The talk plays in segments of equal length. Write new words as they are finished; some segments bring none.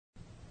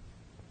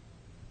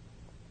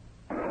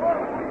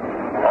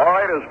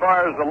as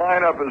far as the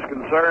lineup is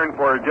concerned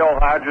for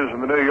Joe Hodges and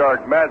the New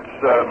York Mets,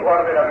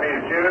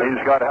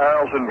 he's got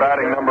Harrelson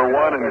batting number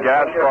 1 and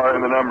Gaspar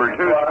in the number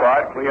 2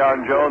 spot.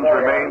 Cleon Jones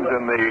remains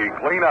in the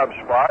cleanup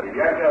spot.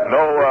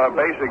 No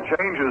basic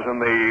changes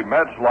in the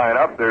Mets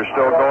lineup. They're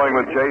still going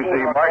with J.C.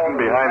 Martin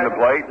behind the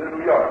plate.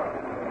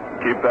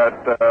 Keep that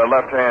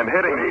left hand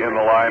hitting in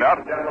the lineup.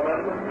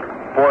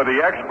 For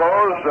the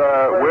Expos,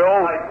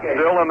 Will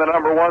still in the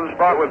number 1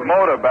 spot with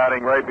Mota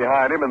batting right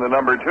behind him in the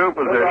number 2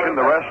 position.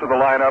 The rest of the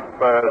lineup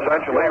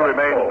essentially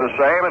remains the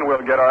same, and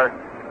we'll get our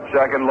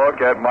second look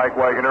at Mike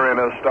Wegener in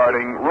a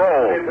starting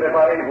role.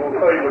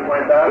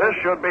 This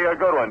should be a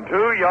good one. 2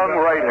 young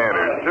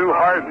right-handers, 2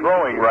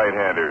 hard-throwing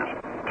right-handers.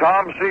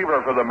 Tom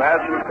Seaver for the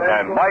Mets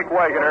and Mike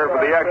Wegener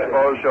for the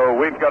Expos. So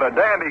we've got a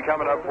dandy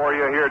coming up for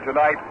you here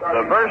tonight.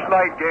 The first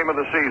night game of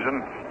the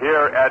season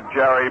here at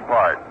Jerry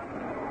Park.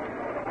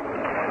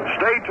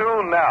 Stay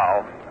tuned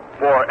now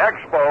for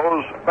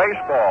Expos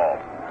baseball.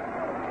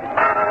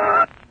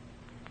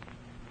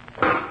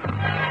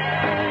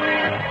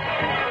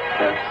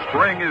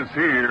 Spring is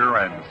here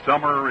and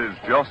summer is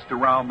just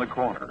around the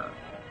corner.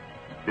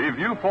 If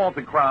you fought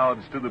the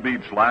crowds to the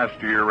beach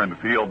last year and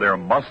feel there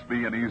must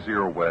be an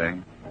easier way,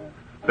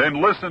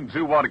 then listen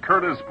to what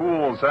Curtis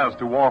Pools has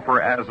to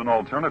offer as an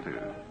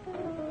alternative.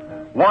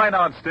 Why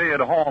not stay at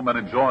home and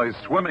enjoy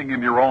swimming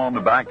in your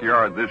own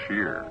backyard this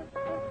year?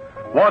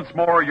 Once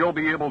more, you'll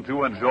be able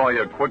to enjoy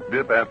a quick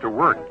dip after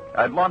work,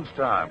 at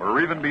lunchtime,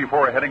 or even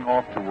before heading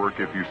off to work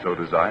if you so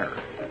desire.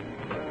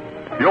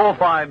 You'll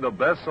find the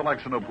best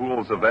selection of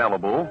pools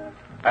available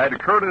at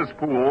Curtis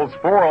Pools,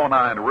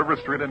 409 River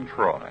Street in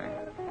Troy.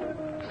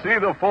 See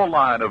the full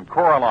line of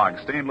Coralock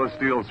stainless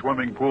steel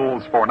swimming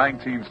pools for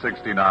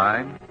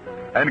 $19.69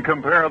 and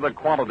compare the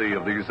quality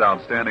of these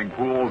outstanding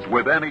pools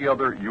with any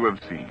other you have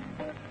seen.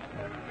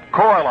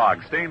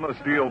 Coralock stainless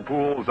steel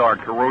pools are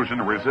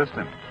corrosion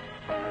resistant,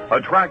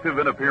 attractive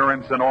in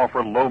appearance, and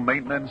offer low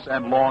maintenance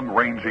and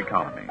long-range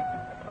economy.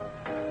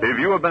 If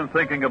you have been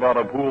thinking about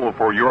a pool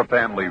for your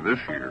family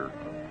this year,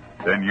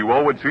 then you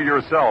owe it to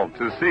yourself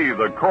to see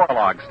the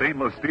Coralock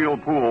stainless steel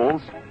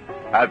pools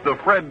at the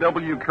Fred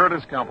W.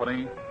 Curtis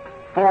Company,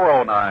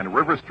 409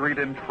 River Street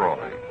in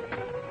Troy.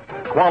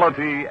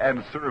 Quality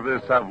and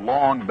service have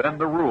long been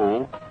the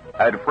rule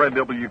at Fred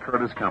W.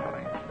 Curtis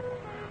Company,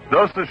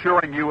 thus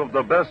assuring you of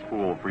the best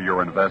pool for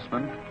your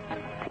investment,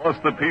 plus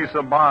the peace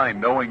of mind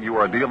knowing you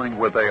are dealing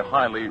with a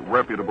highly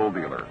reputable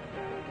dealer.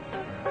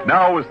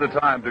 Now is the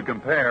time to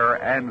compare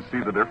and see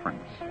the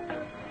difference.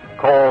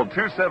 Call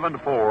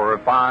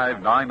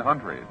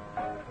 274-5900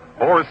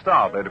 or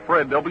stop at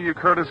Fred W.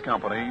 Curtis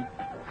Company,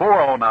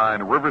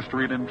 409 River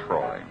Street in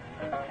Troy.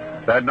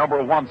 That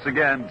number once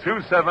again,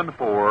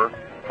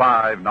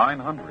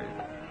 274-5900.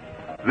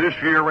 This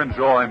year,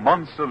 enjoy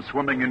months of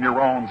swimming in your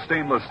own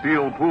stainless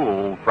steel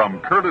pool from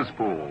Curtis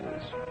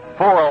Pools,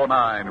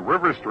 409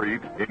 River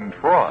Street in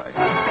Troy.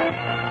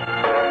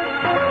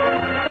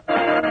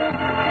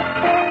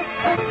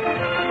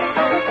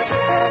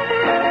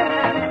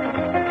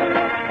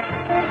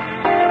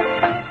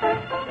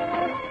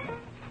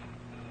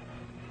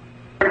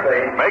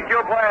 Make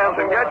your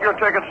plans and get your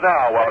tickets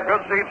now while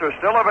good seats are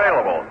still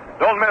available.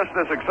 Don't miss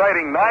this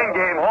exciting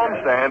 9-game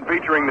homestand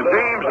featuring the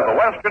teams of the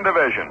Western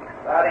Division.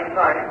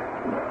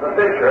 The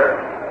pitcher.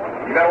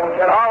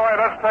 All right,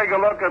 let's take a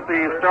look at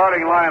the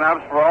starting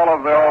lineups for all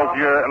of those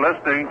you're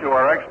listening to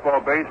our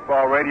Expo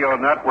Baseball Radio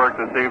Network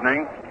this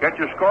evening.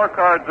 Get your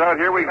scorecards out.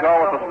 Here we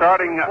go with the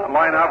starting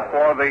lineup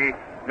for the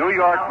New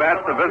York Mets,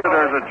 the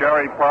visitors at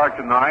Jerry Park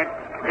tonight.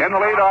 In the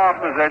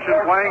leadoff position,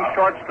 playing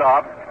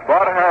shortstop,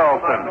 Bud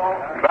Harrelson.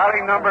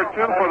 Batting number 2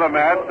 for the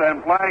Mets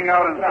and playing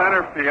out in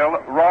center field,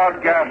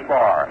 Rod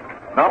Gaspar.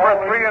 Number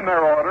 3 in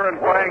their order and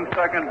playing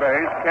second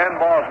base, Ken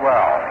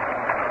Boswell.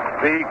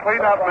 The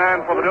cleanup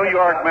man for the New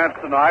York Mets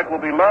tonight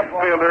will be left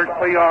fielder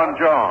Cleon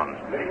Jones.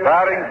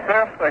 Batting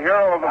fifth, the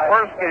hero of the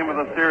first game of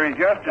the series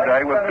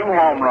yesterday with 2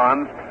 home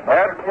runs,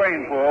 Ed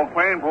Cranepool.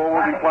 Cranepool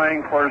will be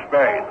playing first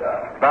base.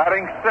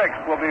 Batting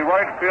sixth will be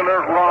right fielder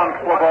Ron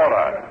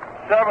Swoboda.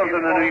 Seventh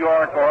in the New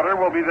York order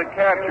will be the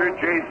catcher,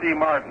 J.C.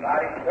 Martin.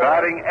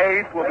 Batting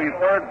eighth will be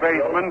third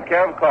baseman,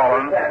 Kev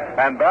Collins.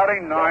 And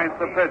batting ninth,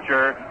 the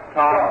pitcher,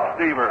 Tom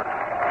Seaver.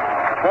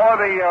 For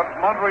the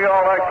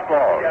Montreal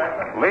Expos,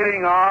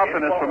 leading off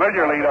in his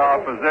familiar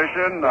leadoff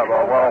position,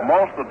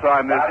 most of the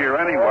time this year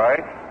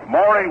anyway,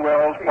 Maury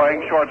Wills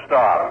playing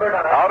shortstop.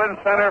 Out in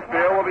center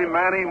field will be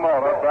Manny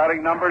Mota,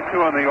 batting number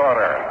 2 in the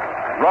order.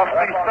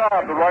 Rusty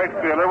Staub, the right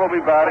fielder, will be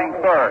batting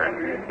third.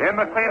 In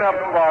the cleanup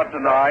spot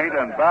tonight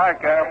and back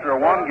after a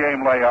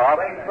 1-game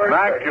layoff,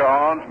 Mac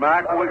Jones.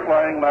 Mac will be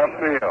playing left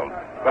field.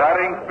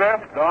 Batting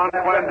fifth, Don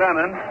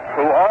Clendenin,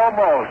 who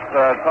almost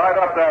tied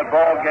up that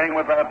ball game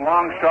with that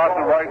long shot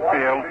to right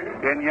field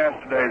in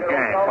yesterday's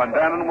game.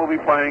 Clendenin will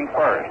be playing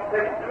first.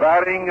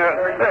 Batting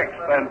sixth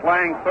and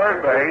playing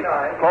third base,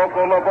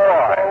 Coco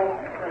LeBoy.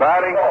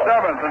 Batting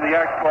seventh in the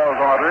Expos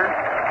order,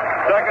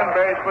 second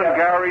baseman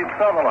Gary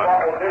Sutherland.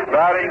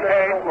 Batting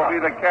eighth will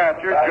be the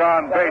catcher,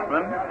 John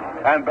Bateman.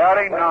 And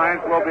batting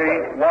ninth will be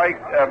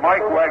Mike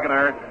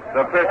Wegener,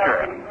 the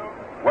pitcher.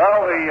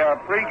 Well,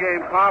 the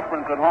pregame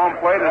conference at home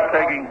plate is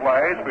taking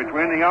place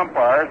between the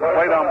umpires. The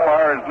plate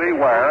umpire is Lee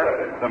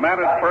Ware. The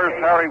man at first,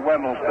 Harry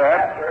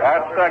Wendelstedt.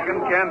 At second,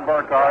 Ken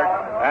Burkhardt.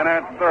 And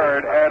at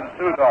third, Ed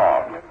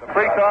Sudol. The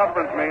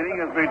pre-conference meeting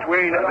is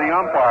between the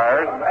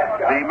umpires,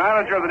 the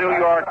manager of the New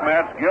York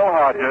Mets, Gil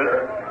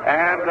Hodges,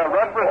 and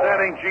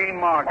representing Gene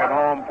Mock at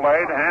home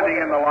plate, handing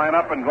in the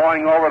lineup and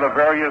going over the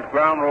various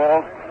ground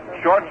rules,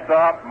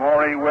 shortstop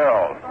Maury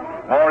Wills.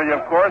 Maury,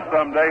 of course,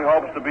 someday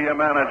hopes to be a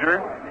manager.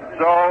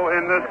 So,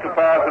 in this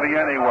capacity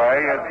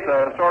anyway,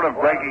 it's sort of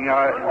breaking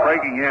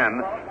in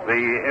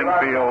the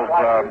infield,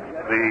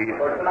 the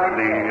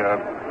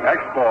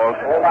Expos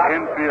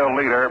infield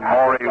leader,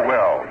 Maury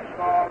Wills.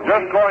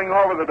 Just going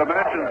over the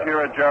dimensions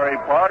here at Jerry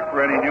Park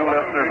for any new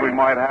listeners we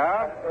might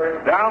have.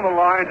 Down the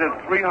lines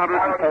at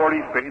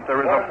 340 feet,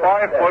 there is a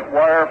 5-foot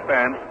wire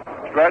fence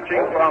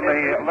stretching from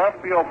the left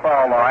field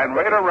foul line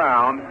right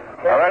around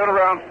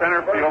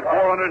center field,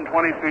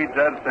 420 feet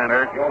dead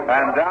center,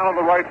 and down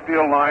to the right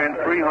field line,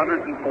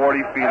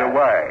 340 feet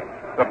away.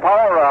 The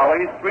power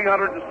alley,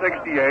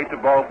 368 to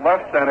both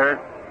left center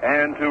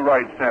and to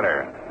right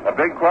center. A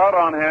big crowd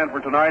on hand for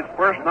tonight's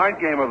first night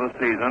game of the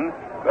season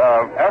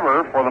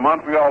ever for the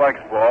Montreal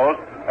Expos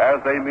as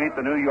they meet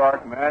the New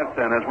York Mets.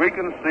 And as we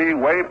can see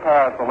way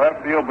past the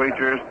left field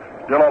bleachers,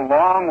 still a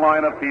long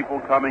line of people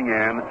coming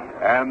in,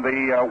 and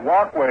the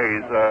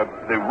walkways,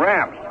 the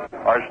ramps,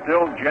 are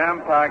still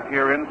jam-packed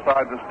here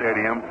inside the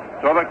stadium,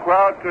 so the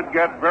crowd could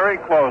get very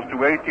close to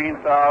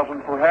 18,000,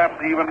 perhaps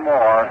even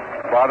more,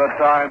 by the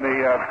time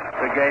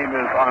the game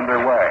is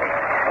underway.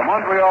 The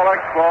Montreal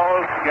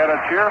Expos get a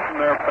cheer from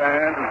their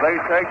fans as they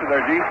take to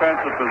their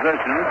defensive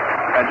positions,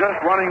 and just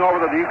running over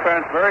the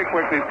defense very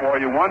quickly for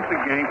you once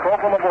again,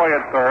 Coco LeBoy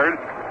at third,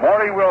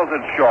 Maury Wills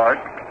at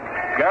short,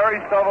 Gary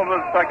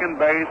Sutherland at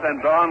second base, and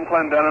Don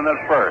Clendenin at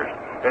first.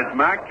 It's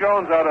Mac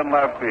Jones out in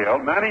left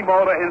field, Manny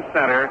Mota in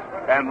center,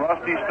 and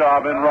Rusty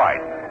Staub in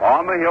right.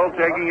 On the hill,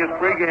 taking his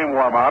pregame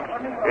warm-ups,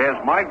 is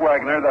Mike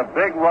Wagner, the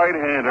big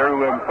right-hander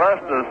who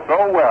impressed us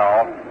so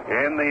well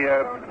in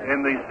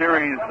the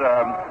series,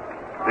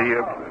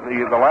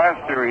 the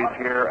last series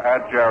here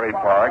at Jerry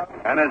Park,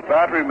 and his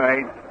battery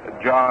mate,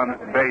 John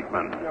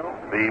Bateman.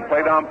 The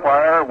plate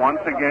umpire,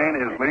 once again,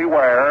 is Lee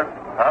Ware,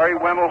 Harry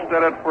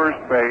Wendelstedt at first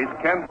base,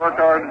 Ken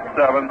Burkhardt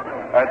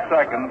at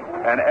second,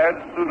 and Ed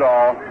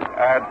Sudol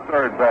at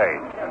third base.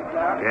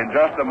 In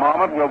just a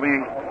moment, we'll be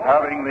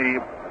having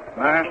the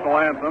national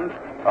anthems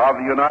of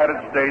the United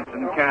States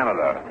and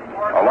Canada.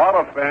 A lot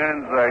of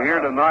fans here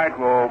tonight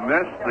will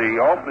miss the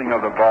opening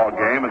of the ball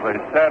game. As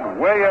I said,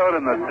 way out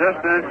in the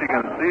distance, you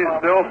can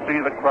still see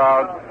the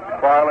crowd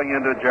filing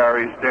into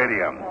Jerry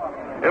Stadium.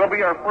 It'll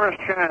be our first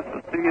chance to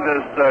see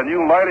this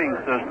new lighting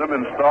system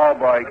installed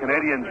by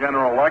Canadian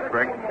General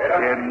Electric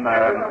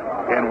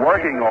in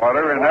working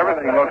order, and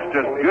everything looks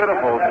just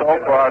beautiful so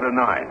far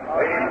tonight.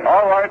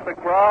 All right, the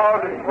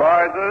crowd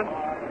rises,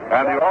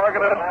 and the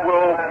organist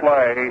will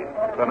play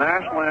the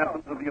national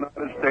anthems of the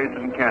United States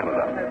and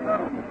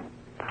Canada.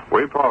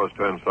 We pause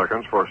 10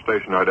 seconds for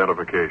station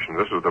identification.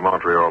 This is the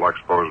Montreal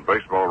Expos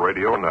Baseball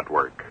Radio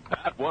Network.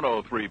 At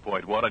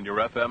 103.1 on your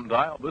FM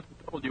dial, this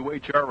is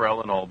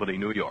WHRL in Albany,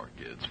 New York.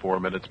 It's 4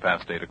 minutes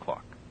past 8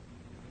 o'clock.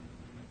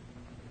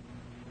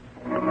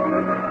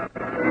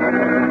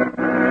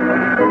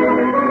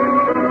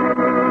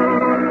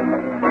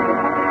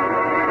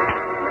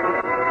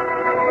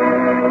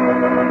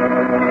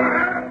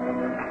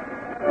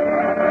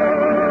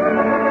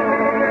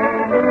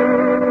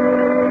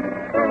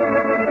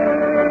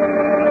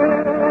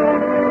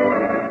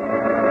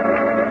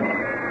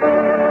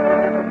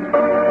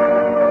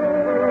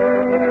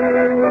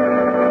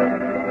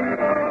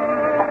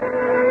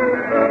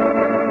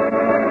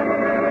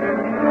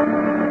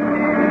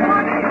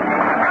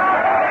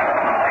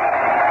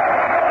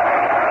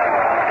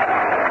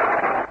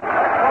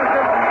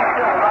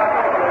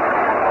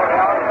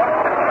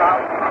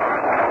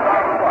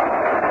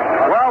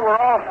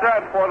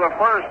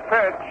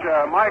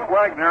 Mike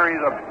Wagner,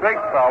 he's a big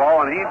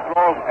fellow, and he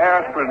throws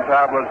aspirin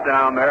tablets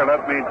down there,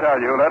 let me tell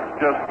you. Let's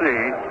just see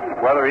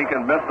whether he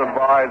can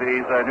mystify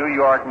these New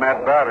York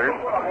Met batters.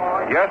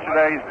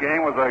 Yesterday's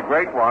game was a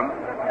great one.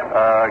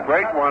 As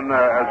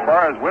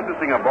far as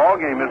witnessing a ball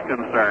game is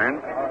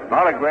concerned.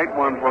 Not a great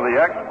one for the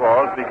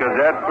Expos because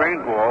Ed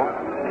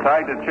Cranepool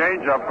tried to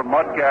change up from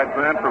Mudcat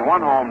Grant for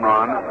one home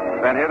run,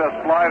 then hit a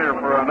slider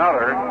for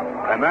another,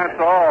 and that's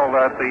all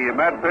that the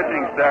Met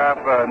pitching staff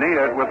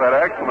needed with that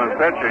excellent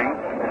pitching.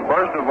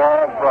 First of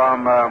all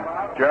from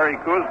Jerry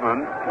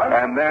Koosman,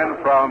 and then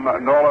from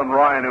Nolan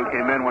Ryan, who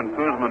came in when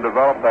Koosman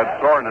developed that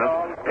soreness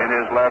in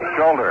his left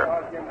shoulder.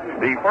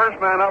 The first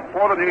man up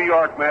for the New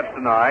York Mets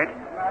tonight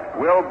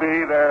will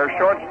be their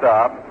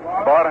shortstop,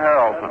 Bud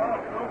Harrelson.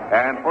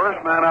 And first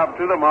man up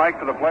to the mic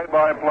for the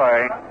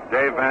play-by-play,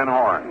 Dave Van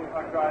Horn.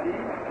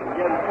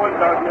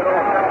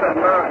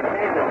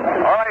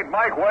 All right,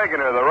 Mike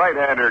Wagner, the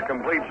right-hander,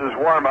 completes his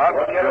warm-up.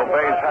 He'll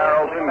face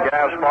Harrelson,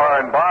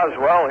 Gaspar, and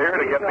Boswell here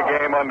to get the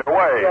game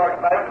underway.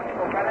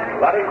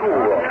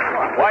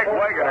 Mike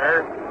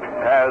Wagner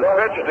has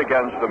pitched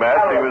against the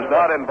Mets. He was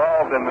not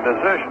involved in the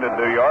decision in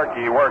New York.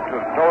 He worked a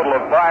total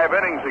of 5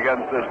 innings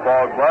against this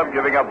ball club,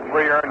 giving up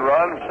 3 earned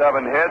runs,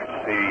 7 hits.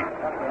 He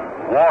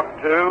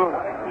walked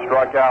 2,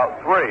 struck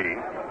out 3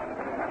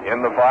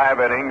 in the 5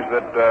 innings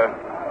that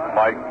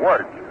Mike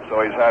worked. So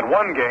he's had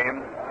 1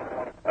 game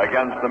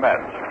against the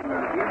Mets.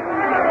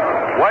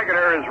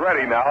 Wegener is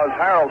ready now as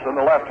Harrelson,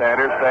 the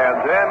left-hander,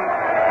 stands in.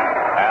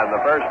 And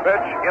the first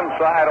pitch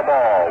inside a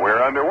ball.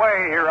 We're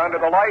underway here under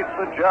the lights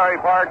at Jerry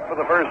Park for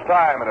the first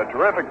time, and a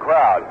terrific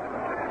crowd.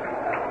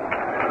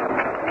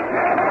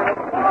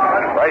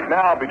 Right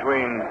now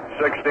between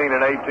 16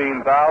 and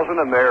 18,000,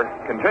 and they're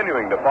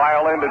continuing to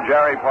file into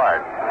Jerry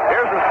Park.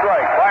 Here's a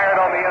strike fired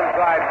on the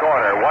inside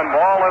corner. 1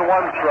 ball and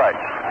 1 strike.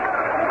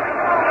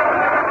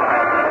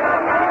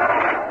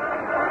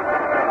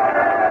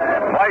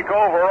 Mike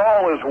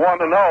overall is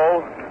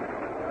 1-0.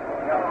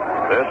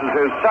 This is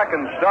his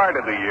second start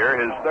of the year,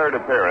 his 3rd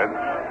appearance.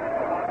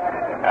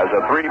 Has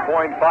a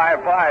 3.55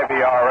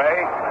 ERA.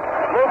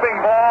 Looping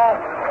ball,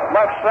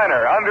 left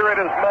center. Under it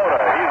is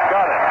Mota. He's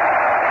got it.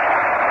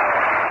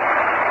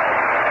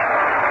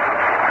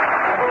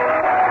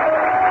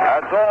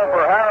 That's all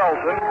for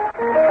Harrelson,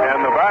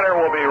 and the batter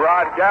will be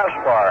Rod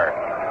Gaspar.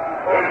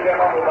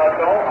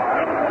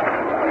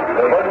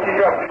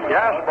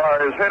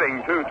 Gaspar is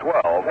hitting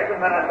 .212. Take a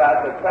minute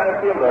at the center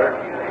fielder.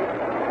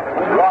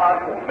 Rod.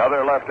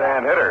 Another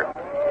left-hand hitter.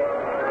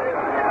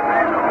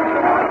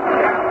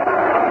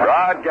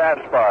 Rod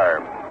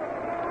Gaspar.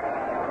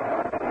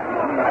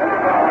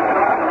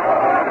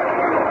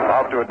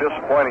 Off to a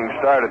disappointing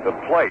start at the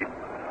plate.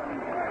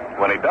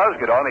 When he does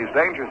get on, he's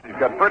dangerous. He's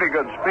got pretty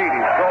good speed.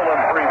 He's stolen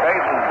 3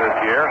 bases this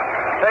year.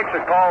 Takes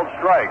a called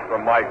strike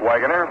from Mike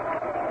Wegener.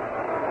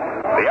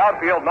 The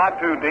outfield not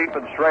too deep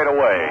and straight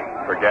away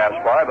for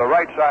Gaspar. The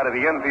right side of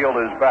the infield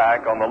is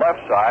back. On the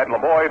left side,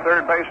 LeBoy,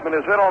 third baseman,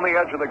 is hit on the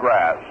edge of the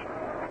grass.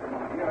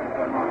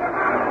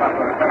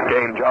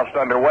 Game just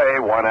underway.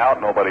 1 out,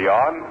 nobody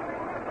on.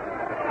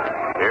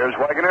 Here's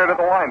Wegener to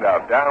the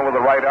windup. Down with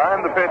the right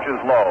arm. The pitch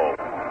is low.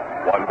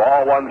 1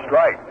 ball, 1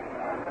 strike.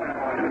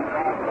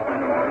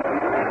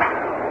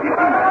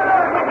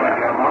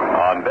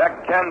 On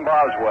deck, Ken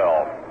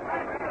Boswell.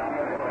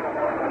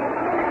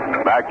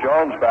 Mac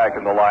Jones back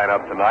in the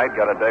lineup tonight.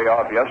 Got a day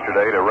off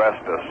yesterday to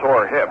rest a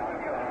sore hip.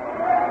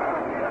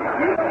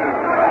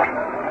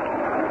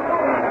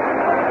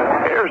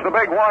 Here's the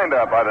big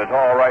windup by the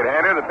tall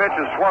right-hander. The pitch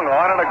is swung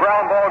on, and a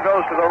ground ball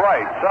goes to the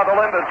right.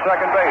 Sutherland at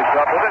second base.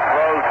 Up with it.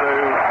 Throws to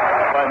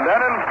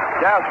Glendenin.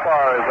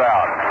 Gaspar is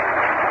out.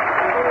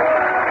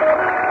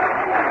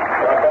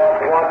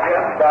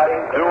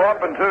 2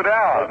 up and 2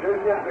 down.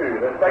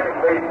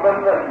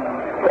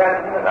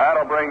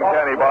 That'll bring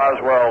Kenny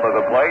Boswell to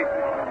the plate.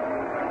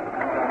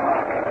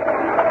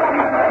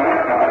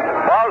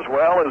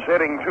 Boswell is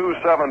hitting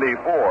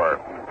 .274.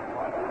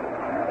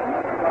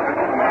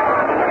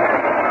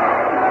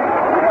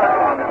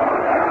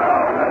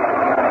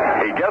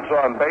 He gets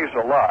on base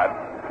a lot.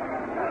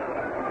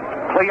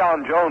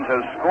 Cleon Jones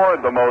has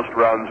scored the most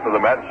runs for the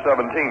Mets,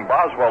 17.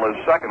 Boswell is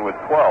second with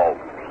 12.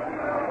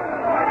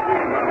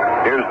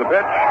 Here's the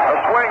pitch. A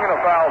swing and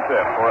a foul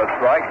tip for a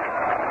strike.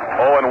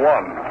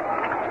 0-1.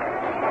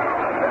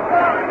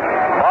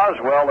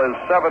 Boswell is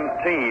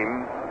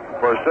 17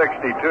 for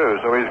 62,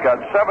 so he's got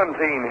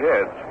 17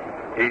 hits.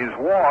 He's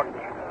walked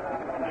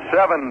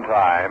 7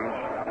 times.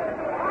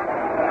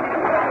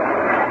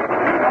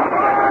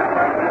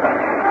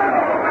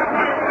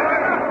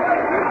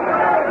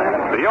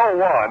 The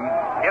 0-1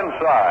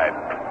 inside.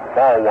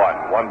 Ball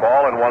 1. 1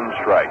 ball and 1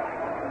 strike.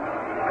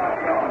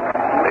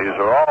 These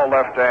are all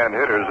left-hand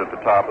hitters at the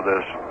top of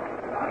this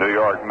New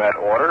York Met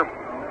order.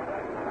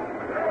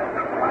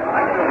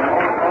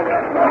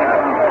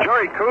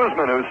 Jerry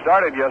Koosman, who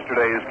started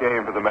yesterday's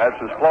game for the Mets,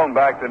 has flown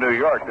back to New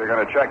York. They're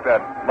going to check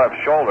that left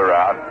shoulder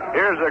out.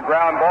 Here's a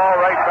ground ball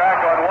right back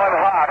on 1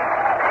 hop.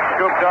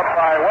 Scooped up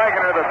by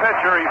Wegener, the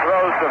pitcher. He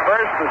throws to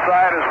first. The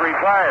side is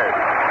retired.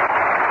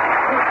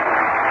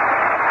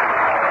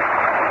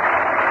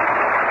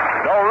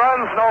 No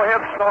runs, no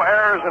hits, no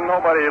errors, and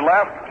nobody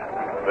left.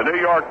 The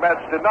New York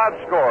Mets did not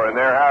score in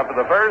their half of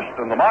the first,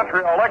 and the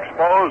Montreal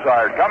Expos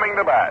are coming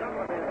to bat.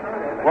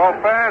 Well,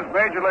 fans,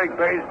 Major League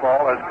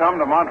Baseball has come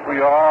to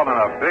Montreal in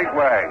a big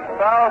way.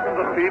 Thousands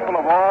of people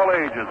of all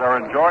ages are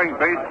enjoying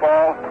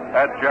baseball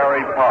at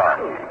Jerry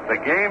Park. The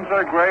games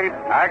are great,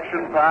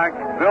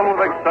 action-packed, filled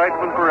with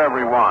excitement for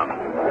everyone.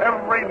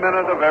 Every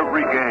minute of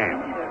every game.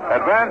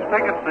 Advance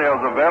ticket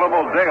sales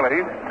available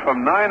daily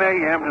from 9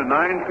 a.m. to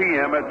 9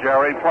 p.m. at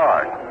Jerry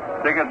Park.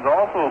 Tickets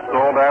also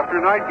sold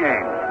after night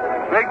games.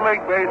 Big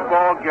League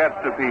Baseball gets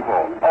to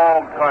people,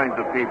 all kinds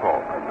of people.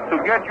 So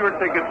get your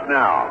tickets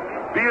now.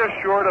 Be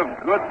assured of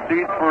good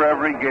seats for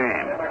every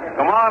game.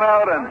 Come on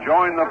out and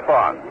join the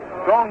fun.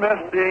 Don't miss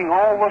seeing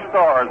all the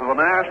stars of the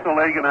National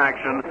League in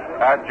action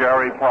at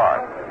Jerry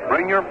Park.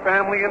 Bring your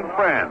family and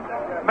friends.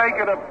 Make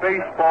it a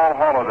baseball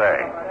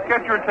holiday.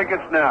 Get your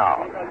tickets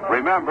now.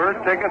 Remember,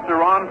 tickets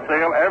are on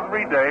sale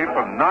every day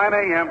from 9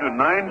 a.m. to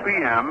 9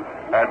 p.m.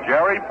 at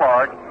Jerry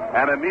Park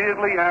and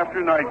immediately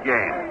after night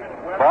games.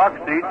 Box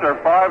seats are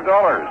 $5.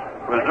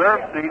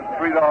 Reserve seats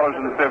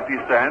 $3.50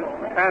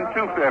 and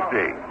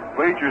 $2.50.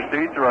 Bleacher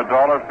seats are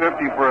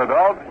 $1.50 for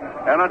adults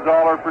and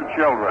 $1 for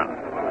children.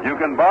 You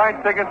can buy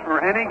tickets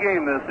for any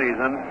game this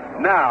season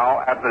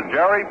now at the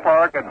Jerry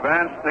Park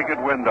Advanced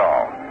Ticket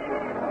window.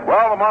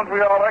 Well, the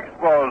Montreal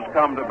Expos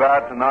come to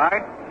bat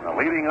tonight.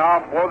 Leading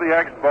off for the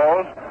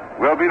Expos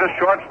will be the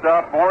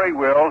shortstop, Maury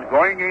Wills,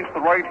 going against the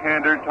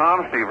right-hander,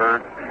 Tom Seaver,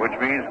 which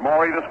means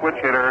Maury, the switch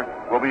hitter,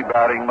 will be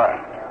batting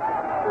left.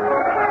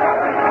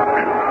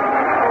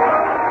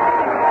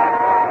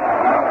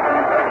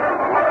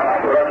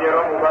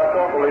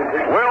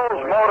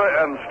 Wills, Mota,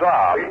 and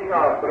Staub.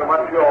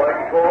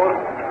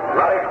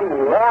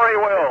 Maury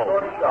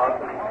Wills,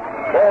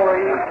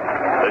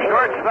 the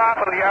shortstop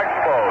of the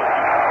Expos,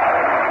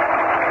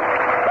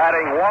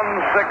 batting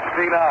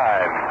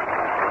 169.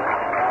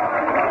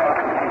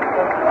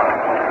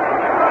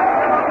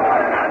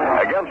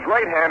 Against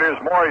right-handers,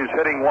 Maury's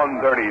hitting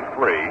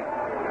 133.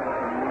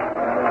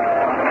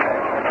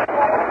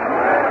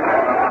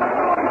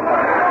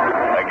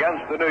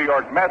 Against the New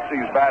York Mets,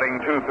 he's batting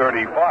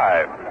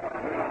 235.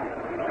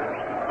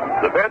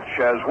 The pitch,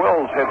 as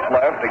Wills hits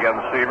left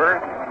against Seaver,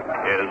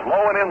 is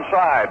low and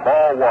inside,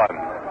 ball one.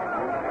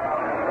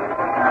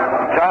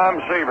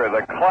 Tom Seaver,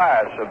 the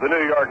class of the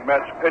New York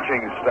Mets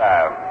pitching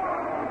staff.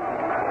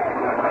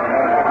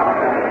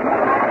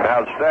 An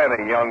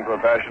outstanding young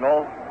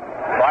professional.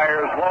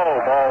 Fires low,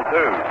 ball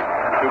two.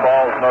 2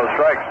 balls, no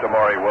strikes to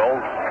Maury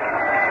Wills.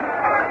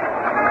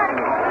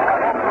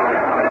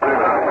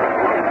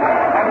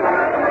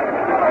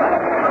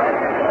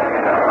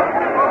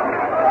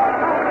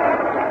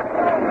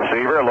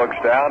 Seaver looks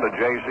down to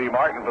J.C.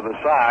 Martin for the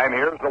sign.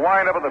 Here's the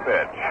windup of the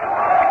pitch.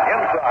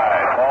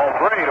 Inside, ball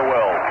 3 to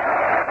Wills.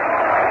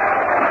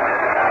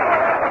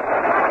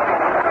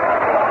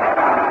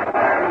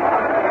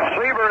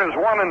 Seaver is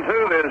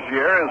 1-2 this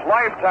year. His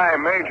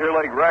lifetime major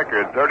league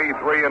record,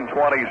 33-27.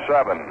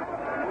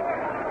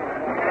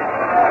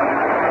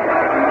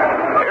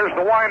 Here's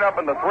the windup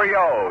in the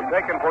 3-0,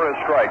 taken for a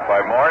strike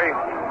by Maury.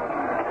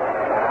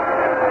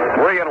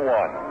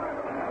 3-1.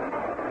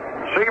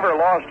 Seaver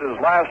lost his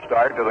last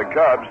start to the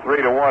Cubs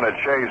 3-1 at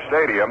Shea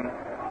Stadium.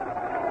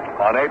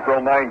 On April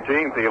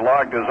 19th, he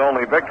logged his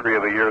only victory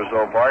of the year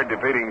so far,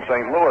 defeating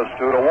St. Louis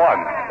 2-1.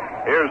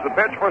 Here's the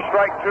pitch for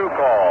strike 2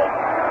 call.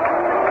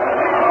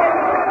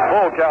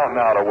 Full count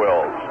now to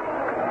Wills.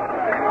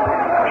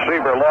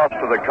 Seaver lost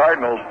to the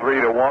Cardinals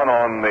 3-1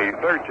 on the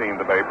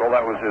 13th of April.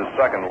 That was his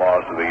second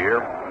loss of the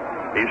year.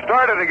 He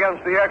started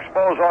against the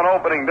Expos on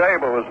opening day,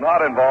 but was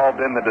not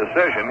involved in the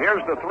decision.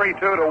 Here's the 3-2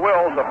 to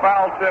Wills, a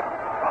foul tip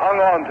hung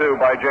on to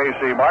by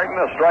J.C. Martin,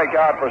 a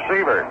strikeout for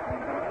Seaver.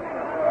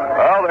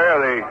 Well, there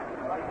the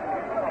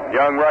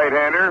young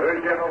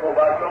right-hander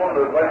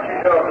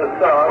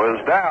was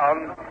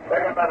down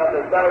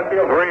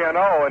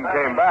 3-0 and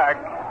came back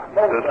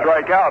to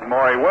strike out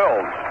Maury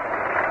Wills.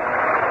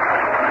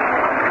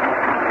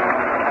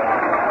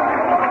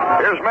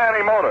 Here's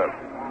Manny Mota.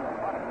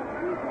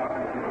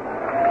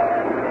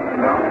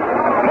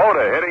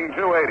 Mota hitting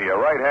 280, a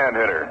right-hand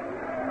hitter.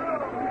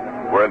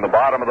 We're in the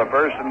bottom of the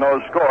first and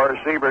no score.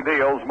 Seaver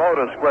deals.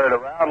 Mota squared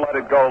around, let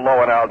it go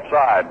low and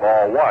outside.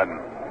 Ball 1.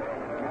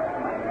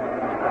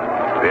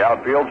 The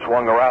outfield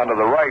swung around to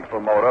the right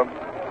for Mota.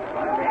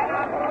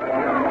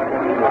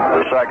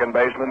 The second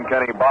baseman,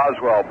 Kenny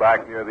Boswell,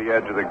 back near the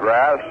edge of the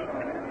grass.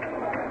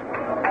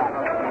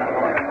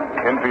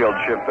 Infield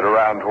shifted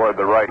around toward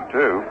the right,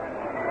 too.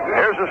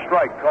 Here's a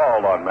strike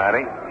called on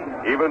Manny.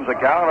 Evens the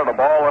count at a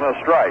ball and a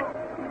strike.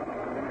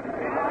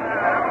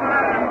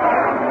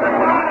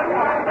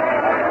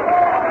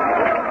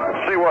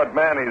 See what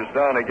Manny's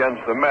done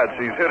against the Mets.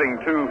 He's hitting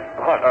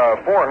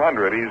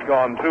 400. He's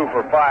gone 2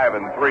 for 5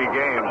 in 3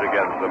 games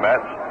against the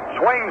Mets.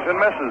 Swings and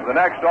misses the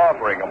next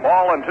offering. A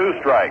ball and 2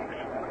 strikes.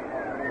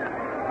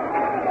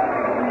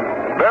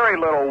 Very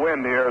little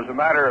wind here. As a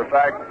matter of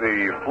fact,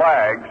 the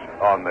flags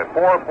on the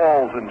 4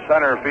 poles in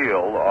center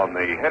field on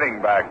the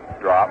hitting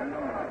backdrop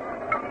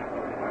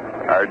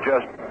are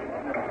just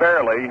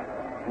barely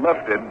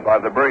lifted by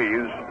the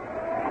breeze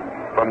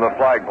from the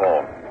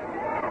flagpole.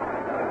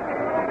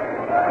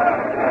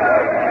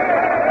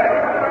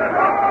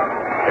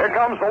 Here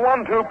comes the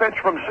 1-2 pitch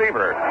from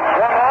Seaver.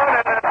 Swung on,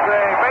 and it's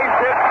a base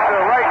hit to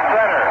right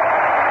center.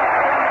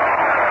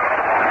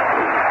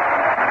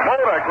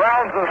 Mota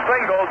grounds a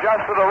single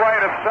just to the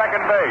right of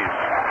second base.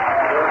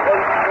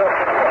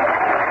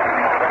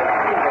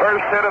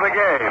 First hit of the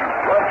game.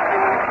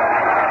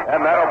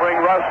 And that'll bring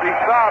Rusty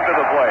Staub to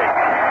the plate.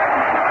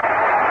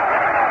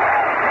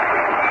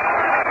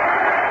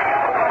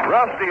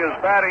 Rusty is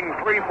batting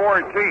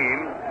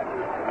 .314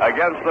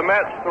 against the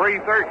Mets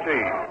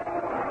 .313.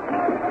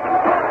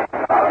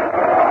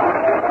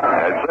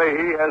 I'd say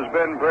he has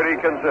been pretty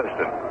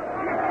consistent.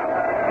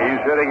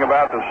 He's hitting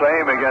about the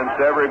same against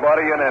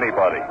everybody and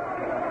anybody.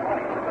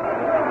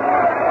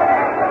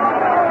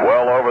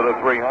 Well over the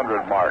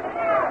 300 mark.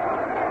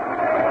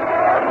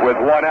 With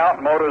 1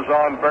 out, Mota's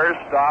on first.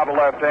 Staub, a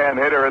left-hand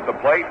hitter at the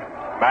plate.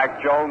 Mac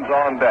Jones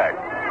on deck.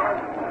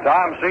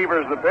 Tom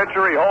Seaver's the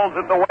pitcher. He holds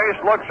at the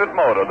waist, looks at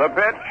Mota. The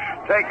pitch,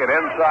 take it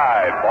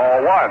inside.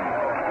 Ball one.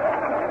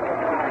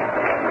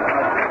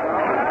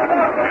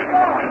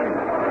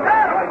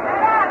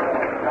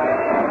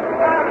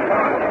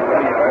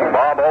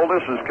 Bob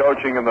Oldus is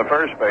coaching in the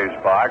first base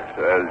box,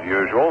 as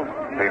usual.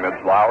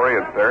 Peanuts Lowry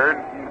at third.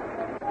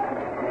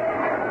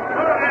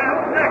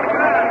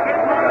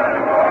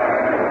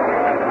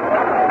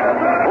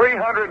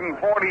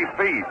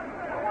 Feet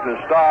to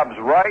Staub's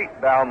right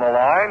down the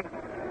line,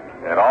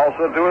 and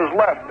also to his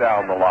left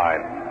down the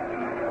line.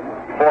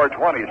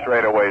 420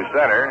 straightaway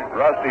center.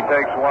 Rusty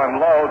takes one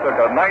low, took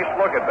a nice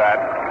look at that.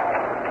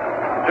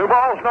 2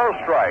 balls, no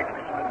strikes.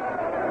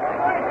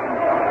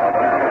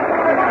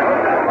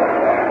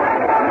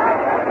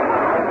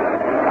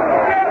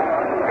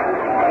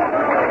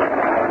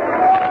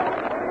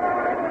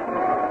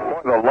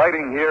 The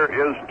lighting here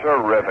is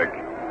terrific.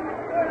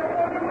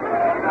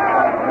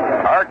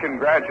 Our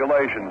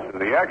congratulations to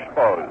the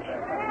Expos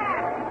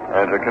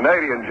and to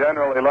Canadian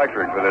General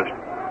Electric for this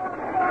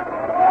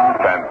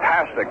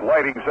fantastic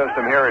lighting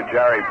system here at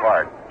Jarry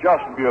Park.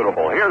 Just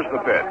beautiful. Here's the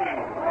pitch.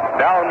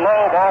 Down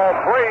low, ball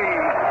 3.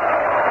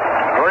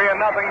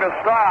 3-0 to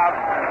stop.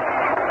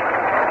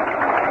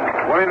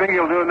 What do you think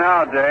he'll do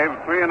now, Dave?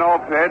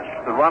 3-0 pitch.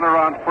 The runner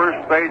on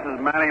first base is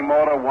Manny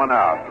Mota, 1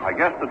 out. I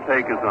guess the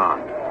take is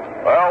on.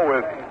 Well,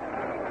 with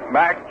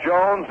Mac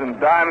Jones and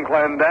Don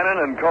Clendenin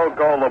and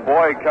Coco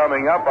LeBoy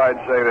coming up, I'd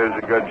say there's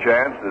a good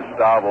chance that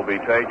Staub will be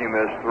taking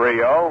this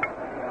 3-0.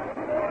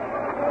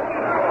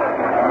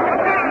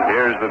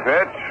 Here's the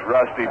pitch.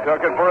 Rusty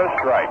took it for a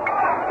strike.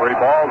 3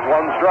 balls,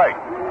 1 strike.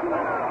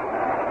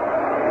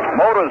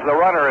 Mota's the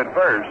runner at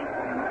first.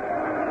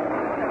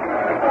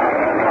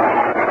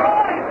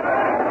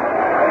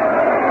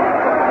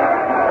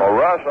 Well,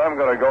 Russ, I'm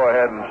going to go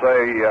ahead and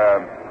say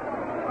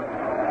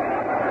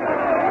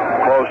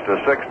close to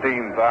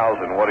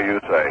 16,000. What do you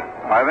say?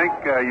 I think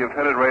you've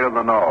hit it right on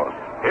the nose.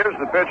 Here's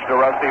the pitch to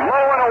Rusty.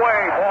 Low and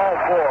away, ball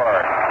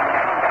 4.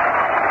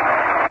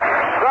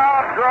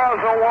 Staub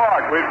draws a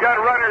walk. We've got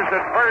runners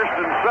at first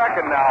and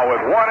second now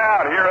with 1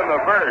 out here in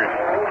the first.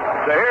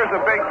 So here's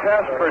a big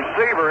test for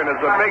Seaver, and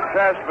it's a big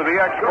test for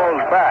the Expos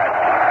bat.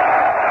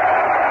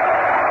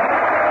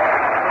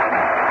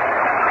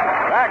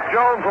 Mac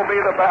Jones will be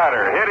the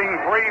batter, hitting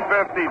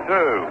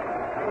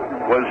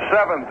 .352. Was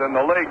 7th in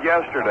the league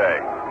yesterday.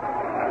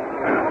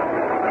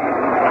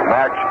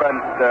 Mac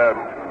spent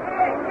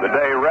the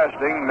day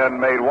resting, then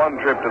made 1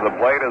 trip to the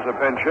plate as a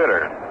pinch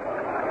hitter.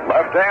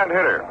 Left-hand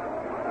hitter.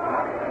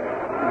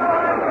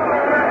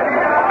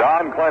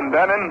 Don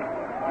Clendenin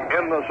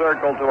in the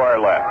circle to our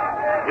left.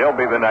 He'll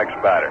be the next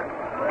batter.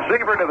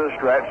 Seaver to the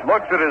stretch,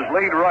 looks at his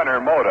lead runner,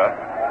 Mota,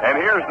 and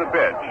here's the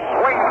pitch.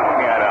 Swing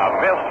and a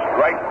miss,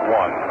 strike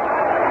 1.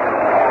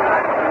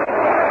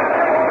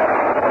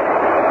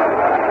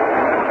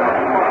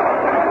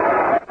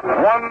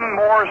 One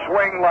more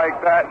swing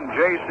like that, and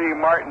J.C.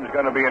 Martin's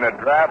going to be in a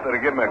draft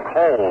that'll give him a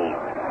cold.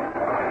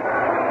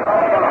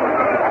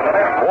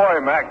 Boy,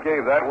 Mac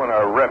gave that one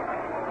a rip.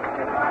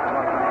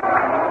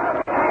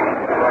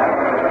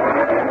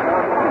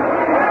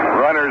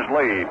 Runners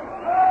lead.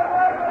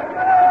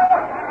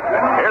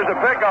 Here's a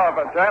pickoff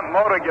attempt.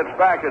 Mota gets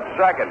back at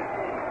second.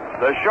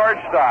 The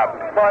shortstop,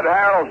 Bud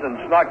Harrelson,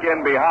 snuck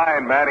in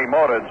behind Manny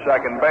Mota at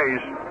second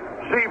base.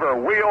 Seaver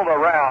wheeled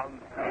around.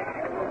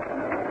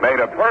 Made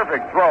a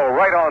perfect throw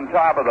right on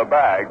top of the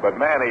bag, but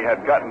Manny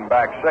had gotten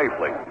back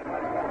safely.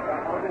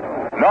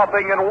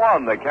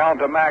 0-1, the count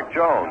to Mac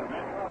Jones.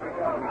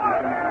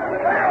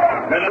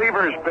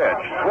 Seaver's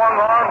pitch. Swung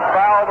on,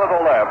 foul to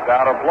the left,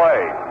 out of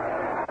play.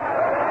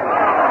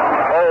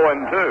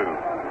 0-2.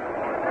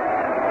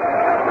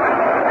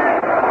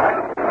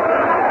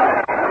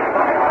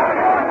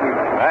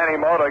 Manny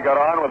Mota got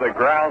on with a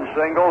ground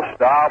single.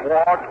 Staub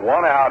walked,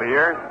 1 out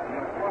here.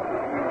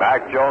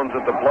 Mac Jones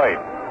at the plate.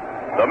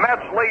 The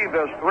Mets lead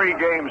this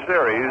 3-game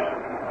series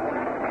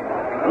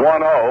 1-0.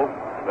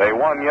 They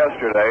won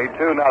yesterday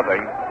 2-0.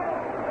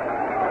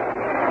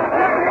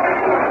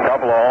 A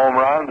couple of home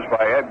runs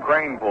by Ed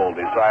Kranepool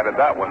decided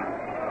that one.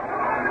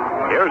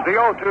 Here's the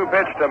 0-2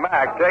 pitch to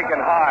Mac, taken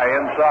high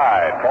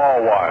inside.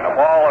 Ball 1. A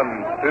ball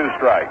and 2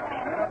 strikes.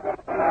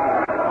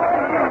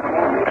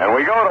 And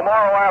we go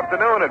tomorrow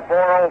afternoon at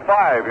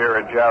 4:05 here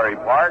at Jarry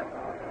Park.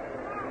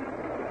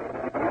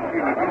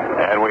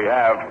 And we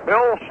have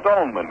Bill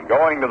Stoneman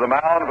going to the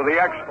mound for the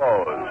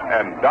Expos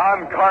and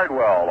Don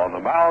Cardwell on the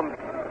mound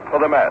for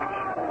the Mets.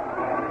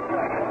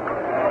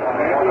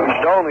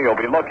 Stoney will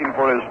be looking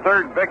for his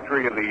 3rd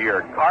victory of the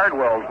year.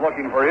 Cardwell's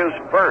looking for his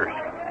 1st.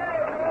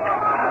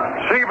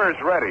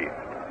 Seaver's ready.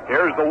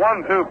 Here's the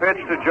 1-2 pitch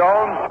to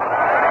Jones.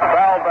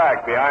 Foul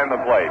back behind the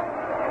plate.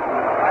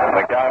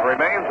 The count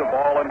remains a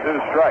ball and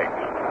 2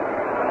 strikes.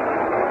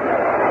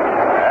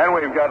 And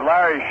we've got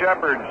Larry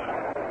Shepard's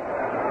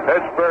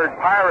Pittsburgh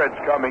Pirates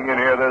coming in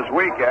here this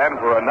weekend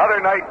for another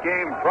night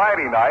game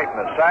Friday night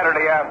and a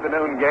Saturday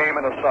afternoon game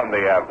and a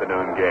Sunday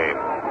afternoon game.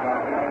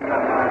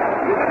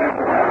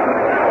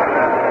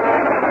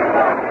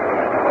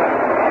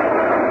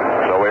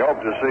 So we hope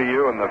to to see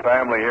you and the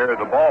family here at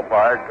the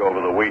ballpark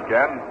over the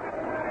weekend.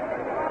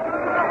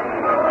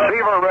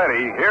 Seaver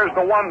ready. Here's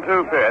the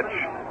 1-2 pitch.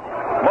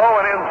 Low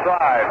and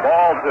inside.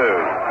 Ball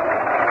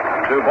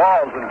 2. 2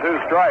 balls and 2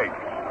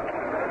 strikes.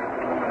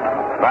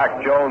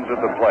 Mac Jones at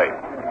the plate.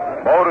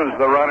 Mota's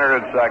the runner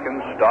at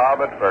second.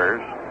 Staub at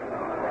first.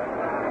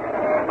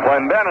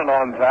 Clendenin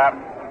on tap.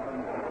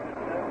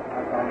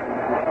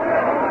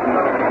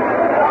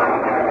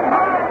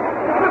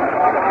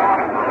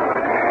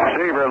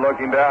 Seaver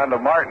looking down to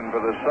Martin for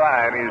the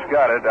sign. He's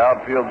got it.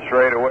 Outfield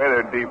straight away.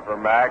 They're deep for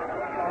Mac.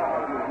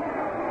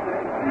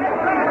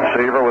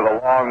 Seaver with a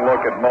long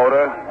look at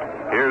Mota.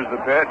 Here's the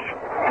pitch.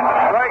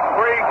 Strike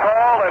 3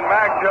 call, and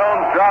Mac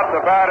Jones dropped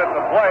the bat at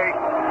the plate.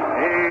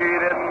 He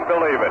didn't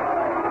believe it.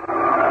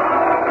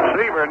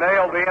 Seaver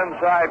nailed the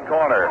inside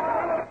corner.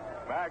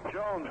 Mac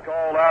Jones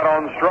called out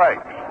on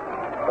strikes.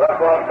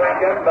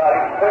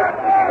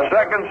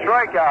 Second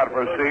strikeout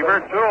for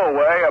Seaver. 2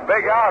 away. A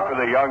big out for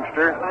the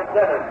youngster.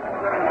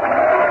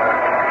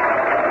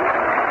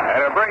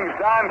 And it brings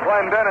Don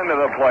Clendenin to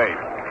the plate.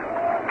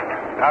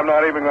 I'm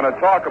not even going to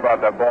talk about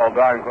that ball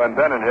Don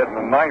Clendenin hit in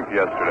the 9th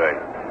yesterday.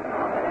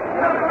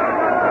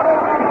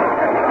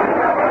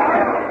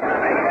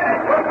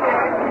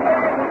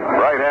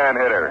 Right-hand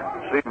hitter.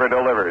 Seaver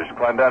delivers.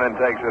 Clendenin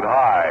takes it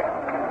high.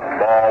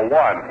 Ball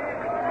 1.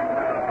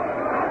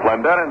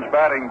 Clendenin's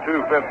batting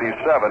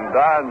 .257.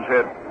 Don's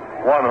hit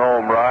 1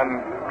 home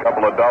run, a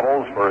couple of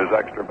doubles for his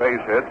extra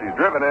base hits. He's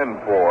driven in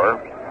 4.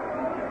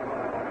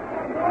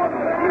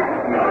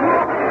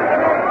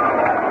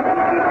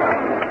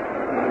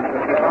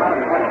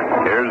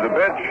 Here's the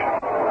pitch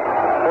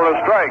for a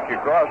strike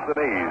across the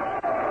knees.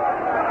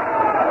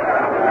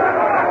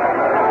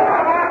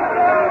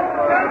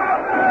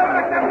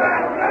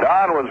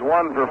 Don was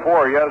 1 for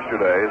 4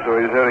 yesterday, so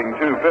he's hitting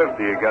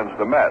 .250 against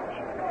the Mets.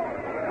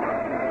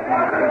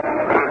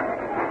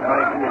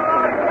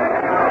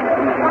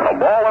 A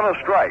ball and a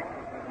strike.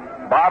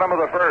 Bottom of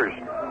the first.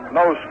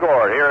 No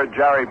score here at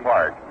Jarry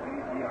Park.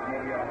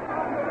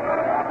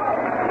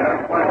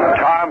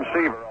 Tom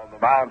Seaver on the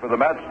mound for the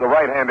Mets. The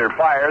right-hander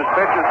fires.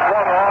 Pitches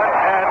swung on,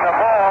 and the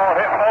ball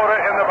hit Mota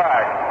in the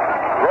back.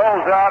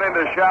 Rolls out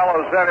into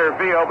shallow center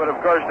field, but of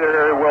course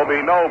there will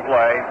be no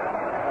play.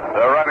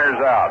 The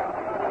runner's out.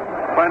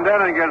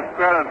 Clendenin gets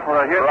credit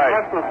for a hit. Right.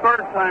 That's the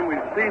 3rd time we've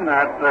seen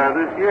that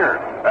this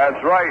year. That's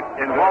right.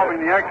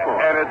 Involving the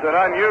Expos. And it's an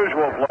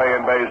unusual play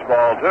in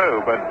baseball,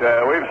 too, but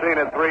we've seen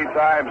it 3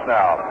 times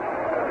now.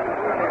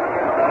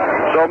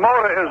 So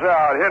Mota is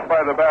out, hit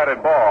by the batted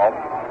ball.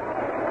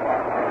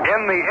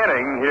 In the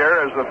inning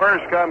here, as the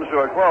first comes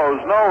to a close,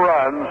 no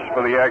runs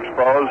for the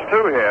Expos,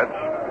 2 hits,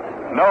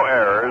 no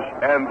errors,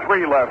 and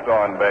 2 left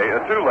on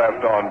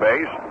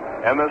base.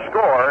 And the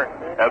score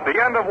at the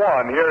end of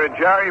 1 here at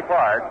Jarry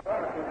Park,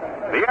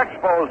 the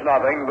Expos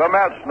nothing, the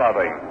Mets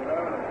nothing.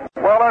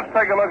 Well, let's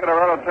take a look at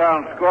our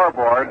out-of-town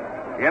scoreboard.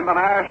 In the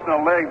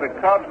National League, the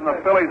Cubs and the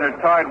Phillies are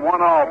tied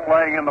 1-1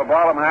 playing in the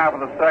bottom half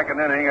of the 2nd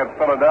inning at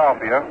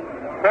Philadelphia.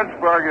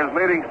 Pittsburgh is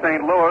leading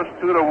St. Louis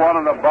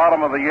 2-1 in the bottom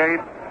of the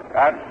 8th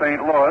at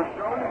St. Louis.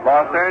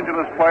 Los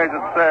Angeles plays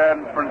at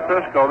San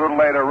Francisco a little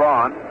later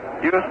on.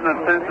 Houston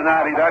at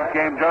Cincinnati, that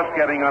game just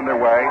getting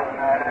underway.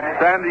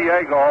 San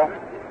Diego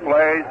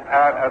plays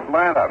at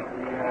Atlanta.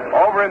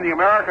 Over in the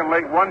American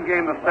League, 1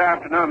 game this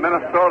afternoon,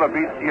 Minnesota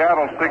beat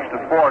Seattle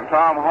 6-4.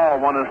 Tom Hall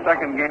won his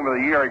 2nd game of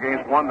the year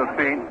against 1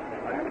 defeat.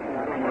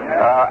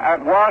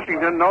 At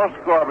Washington, no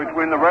score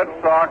between the Red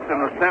Sox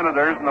and the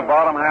Senators in the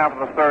bottom half of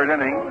the 3rd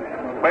inning.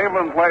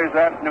 Cleveland plays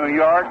at New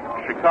York.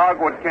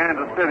 Chicago at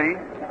Kansas City.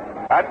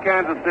 At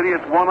Kansas City,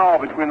 it's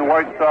 1-1 between the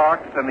White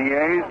Sox and the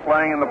A's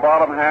playing in the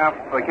bottom half,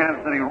 the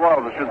Kansas City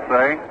Royals, I should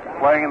say,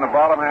 playing in the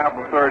bottom half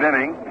of the 3rd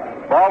inning.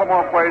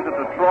 Baltimore plays at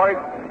Detroit,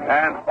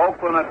 and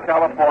Oakland at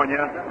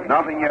California.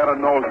 Nothing yet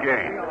in those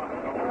games.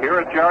 Here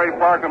at Jarry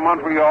Park in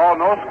Montreal,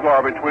 no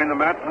score between the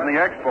Mets and the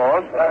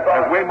Expos.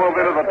 As we move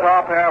into the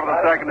top half of the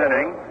 2nd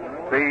inning,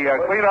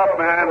 the cleanup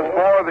man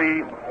for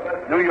the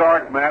New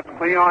York Mets,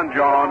 Cleon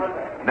Jones,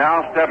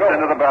 now steps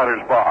into the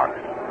batter's box.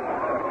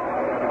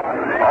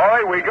 All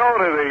right, we go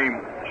to the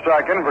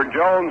 2nd for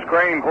Jones,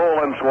 Crane,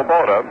 Poole, and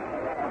Swoboda.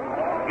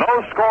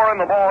 No score in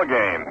the ball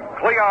game.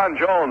 Cleon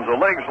Jones, the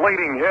league's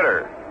leading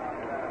hitter.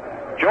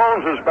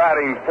 Jones is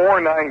batting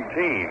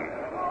 .419.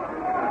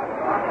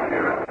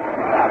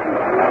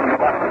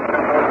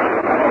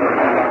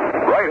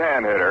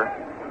 Right-hand hitter,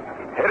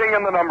 hitting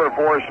in the number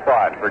 4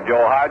 spot for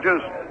Joe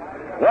Hodges.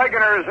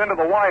 Wegener is into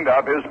the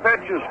windup. His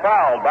pitch is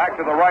fouled back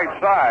to the right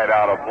side,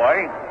 out of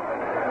play.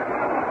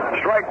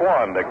 Strike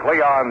 1 to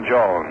Cleon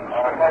Jones.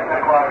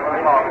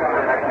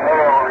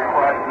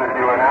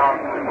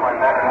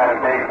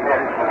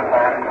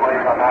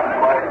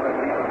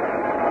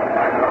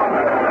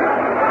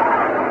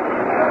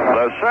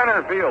 The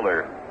center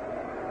fielder,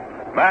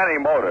 Manny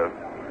Mota,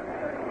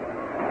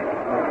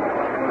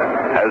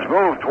 has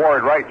moved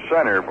toward right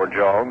center for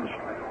Jones.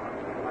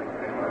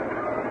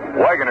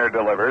 Wegener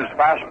delivers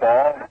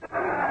fastball,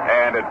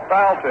 and it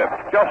foul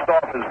tipped just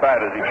off his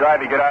bat as he tried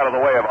to get out of the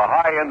way of a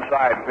high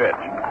inside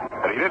pitch.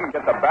 But he didn't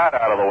get the bat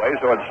out of the way,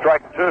 so it's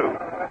strike two.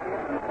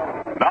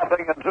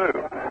 0-2.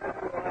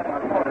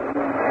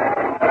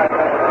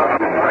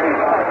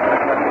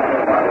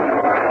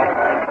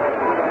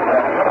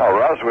 Well,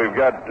 Russ, we've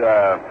got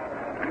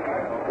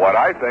what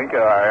I think,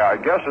 I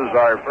guess, is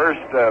our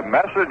first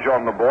message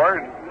on the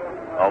board.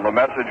 On the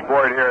message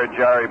board here at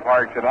Jarry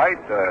Park tonight,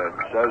 it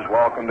says,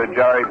 "Welcome to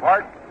Jarry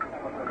Park.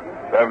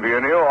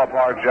 Bienvenue au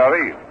Parc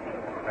Jarry."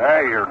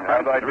 Hey, you're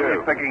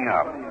really picking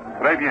up.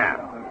 Très bien.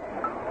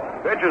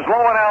 Pitch is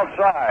low and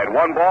outside.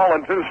 1 ball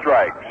and 2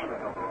 strikes.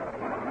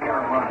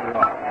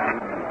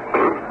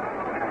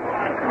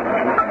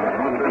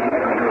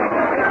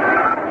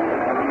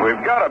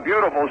 We've got a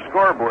beautiful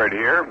scoreboard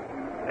here,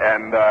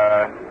 and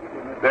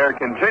they're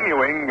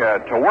continuing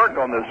to work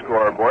on the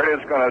scoreboard.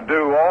 It's going to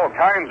do all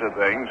kinds of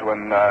things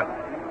when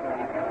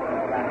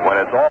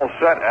it's all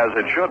set as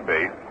it should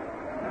be.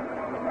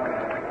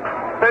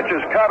 Pitch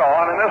is cut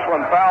on, and this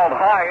one fouled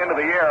high into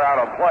the air out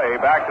of play,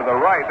 back to the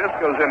right. This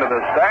goes into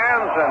the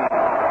stands, and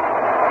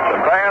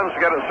some fans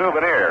get a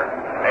souvenir.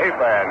 A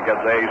fan gets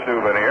a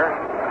souvenir.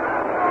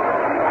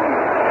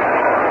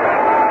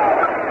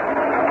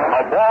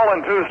 A ball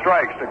and 2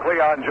 strikes to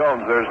Cleon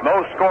Jones. There's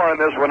no score in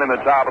this one in the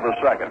top of the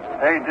second.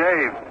 Hey,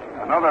 Dave,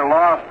 another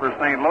loss for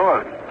St.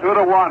 Louis.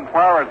 2-1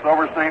 Pirates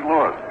over St.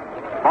 Louis.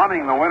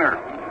 Bunting the winner.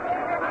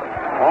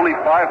 Only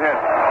 5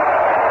 hits.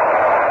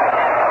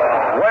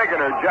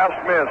 Wegener just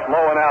missed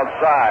low and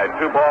outside.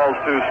 2 balls,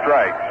 2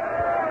 strikes.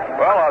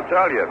 Well, I'll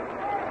tell you,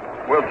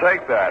 we'll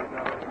take that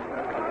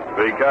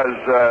because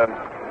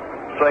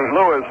St.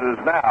 Louis is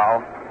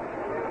now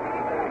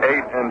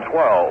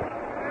 8-12.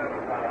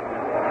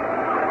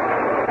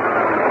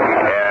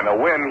 And a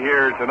win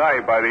here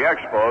tonight by the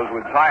Expos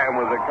would tie him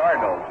with the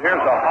Cardinals.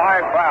 Here's a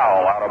high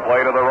foul out of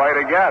play to the right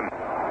again.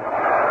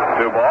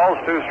 2 balls,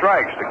 2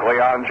 strikes to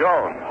Cleon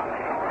Jones.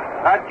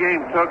 That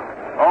game took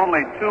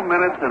only 2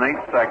 minutes and 8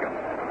 seconds.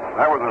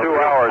 That was 2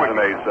 hours and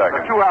 8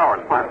 seconds. 2 hours,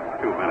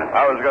 2 minutes.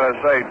 I was going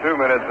to say 2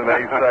 minutes and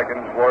 8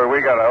 seconds. Boy,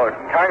 we got all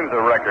kinds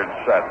of records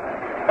set.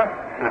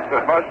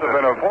 Must have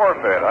been a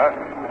forfeit, huh?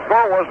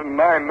 Score wasn't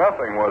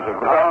 9-0, was it?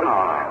 No.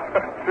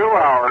 2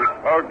 hours.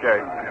 Okay.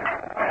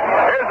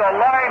 Here's a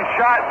line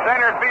shot,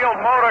 center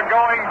field. Mota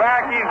going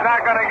back. He's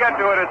not going to get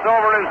to it. It's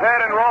over his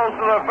head and rolls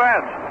to the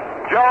fence.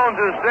 Jones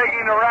is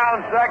digging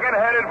around second,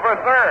 headed for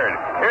third.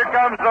 Here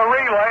comes the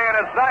relay, and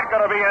it's not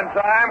going to be in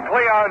time.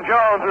 Cleon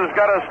Jones has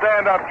got a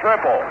stand-up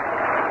triple.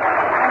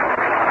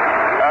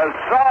 A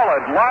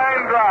solid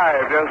line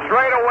drive to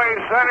straightaway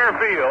center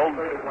field.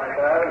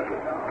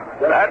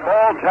 That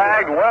ball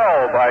tagged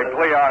well by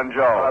Cleon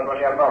Jones.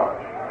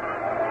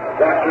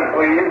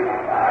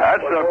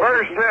 That's the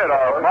first hit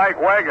off Mike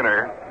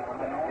Wegener.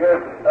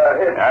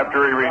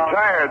 After he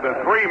retired the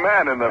 3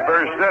 men in the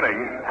first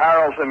inning,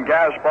 Harrelson,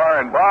 Gaspar,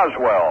 and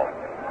Boswell.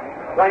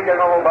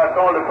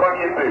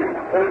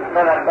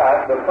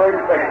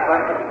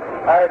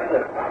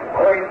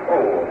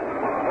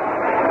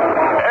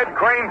 Ed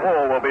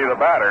Kranepool will be the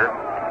batter,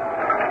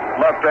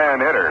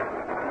 left-hand hitter.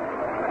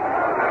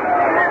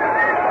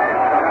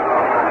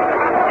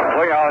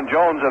 Cleon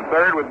Jones at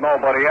third with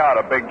nobody out.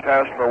 A big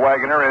test for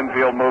Wegener.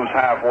 Infield moves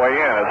halfway in.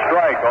 A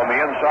strike on the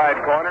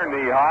inside corner,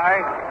 knee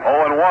high.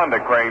 0-1 to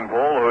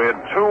Kranepool, who hit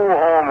 2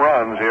 home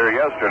runs here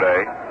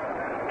yesterday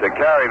to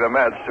carry the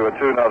Mets to a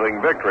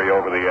 2-0 victory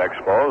over the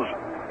Expos.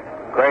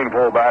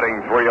 Kranepool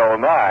batting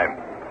 .309.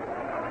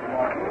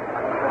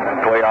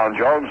 Cleon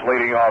Jones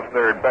leading off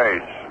third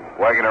base.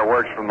 Wegener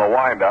works from the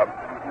windup.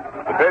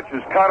 The pitch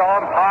is cut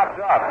on, popped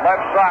up.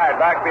 Left side,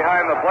 back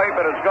behind the plate,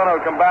 but it's going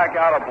to come back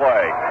out of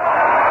play.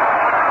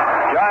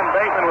 John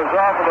Bateman was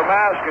off of the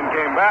mask and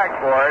came back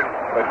for it,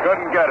 but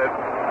couldn't get it.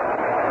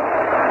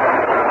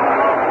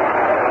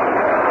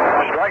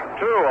 Strike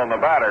 2 on the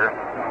batter,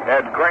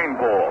 Ed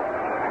Kranepool.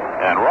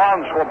 And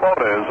Ron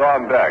Swoboda is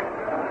on deck.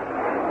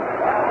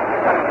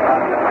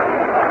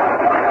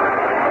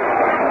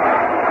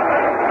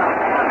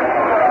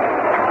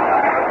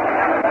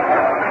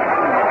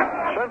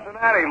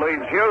 Cincinnati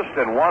leads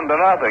Houston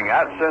 1-0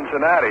 at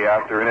Cincinnati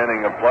after an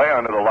inning of play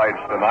under the lights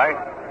tonight.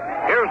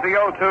 Here's the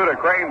 0-2 to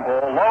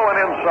Kranepool, low and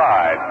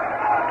inside.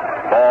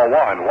 Ball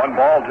 1, 1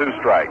 ball, 2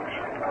 strikes.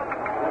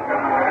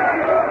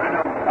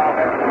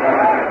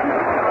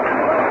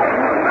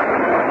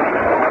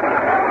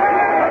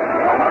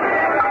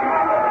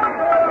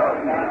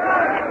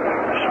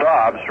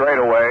 Staub straight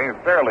away,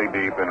 fairly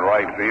deep in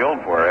right field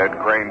for Ed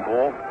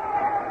Kranepool.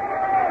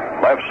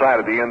 Left side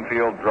of the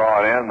infield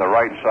drawn in, the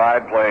right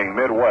side playing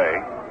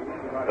midway.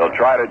 They'll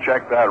try to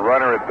check that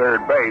runner at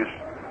third base.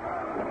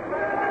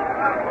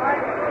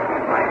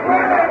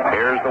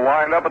 Here's the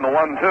windup and the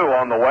 1-2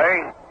 on the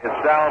way.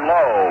 It's down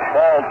low.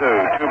 Ball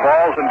 2. 2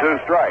 balls and 2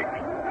 strikes.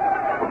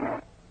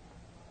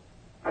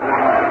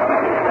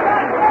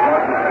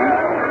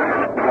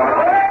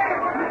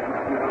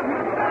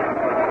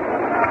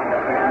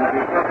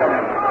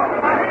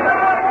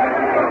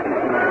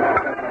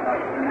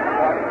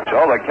 So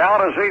the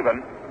count is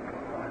even.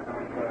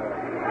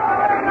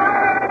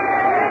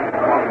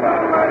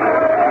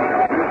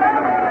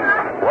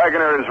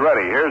 Wegener Wagoner is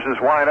ready. Here's his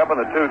windup in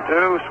the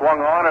 2-2.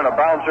 Swung on and a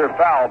bouncer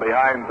foul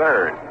behind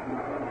third.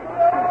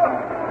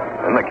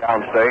 And the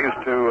count stays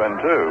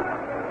 2-2.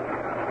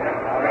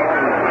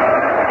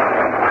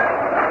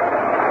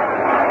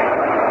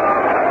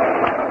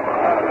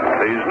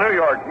 These New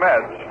York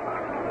Mets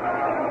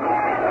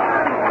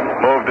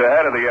moved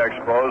ahead of the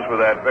Expos with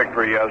that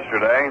victory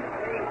yesterday.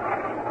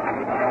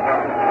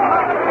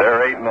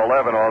 They're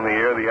 8-11 on the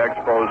year. The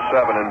Expos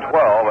 7-12,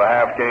 a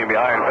half game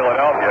behind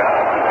Philadelphia.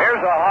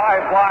 Here's a high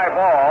fly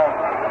ball,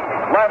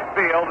 left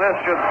field. This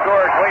should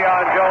score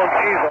Cleon Jones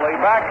easily.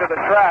 Back to the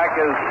track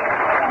is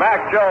Mac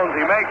Jones.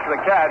 He makes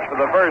the catch for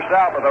the first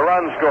out, but the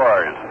run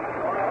scores.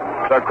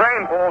 So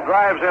Cranepool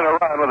drives in a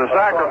run with a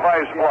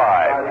sacrifice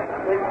fly,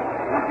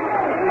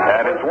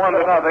 and it's 1-0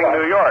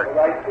 New York.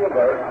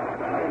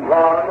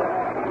 Ron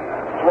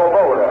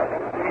Swoboda.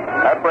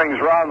 That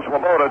brings Ron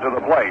Swoboda to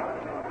the plate.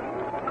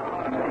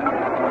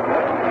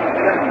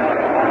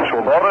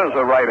 Swoboda is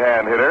a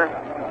right-hand hitter.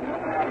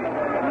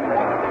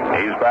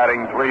 He's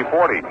batting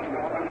 .340.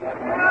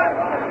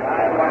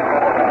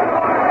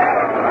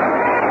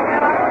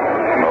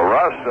 Well,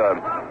 Russ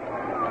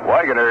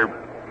Wagoner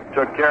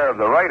took care of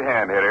the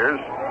right-hand hitters,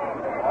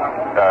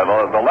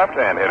 the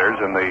left-hand hitters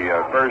in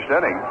the first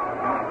inning,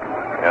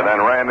 and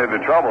then ran into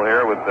trouble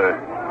here with the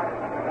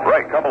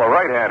couple of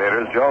right-hand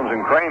hitters, Jones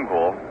and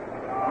Cranepool.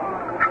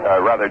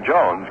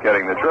 Jones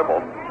getting the triple.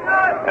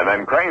 And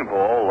then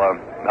Cranepool,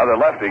 another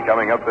lefty,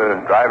 coming up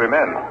to drive him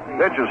in.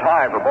 Pitch is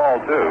high for ball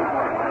 2.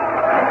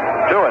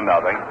 2-0.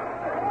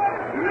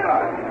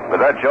 But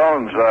that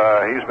Jones,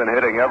 he's been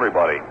hitting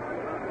everybody.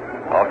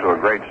 Off to a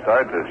great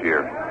start this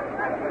year.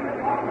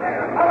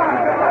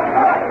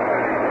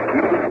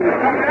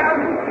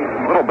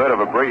 A little bit of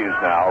a breeze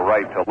now,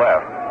 right to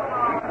left.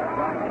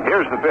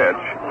 Here's the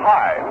pitch.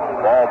 High.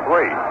 Ball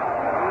 3.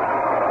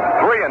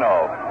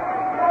 3-0.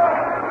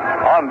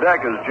 On deck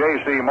is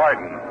J.C.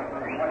 Martin,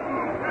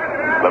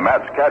 the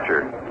Mets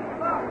catcher.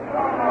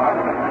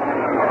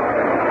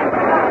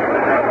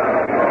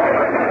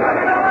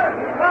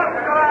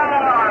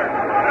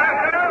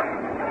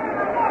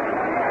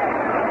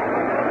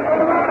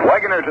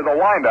 Wagoner to the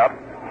windup.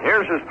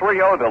 Here's his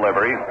 3-0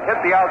 delivery.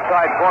 Hit the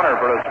outside corner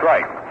for a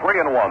strike.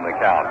 3-1 the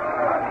count.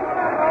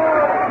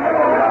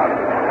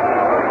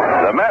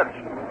 The Mets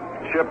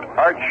shipped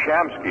Art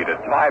Shamsky to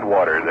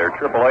Tidewater, their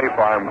AAA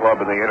farm club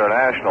in the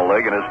International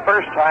League, and his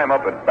first time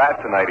up at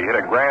bat tonight, he hit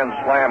a grand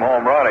slam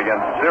home run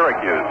against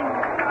Syracuse.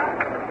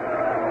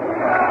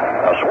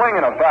 A swing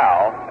and a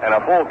foul, and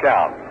a full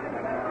count.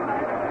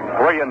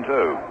 3-2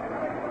 to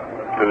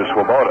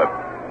Swoboda.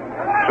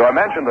 So I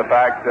mentioned the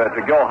fact to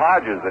Gil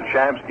Hodges that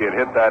Shamsky had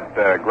hit that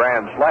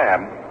grand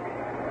slam,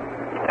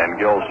 and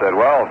Gil said,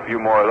 well, a few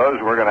more of those,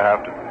 we're going to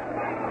have to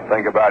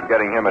think about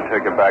getting him a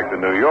ticket back to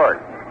New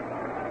York.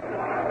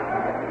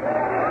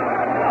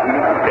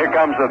 Here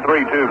comes the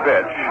 3-2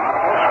 pitch.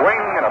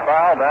 Swing and a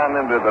foul down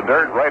into the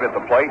dirt right at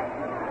the plate.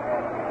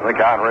 The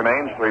count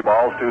remains 3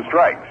 balls, 2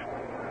 strikes.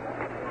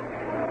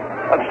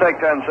 Let's take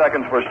 10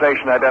 seconds for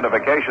station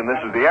identification. This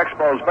is the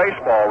Expos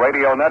Baseball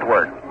Radio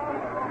Network.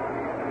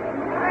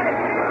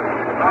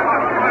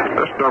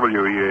 This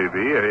WEAV,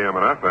 AM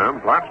and FM,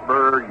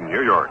 Plattsburgh,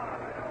 New York.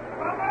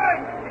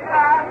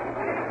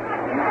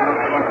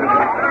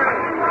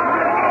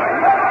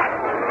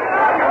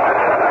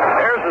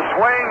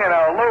 Swing and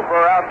a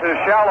looper out to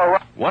shallow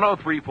right.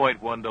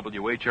 103.1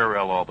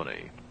 WHRL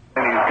Albany.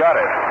 And he's got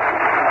it.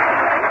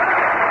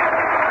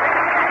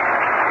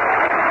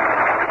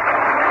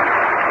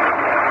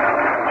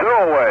 Two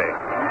away.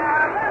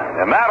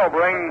 And that'll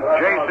bring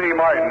J.C.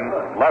 Martin,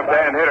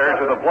 left-hand hitter,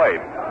 to the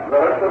plate.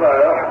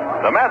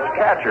 The Mets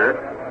catcher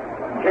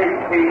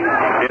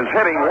is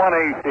hitting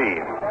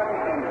 .118.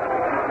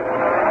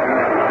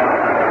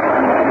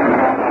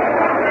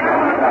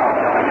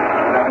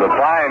 The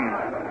fine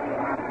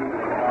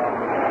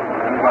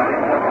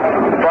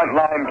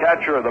front-line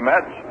catcher of the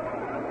Mets,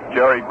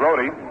 Jerry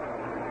Grody,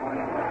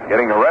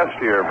 getting a rest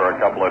here for a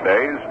couple of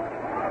days.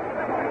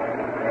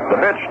 The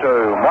pitch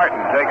to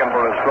Martin taken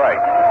for a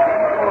strike.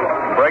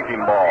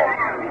 Breaking ball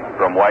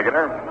from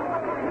Wagoner.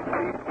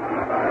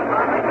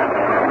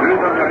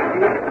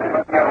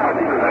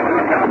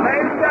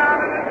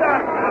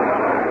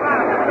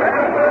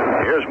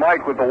 Here's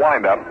Mike with the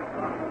windup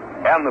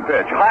and the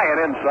pitch. High and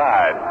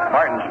inside.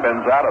 Martin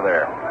spins out of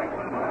there.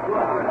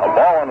 A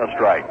ball and a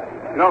strike.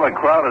 You know, the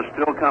crowd is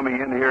still coming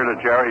in here to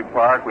Jerry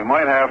Park. We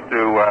might have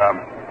to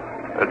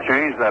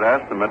change that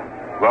estimate,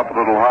 go up a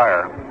little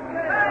higher.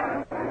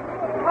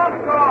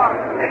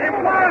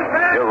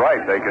 You're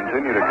right. They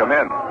continue to come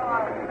in.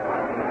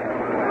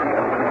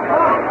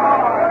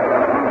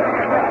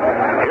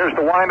 Here's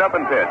the wind-up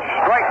and pitch.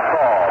 Strike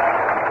call.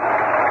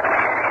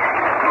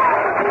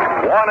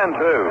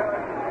 1-2.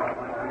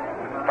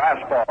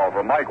 Fastball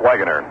from Mike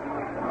Wagoner.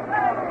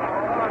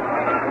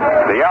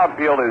 The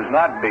outfield is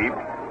not deep,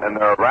 and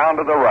they're around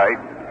to the right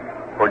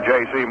for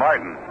J.C.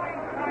 Martin.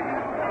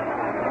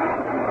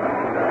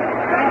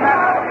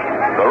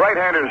 The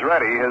right-hander's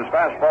ready. His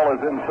fastball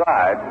is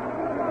inside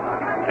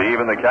to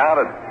even the count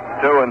at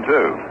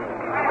 2-2.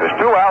 There's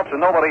 2 outs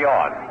and nobody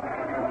on.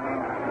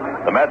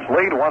 The Mets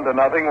lead 1-0.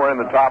 We're in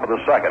the top of the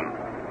second.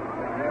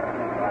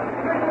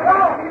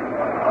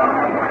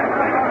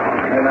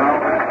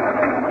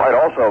 Might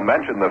also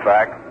mention the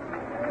fact,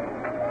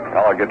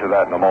 I'll get to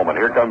that in a moment.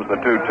 Here comes the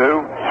 2-2.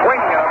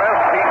 Swing and a miss.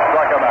 He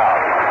struck him out.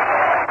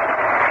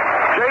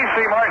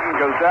 J.C. Martin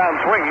goes down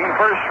swinging.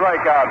 First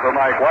strikeout for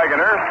Mike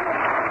Wagoner.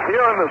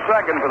 Here in the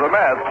second for the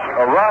Mets,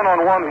 a run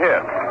on 1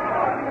 hit.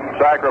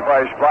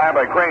 Sacrifice fly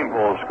by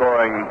Cranepool,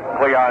 scoring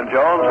Cleon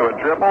Jones, who had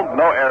tripled.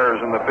 No errors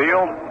in the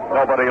field.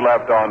 Nobody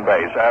left on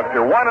base.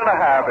 After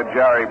 1.5 at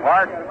Jarry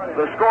Park,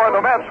 the score,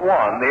 the Mets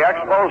won. The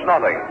Expos,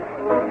 nothing.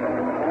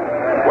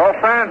 Well,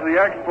 fans, the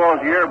Expos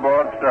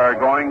yearbooks are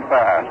going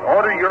fast.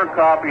 Order your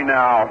copy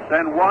now.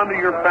 Send one to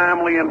your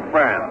family and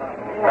friends.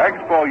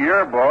 Expo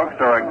yearbooks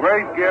are a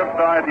great gift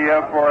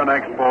idea for an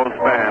Expos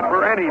fan,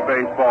 for any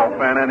baseball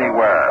fan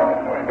anywhere.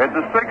 It's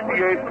a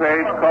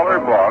 68-page color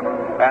book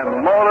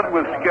and loaded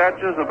with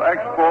sketches of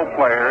Expo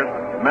players,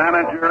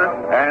 manager,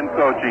 and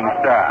coaching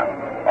staff.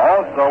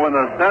 Also in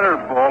the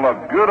centerfold, a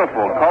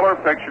beautiful color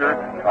picture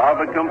of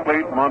the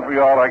complete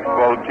Montreal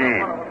Expo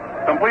team.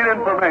 Complete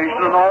information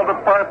on all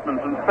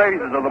departments and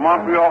phases of the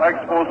Montreal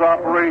Expos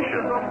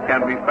operation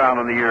can be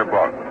found in the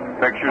yearbook.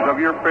 Pictures of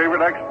your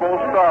favorite Expo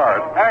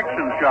stars,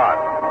 action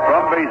shots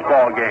from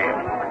baseball games,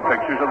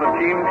 pictures of the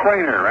team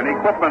trainer and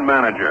equipment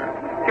manager.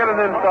 Get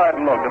an inside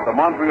look at the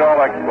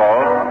Montreal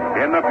Expos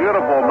in the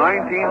beautiful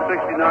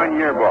 1969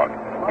 yearbook.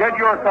 Get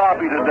your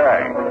copy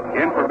today.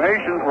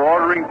 Information for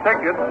ordering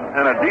tickets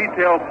and a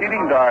detailed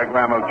seating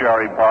diagram of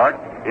Jarry Park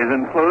is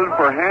included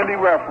for handy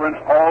reference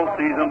all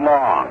season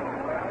long.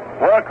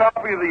 For a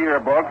copy of the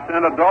yearbook,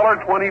 send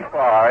 $1.25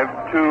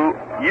 to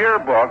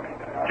Yearbook,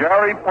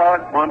 Jarry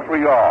Park,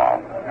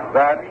 Montreal.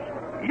 That's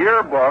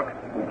Yearbook,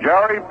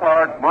 Jarry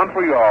Park,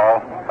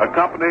 Montreal,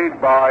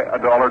 accompanied by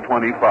 $1.25.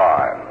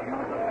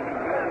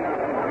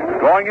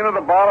 Going into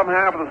the bottom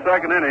half of the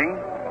second inning,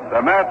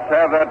 the Mets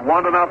have that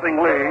 1-0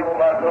 lead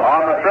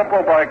on the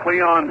triple by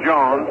Cleon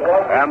Jones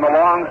and the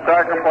long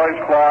sacrifice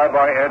fly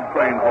by Ed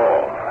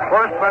Cranepool.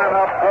 First man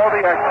up for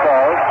the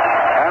Expos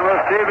and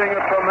receiving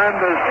a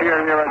tremendous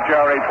cheer here at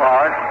Jarry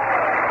Park,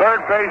 third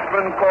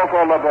baseman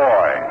Coco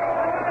LeBoy.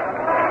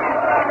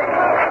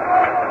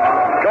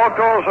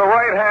 Coco's a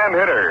right-hand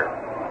hitter.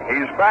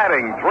 He's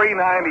batting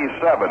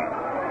 .397.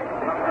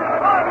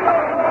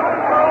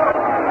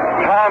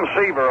 Tom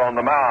Seaver on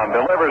the mound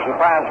delivers a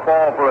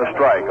fastball for a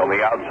strike on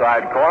the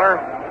outside corner.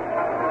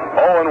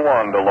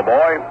 0-1 to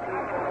LeBoy.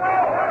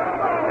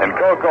 And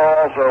Coco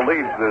also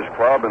leads this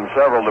club in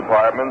several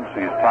departments.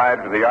 He's tied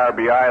for the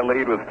RBI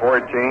lead with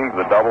 14,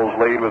 the doubles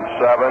lead with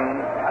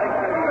 7,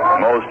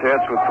 most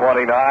hits with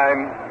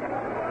 29.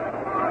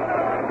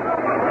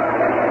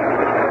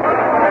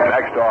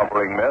 Next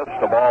offering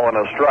missed, a ball and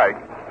a strike.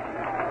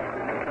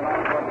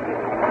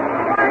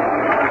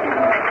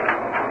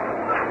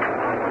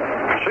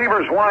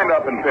 Seaver's wind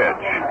up and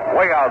pitch,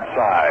 way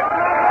outside.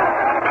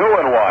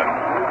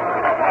 2-1.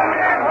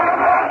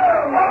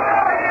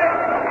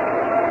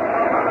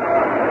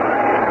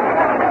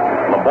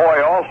 LeBoy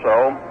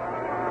also.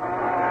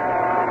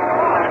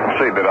 Let's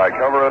see, did I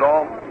cover it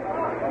all?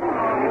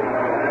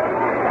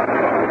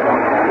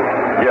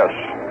 Yes.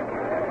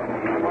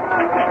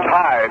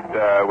 Tied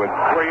with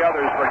 3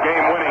 others for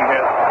game-winning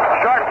hit.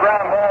 Sharp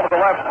ground ball to the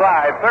left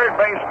side. Third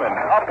baseman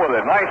up with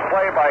it. Nice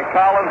play by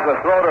Collins. The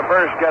throw to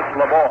first gets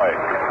LeBoy.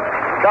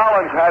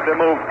 Collins had to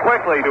move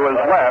quickly to his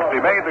left. He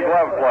made the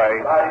glove play,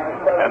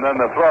 and then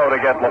the throw to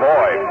get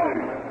LeBoy.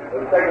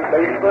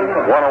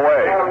 One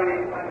away.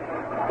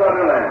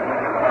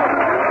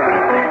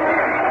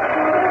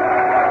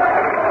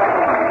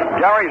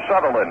 Gary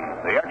Sutherland,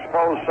 the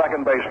Expos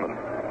second baseman.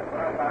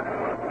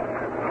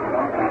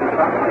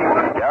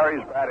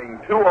 Gary's batting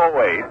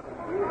 .208,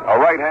 a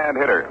right-hand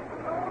hitter.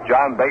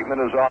 John Bateman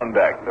is on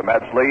deck. The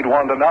Mets lead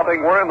 1-0.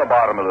 We're in the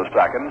bottom of the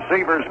second.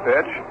 Seaver's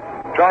pitch,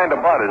 trying to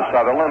bunt as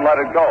Sutherland let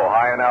it go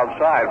high and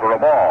outside for a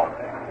ball.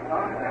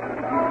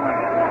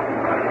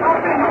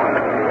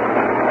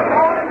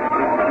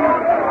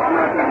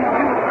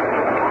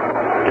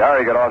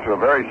 Gary got off to a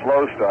very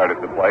slow start at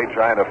the plate,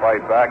 trying to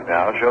fight back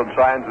now. Showed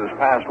signs this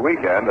past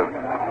weekend of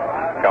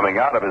coming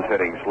out of his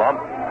hitting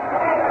slump.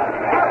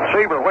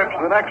 Seaver whips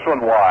the next one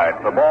wide.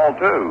 The ball,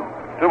 2.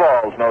 2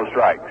 balls, no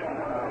strikes.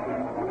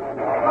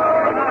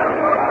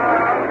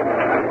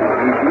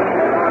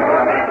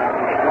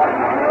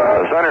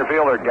 The center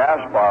fielder,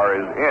 Gaspar,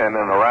 is in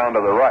and around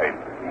to the right.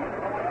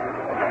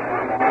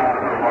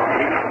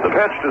 The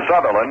pitch to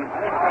Sutherland,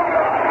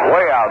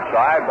 way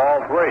outside, ball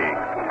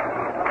 3.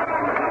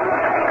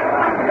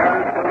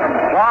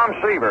 Tom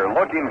Seaver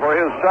looking for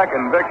his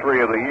second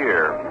victory of the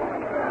year.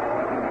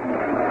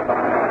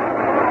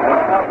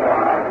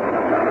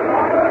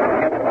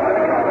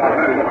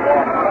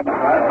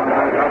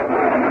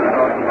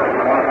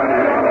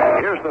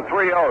 Here's the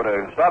 3-0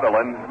 to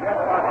Sutherland.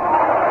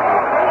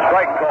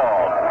 Strike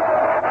called.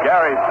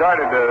 Gary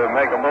started to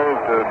make a move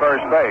to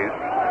first base.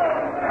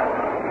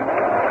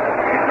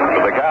 So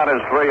the count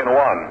is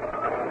 3-1.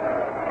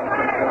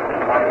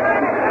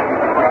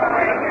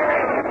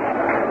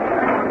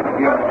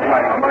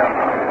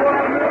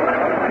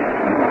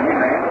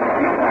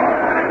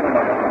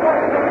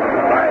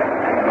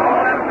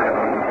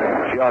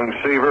 Young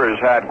Seaver has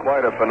had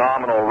quite a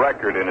phenomenal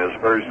record in his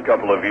first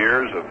couple of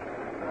years of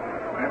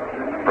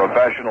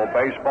professional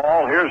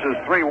baseball. Here's his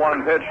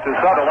 3-1 pitch to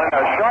Sutherland.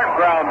 A sharp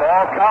ground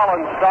ball.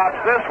 Collins stops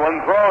this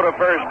one. Throw to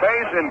first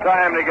base in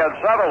time to get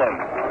Sutherland.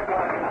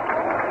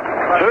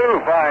 Two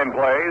fine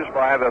plays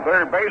by the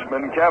third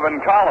baseman, Kevin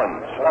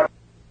Collins.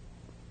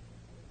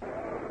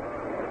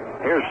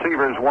 Here's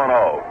Seaver's 1-0.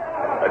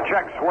 A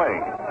check swing.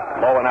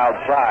 Low and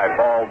outside.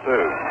 Ball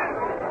 2.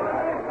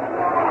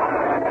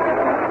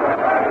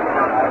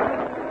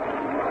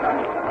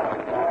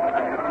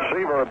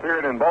 Seaver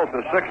appeared in both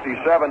the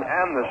 67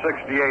 and the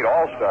 68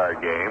 All-Star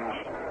games.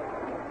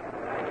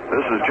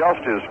 This is just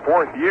his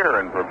fourth year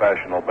in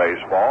professional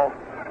baseball.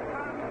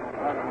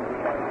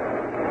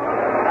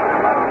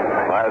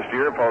 Last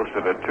year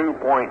posted a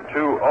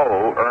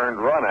 2.20 earned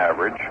run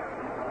average.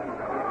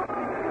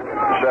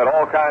 Set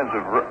all kinds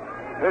of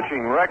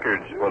pitching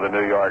records for the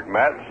New York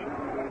Mets.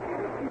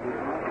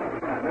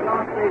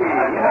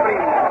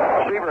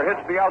 Seaver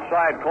hits the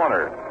outside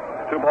corner.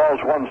 2 balls,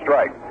 1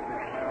 strike.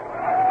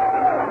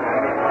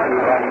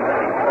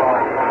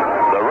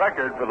 The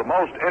record for the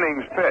most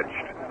innings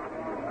pitched.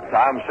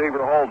 Tom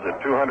Seaver holds it,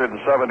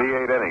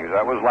 278 innings.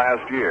 That was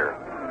last year.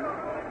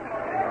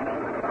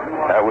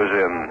 That was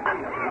in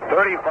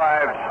 35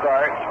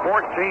 starts,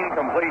 14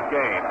 complete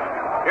games.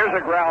 Here's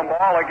a ground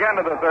ball again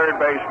to the third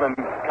baseman,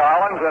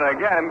 Collins, and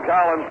again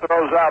Collins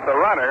throws out the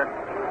runner.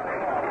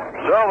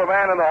 So the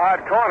man in the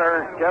hot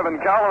corner,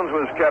 Kevin Collins,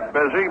 was kept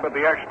busy, but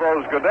the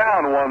Expos go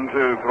down 1,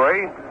 2,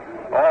 3.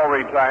 All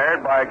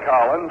retired by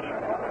Collins.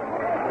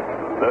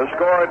 The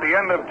score at the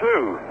end of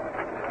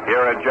 2.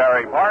 Here at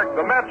Jarry Park,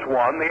 the Mets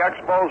won, the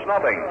Expos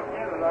nothing.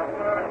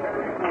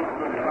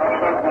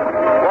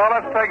 Well,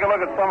 let's take a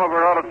look at some of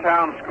our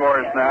out-of-town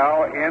scores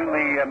now. In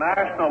the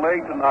National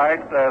League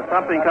tonight,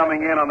 something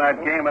coming in on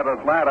that game at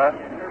Atlanta.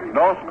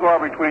 No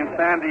score between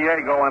San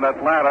Diego and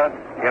Atlanta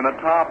in the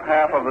top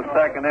half of the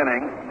second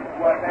inning.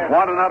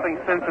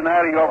 1-0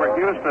 Cincinnati over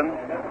Houston.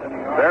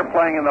 They're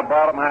playing in the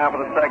bottom half of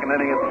the second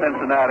inning at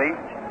Cincinnati.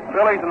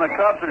 Phillies and the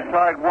Cubs are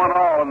tied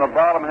 1-1 in the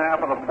bottom half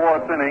of the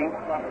fourth inning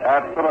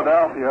at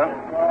Philadelphia.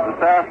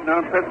 This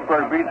afternoon,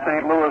 Pittsburgh beat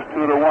St. Louis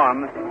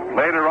 2-1.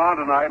 Later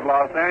on tonight,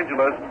 Los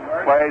Angeles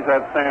plays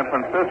at San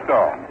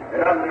Francisco.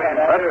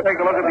 Let's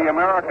take a look at the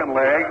American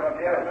League.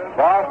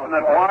 Boston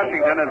at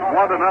Washington. It's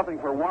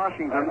 1-0 for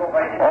Washington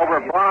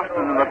over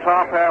Boston in the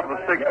top half of the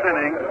sixth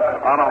inning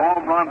on a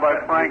home run by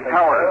Frank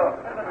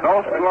Howard.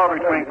 No score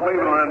between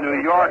Cleveland and New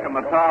York in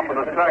the top of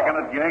the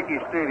second at Yankee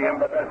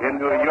Stadium in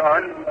New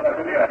York.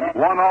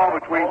 1-1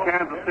 between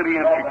Kansas City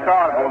and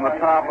Chicago in the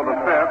top of the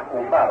fifth.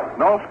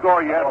 No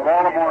score yet.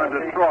 Baltimore and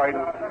Detroit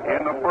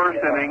in the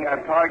first inning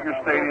at Tiger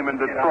Stadium in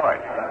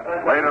Detroit.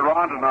 Later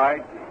on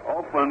tonight,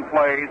 Oakland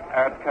plays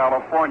at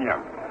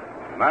California.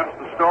 And that's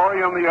the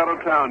story on the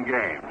out-of-town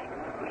games.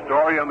 The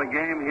story on the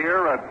game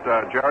here at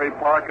Jarry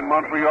Park in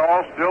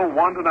Montreal, still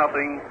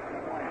 1-0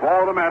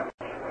 for the Mets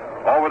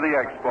over the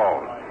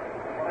Expos.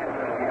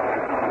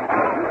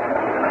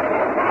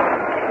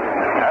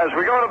 As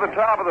we go to the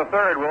top of the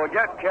third, we'll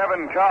get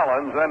Kevin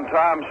Collins, then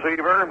Tom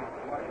Seaver,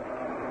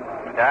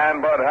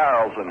 and Bud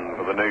Harrelson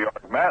for the New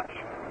York Mets.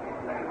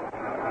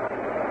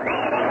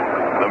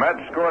 The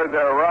Mets scored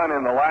their run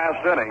in the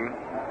last inning.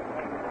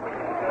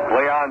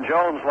 Leon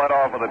Jones led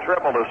off with a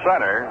triple to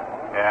center,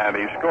 and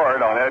he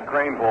scored on Ed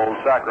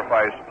Kranepool's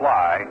sacrifice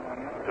fly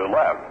to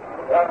left.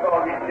 That's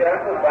all he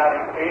gets, the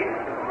batting eight.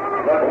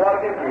 Let's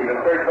walk into the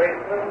third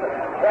baseman,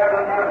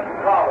 Kevin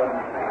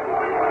Collins.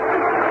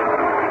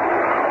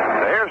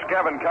 Here's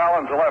Kevin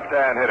Collins, a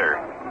left-hand hitter.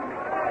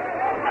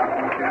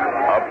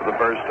 Up for the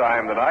first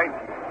time tonight.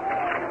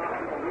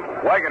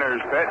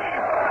 Wegener's pitch,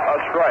 a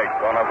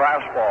strike on a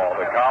fastball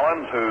to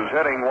Collins, who's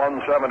hitting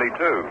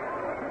 172.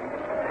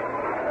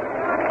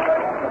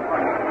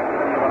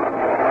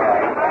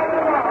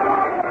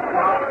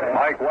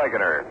 Mike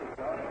Wegener,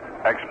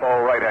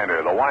 Expo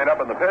right-hander. The wind-up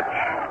in the pitch,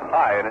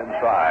 high and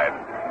inside.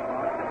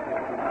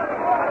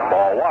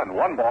 Ball 1,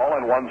 1 ball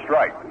and 1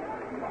 strike.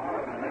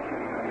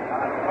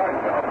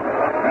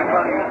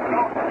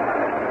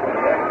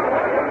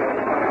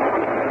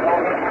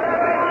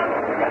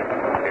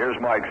 Here's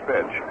Mike's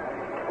pitch.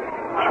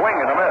 Swing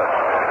and a miss.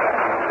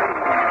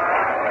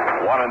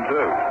 1-2.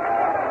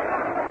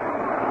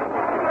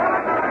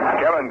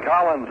 Kevin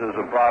Collins is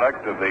a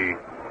product of the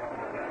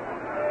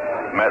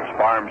Mets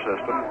farm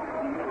system.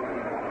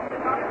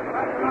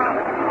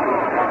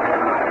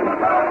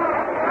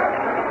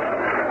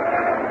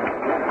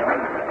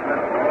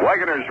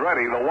 Wegener's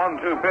ready. The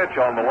 1-2 pitch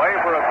on the way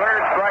for a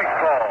third strike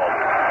called.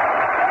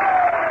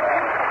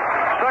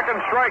 Second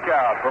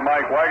strikeout for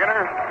Mike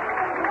Wegener.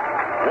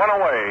 One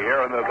away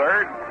here in the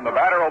third. And the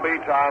batter will be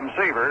Tom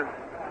Seaver,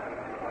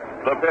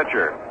 the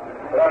pitcher.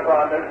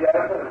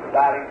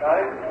 Batting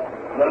time.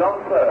 The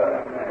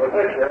number, the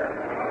pitcher,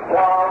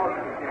 Tom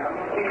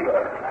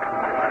Seaver.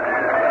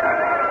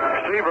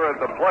 Seaver at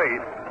the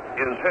plate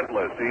is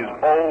hitless. He's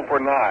 0 for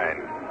 9.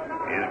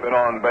 He's been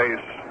on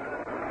base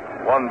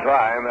one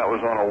time. That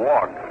was on a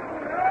walk.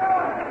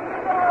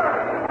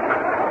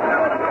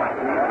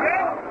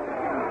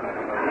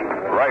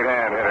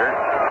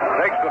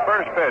 the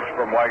first pitch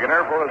from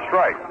Wegener for a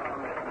strike.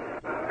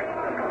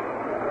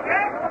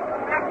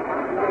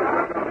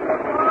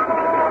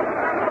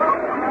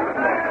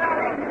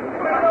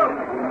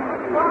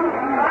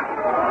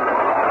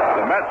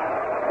 The Mets,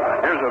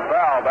 here's a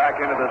foul back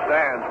into the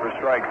stands for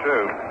strike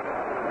two.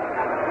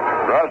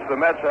 Russ, the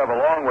Mets have a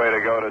long way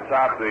to go to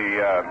top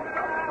the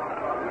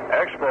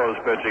Expos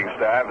pitching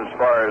staff as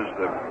far as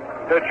the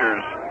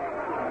pitchers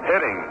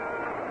hitting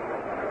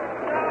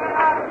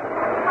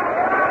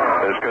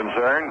is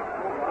concerned.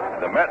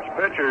 The Mets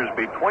pitchers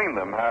between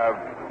them have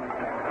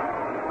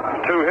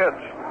 2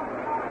 hits.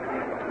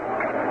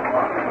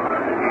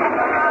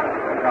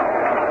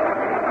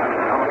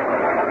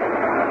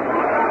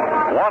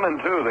 One and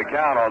two the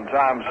count on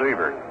Tom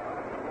Seaver.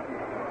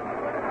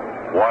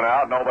 1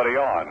 out, nobody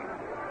on.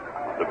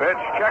 The pitch,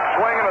 check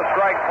swing, and a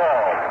strike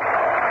ball.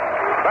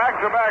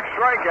 Back-to-back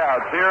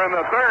strikeouts here in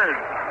the third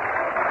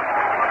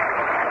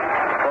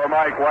for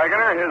Mike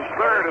Wegener, his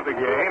third of the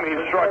game.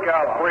 He's struck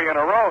out 3 in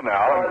a row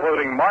now,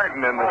 including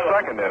Martin in the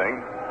second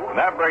inning. And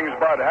that brings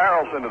Bud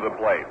Harrelson to the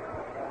plate.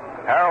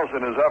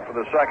 Harrelson is up for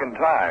the second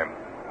time.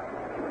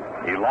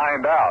 He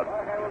lined out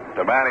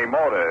to Manny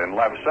Mota in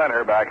left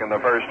center back in the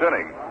first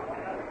inning.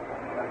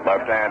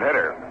 Left-hand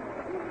hitter.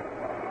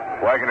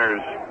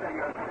 Wegener's,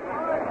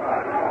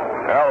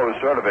 well, it was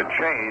sort of a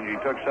change. He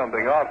took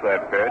something off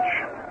that pitch.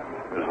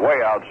 It was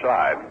way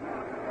outside.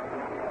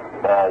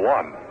 Ball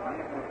 1.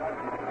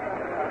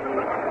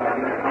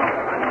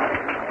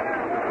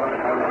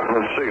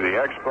 Let's see, the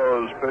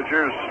Expos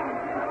pitchers.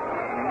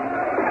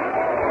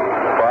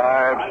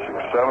 5,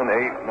 6, 7,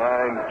 8,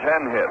 9,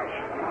 10 hits.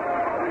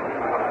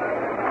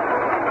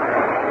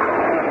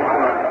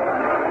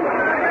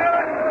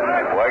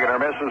 Wegener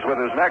misses with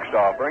his next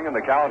offering, and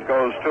the count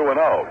goes 2-0.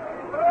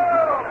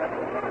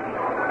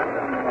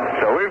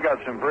 So we've got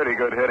some pretty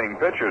good hitting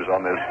pitchers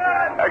on this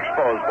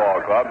Expos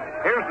ball club.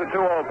 Here's the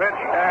 2-0 pitch,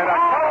 and a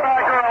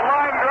comebacker, a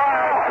line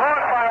drive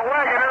caught by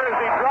Wegener as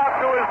he dropped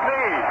to his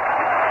knees.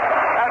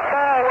 That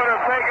ball would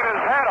have taken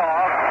his head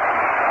off,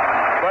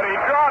 but he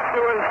dropped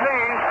to his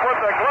knees, put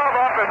the glove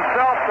up in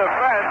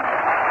self-defense,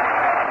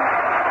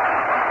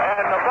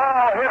 and the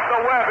ball hit the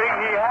webbing.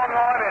 He hung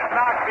on, it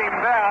knocked him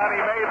down.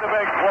 He made the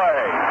big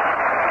play.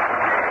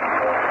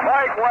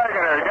 Mike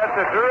Wegener gets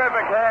a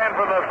terrific hand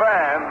from the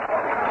fans.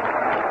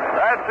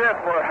 That's it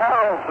for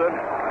Harrelson,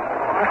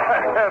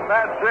 and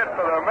that's it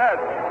for the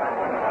Mets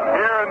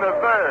here in the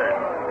third.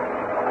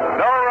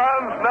 No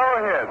runs, no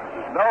hits,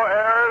 no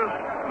errors,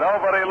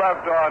 nobody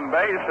left on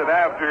base, and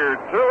after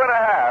 2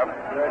 1/2,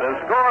 the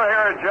score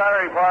here at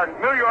Jarry Park,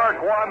 New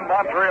York 1,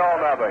 Montreal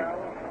 0.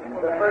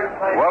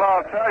 Well,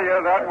 I'll tell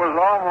you, that was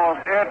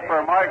almost it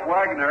for Mike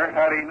Wegener.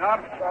 Had he not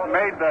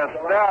made the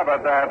stab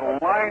at that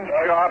line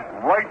shot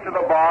right to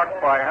the box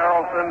by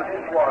Harrelson,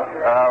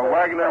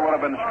 Wegener would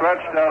have been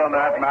stretched out on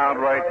that mound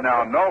right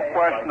now. No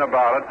question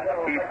about it.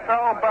 He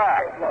fell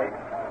back,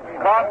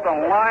 caught the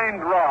line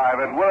drive.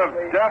 It would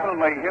have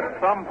definitely hit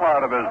some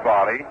part of his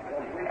body.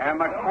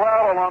 And the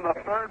crowd along the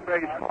third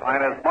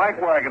baseline, as Mike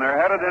Wegener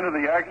headed into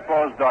the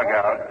Expos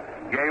dugout,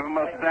 gave him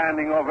a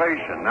standing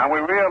ovation. Now,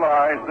 we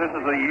realize this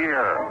is a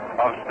year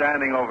of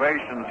standing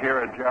ovations here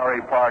at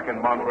Jarry Park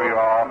in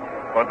Montreal,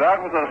 but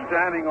that was a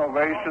standing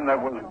ovation that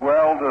was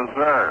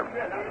well-deserved.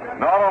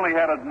 Not only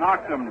had it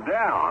knocked him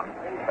down,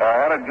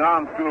 had it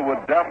gone through,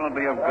 would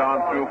definitely have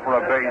gone through for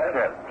a base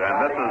hit.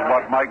 And this is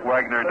what Mike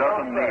Wegener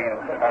doesn't need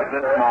at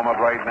this moment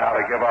right now,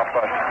 to give up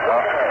a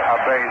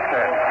base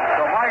hit.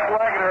 So Mike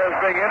Wegener is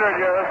being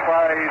introduced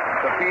by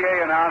the PA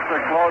announcer,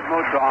 Claude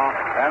Mouton,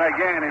 and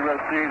again he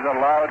receives a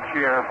loud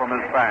cheer from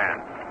his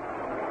fans.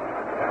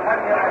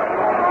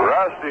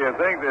 Russ, do you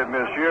think that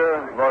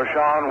Monsieur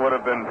Vauchon would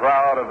have been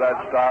proud of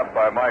that stop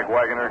by Mike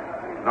Wegener?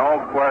 No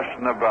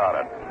question about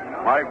it.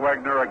 Mike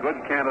Wegener, a good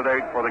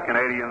candidate for the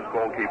Canadiens'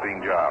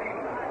 goalkeeping job.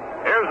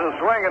 Here's a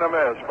swing and a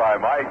miss by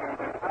Mike.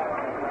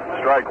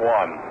 Strike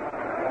 1.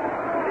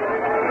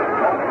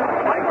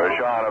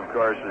 Vauchon, of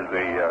course, is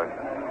the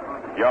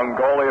young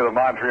goalie of the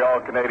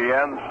Montreal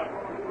Canadiens.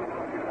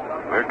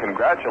 We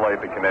congratulate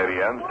the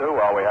Canadiens, too,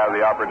 while we have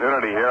the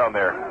opportunity here on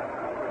their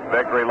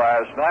victory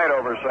last night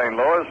over St.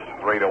 Louis,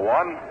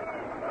 3-1.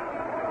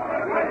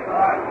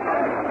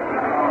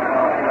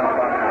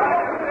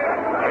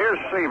 Here's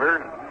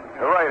Seaver.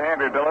 The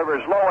right-hander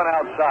delivers low and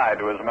outside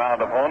to his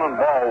mound opponent.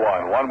 Ball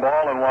 1. 1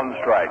 ball and 1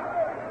 strike.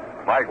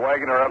 Mike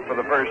Wegener up for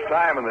the first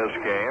time in this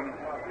game.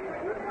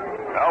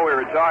 Now, we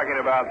were talking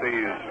about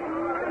these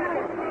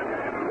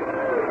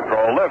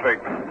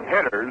prolific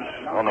hitters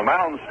on the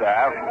mound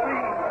staff.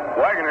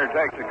 Wegener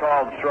takes a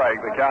called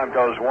strike. The count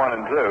goes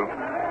 1-2.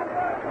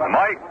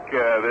 Mike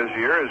this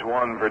year is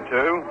 1 for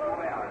 2.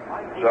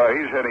 So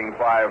he's hitting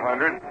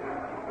 .500.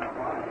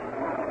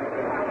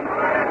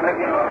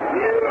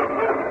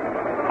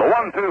 The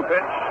 1-2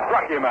 pitch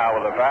struck him out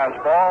with a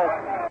fastball.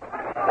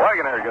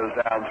 Wegener goes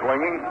down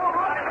swinging.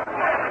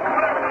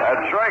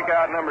 That's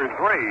strikeout number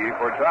 3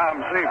 for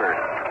Tom Seaver.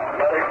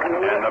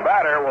 And the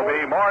batter will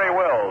be Maury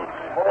Wills,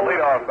 the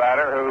leadoff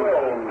batter, who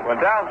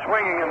went down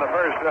swinging in the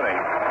first inning.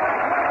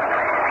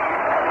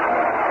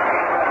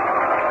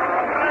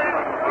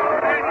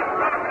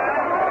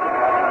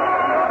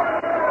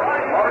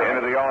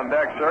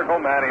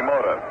 circle, Manny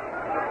Mota.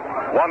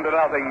 1-0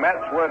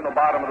 Mets win the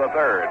bottom of the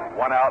third.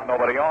 1 out,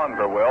 nobody on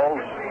for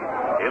Wills.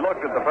 He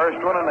looked at the first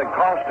one and it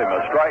cost him.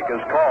 A strike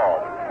is called.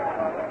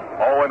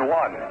 0-1.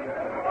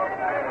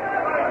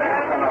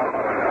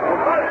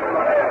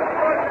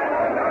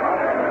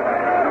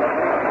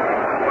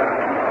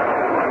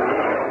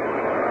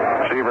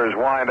 Seaver's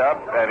wind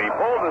up, and he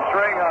pulled the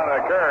string on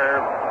a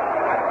curve,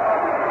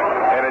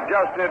 and it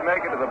just did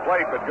make it to the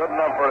plate, but good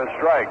enough for a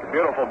strike.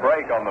 Beautiful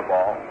break on the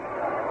ball,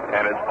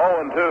 and it's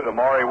 0-2 to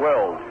Maury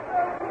Wills.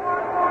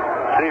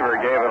 Seaver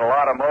gave it a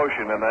lot of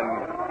motion and then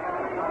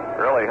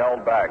really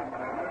held back.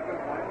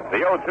 The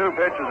 0-2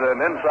 pitch is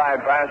an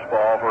inside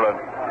fastball for a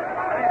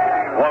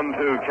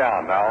 1-2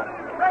 count now.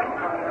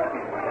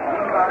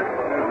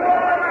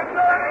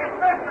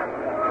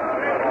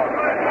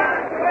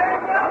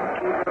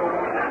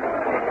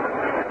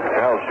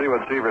 We'll see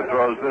what Seaver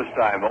throws this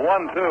time. The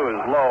 1-2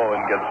 is low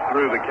and gets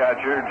through the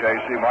catcher.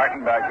 J.C.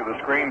 Martin back to the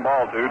screen.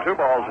 Ball 2. 2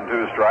 balls and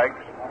 2 strikes.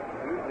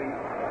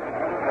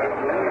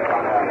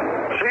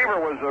 Seaver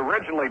was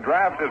originally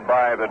drafted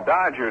by the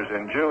Dodgers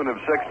in June of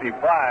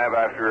 '65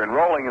 after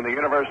enrolling in the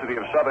University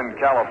of Southern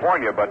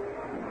California, but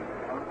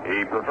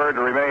he preferred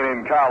to remain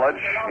in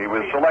college. He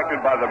was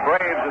selected by the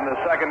Braves in the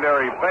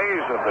secondary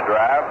phase of the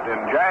draft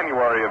in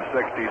January of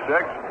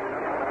 '66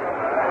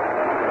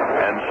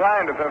 and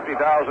signed a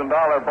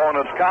 $50,000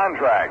 bonus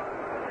contract.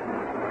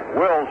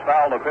 Wills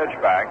fouled a pitch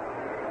back.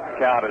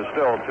 Count is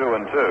still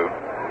 2-2.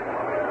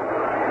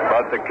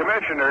 But the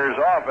commissioner's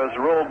office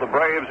ruled the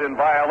Braves in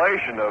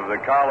violation of the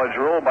college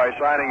rule by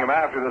signing him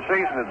after the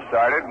season had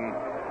started and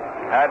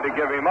had to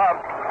give him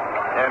up.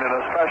 And in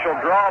a special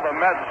draw, the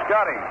Mets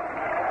got him.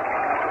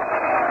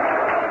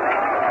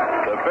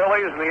 The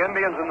Phillies and the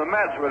Indians and the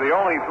Mets were the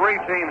only 3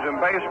 teams in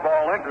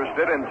baseball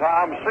interested in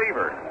Tom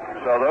Seaver.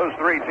 So those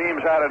 3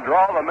 teams had a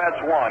draw. The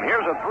Mets won.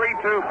 Here's a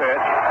 3-2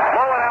 pitch.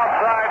 Blowing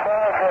outside,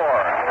 ball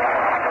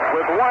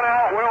 4. With 1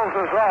 out, Wills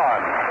is on.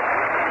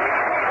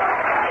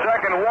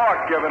 Second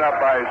walk given up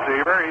by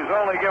Seaver. He's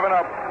only given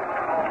up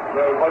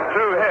 2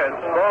 hits,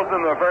 both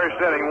in the first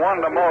inning.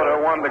 1 to Mota,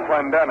 1 to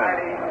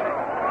Clendenin.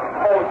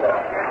 Well,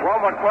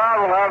 the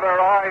crowd will have their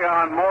eye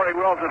on Maury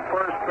Wills at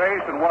first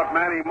base and what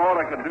Manny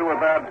Mota can do with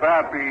that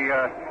bat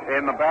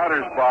in the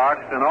batter's box,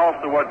 and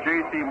also what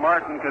J.C.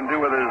 Martin can do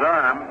with his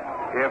arm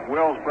if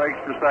Wills breaks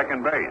to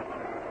second base.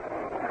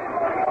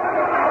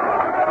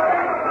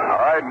 All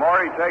right,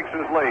 Maury takes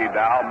his lead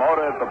now.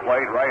 Mota at the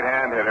plate,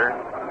 right-hand hitter.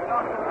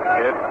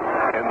 Hit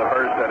in the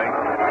first inning.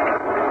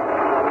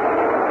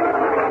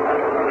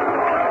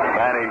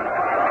 Manny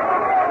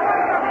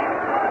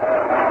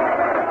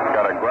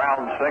got a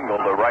ground single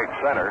to right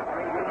center.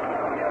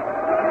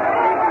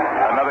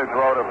 Another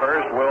throw to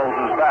first. Wills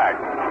is back.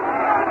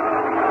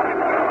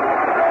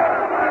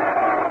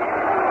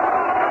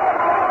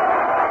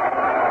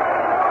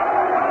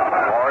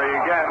 Maury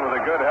again with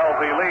a good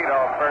healthy lead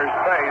off first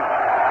base.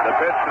 The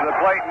pitch to the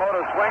plate.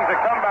 Mota swings a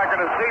comebacker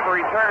to Seaver.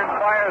 He turns,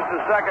 fires to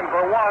second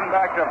for 1.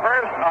 Back to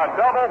first. A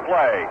double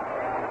play.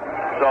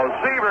 So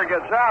Seaver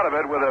gets out of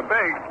it with a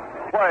big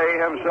play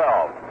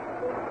himself.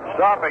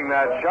 Stopping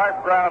that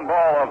sharp ground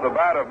ball off the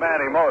bat of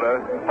Manny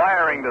Mota,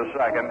 firing to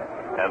second,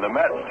 and the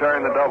Mets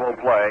turn the double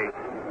play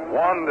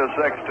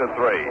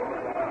 1-6-3.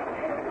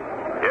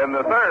 In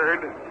the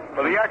third,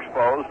 for the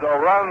Expos, no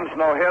runs,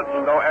 no hits,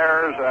 no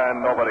errors,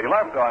 and nobody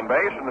left on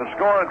base. And the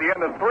score at the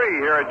end of 3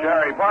 here at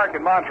Jerry Park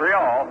in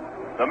Montreal,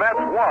 the Mets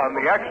won,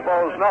 the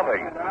Expos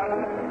nothing.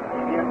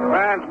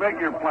 Fans, make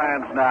your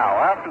plans now.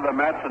 After the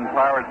Mets and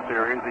Pirates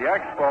series, the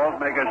Expos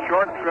make a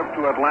short trip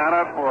to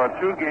Atlanta for a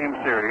 2-game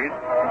series,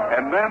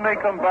 and then they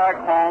come back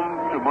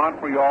home to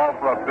Montreal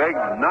for a big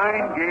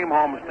 9-game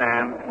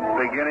homestand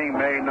beginning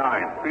May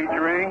 9th,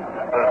 featuring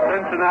the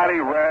Cincinnati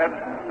Reds,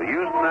 the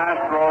Houston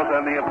Astros,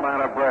 and the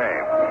Atlanta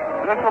Braves.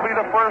 This will be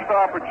the first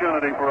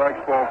opportunity for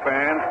Expo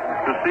fans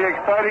to see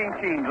exciting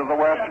teams of the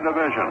Western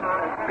Division.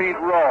 Pete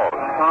Rose,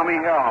 Tommy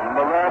Helm,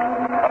 the rest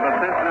of the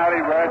Cincinnati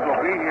Reds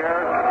will be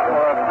here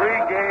for a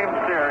 3-game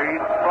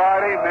series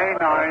Friday, May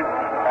 9th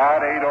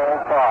at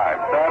 8:05,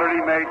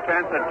 Saturday, May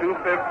 10th at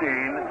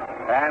 2:15,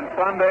 and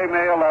Sunday,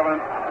 May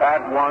 11th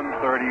at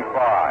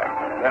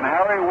 1:35. Then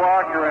Harry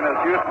Walker and his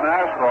Houston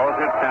Astros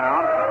hit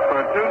town for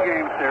a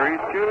 2-game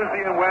series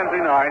Tuesday and Wednesday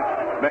nights,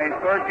 May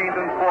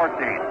 13th and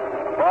 14th.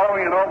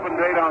 Following an open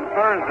date on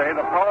Thursday,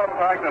 the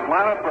power-packed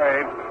Atlanta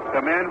Braves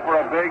come in for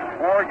a big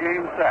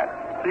 4-game set.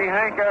 See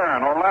Hank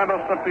Aaron, Orlando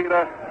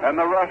Cepeda, and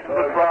the rest of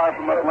the tribe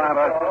from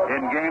Atlanta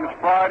in games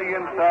Friday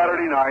and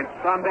Saturday nights,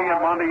 Sunday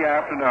and Monday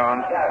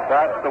afternoons.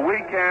 That's the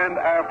weekend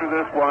after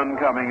this one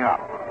coming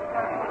up.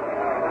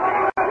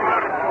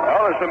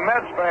 Well, there's some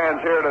Mets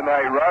fans here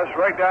tonight, Russ.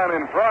 Right down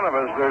in front of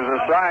us, there's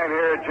a sign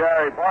here at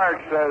Jerry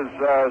Park says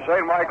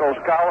St. Michael's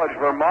College,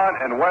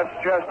 Vermont, and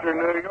Westchester,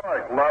 New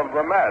York. Love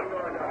the Mets.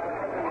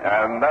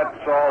 And that's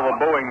all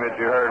the booing that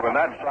you heard. When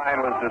that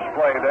sign was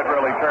displayed, that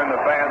really turned the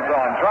fans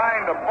on.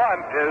 Trying to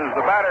bunt is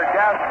the batter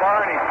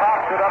Gaspar, and he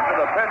pops it up to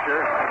the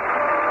pitcher,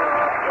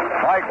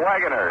 Mike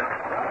Wagoner.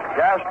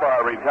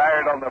 Gaspar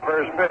retired on the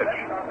first pitch.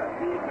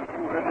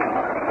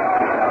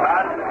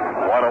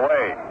 1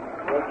 away.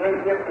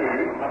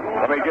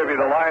 Let me give you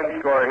the line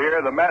score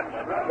here. The Mets,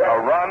 a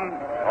run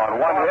on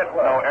 1 hit,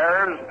 no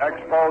errors.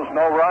 Expos,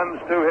 no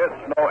runs, 2 hits,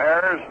 no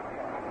errors.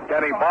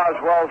 Kenny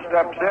Boswell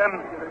steps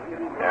in,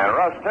 and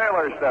Russ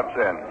Taylor steps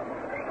in.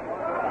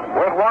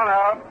 With 1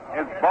 out,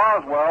 it's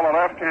Boswell, a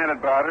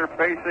left-handed batter,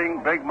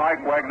 facing Big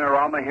Mike Wagner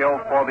on the hill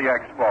for the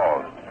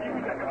Expos.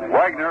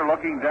 Wagner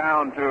looking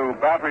down to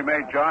battery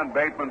mate John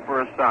Bateman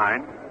for a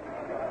sign.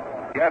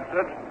 Gets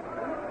it,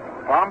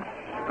 pumps,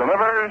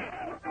 delivers,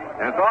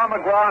 and it's on the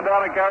ground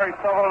down to Gary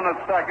Sutherland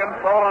at second.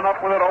 Sutherland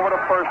up with it over to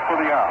first for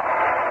the out.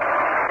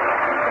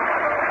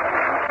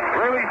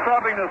 Really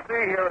something to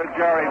see here at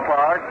Jerry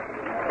Park.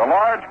 The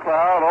large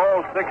crowd,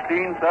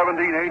 16,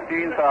 17,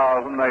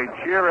 18,000, they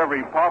cheer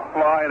every pop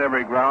fly and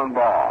every ground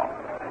ball.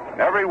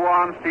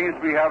 Everyone seems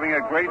to be having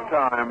a great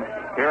time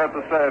here at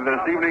this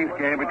evening's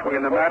game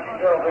between the Mets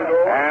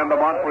and the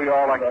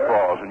Montreal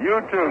Expos. And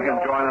you, too, can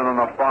join in on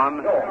the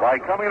fun by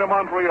coming to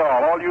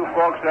Montreal. All you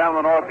folks down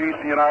in the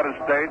northeastern United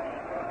States,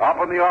 up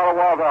in the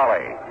Ottawa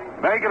Valley,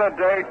 make it a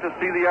date to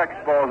see the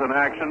Expos in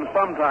action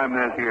sometime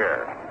this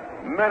year.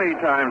 Many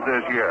times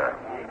this year.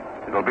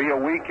 It'll be a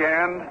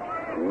weekend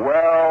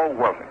well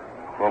worth it,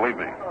 believe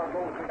me.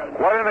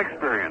 What an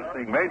experience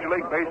seeing Major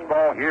League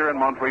Baseball here in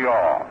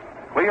Montreal.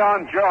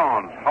 Leon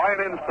Jones, high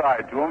and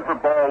inside to him for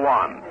ball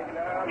 1.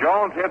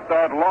 Jones hit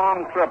that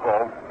long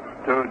triple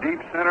to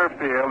deep center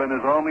field in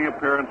his only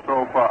appearance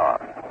so far.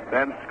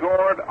 Then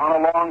scored on a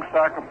long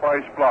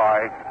sacrifice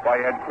fly by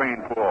Ed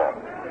Kranepool.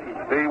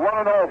 The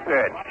 1-0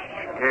 pitch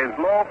is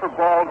low for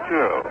ball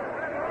 2.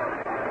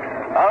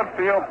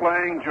 Outfield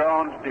playing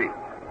Jones deep.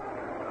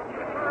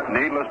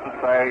 Needless to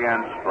say,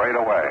 and straight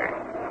away.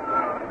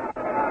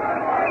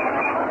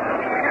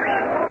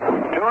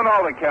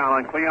 2-0 the count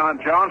on Cleon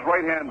Jones,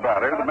 right-hand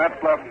batter, the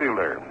Mets left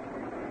fielder.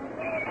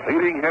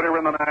 Leading hitter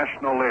in the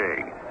National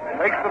League.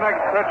 Takes the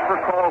next pitch for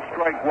call,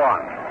 strike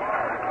 1.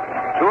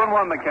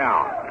 2-1 the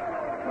count.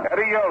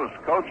 Eddie Yost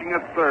coaching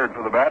at third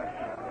for the Mets.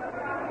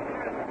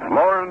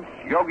 Lawrence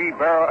Yogi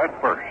Berra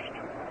at first.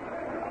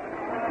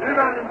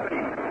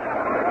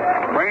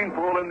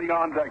 Kranepool in the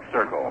on-deck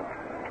circle.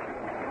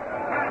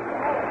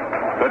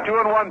 The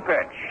 2-1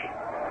 pitch.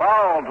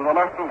 Foul to the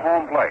left of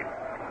home plate.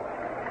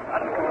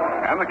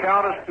 And the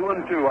count is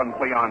 2-2 on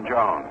Cleon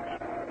Jones.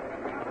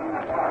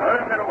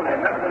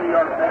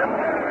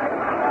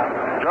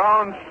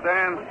 Jones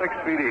stands 6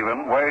 feet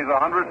even, weighs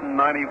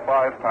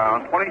 195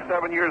 pounds,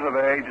 27 years of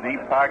age, and he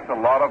packs a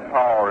lot of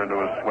power into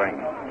his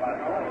swing.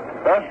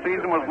 Best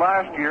season was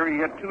last year. He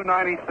hit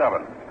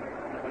 .297.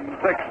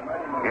 6th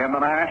in the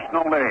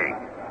National League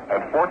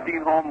at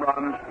 14 home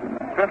runs,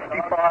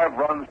 55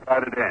 runs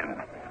batted in.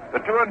 The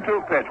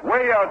 2-2 pitch,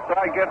 way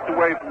outside, gets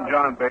away from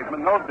John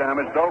Bateman. No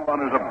damage, no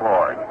runners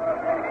aboard.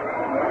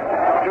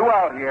 2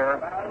 out here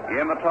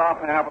in the top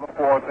half of the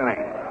 4th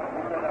inning.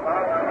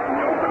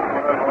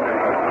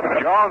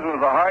 Jones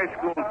was a high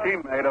school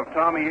teammate of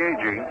Tommy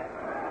Agee,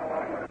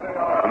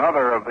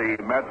 another of the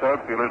Mets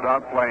outfielders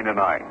not playing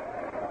tonight.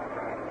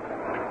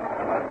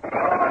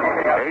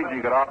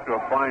 Agee got off to a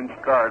fine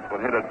start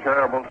but hit a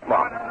terrible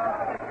slump.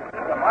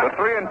 The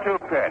 3-2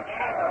 pitch.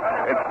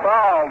 It's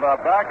fouled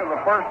back of the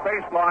first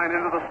baseline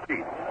into the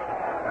seats.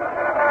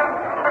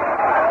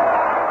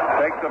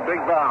 Takes a big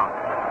bounce.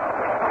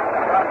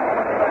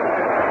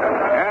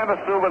 And a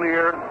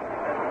souvenir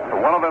for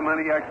one of the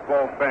many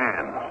Expo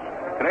fans.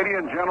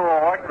 Canadian General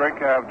Electric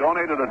have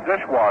donated a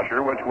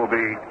dishwasher, which will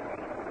be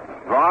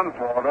drawn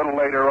for a little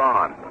later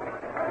on.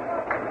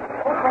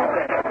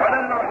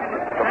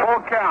 The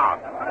full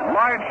count.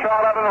 Line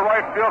shot out of the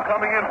right field,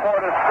 coming in for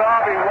it is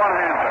Staubby,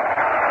 one-hander.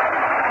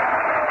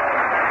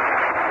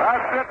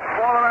 That's it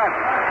for the Mets.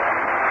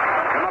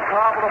 In the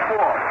top of the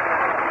 4th.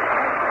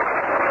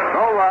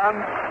 No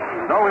runs,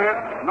 no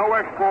hits, no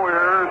Expo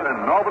errors,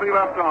 and nobody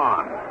left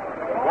on.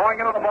 Going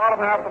into the bottom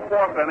half of the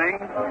 4th inning,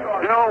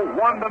 still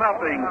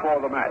 1-0 for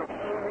the Mets.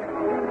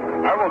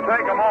 I will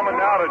take a moment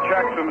now to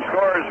check some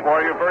scores for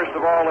you. First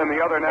of all, in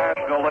the other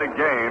National League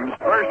games.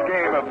 First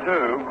game of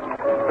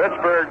 2,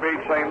 Pittsburgh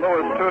beat St.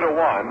 Louis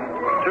 2-1.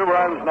 2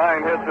 runs,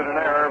 9 hits, and an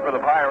error for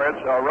the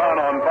Pirates. A run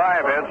on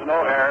 5 hits,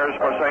 no errors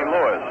for St.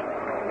 Louis.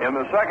 In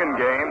the second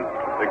game,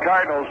 the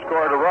Cardinals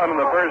scored a run in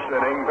the first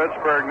inning.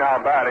 Pittsburgh now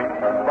batting.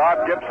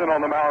 Bob Gibson on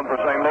the mound for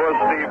St. Louis.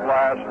 Steve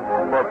Blass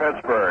for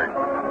Pittsburgh.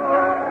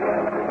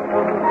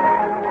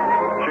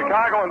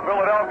 Chicago and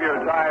Philadelphia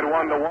are tied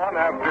 1-1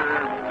 after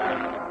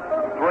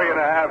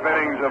 3.5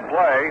 innings of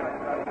play.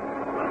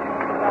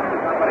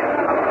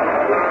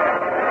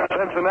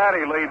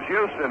 Cincinnati leads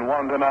Houston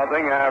 1-0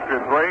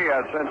 after 3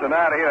 at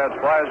Cincinnati. That's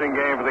a pleasant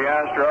game for the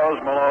Astros,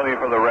 Maloney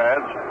for the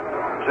Reds.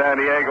 San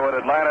Diego and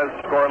Atlanta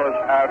scoreless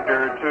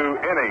after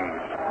 2 innings.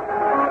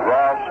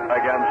 Ross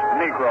against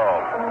Negro.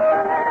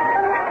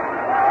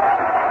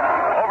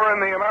 Over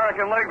in the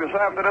American League this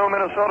afternoon,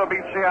 Minnesota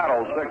beats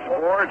Seattle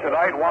 6-4.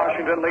 Tonight,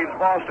 Washington leads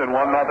Boston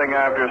 1-0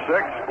 after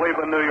 6.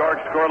 Cleveland, New York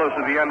scoreless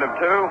at the end of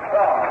 2.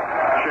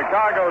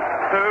 Chicago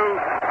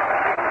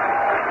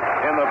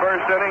 2 in the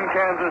first inning.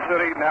 Kansas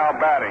City now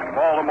batting.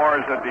 Baltimore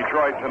is at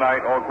Detroit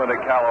tonight. Oakland at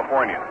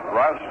California.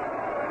 Russ?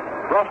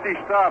 Rusty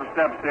Staub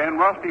steps in.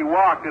 Rusty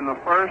walked in the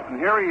first, and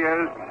here he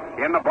is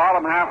in the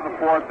bottom half of the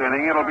fourth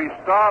inning. It'll be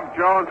Staub,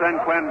 Jones, and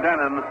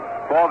Clendenin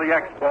for the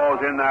Expos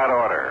in that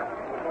order.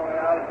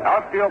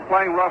 Outfield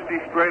playing Rusty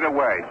straight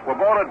away.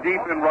 Swoboda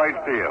deep in right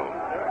field.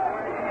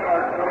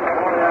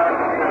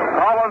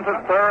 Collins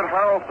at third,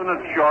 Harrelson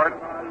at short,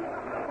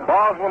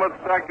 Boswell at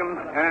second,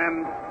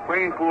 and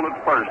Cranepool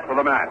at first for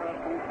the Mets.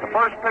 The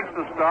first pitch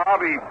to Staub,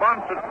 he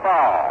bunts it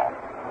foul.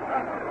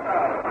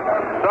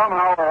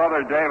 Somehow or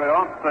other, Dave, I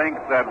don't think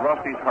that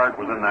Rusty's heart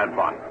was in that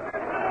bunt.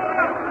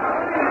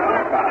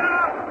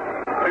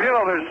 Well, you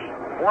know, there's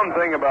one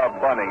thing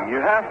about bunting. You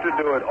have to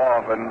do it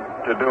often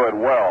to do it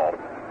well.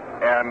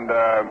 And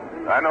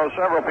I know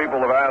several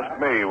people have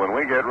asked me, when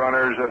we get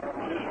runners at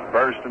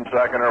first and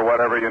second or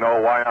whatever, you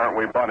know, why aren't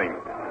we bunting?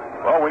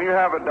 Well, when you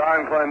have a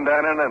Don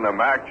Clendenin and a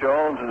Mac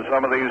Jones and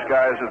some of these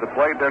guys at the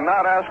plate, they're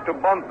not asked to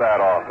bunt that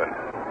often.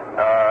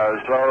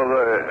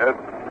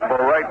 For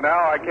right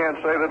now, I can't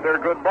say that they're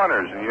good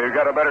bunters. You've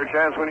got a better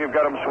chance when you've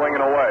got them swinging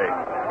away.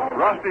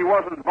 Rusty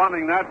wasn't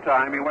bunting that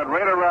time. He went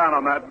right around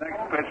on that next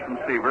pitch from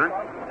Seaver.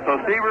 So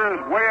Seaver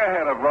is way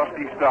ahead of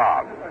Rusty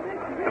Staub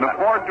and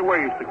afford to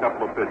waste a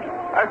couple of pitches.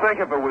 I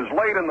think if it was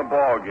late in the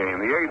ball game,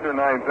 the 8th or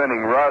 9th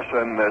inning, Russ,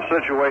 and the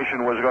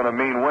situation was going to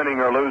mean winning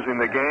or losing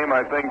the game,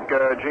 I think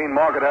Gene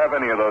Maw could have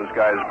any of those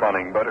guys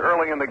bunting. But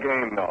early in the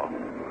game, no.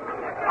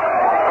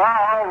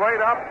 Foul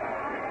right up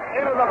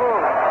into the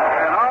booth.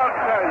 And I'll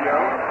tell you,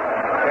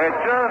 it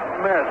just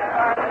missed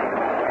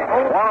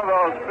one of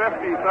those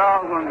 $50,000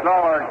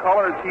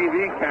 color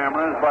TV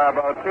cameras by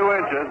about 2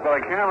 inches, but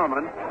a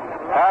cameraman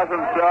has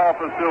himself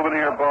a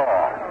souvenir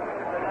ball.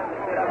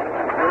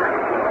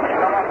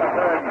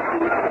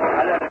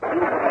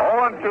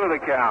 0-2 the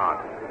count.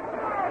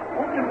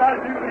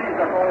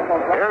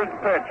 Here's the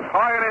pitch.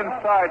 High and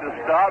inside to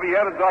Staub. He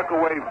had to duck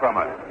away from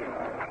it.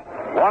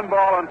 1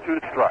 ball and 2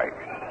 strikes.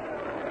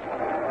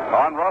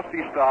 On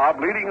Rusty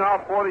Staub, leading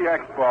off for the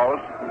Expos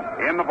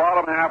in the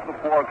bottom half of the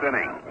fourth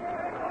inning.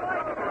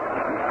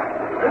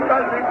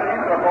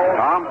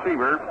 Tom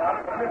Seaver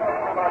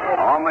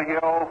on the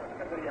hill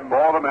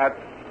for the Mets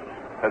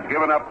has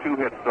given up 2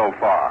 hits so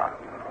far.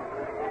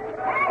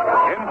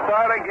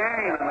 Inside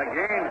again, and the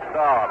game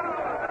stopped.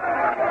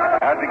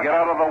 Had to get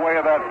out of the way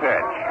of that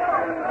pitch.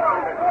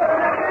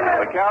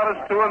 The count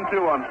is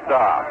 2-2 on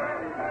Staub.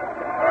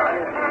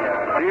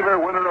 Seaver,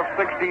 winner of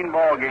 16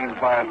 ball games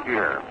last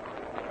year.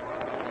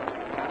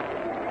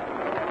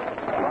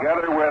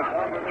 Together with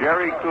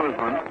Jerry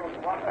Kuzman,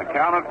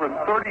 accounted for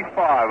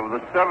 35 of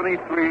the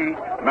 73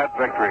 Met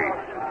victories.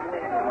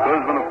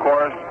 Kuzman, of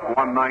course,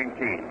 won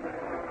 19.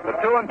 The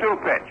 2-2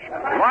 pitch.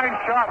 Line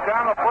shot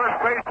down the first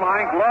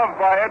baseline, gloved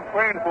by Ed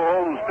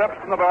Cranepool, who steps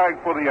in the bag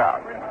for the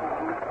out.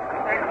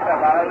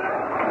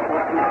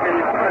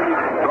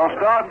 So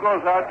Staub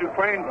goes out to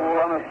Cranepool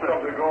on a six.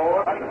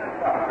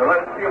 The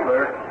left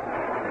fielder,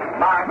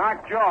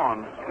 Mac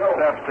Jones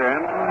steps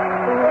in.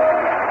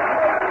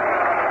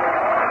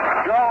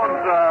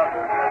 Jones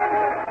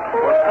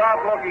will stop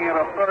looking at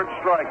a third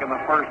strike in the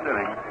first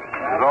inning.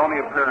 His only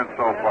appearance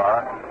so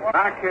far.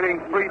 Mac hitting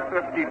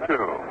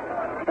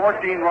 .352.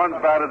 14 runs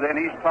batted in.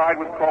 He's tied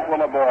with Coco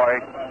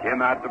LaBoy in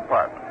that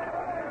department.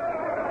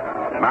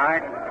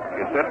 Mac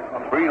has hit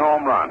 3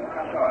 home runs.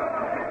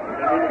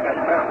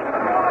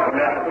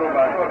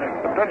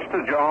 The pitch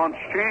to Jones,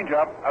 change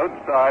up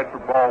outside for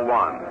ball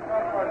 1.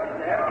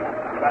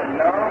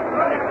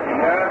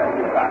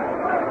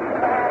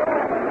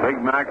 Big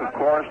Mac, of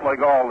course,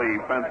 like all the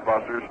fence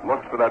busters,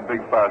 looks for that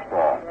big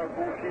fastball.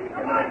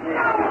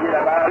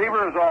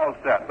 Seaver is all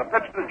set. The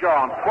pitch to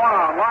Jones. Swung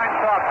on, line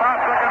shot,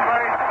 past second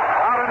base,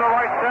 out into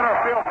right center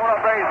field for a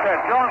base hit.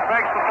 Jones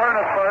makes the turn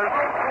at first,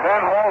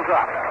 then holds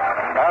up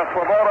as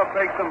Swoboda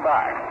takes him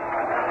back.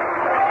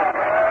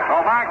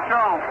 Now Mac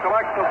Jones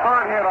collects the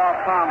third hit off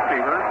Tom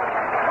Seaver.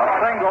 A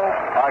single,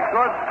 a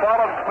good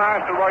solid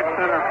smash to right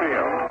center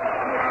field.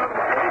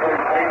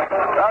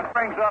 That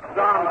brings up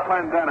Don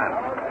Clendenin.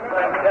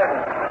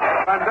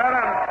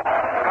 Clendenin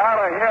had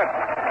a hit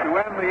to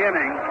end the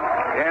inning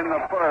in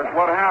the first.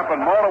 What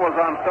happened? Mola was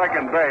on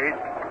second base,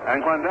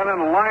 and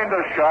Clendenin lined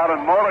a shot,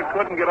 and Mola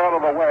couldn't get out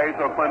of the way,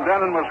 so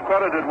Clendenin was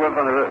credited with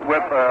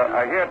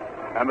a hit,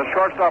 and the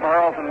shortstop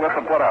Harrelson with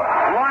the putout.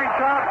 Line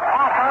shot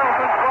off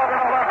Harrelson's glove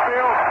into left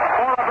field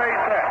for a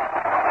base hit.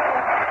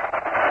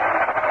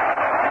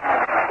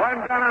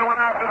 Clendenin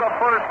went after the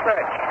first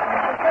pitch.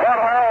 But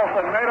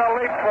Harrelson made a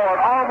leap for it,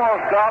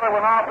 almost got it,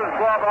 went off his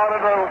glove out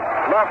into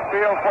left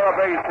field for a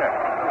base hit.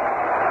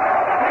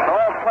 So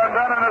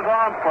Clendenin is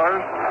on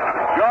first,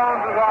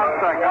 Jones is on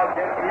second,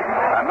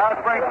 and that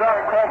brings up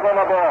Coco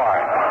LaBoy.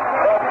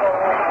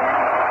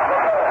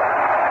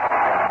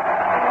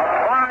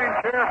 Fine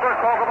cheer for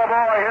Coco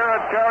LaBoy here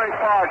at Cherry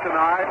Park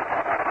tonight.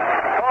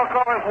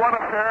 Coco has one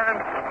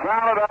appearance,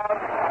 grounded out,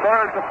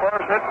 third to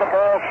first, hit the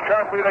ball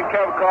sharply to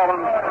Kev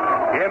Collins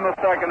in the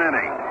second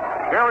inning.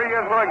 Here he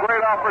is with a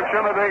great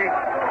opportunity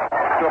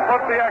to put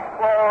the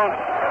Expos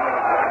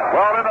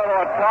Well, into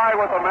a tie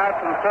with the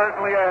Mets and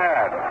certainly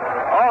ahead.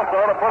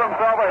 Also, to put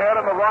himself ahead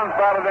in the runs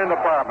batted in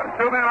department.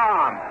 2 men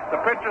on.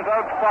 The pitch is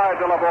outside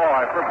to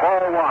LeBoy for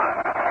ball 1.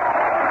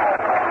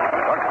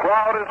 The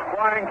crowd is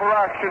crying for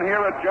action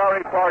here at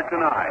Jarry Park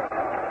tonight.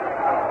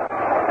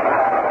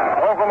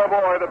 Over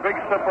LeBoy, the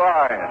big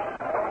surprise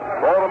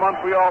for the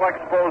Montreal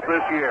Expos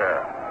this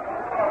year.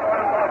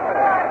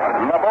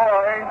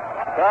 LeBoy,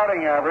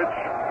 batting average,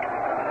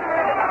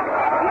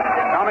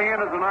 coming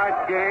into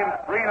tonight's game,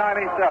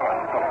 .397.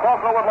 So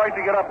Coco would like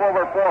to get up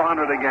over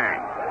 400 a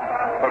game.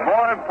 But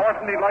more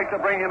important, he'd like to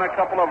bring in a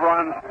couple of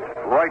runs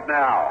right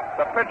now.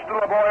 The pitch to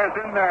LeBoy is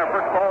in there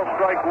for call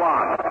strike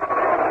 1.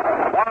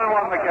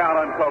 1-1 the count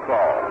on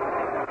Coco.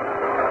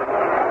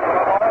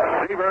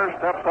 Seaver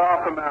steps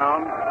off the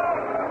mound,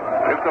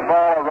 gives the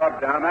ball a rub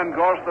down, then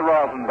goes to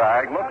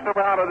Rosenbach, looks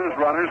around at his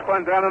runners,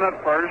 Clendenin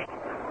at first,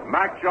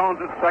 Mac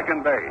Jones at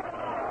second base.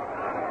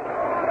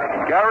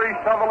 Gary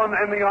Sutherland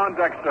in the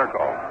on-deck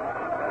circle.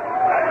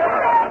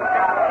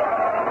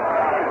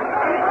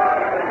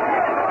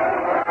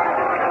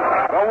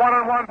 The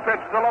 1-1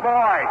 pitch to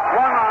LeBoy.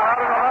 Swung on out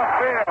of the left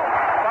field.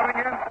 Coming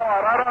in for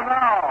it. I don't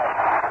know.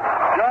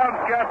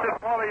 Jones gets it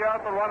fully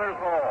out the runner's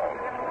hole.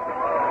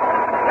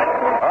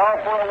 Oh,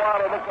 for a while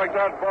it looked like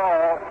that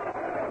ball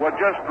would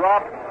just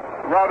drop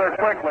rather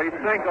quickly,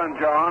 sink on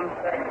Jones.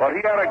 But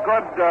he had a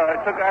good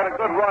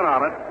run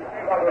on it.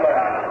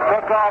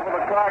 Took off with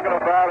a crack of the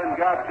bat and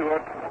got to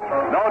it.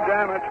 No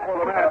damage for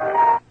the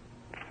Mets.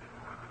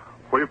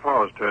 We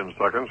pause 10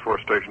 seconds for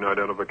station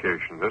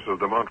identification. This is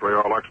the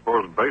Montreal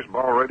Expos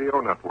Baseball Radio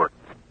Network.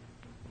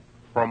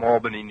 From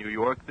Albany, New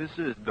York, this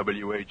is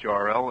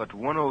WHRL at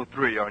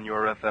 103 on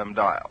your FM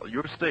dial,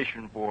 your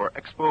station for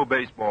Expo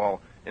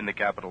baseball in the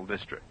Capital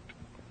District.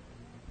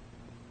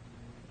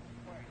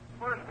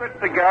 First pitch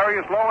to Gary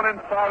is low and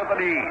inside of the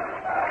knees.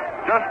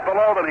 Just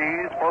below the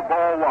knees for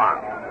ball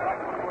 1.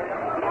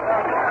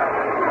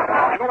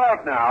 2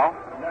 out now.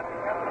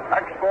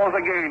 Expos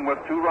again with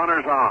 2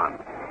 runners on.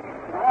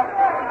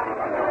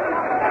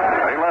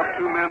 They left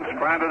 2 men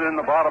stranded in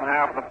the bottom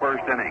half of the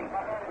first inning.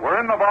 We're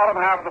in the bottom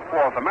half of the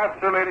fourth. The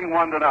Mets are leading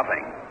 1-0. The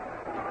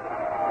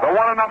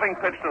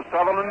 1-0 pitch to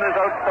Sutherland is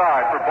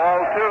outside for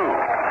ball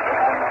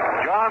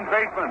 2. John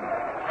Bateman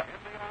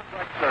in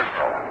the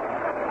circle.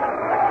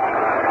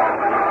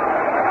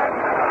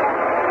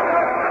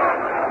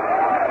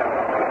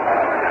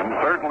 And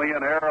certainly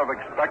an air of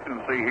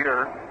expectancy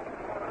here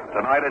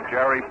tonight at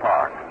Jarry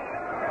Park.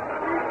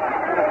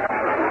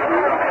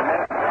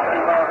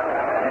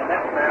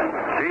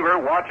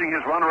 Seaver watching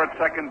his runner at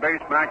second base,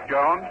 Mac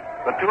Jones.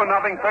 The 2-0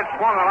 pitch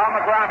swung on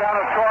the ground down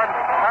at short.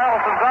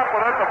 Harrelson's up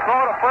with it. The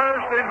throw to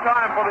first in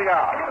time for the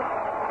out.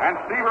 And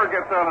Seaver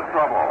gets out of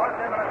trouble.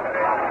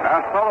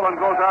 As Sutherland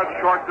goes out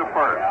short to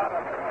first.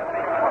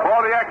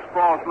 For the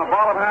Expos in the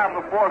bottom half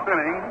of the fourth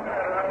inning,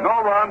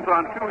 no runs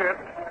on 2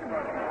 hits,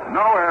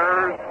 no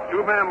errors,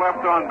 2 men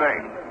left on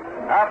base.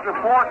 After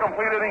 4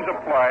 complete innings of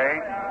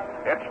play,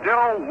 it's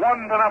still 1-0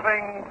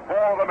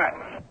 for the Mets.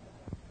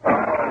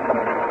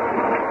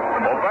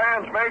 Well,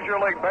 fans, Major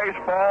League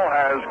Baseball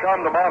has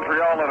come to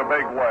Montreal in a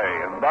big way,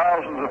 and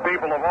thousands of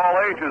people of all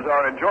ages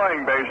are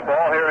enjoying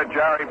baseball here at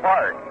Jarry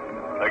Park.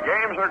 The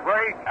games are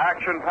great,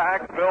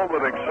 action-packed, filled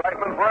with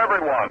excitement for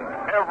everyone,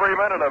 every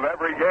minute of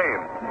every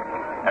game.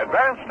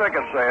 Advanced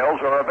ticket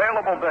sales are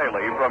available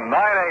daily from 9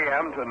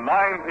 a.m. to 9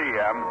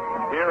 p.m.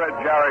 here at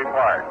Jarry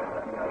Park.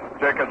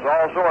 Tickets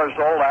also are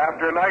sold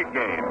after night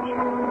games.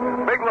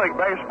 Big League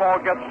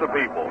Baseball gets to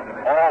people,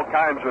 all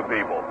kinds of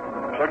people.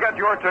 So get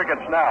your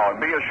tickets now and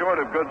be assured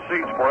of good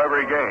seats for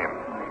every game.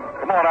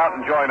 Come on out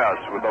and join us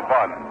with the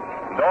fun.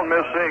 And don't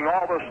miss seeing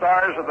all the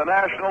stars of the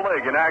National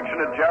League in action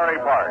at Jarry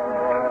Park.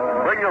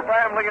 Bring your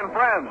family and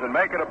friends and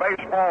make it a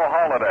baseball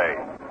holiday.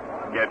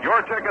 Get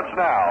your tickets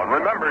now. And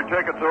remember,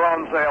 tickets are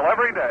on sale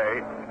every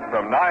day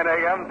from 9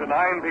 a.m. to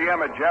 9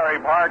 p.m. at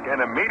Jarry Park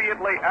and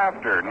immediately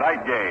after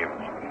night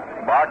games.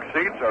 Box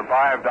seats are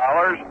 $5.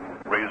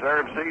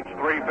 Reserve seats,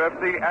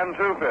 $3.50 and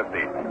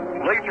 $2.50.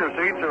 Bleacher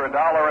seats are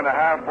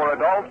 $1.50 for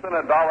adults and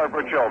 $1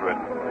 for children.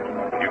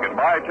 You can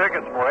buy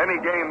tickets for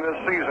any game this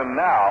season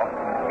now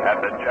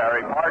at the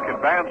Jarry Park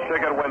advance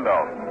ticket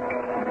window.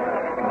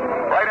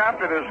 Right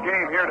after this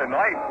game here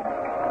tonight,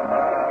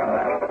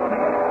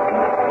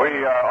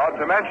 we ought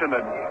to mention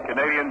that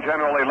Canadian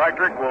General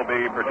Electric will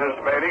be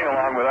participating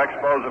along with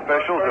Expos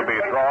officials. They'll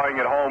be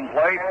drawing at home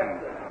plate.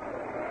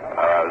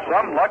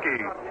 Some lucky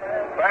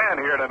fan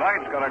here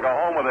tonight's going to go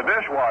home with a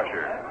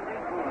dishwasher.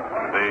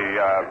 The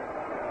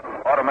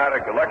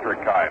automatic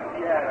electric kind.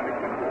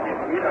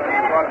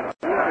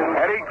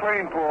 Eddie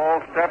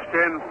Kranepool steps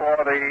in for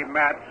the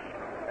Mets.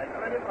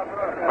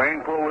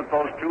 Kranepool with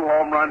those 2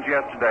 home runs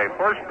yesterday.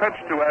 First pitch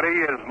to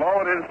Eddie is low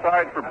and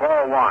inside for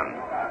ball 1.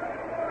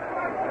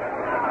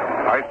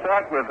 I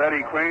sat with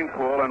Eddie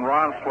Kranepool and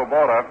Ron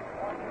Swoboda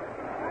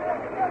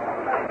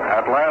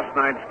at last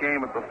night's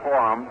game at the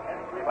Forum.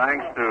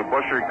 Thanks to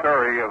Busher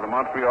Curry of the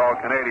Montreal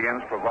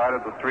Canadiens,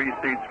 provided the 3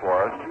 seats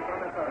for us.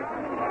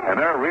 And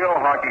they're real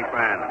hockey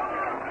fans.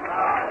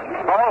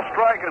 Call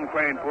strike in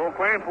Cranepool.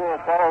 Cranepool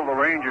followed the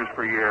Rangers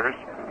for years.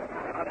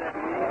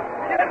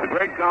 The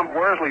great Gump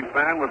Worsley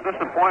fan was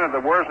disappointed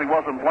that Worsley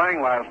wasn't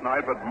playing last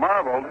night, but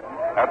marveled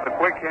at the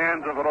quick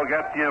hands of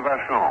Rogetien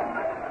Vachon.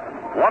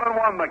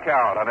 1-1 the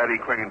count on Eddie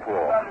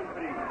Cranepool.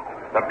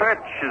 The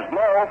pitch is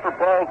low for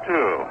ball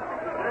 2.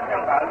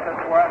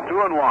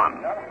 2-1.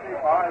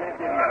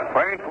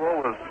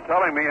 Cranepool was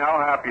telling me how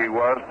happy he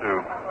was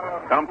to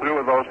come through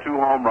with those 2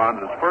 home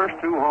runs, his first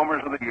 2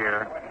 homers of the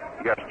year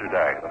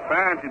yesterday. The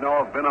fans,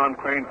 have been on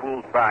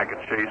Cranepool's back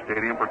at Shea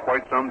Stadium for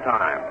quite some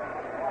time.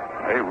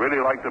 They really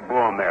like to boo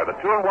him there. The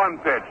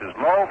 2-1 pitch is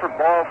low for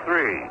ball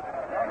 3.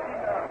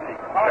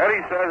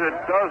 Eddie says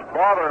it does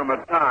bother him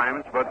at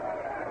times, but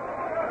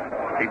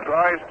he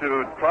tries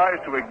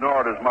to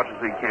ignore it as much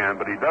as he can,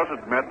 but he does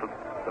admit that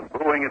the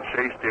booing at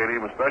Shea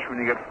Stadium, especially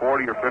when you get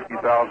 40 or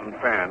 50,000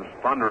 fans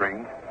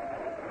thundering,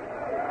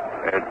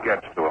 it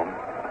gets to him.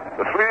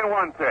 The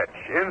 3-1 pitch,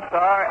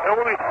 inside,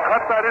 he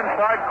cut that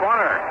inside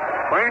corner.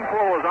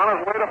 Cranepool was on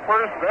his way to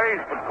first base,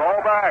 but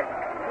called back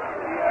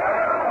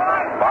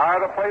by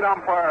the plate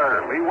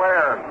umpire, Lee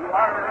Ware.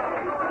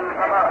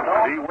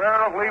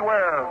 Beware of Lee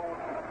Ware.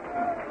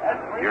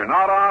 You're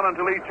not on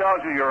until he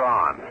tells you you're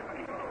on.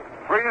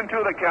 3-2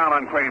 the count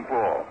on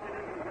Cranepool.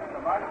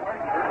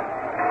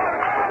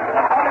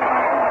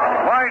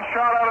 Line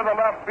shot out of the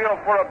left field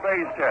for a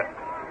base hit.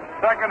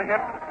 Second hit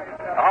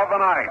of the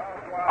night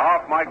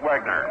off Mike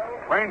Wagner.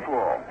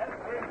 Cranepool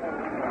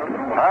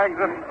tags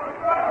it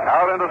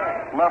out into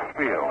left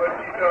field.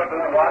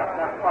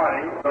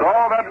 So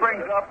that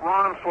brings up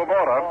Ron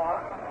Swoboda.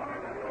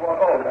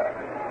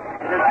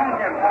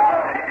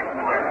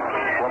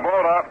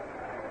 Swoboda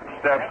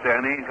steps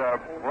in. He's a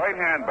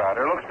right-hand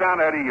batter. Looks down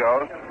at Eddie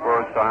Yost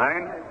for a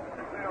sign.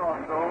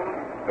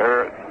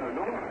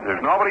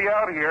 There's nobody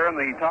out here in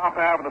the top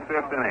half of the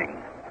 5th inning.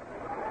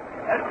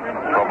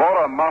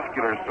 Swoboda, a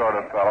muscular sort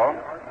of fellow.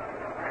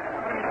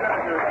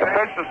 The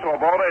pitch to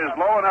Swoboda is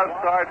low and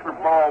outside for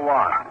ball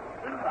 1.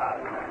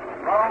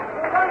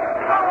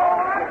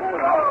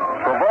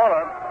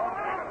 Swoboda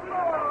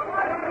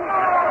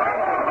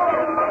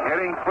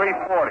hitting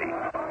 .340.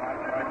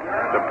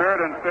 It's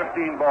appeared in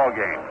 15 ball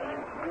games.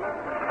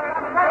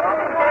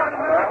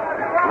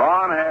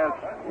 Ron has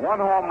 1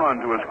 home run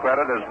to his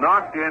credit, has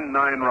knocked in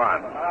 9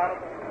 runs.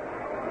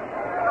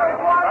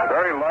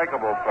 Very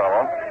likable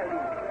fellow.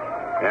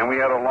 And we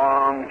had a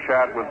long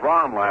chat with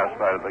Ron last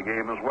night at the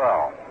game as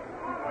well.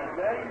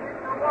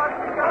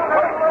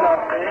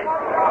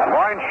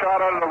 Line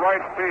shot out of the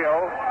right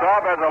field.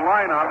 Staub has a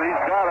line on it.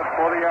 He's got it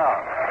for the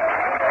out.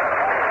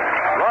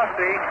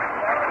 Rusty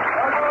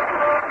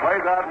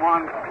played that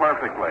one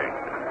perfectly.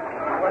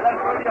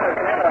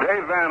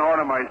 Dave Van Horn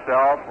and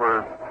myself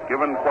were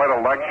given quite a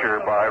lecture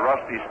by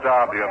Rusty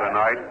Staub the other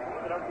night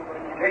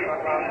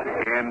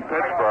in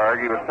Pittsburgh.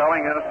 He was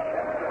telling us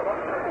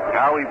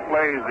how he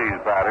plays these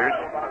batters.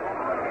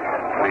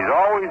 He's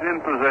always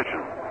in position,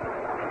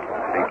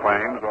 he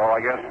claims, well, I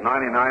guess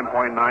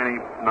 99.99%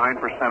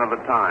 of the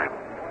time.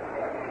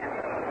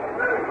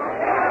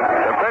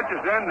 The pitch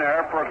is in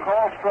there for a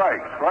call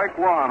strike. Strike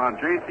 1 on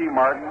J.C.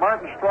 Martin.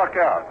 Martin struck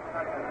out.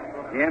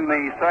 In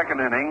the 2nd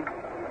inning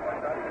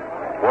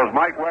was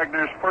Mike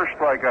Wagner's first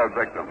strikeout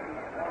victim.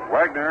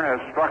 Wagner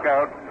has struck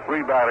out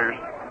 3 batters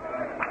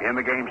in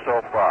the game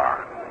so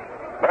far.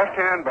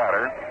 Left-hand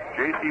batter,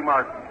 J.C.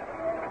 Martin.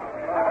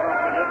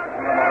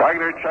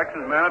 Wagner checks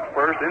his man at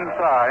first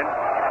inside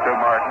to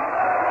Martin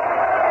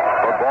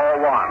for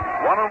ball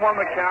 1. 1-1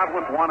 the count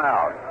with 1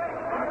 out.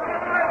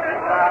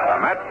 The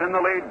Mets in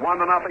the lead,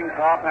 1-0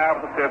 top half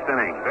of the 5th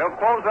inning. They'll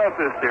close out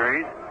this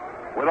series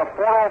with a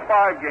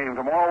 4:05 game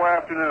tomorrow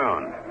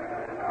afternoon.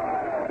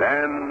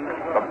 Then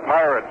the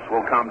Pirates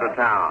will come to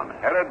town,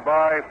 headed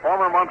by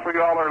former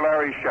Montrealer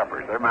Larry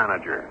Shepard, their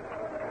manager.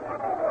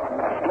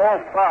 A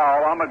slow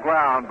foul on the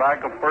ground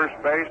back of first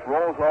base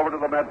rolls over to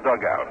the Met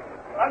dugout.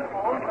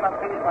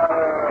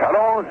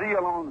 Allons-y,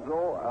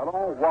 Alonso.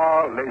 Allons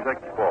voir les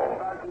Expos.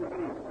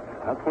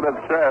 That's what it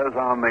says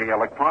on the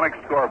electronic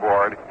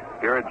scoreboard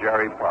here at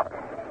Jerry Park.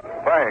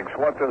 Thanks.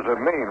 What does it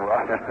mean,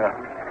 Rod?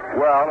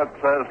 Well, it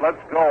says,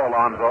 let's go,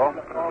 Alonso.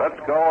 Let's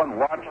go and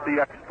watch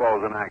the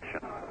Expos in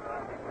action.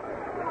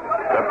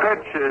 The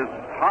pitch is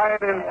high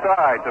and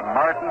inside to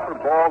Martin for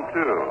ball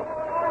 2.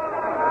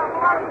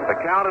 The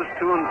count is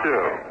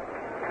 2-2.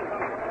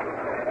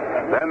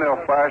 Then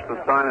they'll flash the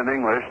sign in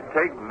English,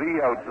 take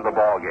thee out to the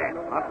ball game.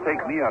 Not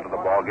take me out of the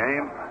ball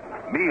game.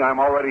 Me, I'm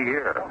already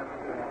here.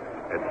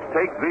 It's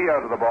take thee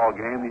out of the ball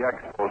game, the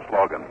Expo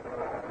slogan.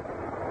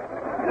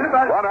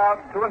 1 out,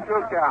 2-2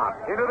 count.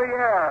 Into the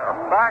air,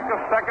 back of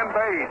second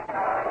base.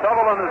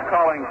 Sutherland is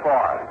calling for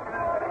it.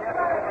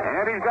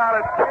 And he's got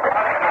it.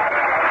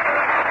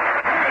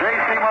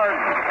 J.C.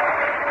 Martin.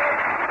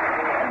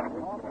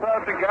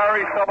 Out to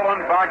Gary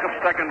Sutherland, back of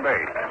second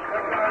base.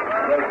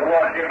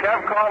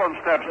 Kev Collins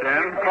steps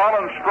in.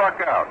 Collins struck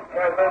out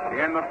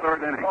in the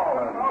 3rd inning.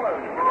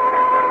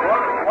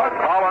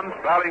 Collins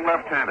batting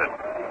left-handed.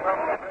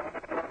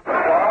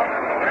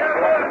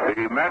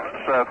 The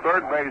Mets'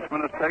 third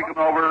baseman is taken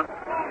over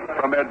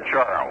from Ed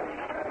Charles.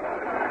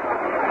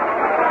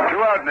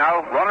 out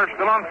now. Runner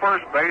still on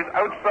first base.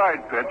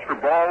 Outside pitch for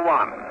ball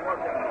one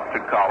to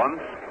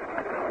Collins.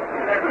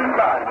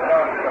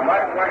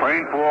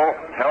 Cranepool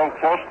held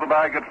close to the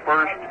bag at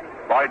first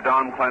by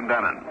Don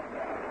Clendenin.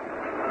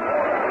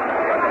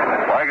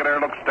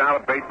 Wagner looks down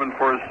at Bateman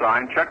for his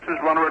sign, checks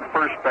his runner at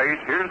first base.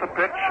 Here's the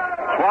pitch.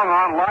 Swung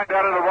on, lined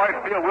out into right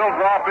field. Will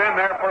drop in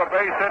there for a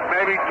base hit,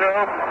 maybe two.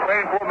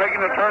 Cranepool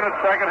making the turn at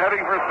second,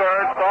 heading for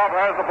third. Staub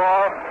has the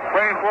ball.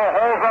 Cranepool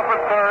holds up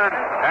at third,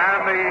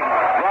 and the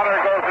runner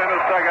goes into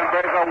second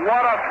base.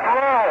 What a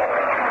throw!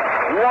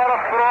 What a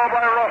throw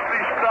by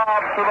Rusty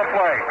Staub to the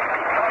plate.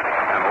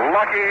 And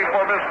lucky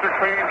for Mr.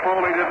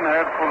 Cranepool, he didn't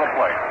head for the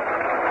plate.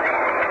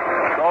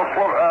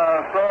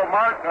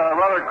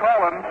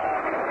 Collins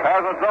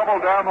has a double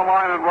down the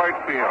line in right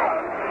field.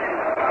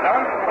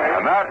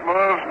 And that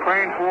moves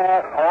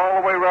Cranepool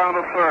all the way around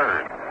to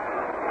third.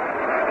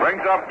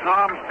 Brings up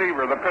Tom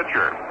Seaver, the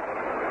pitcher.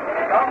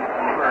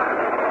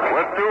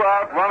 With two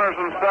out, runners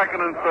in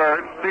second and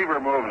third, Seaver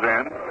moves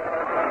in.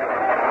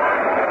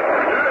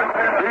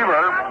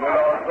 Seaver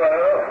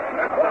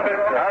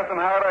hasn't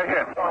had a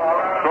hit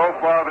so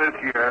far this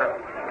year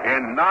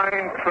in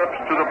 9 trips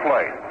to the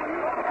plate.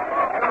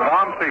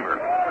 Tom Seaver.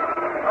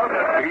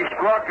 He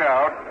struck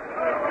out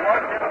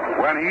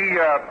when he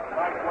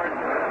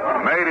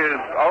made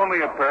his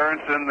only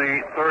appearance in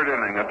the third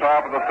inning, the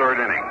top of the third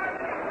inning.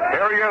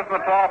 Here he is in the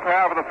top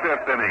half of the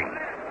fifth inning.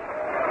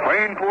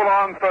 Cranepool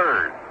on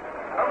third.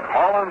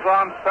 Collins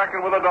on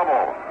second with a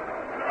double.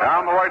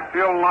 Down the right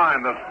field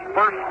line, the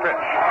first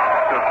pitch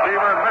to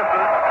Seaver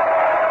misses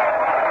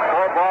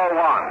for ball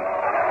one.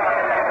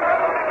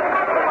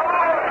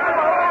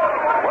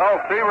 Well,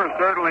 Seaver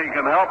certainly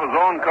can help his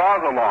own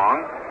cause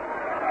along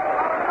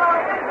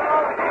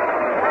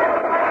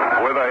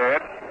with a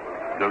hit,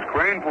 because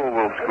Cranepool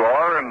will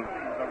score, and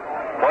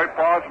quite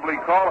possibly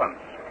Collins.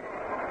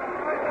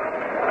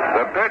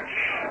 The pitch,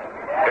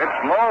 it's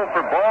low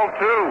for ball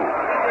two.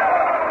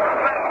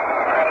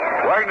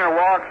 Wagner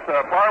walks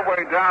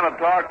partway down to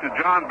talk to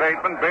John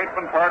Bateman.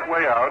 Bateman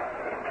partway out.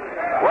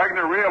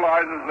 Wagner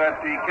realizes that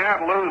he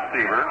can't lose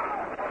Seaver.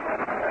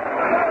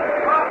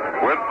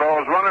 With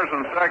those runners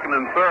in second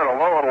and third,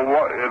 although it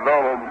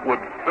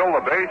would fill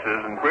the bases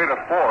and create a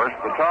force,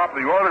 the top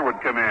of the order would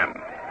come in.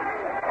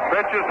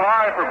 Pitch is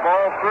high for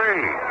ball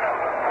three.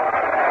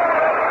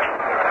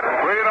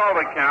 3-0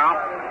 the count.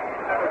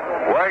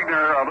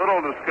 Wagner a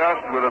little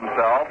disgusted with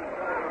himself.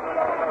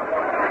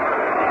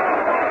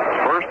 His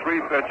first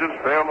 3 pitches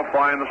failed to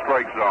find the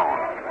strike zone.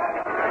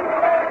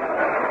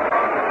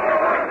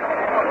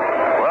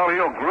 Well,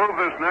 he'll groove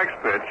this next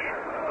pitch.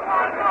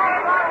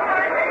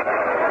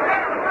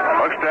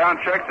 Looks down,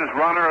 checks his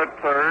runner at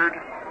third.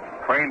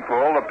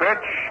 Cranepool, the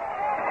pitch.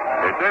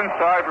 It's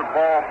inside for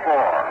ball 4.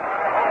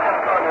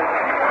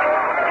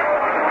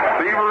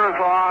 Seaver is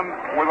on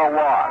with a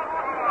walk.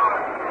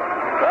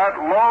 That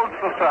loads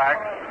the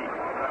sacks.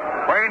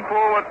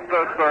 Cranepool at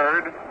the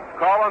third,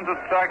 Collins at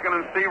second,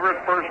 and Seaver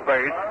at first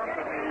base.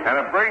 And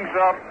it brings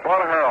up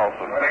Bud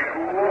Harrelson.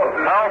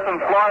 Harrelson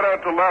flied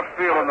out to left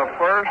field in the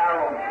first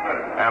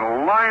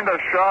and lined a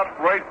shot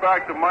right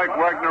back to Mike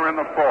Wagner in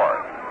the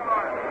fourth.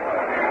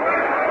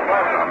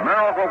 A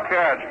miracle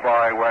catch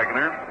by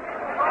Wagner. I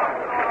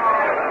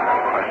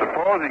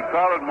suppose he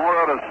caught it more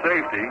out of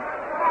safety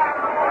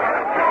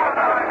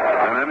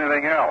than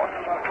anything else.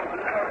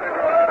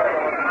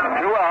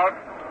 2 out.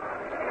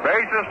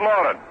 Bases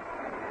loaded.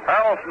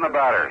 Harrelson, the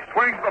batter,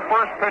 swings the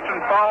first pitch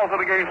and fouls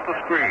it against the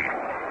screen.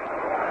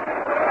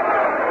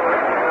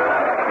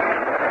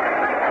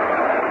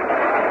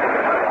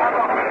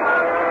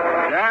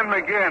 Dan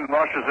McGinn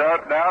rushes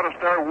out now to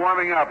start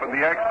warming up in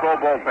the Expo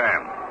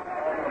bullpen.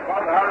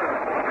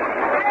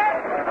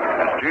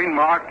 Gene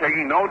Mock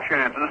taking no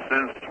chances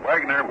since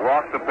Wagner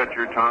walked the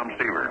pitcher, Tom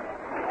Seaver.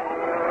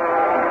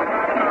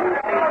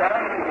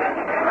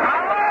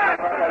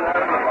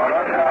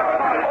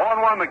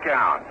 0-1 the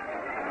count.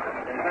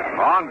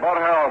 On Bud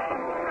Harrelson.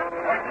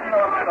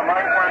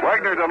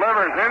 Wagner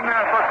delivers in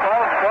there for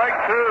called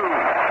strike 2.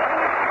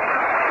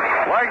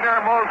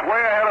 Wagner moves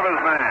way ahead of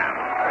his man.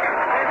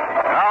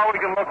 Now we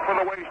can look for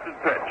the wasted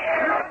pitch.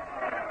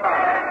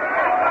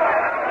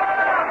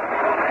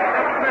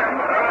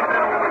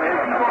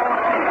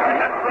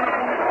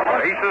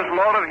 Bases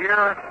loaded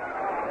here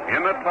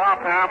in the top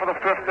half of the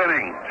fifth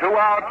inning. 2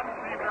 out.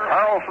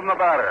 Harrelson, the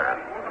batter.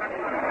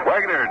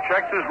 Wagner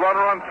checks his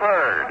runner on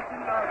third.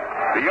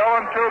 The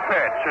 0-2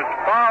 pitch. It's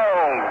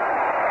fouled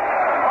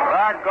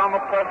back on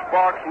the press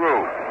box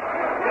roof.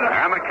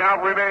 And the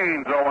count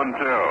remains 0-2.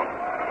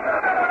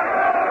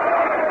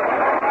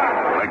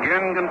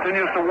 McGinn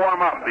continues to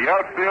warm up. The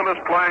outfield is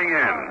playing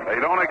in.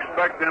 They don't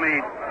expect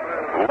any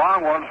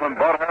long ones from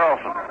Bud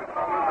Harrelson.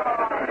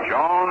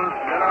 Jones,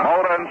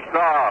 Mota, and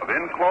Staub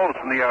in close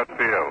in the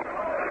outfield.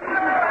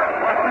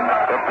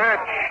 The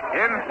pitch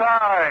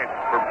inside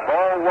for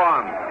ball 1.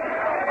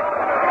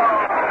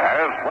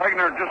 As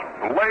Wagner just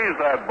blazed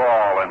that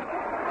ball, and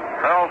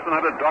Harrelson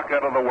had to duck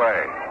out of the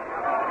way.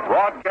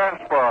 Rod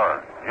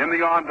Gaspar in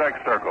the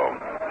on-deck circle.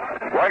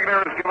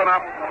 Wagner has given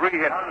up 3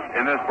 hits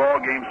in this ball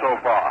game so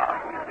far.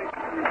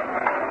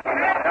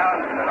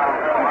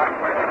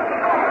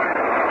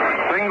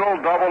 Single,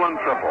 double, and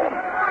triple.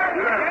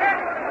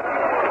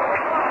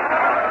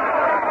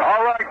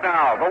 All right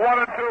now, the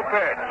 1-2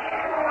 pitch.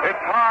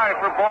 It's high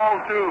for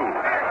ball 2.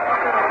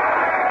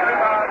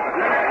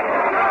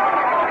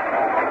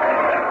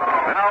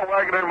 Now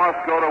Wagner must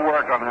go to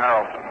work on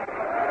Harrelson.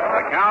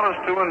 The count is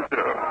 2-2.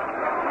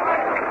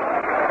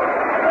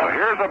 So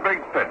here's a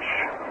big pitch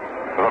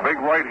for the big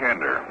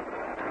right-hander.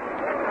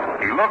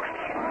 He looks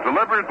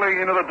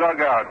deliberately into the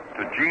dugout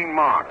to Gene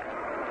Monk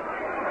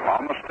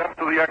on the steps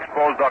of the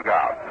Expos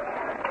dugout.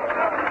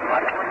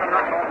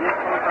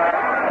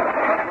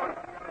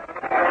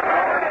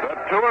 The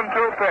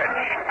 2-2 pitch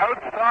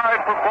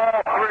outside for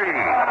ball 3.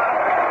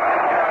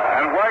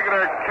 And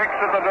Wagner kicks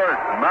at the dirt,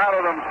 mad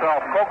at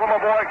himself. Coco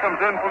LeBoy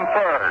comes in from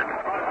third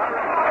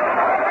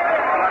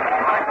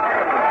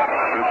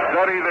to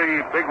steady the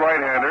big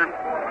right-hander.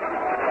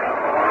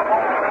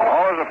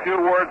 Always a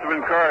few words of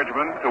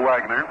encouragement to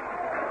Wagner.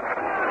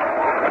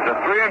 It's a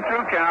 3-2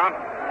 count.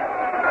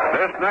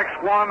 This next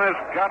one has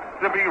got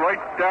to be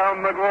right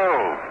down the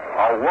groove.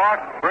 A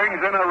walk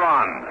brings in a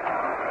run.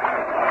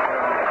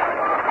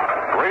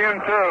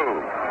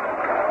 3-2.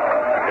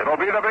 It'll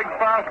be the big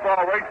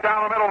fastball right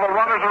down the middle. The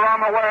runners are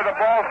on the way. The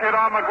ball's hit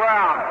on the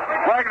ground.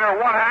 Wagner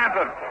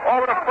one-handed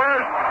over to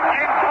first.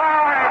 In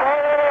time.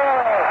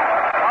 Oh!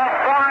 A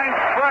fine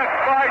stretch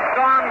by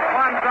Don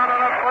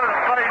Clendenin at first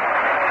base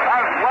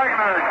as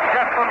Wagner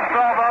gets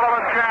himself out of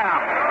a jam.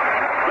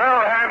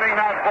 They're handing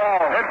that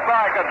ball. Hit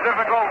back. A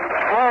difficult,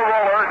 slow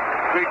roller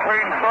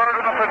between third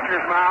and the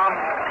pitcher's mound.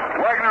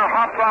 Wagner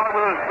hopped on it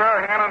with his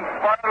bare hand and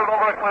fired it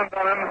over to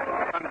Clendenin.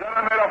 And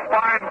Denon made a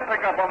fine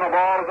pickup on the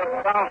ball as it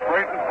bounced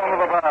right in front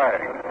of the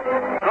bag.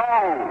 So,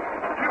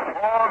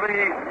 for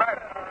the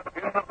Mets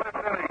in the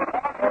fifth inning,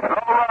 no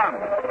runs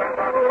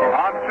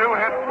on 2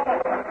 hits,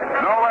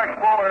 no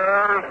Expo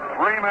errors,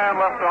 3 men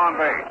left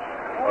on base.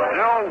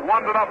 Still 1-0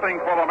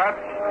 for the Mets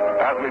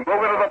as we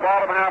move into the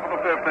bottom half of the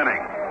fifth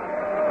inning.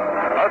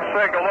 Let's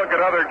take a look at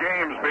other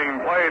games being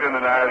played in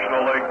the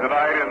National League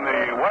tonight. In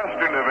the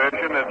Western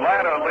Division,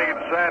 Atlanta leads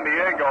San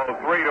Diego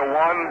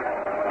 3-1.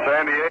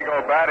 San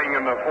Diego batting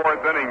in the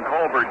 4th inning.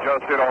 Colbert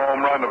just hit a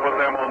home run to put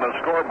them on the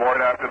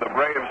scoreboard after the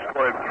Braves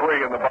scored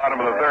 3 in the bottom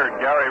of the 3rd.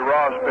 Gary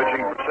Ross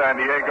pitching for San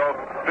Diego.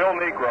 Phil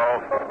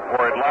Negro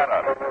for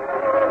Atlanta.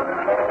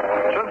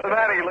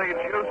 Cincinnati leads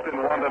Houston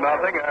 1-0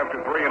 after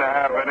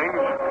 3.5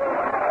 innings.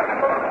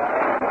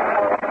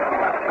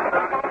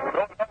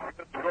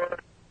 Philadelphia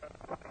scored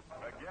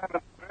again in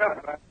the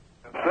 5th and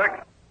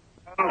 6th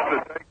runs to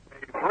take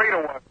a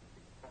 3-1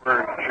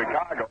 over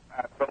Chicago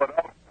at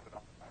Philadelphia.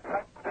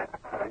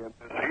 In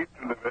this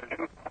Eastern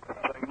Division,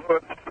 St.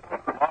 Louis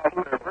lost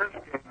their first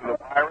game to the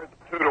Pirates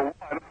 2-1,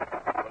 but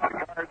the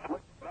Cards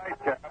lead the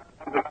nightcap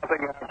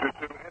 1-0 after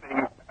 2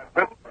 innings at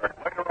Pittsburgh.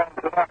 Later on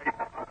tonight,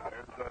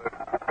 there's a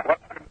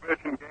Western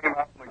Division game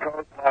out on the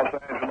coast, Los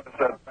Angeles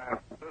at San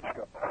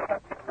Francisco.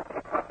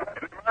 In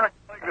the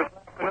American League this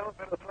afternoon,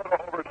 Minnesota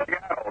over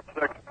Seattle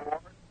 6-4.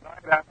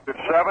 Night after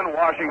 7,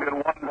 Washington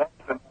 1,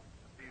 Boston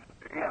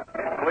D.C.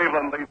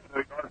 Cleveland leads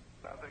New York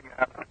 0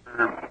 after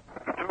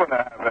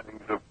 2.5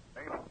 innings of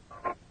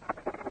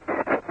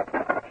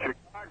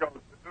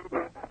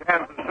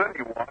Kansas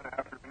City won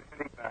after an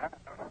inning and a half.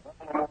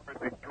 Baltimore,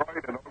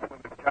 Detroit, and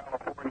Oakland and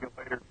California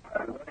later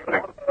this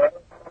evening.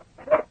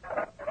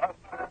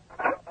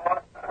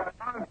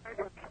 John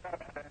Bateman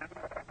steps in.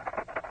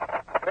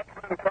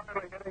 Bateman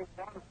currently hitting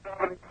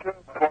 172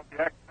 for the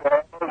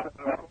Expos,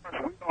 and of course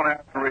we don't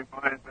have to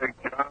remind Big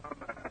John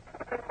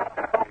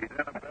that he's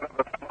in a bit of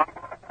a slump.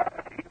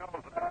 He knows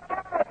it.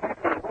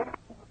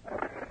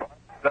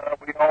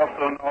 But we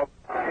also know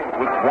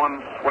with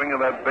one swing of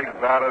that big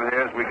bat of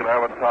his, we could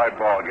have a tied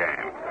ball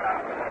game.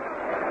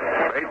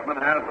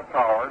 Bateman has the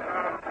power.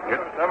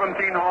 Hit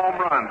 17 home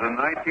runs in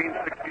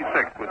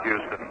 1966 with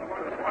Houston.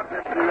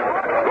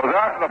 Goes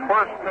after the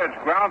first pitch,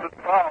 grounds it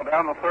foul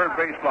down the third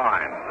base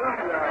line.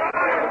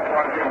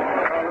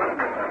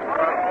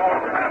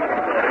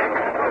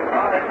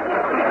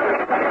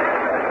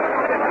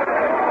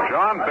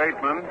 John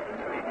Bateman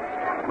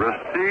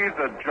receives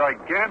a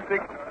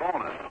gigantic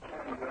bonus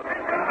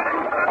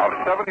of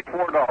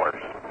 $74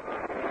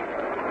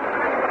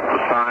 to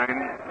sign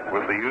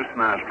with the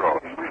Houston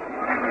Astros.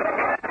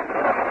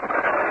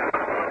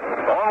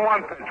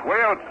 0-1 pitch,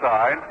 way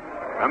outside,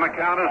 and the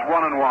count is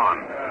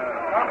 1-1.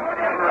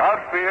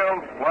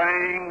 Outfield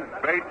playing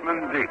Bateman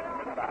deep.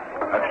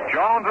 That's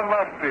Jones in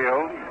left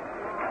field,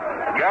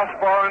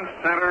 Gaspar in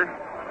center,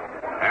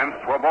 and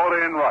Swoboda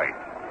in right.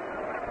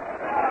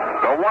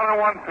 The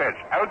 1-1 pitch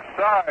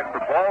outside for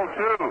ball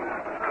 2.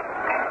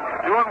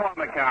 2-1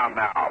 the count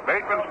now.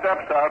 Bateman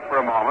steps out for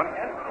a moment.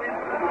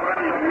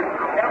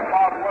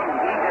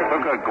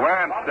 Took a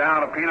glance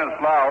down at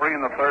Peanuts Lowry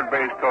in the third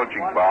base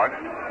coaching box.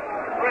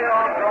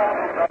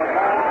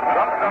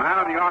 The man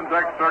in the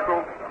on-deck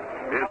circle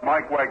is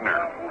Mike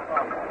Wagner.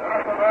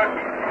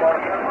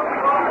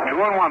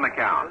 2-1 the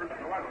count.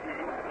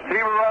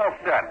 Seaver all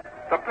set.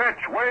 The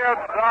pitch way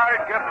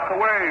outside gets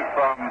away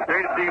from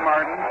J.C.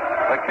 Martin.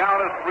 The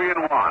count is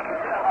 3-1.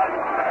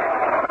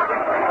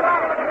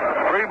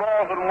 3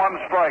 balls and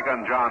 1 strike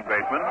on John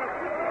Bateman.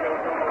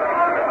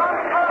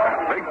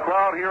 Big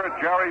crowd here at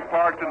Jerry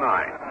Park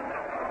tonight.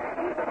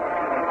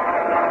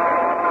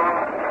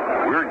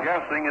 We're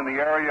guessing in the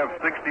area of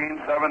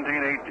 16,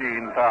 17,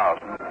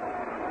 18,000.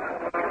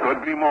 Could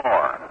be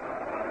more.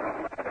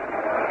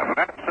 The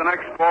Mets and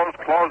Expos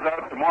close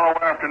out tomorrow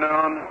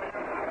afternoon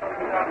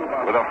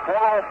with a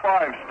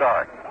 4:05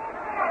 start.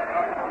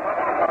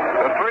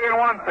 The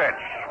 3-1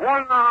 pitch.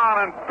 Swung on,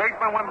 and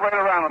Bateman went right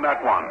around on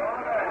that one.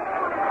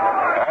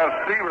 As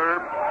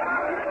Seaver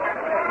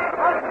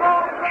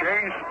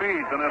changed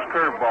speeds in his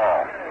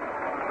curveball.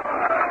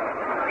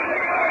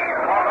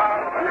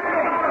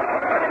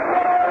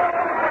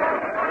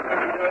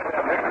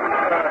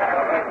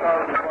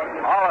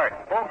 All right,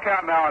 full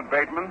count now at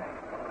Bateman,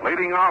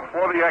 leading off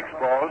for the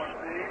Expos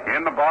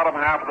in the bottom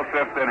half of the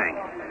 5th inning.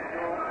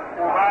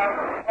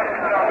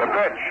 The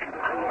pitch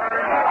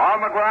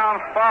on the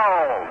ground,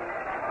 fouled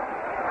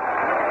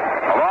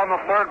along the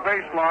third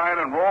baseline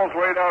and rolls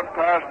right out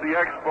past the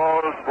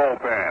Expos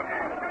bullpen.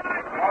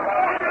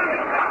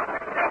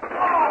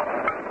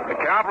 The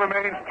count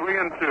remains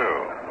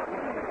 3-2.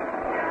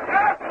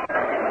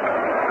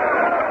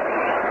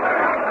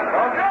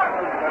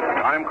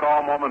 Time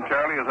call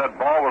momentarily as that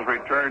ball was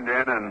returned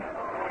in and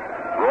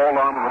rolled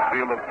onto the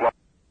field of play.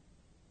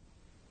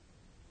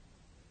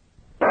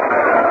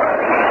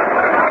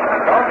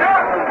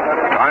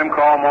 Time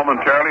call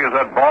momentarily as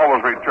that ball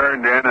was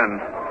returned in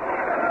and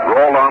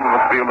rolled onto the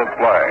field of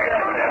play.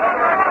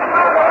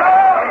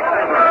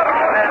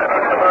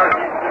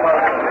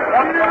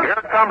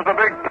 Here comes the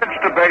big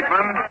pitch to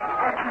Bateman.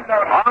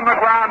 On the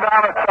ground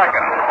down at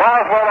second.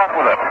 Boswell up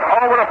with it.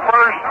 Over to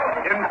first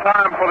in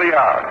time for the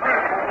out.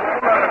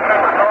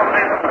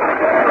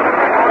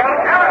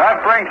 That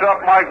brings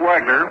up Mike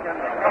Wagner.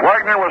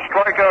 Wagner was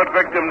strikeout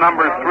victim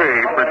number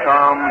 3 for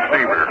Tom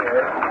Seaver.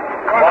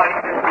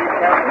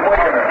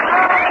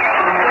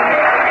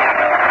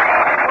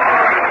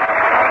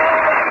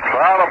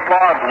 Crowd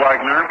applauds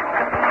Wagner.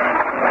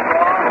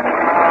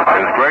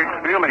 His great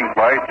fielding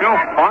play. 2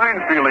 fine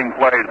fielding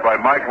plays by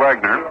Mike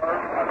Wagner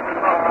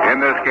in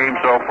this game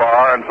so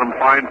far, and some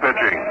fine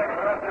pitching.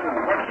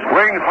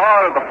 Swings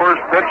hard at the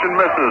first pitch and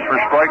misses for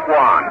strike 1.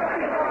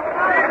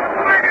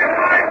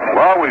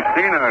 Well, we've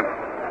seen a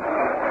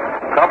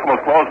couple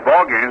of close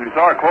ball games. We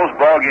saw a close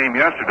ball game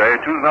yesterday, a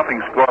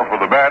 2-0 score for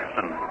the Mets,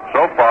 and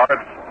so far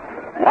it's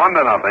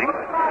 1-0.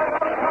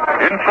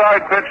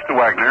 Inside pitch to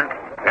Wagner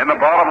in the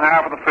bottom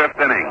half of the 5th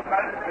inning.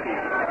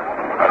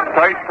 A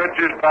tight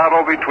pitcher's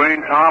battle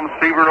between Tom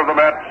Seaver of the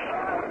Mets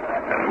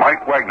and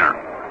Mike Wagner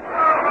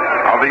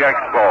of the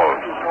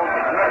Expos.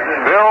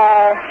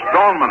 Bill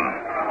Stoneman,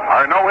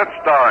 our no-hit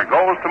star,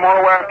 goes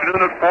tomorrow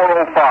afternoon at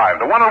 4:05.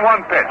 The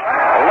 1-1 pitch.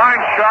 A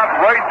line shot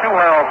right to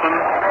Harrelson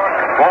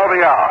for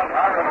the out.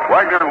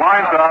 Wagner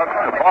lines out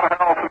to Bud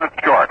Harrelson at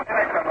short.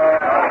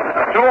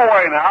 2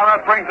 away now.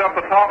 That brings up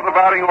the top of the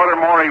batting order,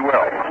 Maury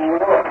Wills.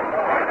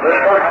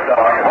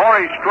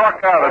 Maury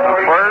struck out in the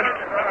first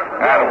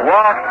and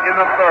walked in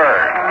the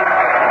third.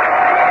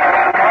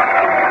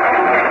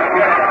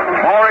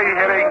 Maury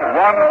hitting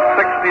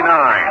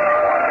 169.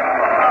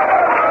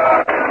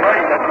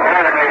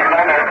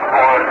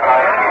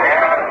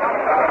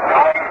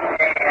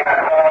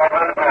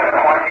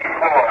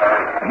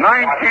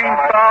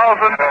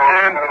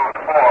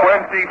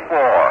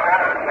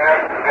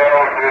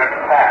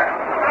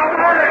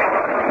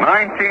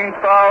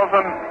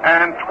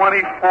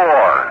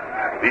 19,024.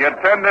 The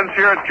attendance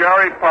here at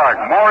Jerry Park.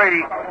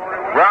 Maury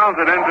grounds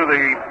it into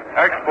the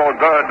Expo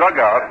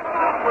dugout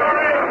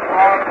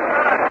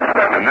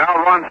and now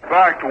runs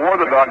back toward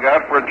the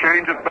dugout for a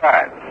change at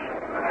bats.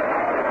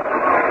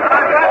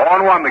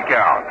 0-1 the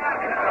count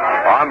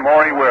on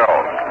Maury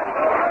Wills.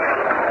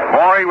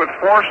 Maury with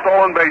 4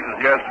 stolen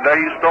bases yesterday.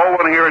 He stole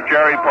one here at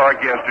Jerry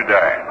Park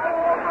yesterday.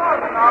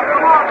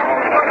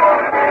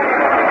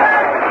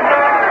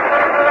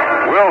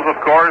 Wills,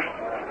 of course,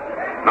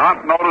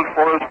 not noted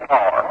for his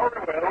power,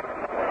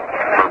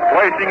 for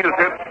placing his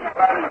hits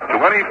to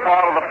any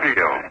part of the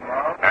field,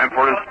 and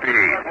for his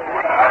speed.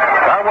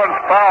 That one's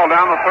fouled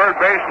down the third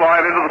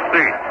baseline into the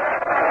seats.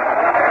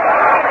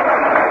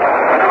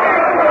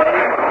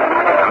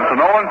 It's an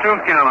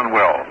 0-2 count on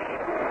Wills,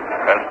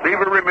 as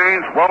Seaver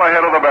remains well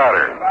ahead of the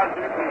batter.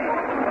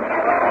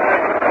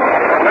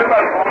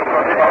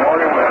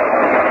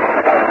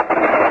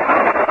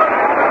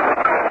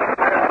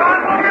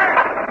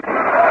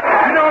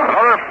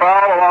 Another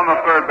foul along the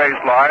third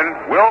baseline.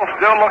 Wills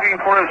still looking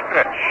for his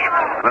pitch.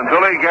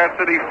 Until he gets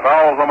it, he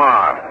fouls him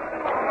off.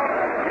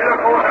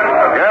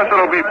 Yes,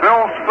 it'll be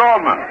Bill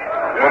Stoneman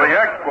for the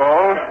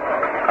Expos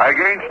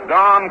against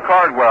Don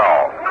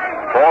Cardwell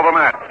for the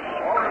Mets.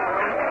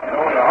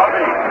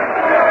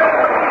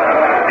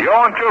 The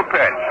 0-2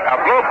 pitch. A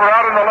blooper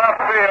out in the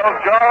left field.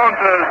 Jones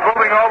is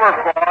moving over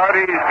for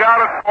it. He's got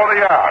it for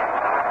the out.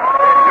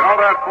 You know,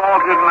 that ball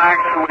didn't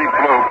actually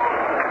bloop.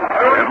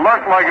 It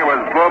looked like it was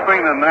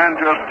blooping and then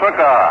just took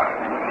off.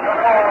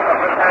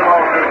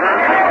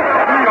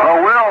 So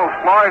Wills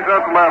flies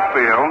up left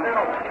field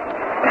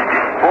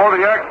for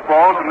the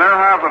Expos, and there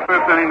have the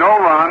fifth inning. No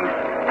runs,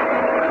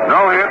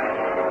 no hits,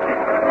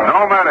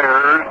 no met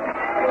errors,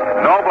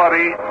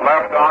 nobody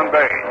left on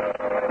base.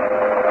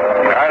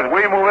 As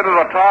we move into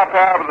the top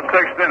half of the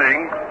sixth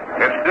inning,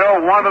 it's still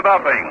 1-0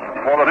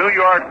 for the New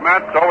York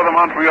Mets over the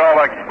Montreal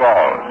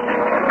Expos.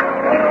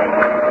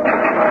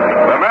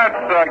 The Mets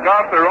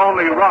got their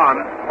only run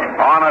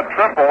on a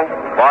triple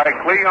by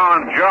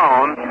Cleon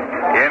Jones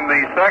in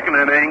the second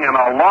inning and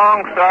a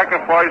long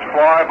sacrifice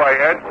fly by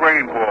Ed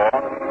Greenpool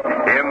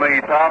in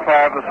the top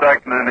half of the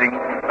second inning.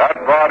 That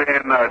brought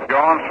in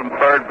Jones from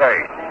third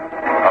base.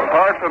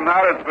 Apart from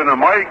that, it's been a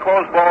mighty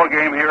close ball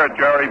game here at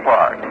Jerry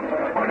Park.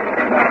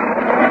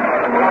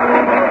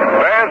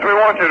 Fans, we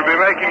want you to be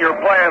making your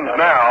plans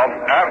now.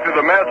 After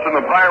the Mets and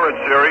the Pirates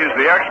series,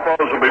 the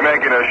Expos will be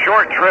making a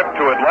short trip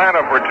to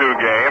Atlanta for 2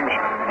 games,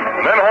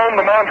 and then home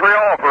to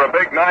Montreal for a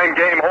big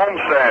 9-game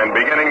homestand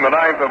beginning the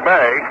 9th of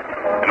May.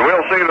 And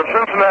we'll see the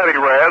Cincinnati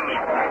Reds,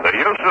 the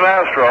Houston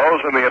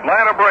Astros, and the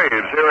Atlanta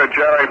Braves here at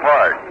Jerry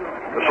Park.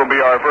 This will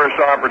be our first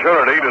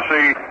opportunity to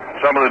see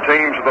some of the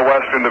teams of the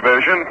Western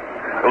Division.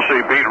 We'll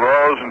see Pete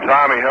Rose and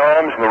Tommy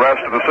Helms and the rest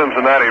of the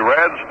Cincinnati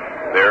Reds.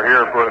 They're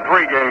here for a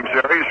 3-game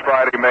series,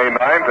 Friday, May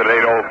 9th at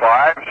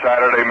 8:05,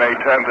 Saturday, May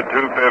 10th at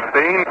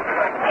 2:15,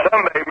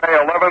 Sunday, May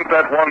 11th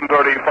at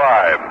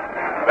 1:35.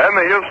 Then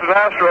the Houston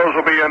Astros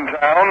will be in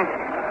town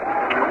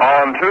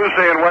on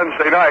Tuesday and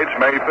Wednesday nights,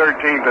 May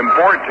 13th and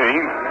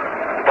 14th.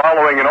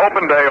 Following an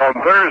open day on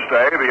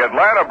Thursday, the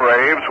Atlanta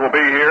Braves will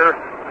be here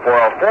for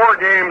a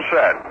 4-game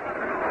set.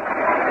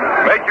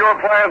 Make your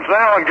plans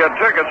now and get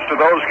tickets to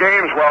those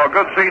games while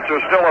good seats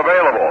are still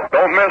available.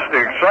 Don't miss the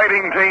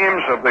exciting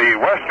teams of the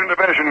Western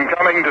Division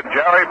coming to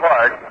Jerry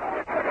Park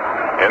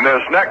in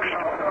this next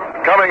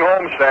coming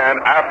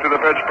homestand after the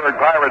Pittsburgh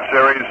Pirates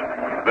series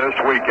this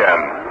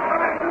weekend.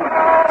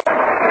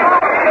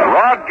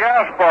 Rod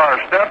Gaspar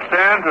steps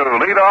in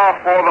to lead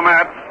off for the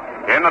Mets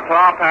in the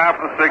top half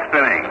of the sixth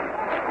inning.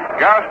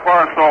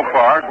 Gaspar so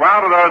far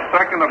grounded out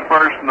second to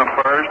first in the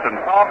first and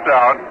popped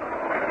out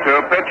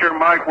to pitcher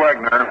Mike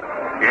Wegner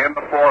in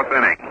the fourth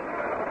inning.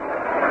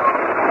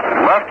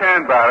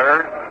 Left-hand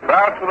batter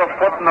bats with a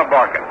foot in the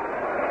bucket.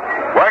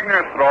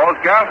 Wegner throws.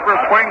 Gaspar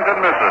swings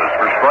and misses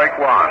for strike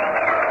one.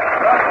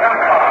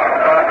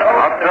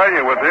 I'll tell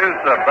you, with his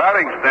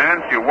batting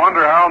stance, you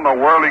wonder how in the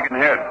world he can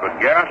hit, but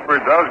Gaspar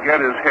does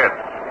get his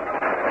hits.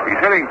 He's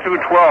hitting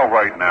 .212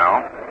 right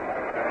now.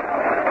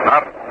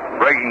 Not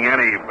breaking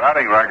any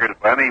batting records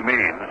by any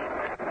means.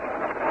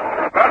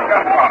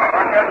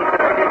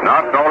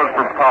 Not noted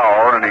for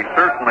power, and he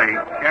certainly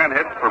can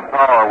hit for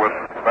power with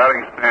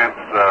batting stance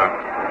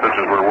such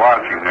as we're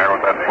watching there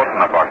with that foot in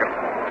the bucket.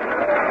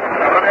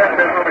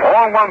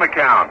 0-1 the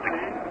count.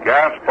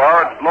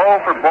 Gaspar, it's low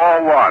for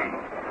ball one.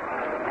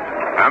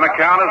 And the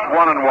count is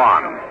 1-1.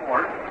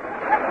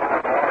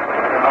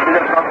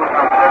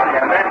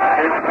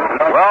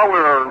 Well, we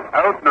were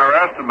out in our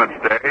estimates,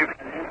 Dave.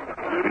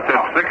 We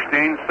said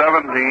 16,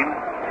 17.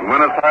 We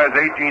went as high as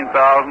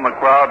 18,000. The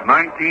crowd,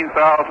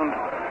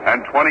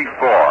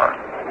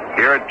 19,024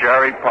 here at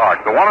Jerry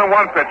Park. The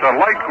 1-1 pitch, a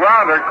light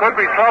grounder, could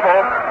be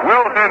trouble.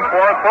 Wills in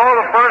for it. Throw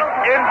to first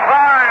in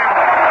time.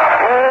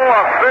 Oh,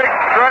 a big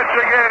stretch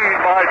again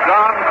by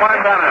John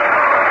Clendenin.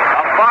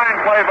 A fine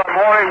play by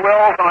Maury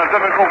Wills on a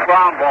difficult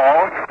ground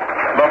ball.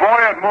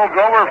 Lavoie had moved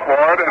over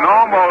for it and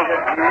almost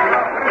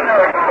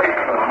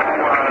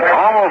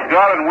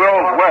got in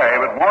Will's way,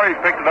 but Maury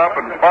picked it up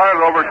and fired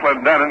it over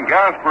Clendenin.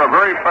 Gaspar, a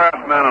very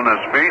fast man on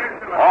his feet,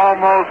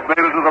 almost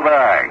made it to the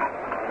bag.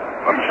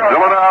 But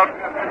still it out.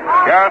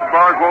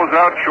 Gaspar goes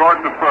out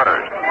short to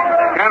first.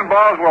 Ken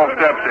Boswell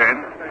steps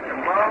in.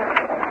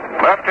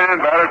 Left-hand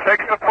batter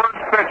takes the first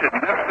pitch and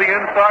nips the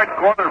inside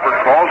corner for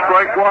call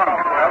strike one.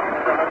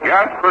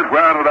 Gaspar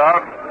grounded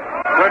out.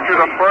 Pitcher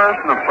to first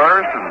in the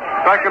first and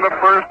second to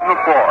first in the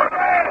fourth.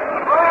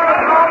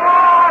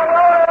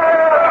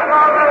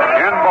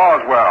 Ken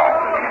Boswell.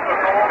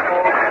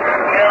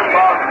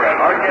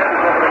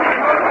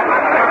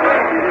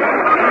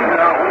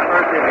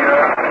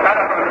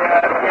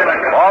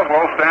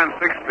 Boswell stands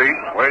 6 feet,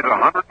 weighs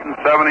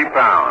 170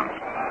 pounds.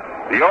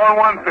 The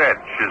 0-1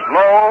 pitch is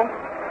low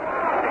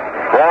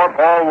for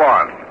ball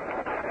one.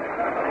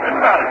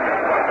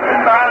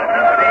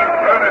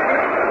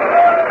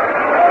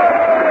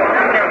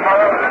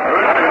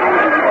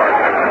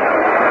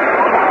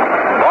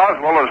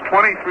 Boswell is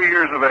 23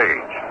 years of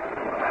age.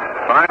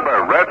 Signed by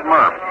Red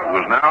Murph, who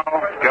is now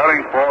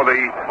scouting for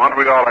the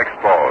Montreal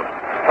Expos.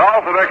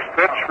 Fouls the next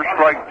pitch for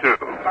strike two.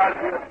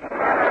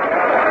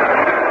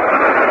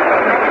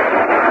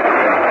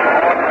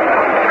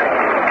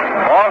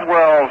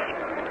 Boswell's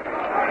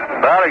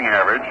batting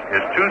average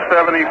is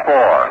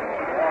 .274.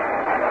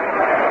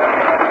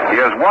 He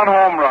has one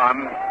home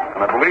run,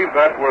 and I believe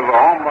that was a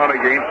home run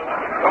against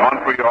the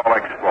Montreal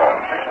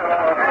Expos.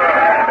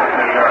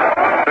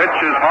 Pitch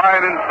is high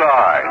and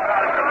inside.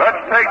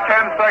 Let's take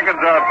 10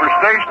 seconds out for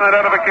station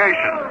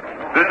identification.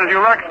 This is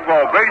your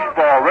Expo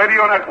Baseball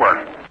Radio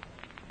Network.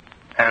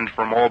 And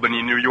from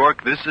Albany, New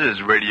York, this is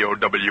Radio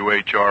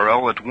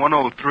WHRL at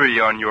 103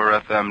 on your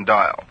FM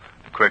dial.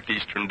 The correct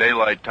Eastern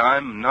Daylight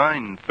Time,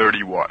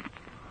 9:31.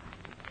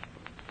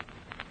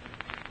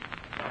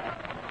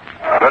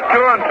 The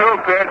 2-2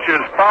 pitch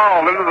is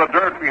fouled into the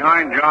dirt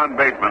behind John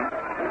Bateman,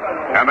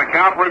 and the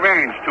count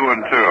remains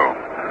 2-2.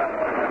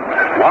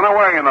 One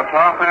away in the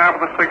top half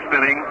of the sixth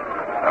inning.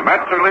 The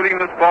Mets are leading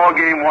this ball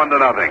game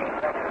 1-0.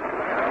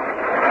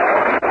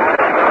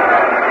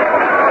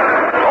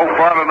 So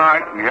far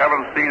tonight, we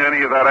haven't seen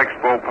any of that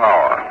Expo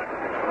power,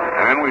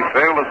 and we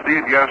failed to see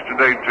it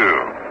yesterday too.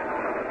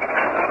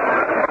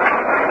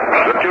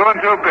 The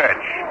 2-2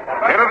 pitch.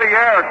 Into the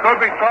air. Could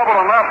be trouble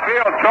in left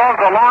field. Jones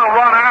a long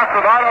run after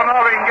it. I don't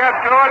know if he can get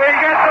to it. He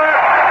gets it!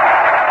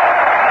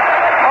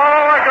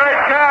 Oh, a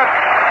great catch.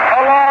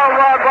 A long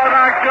run by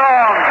Mac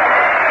Jones.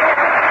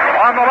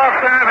 On the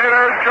left-hand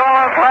hitter,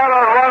 Jones had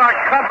to run a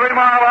country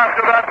mile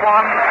after that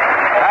one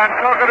and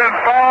took it in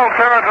foul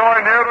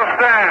territory near the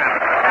stand.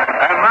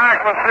 And Mac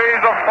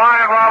receives a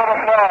fine round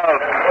of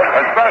applause,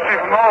 especially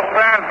from those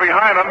fans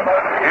behind him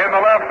in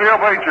the left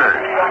field bleachers.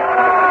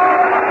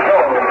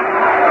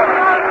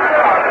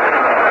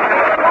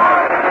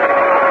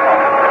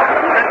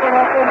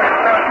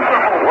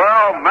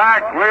 Well,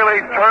 Mac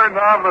really turned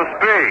on the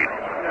speed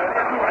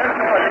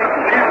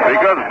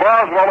because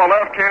Boswell, the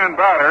left-hand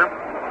batter,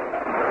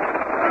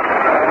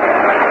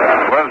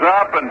 was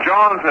up and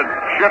Jones had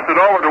shifted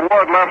over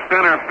toward left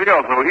center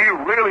field, so he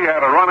really had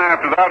to run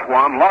after that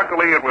one.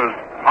 Luckily, it was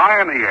high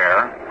in the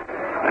air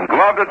and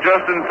gloved it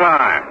just in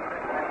time.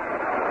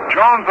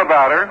 Jones, the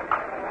batter,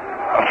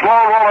 a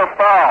slow roller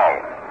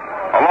foul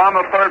along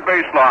the third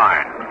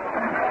baseline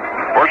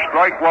for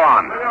strike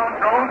one.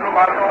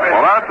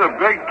 Well, that's a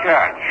big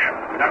catch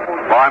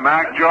by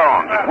Mac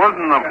Jones. It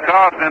wouldn't have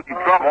caused any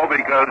trouble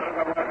because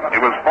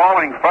it was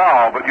falling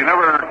foul, but you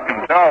never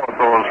can tell with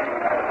those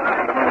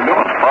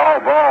foul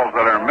balls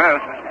that are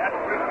missed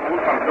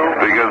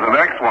because the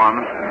next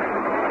ones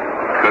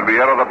could be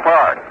out of the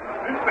park.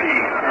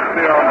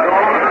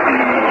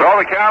 So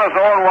the count is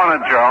 0-1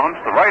 at Jones.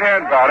 The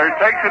right-hand batter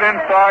takes it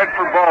inside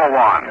for ball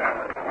one.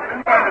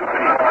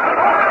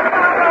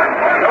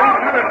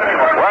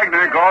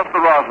 Wagner goes to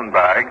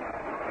Rosenbag.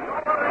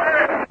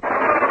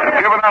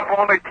 Given up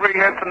only 3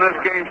 hits in this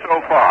game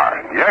so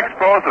far. The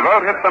Expos have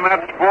out-hit the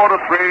Mets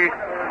 4-3,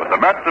 but the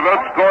Mets have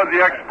outscored the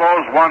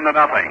Expos 1-0.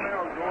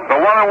 The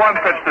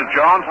 1-1 pitch to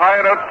Jones, high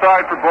and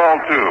outside for ball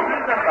two.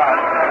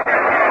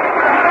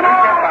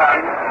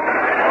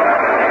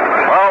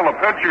 Well, the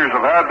pitchers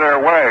have had their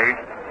way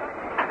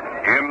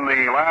in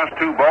the last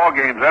 2 ball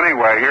games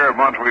anyway here at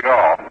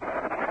Montreal,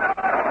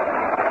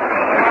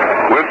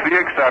 with the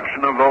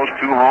exception of those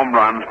 2 home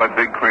runs by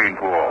Big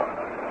Cranepool.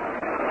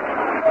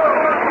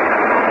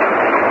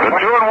 The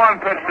 2-1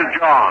 pitch to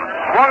Jones.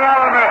 Swung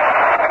out and missed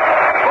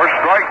for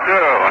strike 2.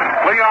 And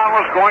Leon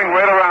was going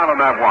right around on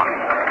that one.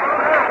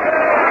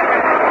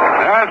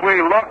 As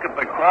we look at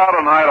the crowd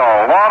tonight,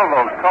 a lot of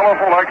those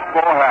colorful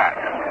Expo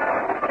hats.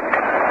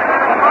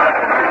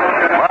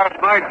 Last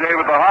night,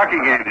 David, the hockey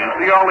game, did you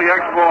see all the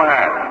Expo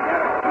hats?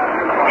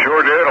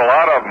 Sure did, a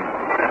lot of them.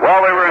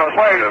 Well, they were in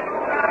place.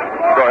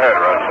 Go ahead,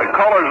 Russ. The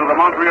colors of the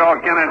Montreal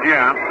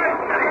Canadiens,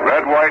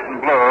 red, white,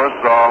 and blue,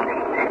 so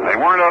they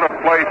weren't out of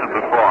place at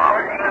the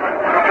Forum.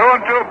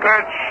 2-2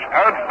 pitch,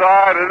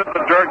 outside, into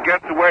the dirt,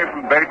 gets away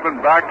from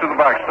Bateman, back to the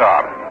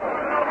backstop.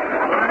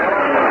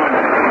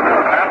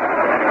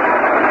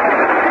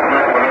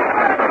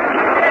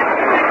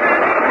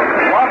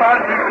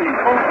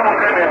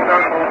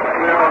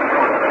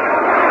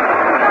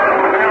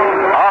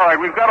 All right,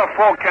 we've got a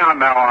full count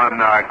now on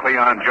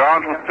Cleon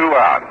Jones with 2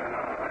 out.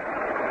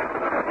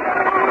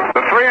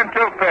 The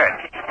 3-2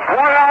 pitch.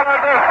 Swung out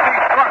of this. He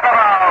struck him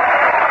out.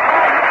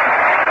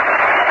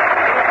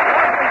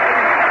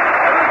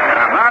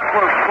 And that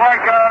was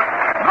strikeout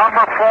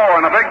number 4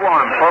 and a big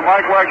one for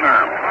Mike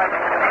Wagner.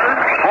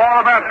 For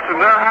the Mets in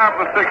their half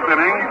of the 6th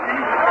inning.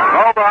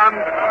 No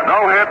runs,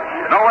 no hits,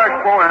 no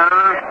Expo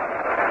errors,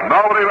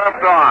 nobody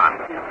left on.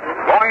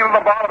 Going into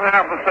the bottom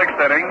half of the 6th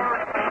inning,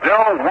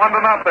 still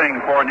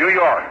 1-0 for New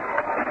York.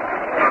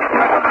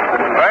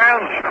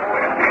 Fans,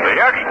 the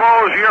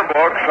Expos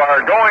yearbooks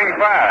are going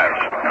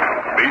fast.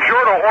 Be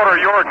sure to order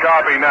your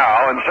copy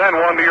now and send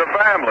one to your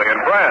family and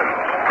friends.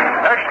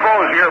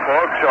 Expos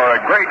yearbooks are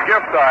a great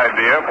gift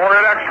idea for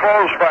an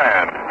Expos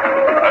fan.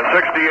 A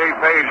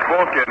 68-page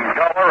book in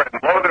color and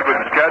loaded with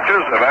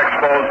sketches of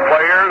Expos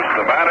players,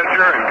 the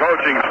manager, and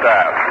coaching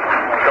staff.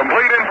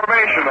 Complete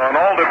information on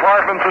all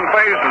departments and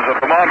phases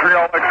of the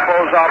Montreal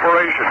Expos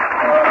operation.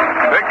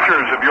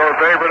 Pictures of your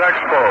favorite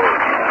Expos.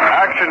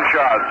 Action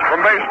shots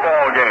from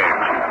baseball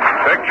games.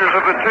 Pictures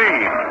of the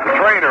team, the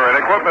trainer, and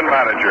equipment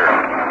manager.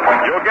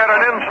 You'll get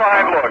an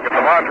inside look at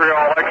the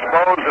Montreal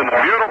Expos in the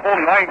beautiful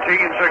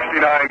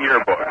 1969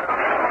 yearbook.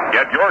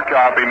 Get your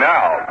copy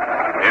now.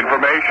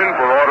 Information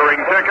for ordering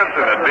tickets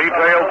and a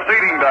detailed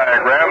seating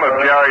diagram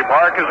of Jerry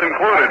Park is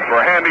included for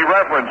handy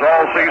reference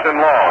all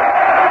season long.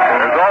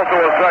 There's also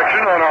a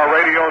section on our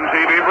radio and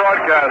TV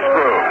broadcast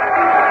crew.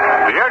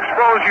 The Expos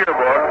Expos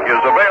yearbook is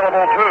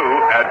available, too,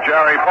 at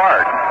Jerry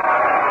Park.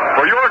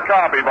 For your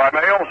copy by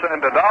mail,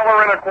 send $1.25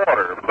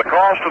 for the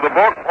cost of the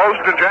book,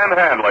 postage, and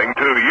handling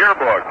to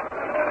Yearbook,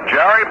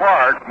 Jerry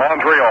Park,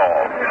 Montreal.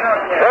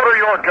 Order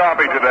your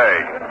copy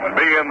today and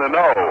be in the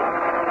know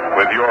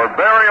with your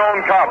very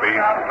own copy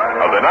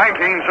of the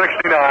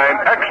 1969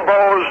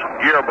 Expos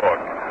Yearbook.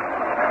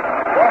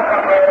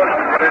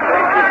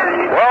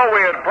 Well,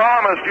 we had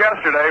promised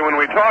yesterday when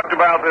we talked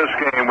about this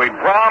game, we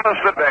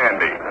promised a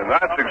dandy, and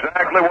that's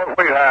exactly what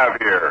we have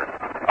here.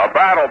 A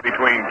battle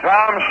between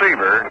Tom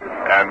Seaver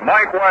and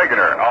Mike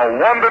Wagner, a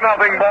 1-0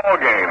 ball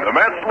game. The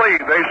Mets lead.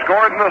 They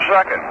scored in the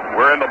second.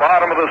 We're in the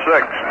bottom of the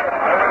sixth.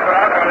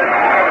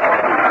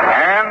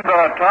 And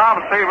Tom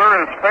Seaver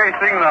is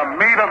facing the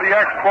meat of the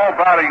Expo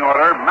batting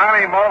order.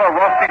 Manny Mota,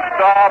 Rusty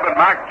Staub, and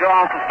Mac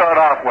Jones to start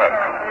off with.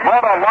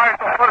 Mota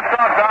lights the first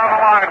shot down the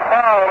line,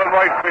 foul in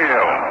right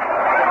field.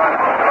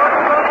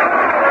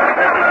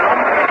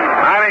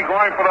 Manny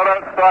going for that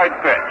outside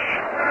pitch.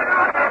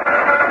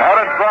 Had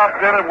it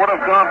dropped in, it would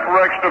have gone for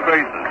extra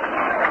bases.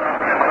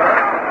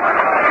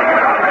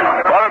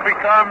 But it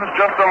becomes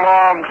just a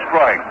long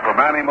strike for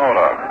Manny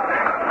Mota.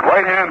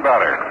 Right-hand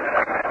batter.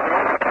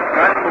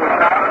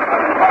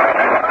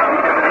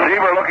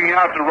 Seaver looking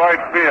out to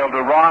right field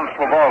to Ron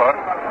Swoboda.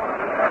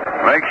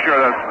 Make sure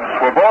that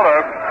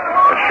Swoboda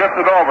is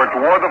shifted over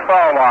toward the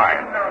foul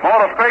line.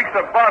 Mota fakes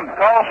a bunt.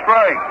 Call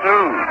strike, 2.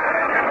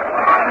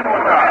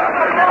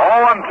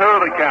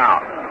 0-2 the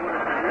count.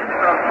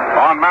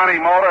 On Manny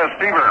Mota as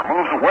Seaver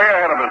moves way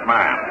ahead of his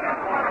man.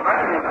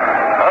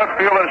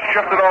 Outfield is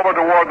shifted over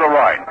toward the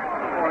right.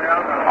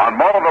 On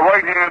Mota, the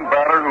right-hand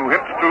batter who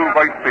hits to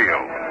right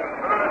field.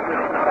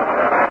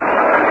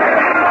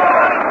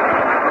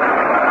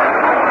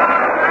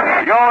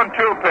 The 0-2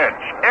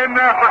 pitch. In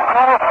there for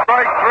call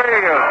strike 3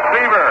 is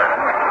Seaver.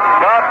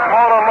 Got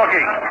Mota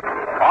looking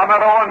on that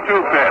 0-2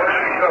 pitch.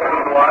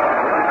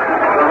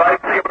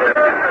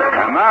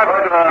 And that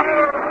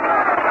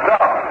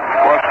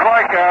was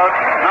strikeout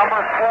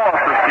number 4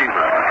 for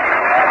Seaver.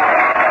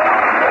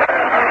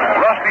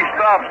 Rusty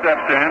Staub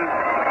steps in.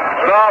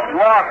 Staub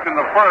walked in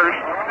the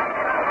first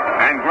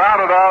and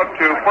grounded out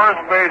to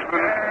first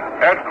baseman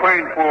Ed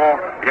Cranepool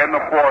in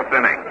the 4th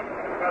inning.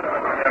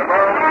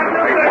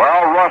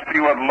 Well, Rusty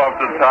would love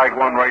to tag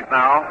one right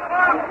now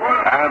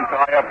and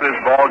tie up this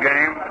ball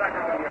game,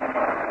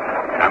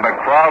 and the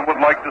crowd would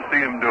like to see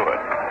him do it.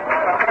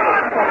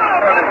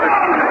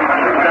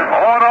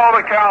 0-0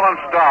 the count on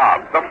Staub.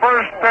 The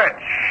first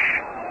pitch.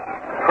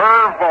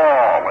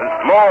 Curveball is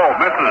low,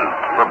 misses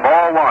for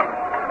ball 1.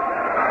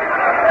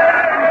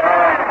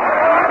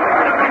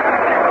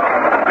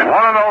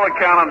 1-0 the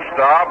count on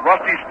Staub.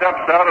 Rusty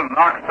steps out and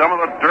knocks some of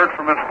the dirt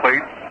from his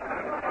cleats.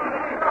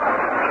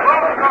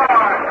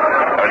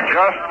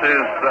 Adjusts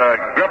his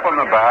grip on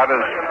the bat,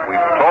 as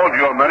we've told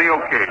you on many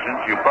occasions.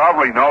 You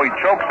probably know he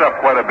chokes up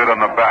quite a bit on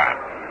the bat.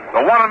 The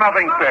 1-0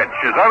 pitch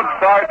is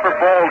outside for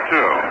ball 2.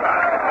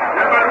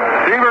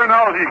 Seaver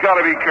knows he's got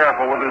to be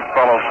careful with his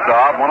fellow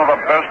Staub, one of the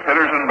best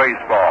hitters in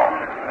baseball.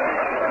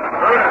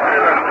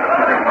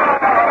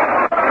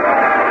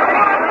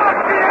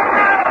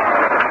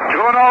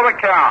 2-0 the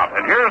count,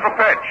 and here's the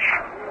pitch.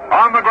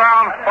 On the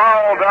ground,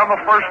 foul down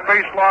the first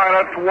baseline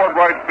out toward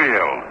right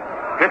field.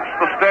 Hits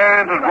the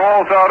stands and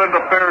rolls out into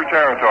fair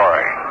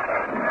territory.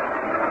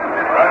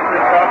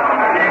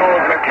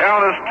 The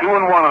count is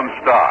 2-1 on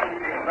Staub.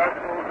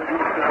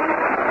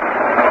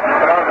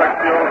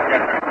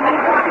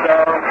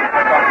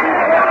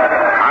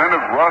 Kind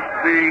of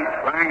Rusty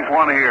bangs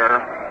one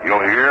here.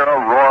 You'll hear a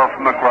roar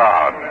from the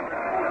crowd.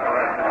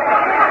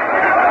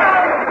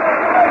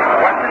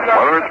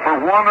 Whether it's for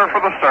one or for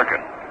the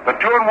second, the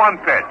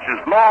 2-1 pitch is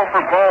low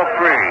for ball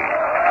 3.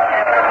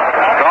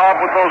 Staub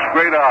with those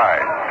great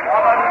eyes.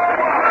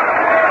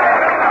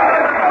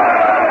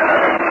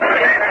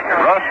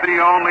 Rusty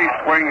only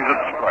swings at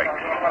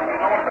strikes.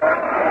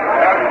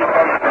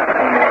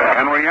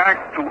 Can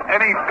react to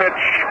any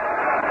pitch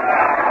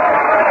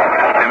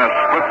in a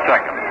split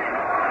second.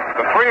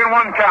 The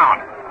 3-1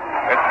 count.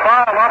 It's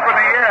foul up in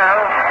the air,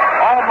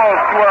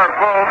 almost to our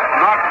booth,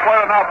 not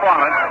quite enough on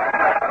it.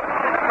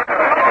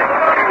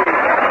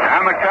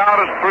 And the count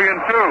is 3-2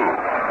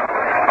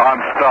 on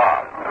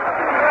Staub.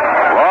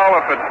 Well,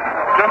 if it's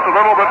just a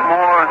little bit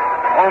more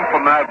oomph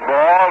on that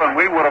ball, and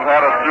we would have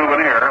had a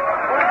souvenir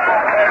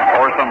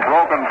or some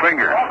broken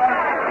fingers.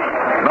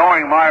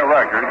 Knowing my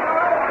record,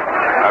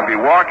 I'd be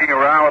walking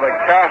around with a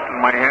cast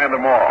in my hand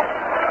tomorrow.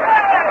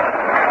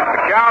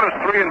 The count is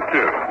 3-2.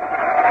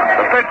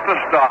 The pitch to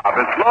Staub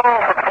is low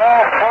for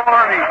ball 4,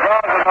 and he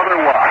draws another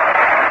walk.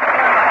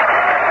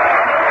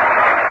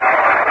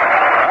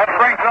 That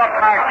brings up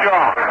Mac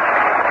Jones.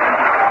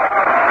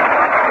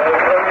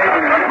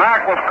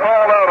 Mac was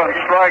called out on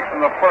strikes in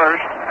the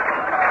first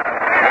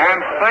and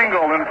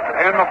singled in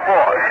the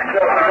 4th.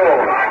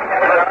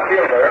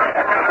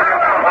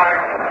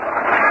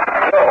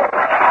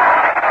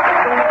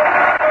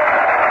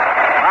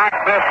 Mac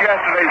missed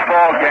yesterday's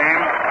ball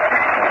game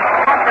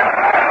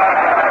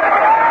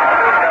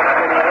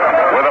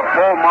with a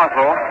full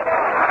muscle,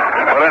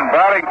 but in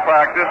battle batting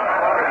practice.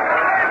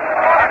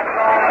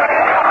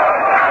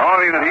 The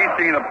only thing that he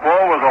seen a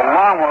pull was a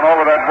long one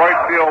over that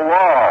right field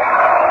wall.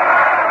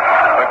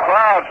 The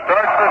crowd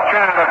starts to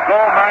chant at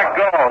Go, Mac,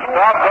 go.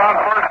 Stops on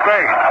first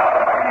base.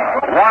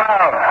 One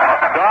out.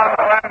 Don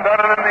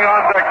Clendenin in the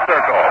on-deck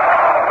circle.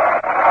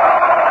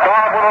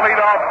 Staub with a lead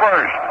off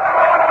first.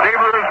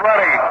 Seaver is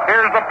ready.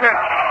 Here's the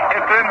pitch.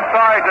 It's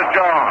inside to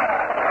Jones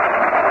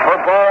for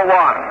ball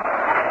one.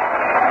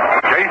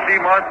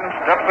 J.C. Martin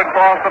steps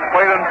across the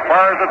plate and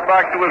fires it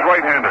back to his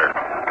right-hander.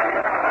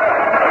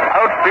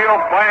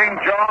 Outfield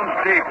playing Jones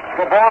deep.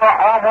 Svoboda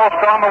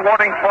almost on the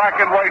warning track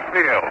in right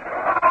field.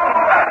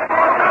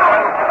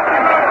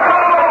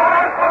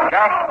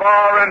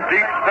 Gaspar in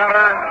deep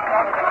center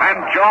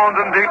and Jones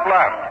in deep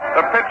left.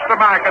 The pitch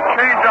to Mack. A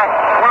change-up.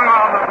 Swung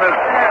on the miss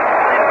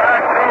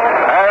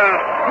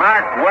as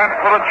Mack went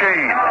for the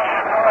change.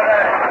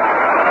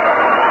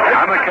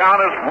 And the count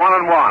is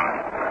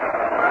 1-1.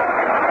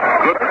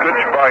 Good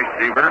pitch by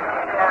Seaver.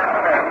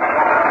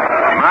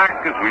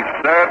 Mack, as we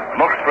said,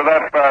 looks for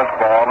that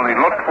fastball, and he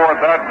looked for it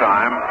that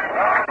time.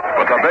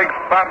 But the big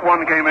fat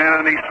one came in,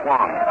 and he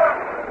swung.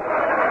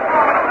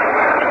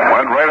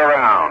 Went right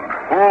around.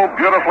 Pulled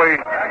beautifully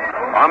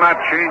on that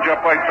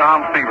changeup by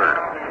Tom Seaver.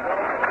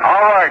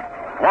 All right,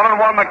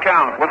 1-1 the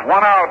count with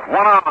one out,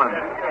 one on.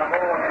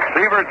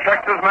 Seaver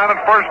checks his man at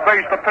first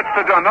base. The pitch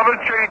to John. Another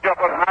changeup,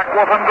 but Mack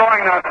wasn't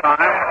going that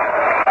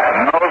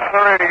time. No,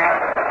 sirree.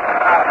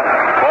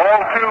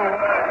 Ball two.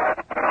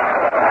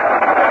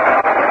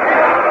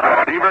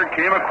 Seaver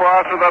came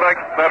across with that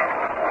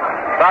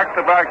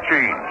back-to-back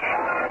change.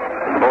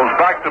 Those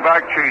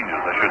back-to-back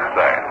changes, I should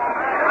say.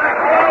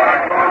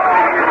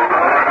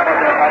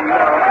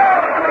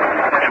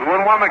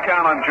 2-1 the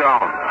count on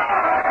Jones.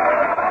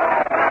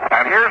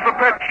 And here's the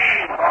pitch.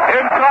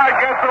 Inside,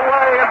 gets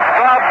away and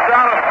stops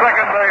down at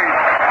second base.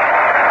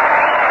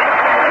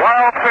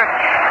 Wild pitch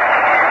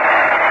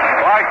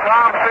by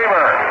Tom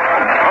Seaver.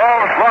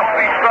 Throws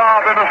Rusty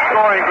Staub into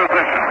scoring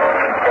position.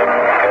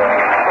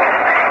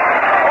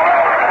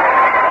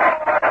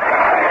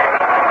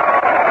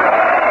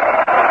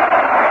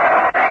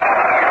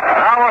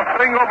 Now a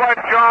single by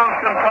Jones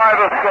can tie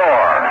the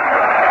score.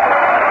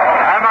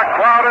 And the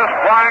crowd is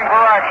flying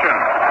for action.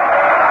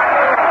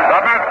 The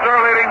Mets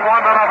are leading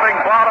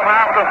 1-0, bottom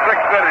half of the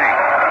sixth inning.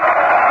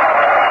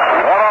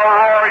 What a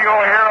roar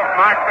you'll hear if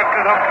Mack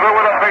pitches him through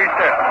with a base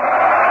hit.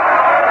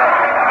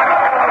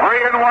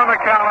 3-1 the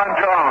count on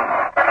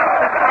Jones.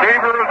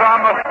 Seaver is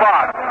on the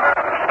spot.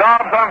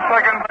 Stops on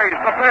second base.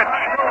 The pitch.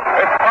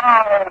 It's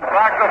fouled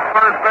back to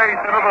third base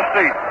into the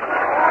seat.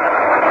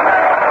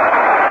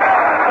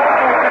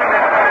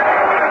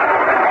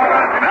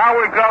 Now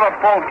we've got a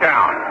full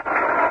count.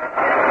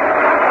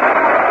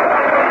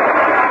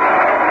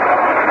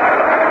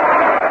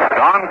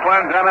 Don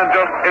Clendenin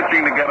just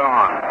itching to get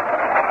on.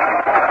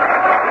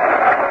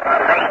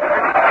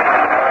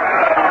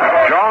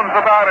 Jones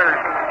the batter.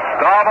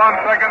 Staub on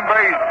second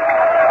base.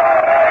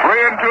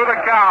 3-2 the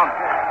count.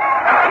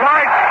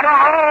 Right to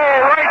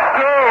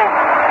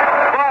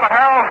Bud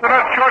Harrelson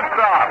at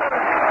shortstop.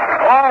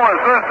 Oh,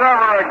 is this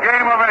ever a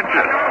game of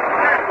inches?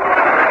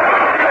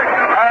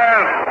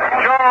 As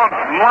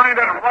Jones lined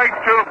it right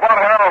to Bud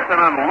Harrelson,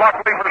 and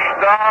luckily for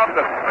Staub,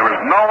 there was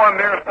no one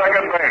near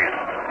second base.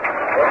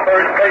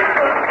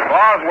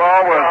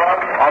 Boswell was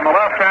on the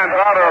left-hand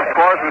batter, of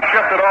course, and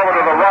shifted over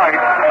to the right,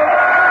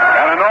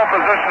 and in no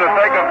position to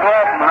take a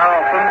throw from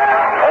Harrelson,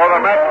 or the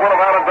Mets would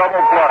have had a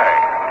double play.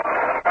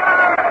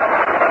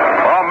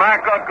 Well,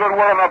 Mack got good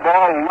will on the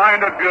ball,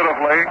 lined it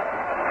beautifully,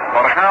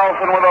 but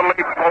Harrelson with a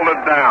leap pulled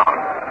it down.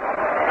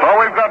 So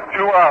we've got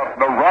two out.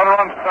 The runner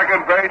on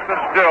second base is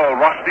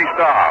still Rusty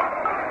Staub.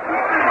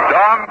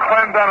 Don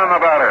Clendenin the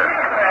batter.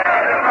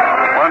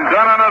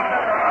 Clendenin is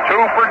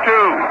 2 for 2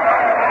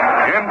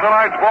 in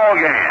tonight's ball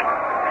game.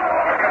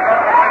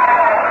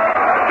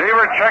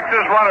 Seaver checks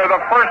his runner. The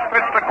first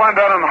pitch to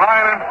Clendenin,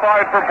 high and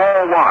inside for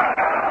ball one.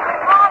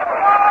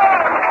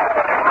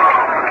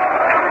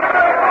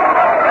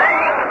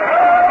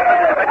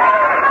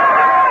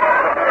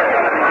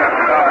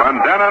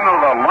 Clendenin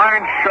with a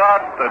line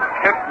shot that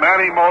hit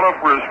Manny Mota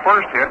for his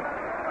first hit.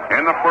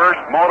 In the first,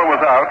 Mota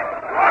was out.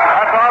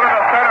 That's out in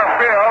the center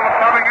field.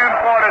 Coming in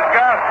for it is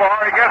Gaspar.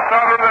 He gets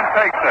under it and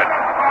takes it.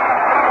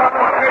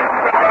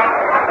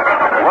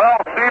 Well,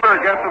 Seaver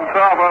gets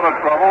himself out of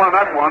trouble in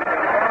that one.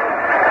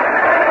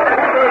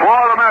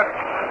 For the Mets,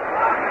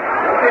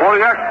 for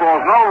the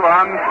Expos, no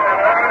runs,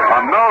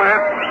 no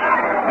hits,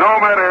 no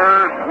mid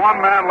errors, one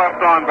man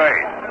left on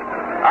base.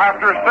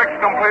 After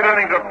 6 complete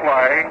innings of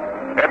play,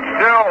 it's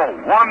still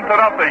 1-0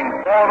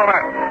 for the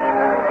Mets.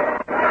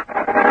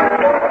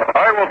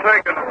 I will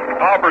take an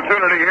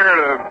opportunity here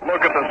to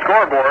look at the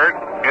scoreboard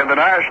in the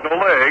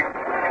National League.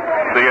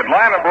 The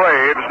Atlanta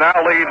Braves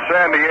now lead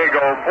San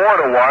Diego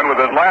 4-1 with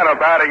Atlanta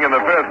batting in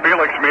the 5th.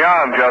 Felix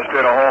Millan just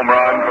hit a home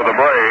run for the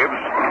Braves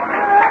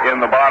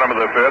in the bottom of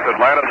the 5th.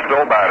 Atlanta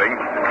still batting.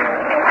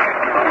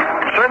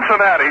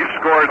 Cincinnati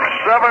scored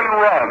 7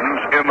 runs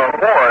in the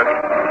 4th.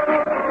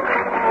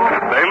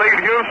 They lead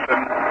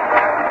Houston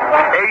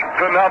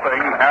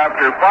 8-0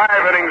 after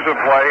 5 innings of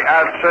play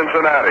at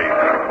Cincinnati.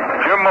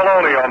 Jim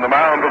Maloney on the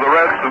mound for the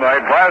Reds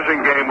tonight.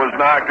 Blasingame was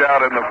knocked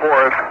out in the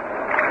 4th.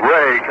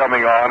 Ray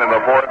coming on in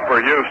the 4th for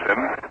Houston.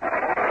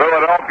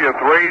 Philadelphia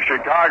 3,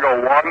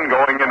 Chicago 1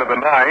 going into the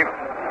 9th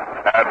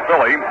at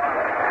Philly.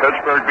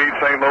 Pittsburgh beat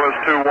St. Louis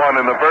 2-1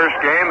 in the first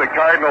game. The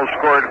Cardinals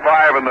scored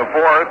 5 in the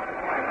 4th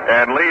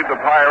and lead the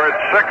Pirates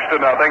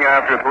 6-0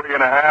 after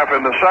 3.5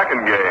 in the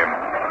second game.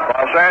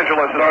 Los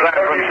Angeles and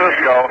San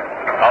Francisco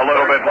a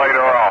little bit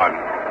later on.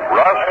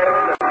 Russ?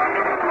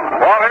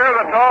 Well, here are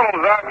the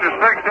totals after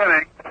 6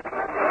 innings.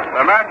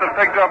 The Mets have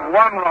picked up 1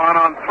 run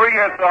on 3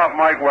 hits off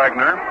Mike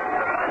Wagner.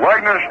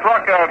 Wagner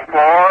struck out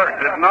 4,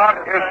 did not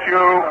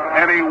issue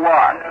any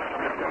walks.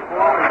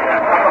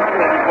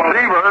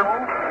 Seaver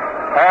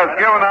has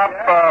given up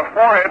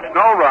 4 hits,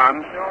 no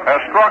runs, has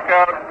struck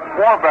out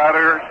 4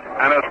 batters,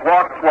 and has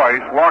walked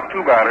twice, walked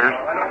 2 batters,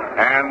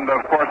 and,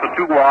 of course, the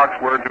 2 walks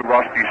were to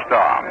Rusty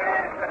Staub.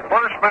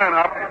 First man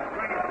up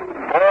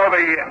for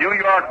the New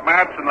York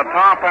Mets in the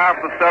top half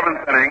of the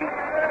 7th inning.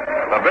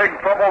 The big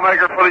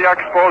troublemaker for the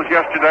Expos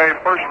yesterday,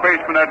 first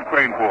baseman Ed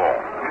Kranepool.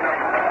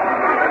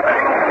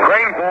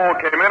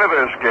 Kranepool came into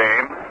this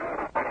game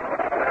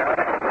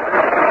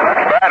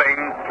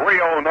batting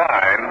 .309.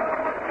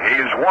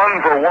 He's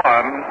 1 for 1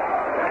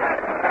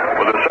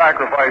 with a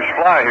sacrifice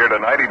fly here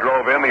tonight. He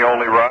drove in the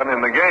only run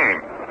in the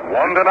game.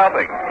 1-0.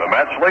 The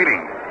Mets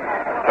leading.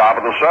 Top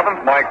of the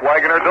 7th, Mike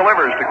Wagner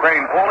delivers to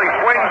Kranepool. He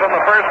swings on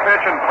the first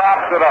pitch and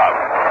pops it up.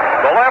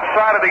 The left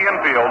side of the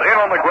infield, in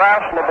on the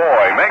grass,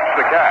 LeBoy makes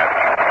the catch.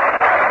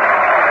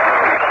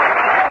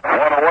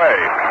 1 away.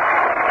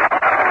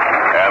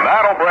 And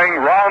that'll bring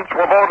Ron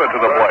Swoboda to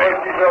the plate.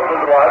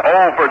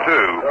 0 for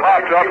 2.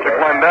 Popped up to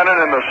Clendenin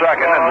in the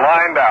second and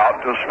lined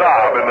out to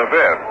Staub in the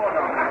 5th.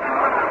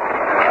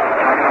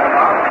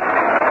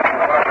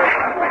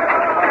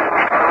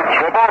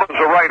 Swoboda's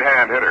a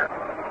right-hand hitter.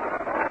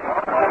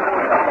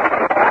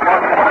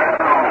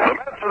 The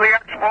Mets and the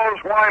Expos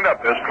wind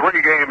up this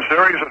 3-game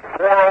series at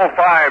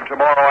 4:05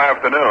 tomorrow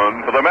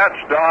afternoon. For the Mets,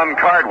 Don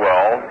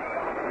Cardwell.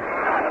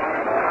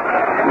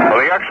 For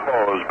the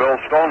Expos, Bill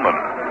Stoneman.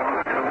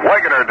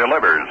 Wagner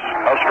delivers.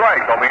 A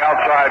strike on the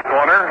outside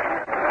corner.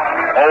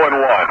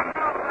 0-1.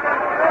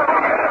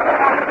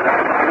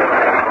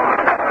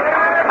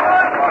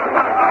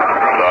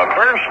 The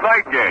first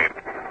night game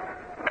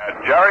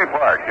at Jarry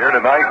Park here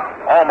tonight.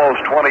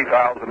 Almost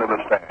 20,000 in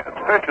the stands.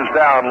 Pitch is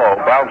down low.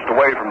 Bounced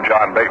away from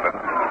John Bateman.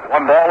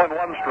 1 ball and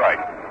 1 strike.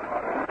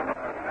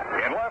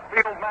 In left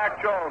field, Mac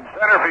Jones.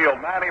 Center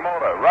field, Manny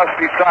Mota.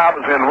 Rusty Staub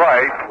is in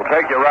right. We'll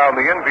take you around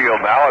the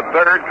infield now. At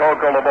third,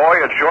 Coco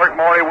LeBoy. At short,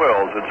 Maury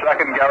Wills. At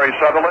second, Gary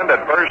Sutherland.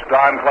 At first,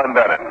 Don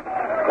Clendenin.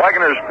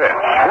 Wagner's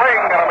pitch. Swing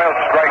and a miss.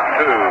 Strike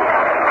 2.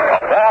 A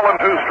ball and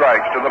 2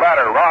 strikes to the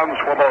batter, Ron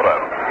Swoboda.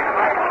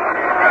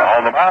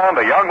 On the mound,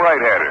 a young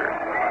right-hander,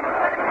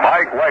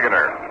 Mike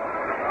Wagner.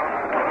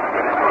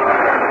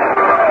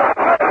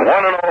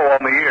 1-0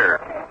 on the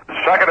year.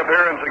 Second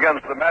appearance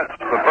against the Mets,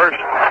 the first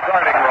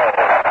starting role.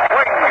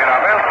 Swing and a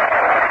miss.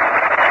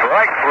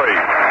 Strike 3.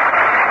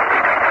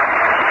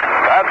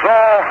 That's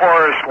all for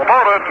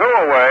Swoboda, 2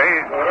 away,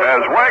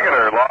 as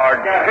Wagner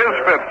logged his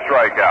 5th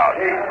strikeout.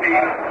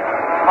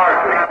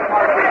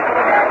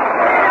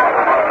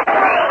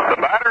 The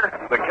batter,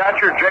 the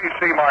catcher,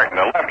 J.C. Martin,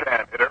 a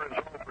left-hand hitter, is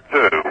 0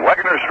 for 2.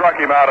 Wagner struck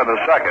him out in the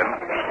second.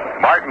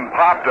 Martin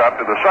popped up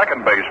to the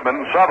second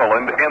baseman,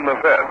 Sutherland, in the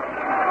 5th.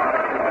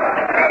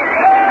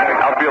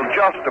 Outfield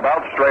just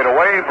about straight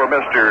away for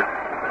Mr.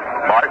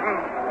 Martin.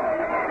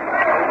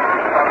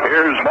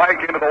 Here's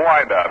Mike into the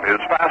windup. His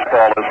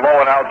fastball is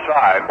low and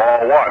outside,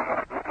 ball 1.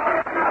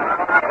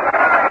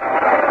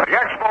 The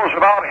Expos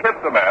about hit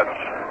the Mets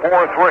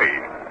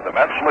 4-3. The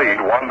Mets lead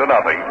 1-0.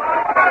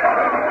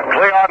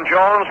 Cleon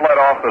Jones led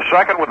off the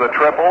second with a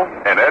triple,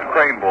 and Ed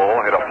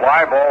Kranepool hit a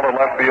fly ball to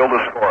left field to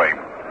score him.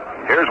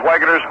 Here's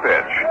Wagner's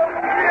pitch.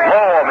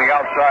 Low on the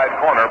outside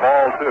corner,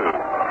 ball 2.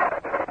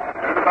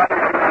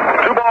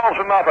 2 balls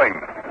and nothing.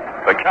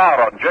 The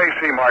count on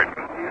J.C. Martin.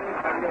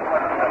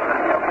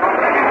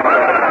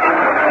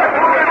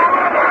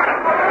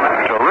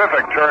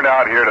 Terrific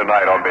turnout here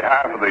tonight on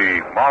behalf of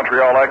the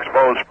Montreal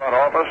Expos front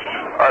office.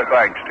 Our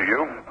thanks to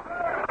you.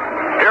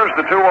 Here's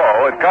the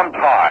 2-0. It comes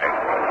high.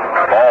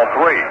 Ball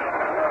 3.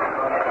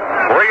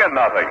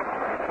 3-0.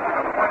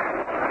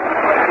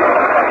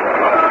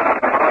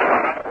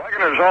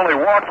 Wagner's only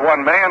walked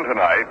 1 man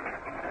tonight,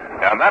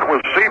 and that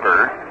was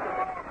Seaver,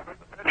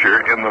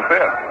 pitcher, in the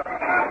 5th.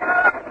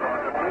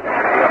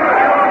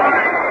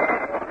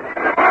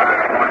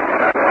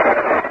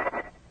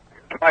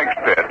 Mike's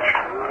pitch.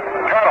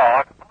 Cut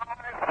on.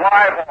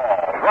 Fly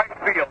ball. Right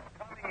field.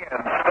 Coming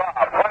in.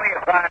 Stop. Plenty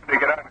of time to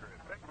get under it.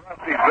 Big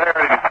Rusty's there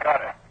and he's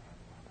got it.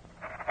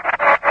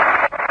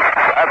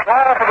 That's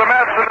all for the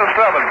Mets in the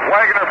 7th.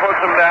 Wagner puts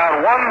them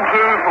down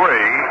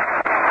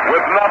 1-2-3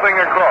 with nothing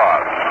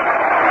across.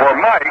 For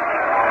Mike,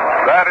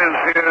 that is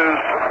his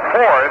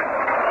 4th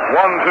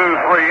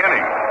 1-2-3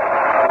 inning.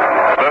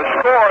 The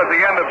score at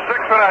the end of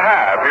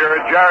 6.5 here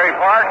at Jarry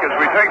Park as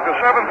we take the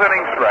 7th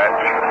inning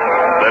stretch.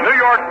 The New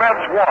York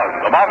Mets won.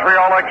 The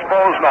Montreal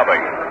Expos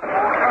nothing.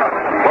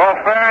 Well,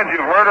 fans,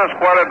 you've heard us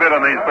quite a bit on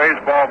these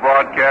baseball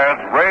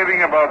broadcasts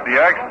raving about the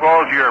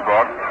Expos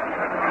yearbook.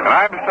 And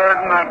I'm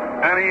certain that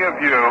any of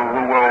you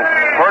who will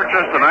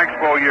purchase an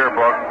Expo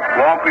yearbook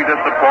won't be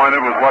disappointed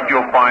with what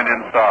you'll find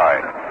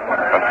inside.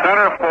 A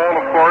centerfold,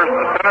 of course,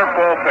 a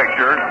centerfold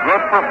picture,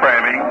 good for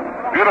framing,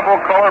 beautiful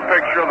color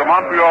picture of the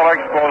Montreal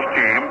Expos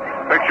team,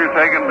 picture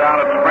taken down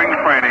at spring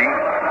training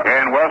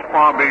in West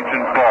Palm Beach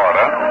in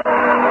Florida,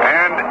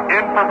 and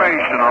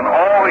information on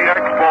all the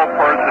Expo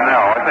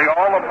personnel. I say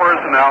all the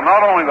personnel,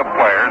 not only the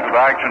players with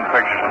action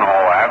pictures and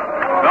all that,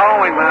 not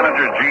only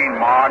manager Gene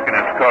Mock and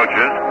his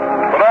coaches,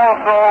 but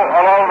also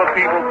a lot of the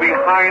people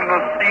behind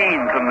the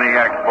scenes in the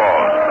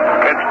Expos.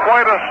 It's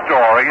quite a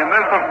story, and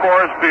this, of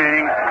course,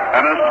 being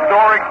an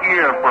historic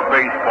year for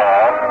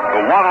baseball,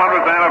 the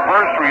 100th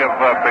anniversary of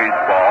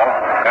baseball,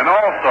 and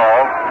also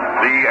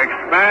the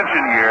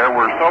expansion year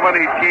where so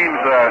many teams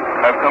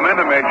have come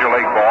into Major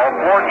League Ball,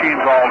 4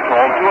 teams all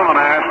told, 2 in the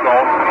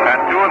National and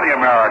 2 in the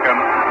American.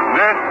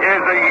 This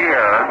is a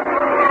year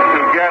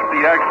to get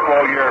the Expo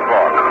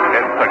yearbook.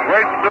 It's a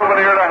great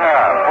souvenir to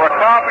have. For a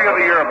copy of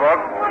the yearbook,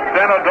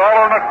 send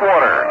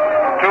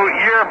 $1.25 to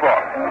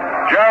Yearbook,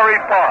 Jarry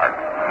Park,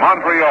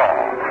 Montreal.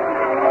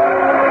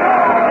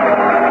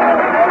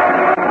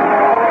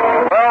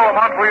 Well, the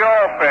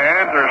Montreal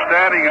fans are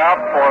standing up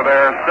for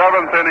their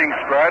 7th inning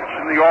stretch,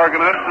 and the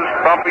organist is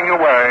thumping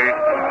away,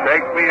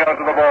 "Take me out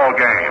to the ball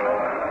game."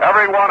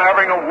 Everyone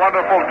having a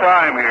wonderful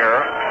time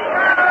here.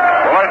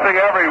 Well, I say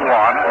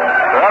everyone.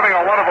 They're having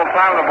a wonderful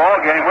time at the ball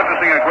game,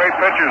 witnessing a great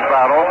pitcher's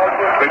battle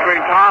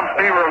between Tom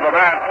Seaver of the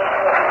Mets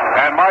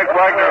and Mike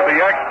Wagner of the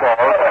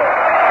Expos.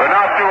 They're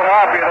not too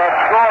happy at that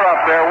score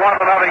up there,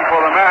 1-0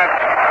 for the Mets.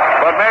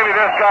 But maybe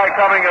this guy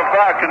coming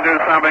back can do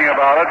something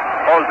about it.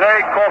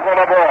 Jose Coco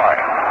Laboy.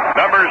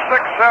 Numbers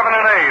 6, 7,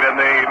 and 8 in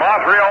the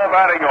Montreal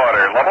batting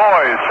order.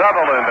 Laboy,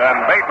 Sutherland,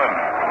 and Bateman.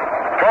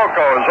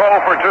 Coco is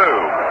 0 for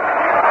 2.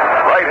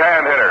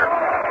 Right-hand hitter.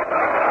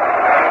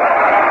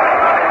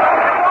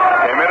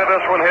 Came into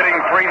this one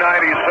hitting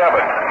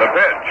 .397. The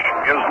pitch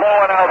is low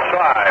and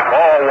outside.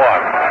 Ball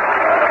 1.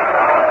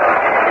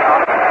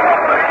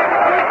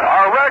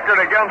 Our record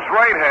against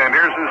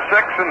right-handers is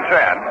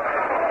 6-10.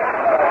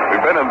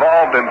 We've been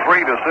involved in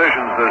 3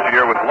 decisions this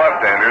year with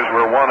left-handers.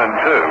 We're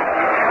 1-2.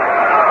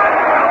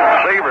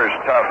 Seaver's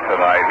tough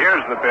tonight.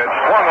 Here's the pitch.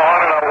 Swung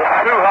on and a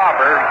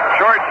 2-hopper.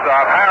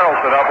 Shortstop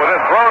harrels it up with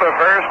it. Throw to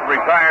first.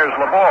 Retires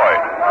Laboy.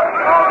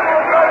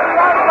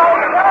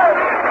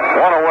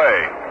 1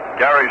 away.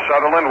 Gary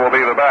Sutherland will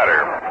be the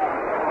batter.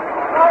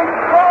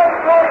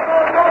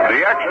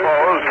 The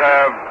Expos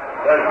have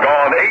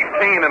gone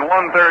 18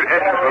 1/3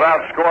 innings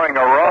without scoring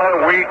a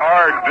run. We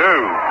are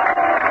due.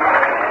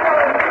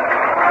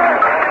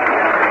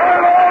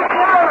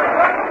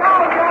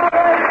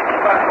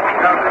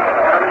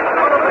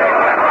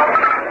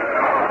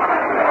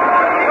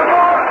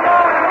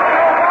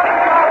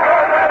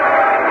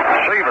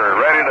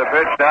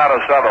 Pitch now to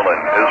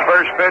Sutherland. His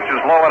first pitch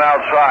is low and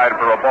outside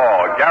for a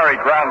ball. Gary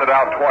grounded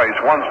out twice,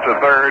 once to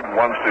third,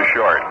 once to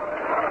short.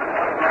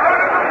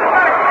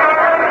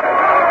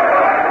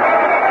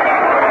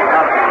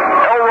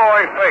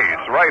 Elroy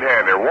Fates,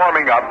 right-hander,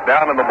 warming up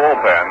down in the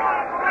bullpen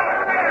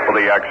for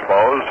the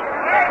Expos.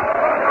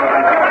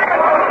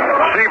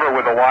 Seaver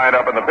with the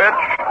wind-up in the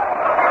pitch.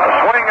 A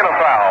swing and a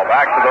foul.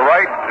 Back to the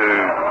right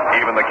to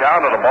even the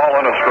count of the ball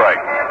and a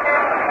strike.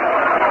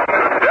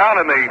 Down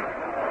in the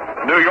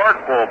New York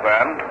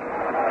bullpen,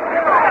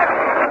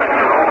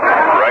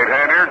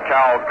 right-hander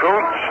Cal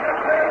Kuntz,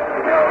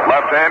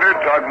 left-hander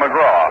Tug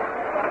McGraw.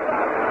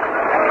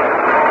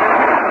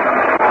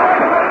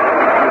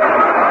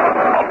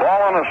 A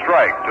ball and a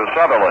strike to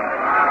Sutherland.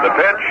 The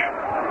pitch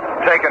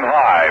taken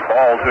high,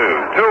 ball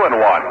 2,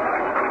 2-1.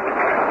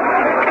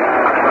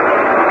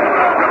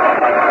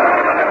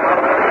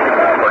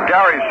 For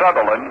Gary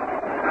Sutherland,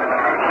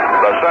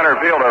 the center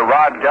fielder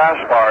Rod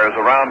Gaspar is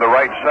around the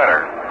right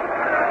center.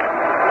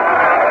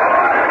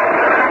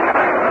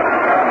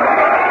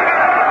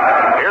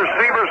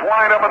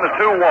 Wind up in the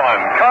 2-1.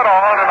 Cut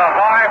on and a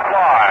high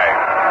fly.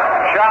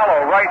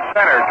 Shallow right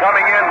center.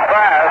 Coming in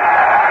fast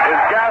is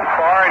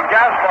Gaspar, and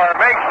Gaspar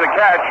makes the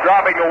catch,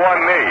 dropping to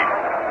one knee.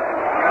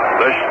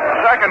 The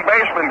second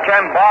baseman,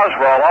 Ken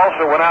Boswell,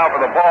 also went out for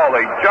the ball.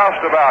 They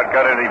just about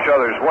got in each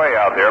other's way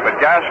out there, but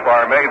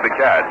Gaspar made the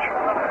catch.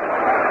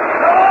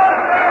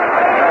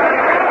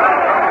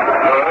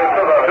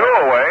 2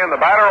 away, and the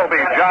batter will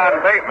be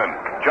John Bateman.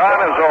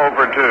 John is 0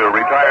 for 2,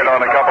 retired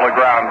on a couple of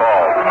ground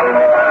balls.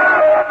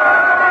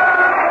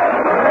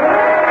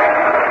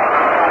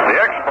 The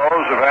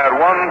Expos have had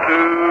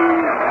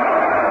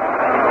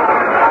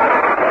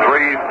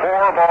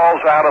 4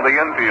 balls out of the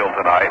infield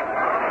tonight.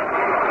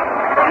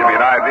 Give you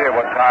an idea of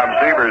what Tom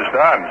Seaver's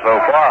done so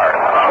far.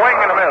 Swing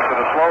and a miss at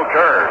a slow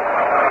curve.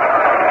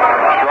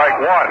 Strike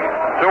 1.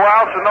 2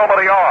 outs and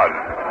nobody on.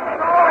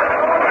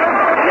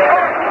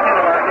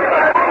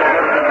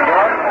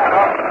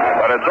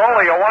 But it's 0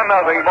 only a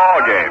 1-0 ball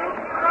game,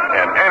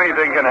 and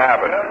anything can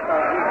happen.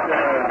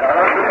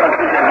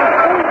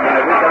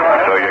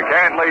 So you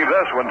can't leave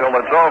this one till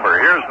it's over.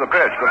 Here's the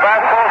pitch. The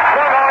fastball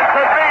swung on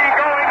to B,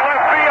 going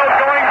left field,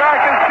 going back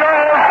to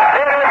Jones.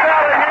 It is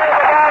out of here.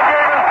 The ball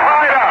game is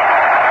tied up.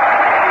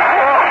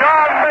 Well,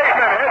 John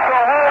Bateman hits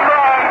a home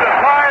run to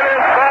tie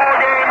this ball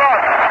game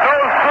up. No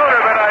sooner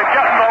than I'd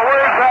gotten the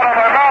words out of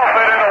my mouth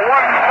that in a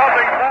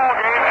 1-0 ball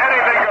game,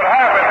 anything could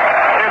happen.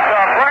 It's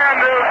a brand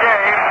new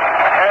game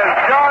as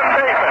John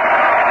Bateman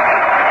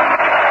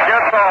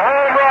gets a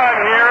home run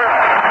here.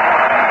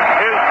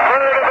 His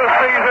third of the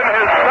season,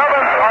 his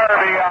 7th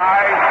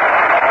RBI.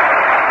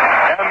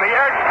 And the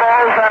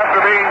Expos,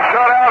 after being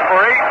shut out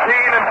for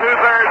 18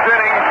 2/3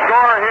 innings,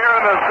 score here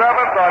in the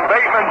 7th on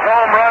Bateman's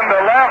home run to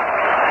left.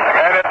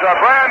 And it's a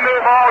brand new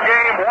ball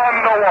game,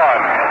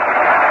 1-1.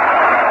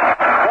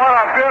 What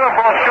a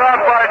beautiful shot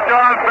by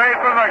John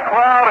Bateman. The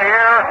crowd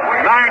here,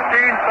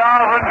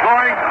 19,000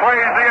 going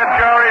crazy at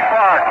Jerry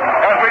Park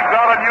as we've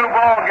got a new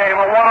ball game,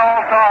 a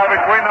 1-all tie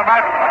between the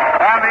Mets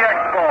and the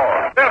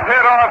Expos. Fifth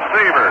hit off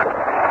Seaver.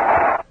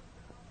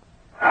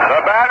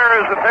 The batter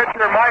is the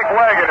pitcher, Mike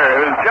Wegener,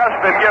 who's just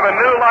been given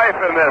new life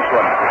in this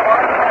one.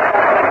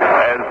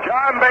 As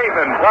John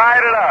Bateman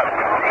tied it up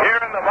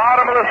here in the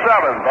bottom of the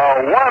 7th, a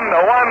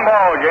 1-1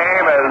 ball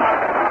game as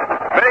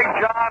Big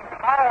John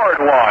powered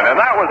one, and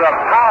that was a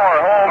power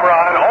home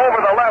run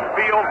over the left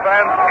field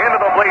fence into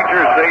the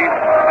bleacher seat.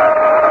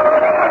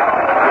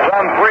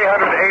 Some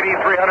 380,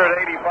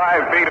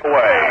 385 feet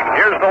away.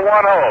 Here's the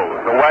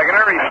 1-0 to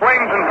Wegener. He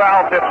swings and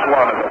foul tips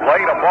one at the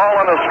plate, a ball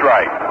and a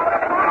strike.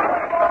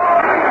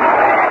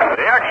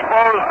 The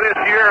Expos this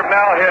year have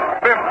now hit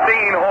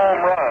 15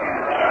 home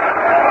runs.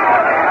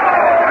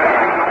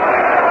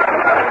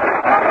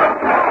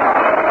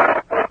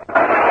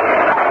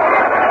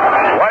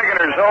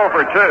 Wegener's 0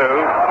 for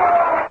 2.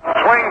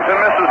 Swings and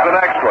misses the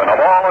next one, a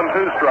ball and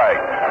 2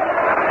 strikes.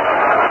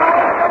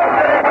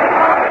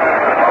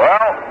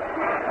 Well,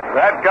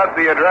 that got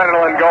the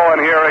adrenaline going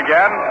here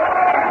again.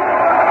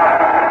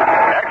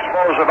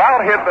 Expos have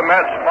out-hit the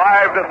Mets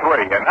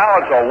 5-3, and now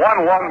it's a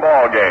 1-1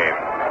 ball game.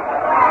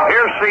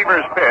 Here's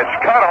Seaver's pitch,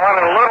 cut on,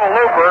 and a little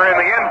looper in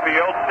the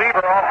infield.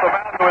 Seaver off the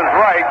mound to his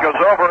right, goes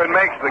over and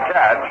makes the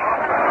catch.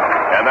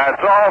 And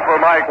that's all for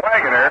Mike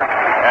Wegener.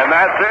 And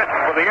that's it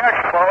for the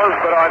Expos.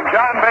 But on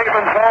John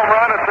Bateman's home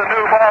run, it's a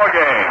new ball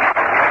game.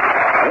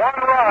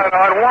 1 run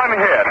on 1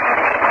 hit.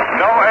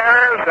 No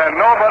errors and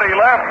nobody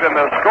left. And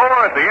the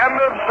score at the end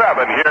of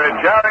 7 here at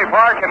Jerry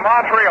Park in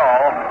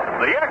Montreal.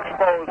 The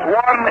Expos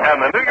won and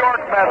the New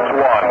York Mets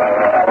won.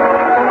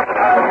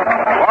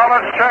 Well,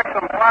 let's check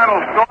some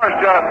final scores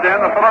just in.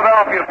 The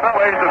Philadelphia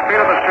Phillies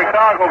defeated the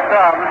Chicago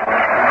Cubs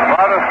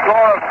by the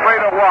score of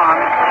 3-1.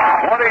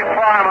 Woody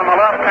Fryman, the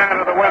left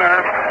hand of the winner.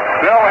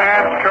 Bill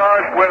Hans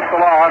charged with the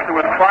loss. It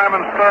was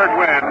Fryman's 3rd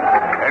win.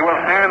 It was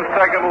Hans'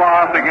 2nd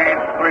loss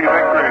against 3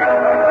 victories.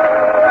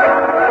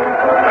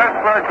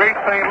 Pittsburgh beat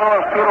St.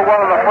 Louis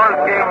 2-1 in the first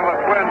game of the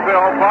twin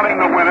bill, bunting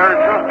the winner,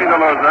 Justy the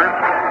loser.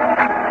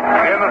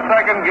 In the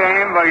second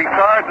game, the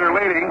Cards are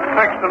leading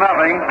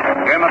 6-0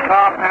 in the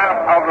top half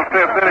of the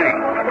 5th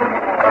inning.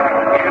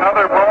 In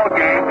other ball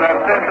games, at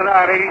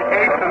Cincinnati,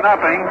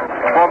 8-0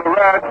 for the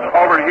Reds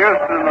over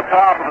Houston in the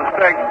top of the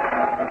 6th.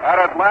 At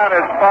Atlanta,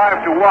 it's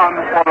 5-1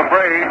 for the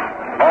Braves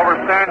over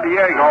San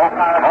Diego,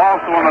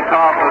 also in the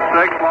top of the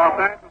 6th. Los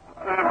Angeles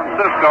and San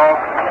Francisco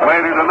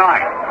later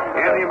tonight.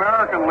 In the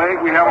American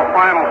League, we have a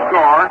final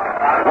score.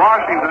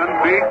 Washington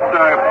beats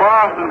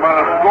Boston by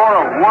the score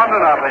of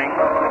 1-0.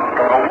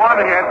 A 1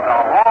 hit, a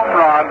home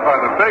run by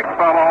the big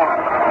fellow,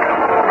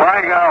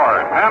 Frank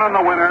Howard. And on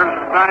the winners,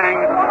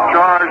 Stang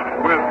charged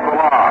with the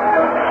loss.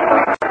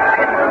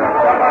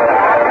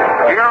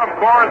 Here, of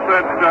course,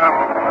 at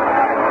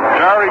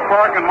Jerry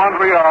Park in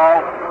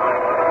Montreal,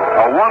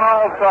 a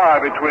 1-all tie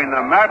between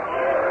the Mets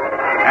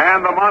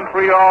and the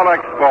Montreal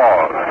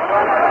Expos.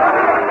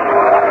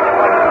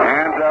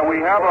 And we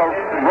have a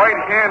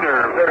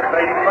right-hander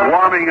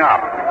warming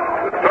up.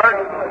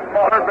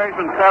 Third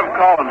baseman Tev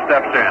Collins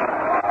steps in.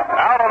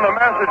 Out on the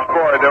message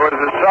board, there was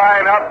a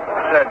sign up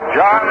that said,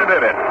 John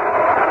did it.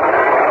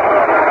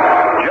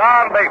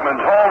 John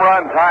Bateman's home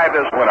run tied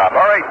this one up.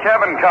 All right,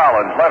 Kevin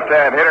Collins,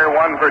 left-hand hitter,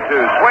 1 for 2.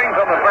 Swings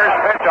on the first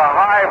pitch, a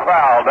high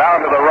foul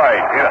down to the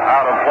right.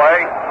 Out of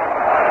play.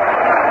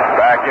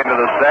 Back into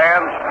the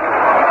stands.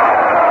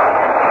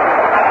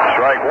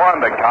 Strike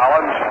 1 to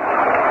Collins.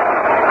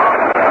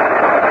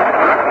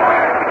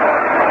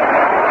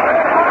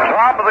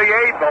 Top of the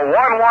 8th, a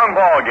 1-1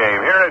 ball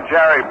game here at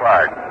Jerry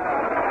Park.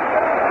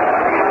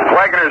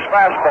 Wegener's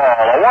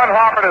fastball, a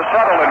 1-hopper to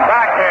Sutherland,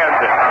 backhands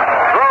it.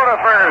 Throw to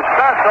first,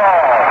 that's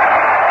all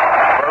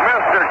for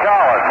Mr.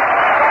 Collins.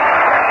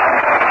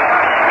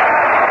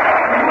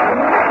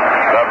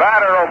 The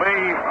batter will be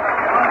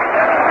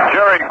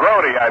Jerry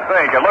Grody, I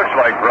think. It looks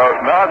like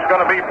Grody. No, it's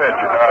going to be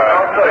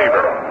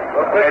Seaver.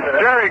 It's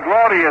Jerry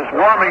Grody is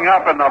warming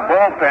up in the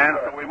bullpen,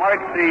 so we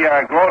might see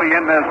Grody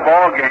in this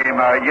ball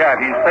game yet.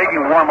 He's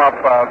taking warm-up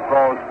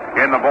throws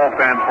in the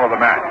bullpen for the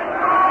Mets.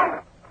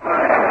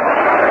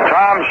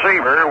 Tom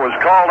Seaver was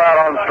called out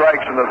on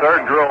strikes in the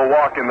third, drew a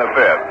walk in the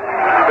fifth.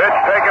 Pitch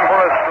taken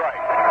for a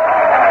strike.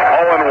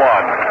 0-1.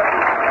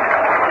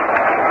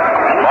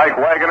 Mike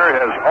Wagner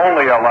has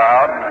only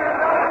allowed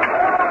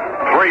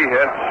 3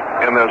 hits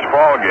in this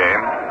ball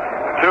game.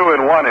 2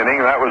 in 1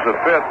 inning. That was the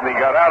fifth, and he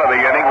got out of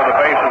the inning with the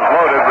bases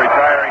loaded,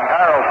 retiring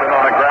Harrelson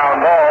on a ground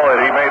ball that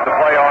he made the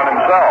play on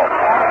himself.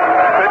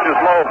 Pitch is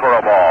low for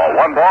a ball.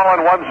 1 ball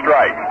and 1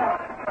 strike.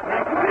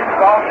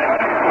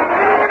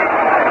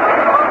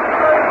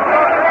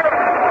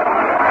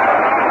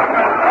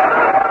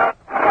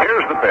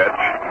 Here's the pitch.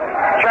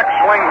 Check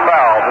swing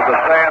foul to the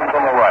stands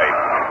on the right.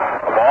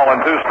 A ball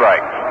and 2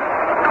 strikes.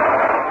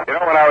 You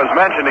know, when I was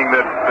mentioning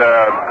that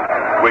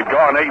we'd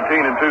gone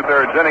 18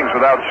 2/3 innings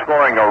without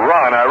scoring a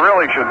run, I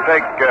really should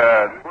take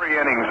 3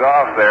 innings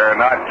off there and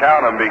not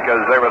count them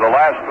because they were the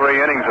last 3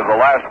 innings of the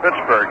last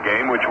Pittsburgh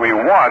game, which we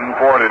won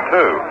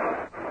 4-2.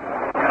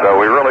 So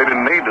we really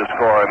didn't need to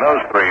score in those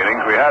 3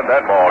 innings. We had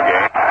that ball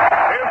game.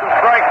 Here's the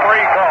strike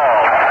 3 call.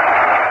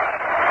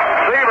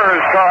 Seaver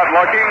is caught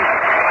looking.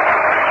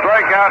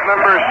 Strikeout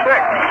number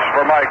 6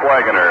 for Mike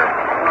Wagner.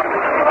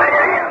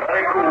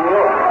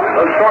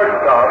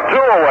 2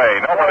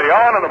 away. Nobody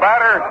on, and the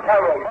batter,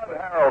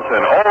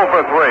 Harrelson, 0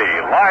 for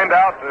 3. Lined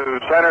out to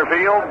center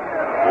field.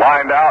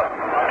 Lined out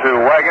to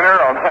Wagner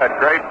on that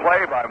great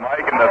play by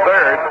Mike in the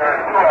third.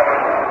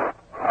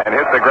 And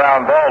hit the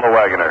ground ball to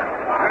Wagner.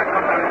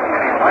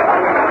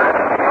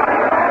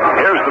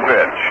 Here's the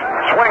pitch.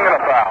 Swing and a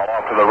foul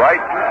off to the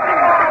right.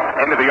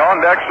 Into the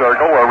on-deck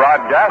circle where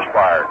Rod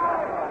Gaspar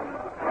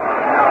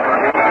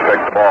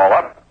picked the ball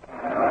up.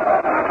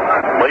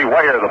 Lee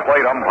Weyer, the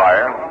plate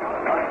umpire,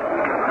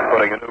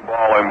 putting a new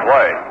ball in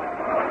play.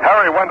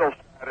 Harry Wendell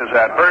is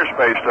at first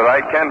base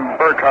tonight. Ken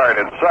Burkhardt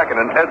at second,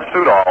 and Ted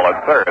Sudall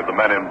at third. The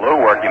men in blue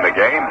working the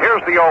game.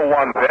 Here's the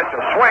 0-1 pitch.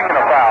 A swing and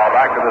a foul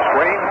back to the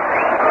screen.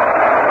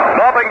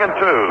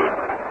 0-2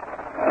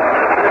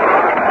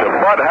 to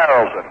Bud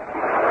Harrelson.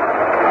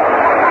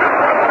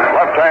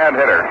 Left-hand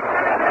hitter.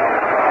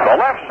 The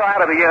left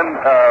side of the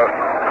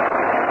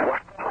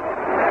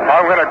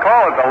I'm going to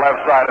call it the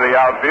left side of the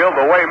outfield,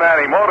 the way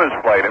Manny Mota's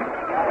played him.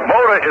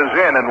 Mota is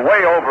in and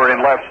way over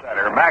in left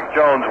center. Mac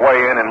Jones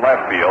way in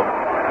left field.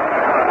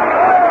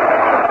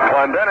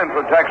 Clendenin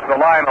protects the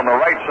line on the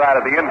right side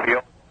of the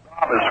infield.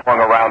 Bob is swung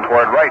around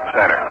toward right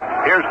center.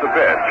 Here's the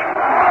pitch.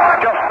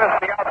 Just missed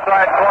the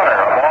outside corner.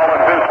 A ball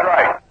and 2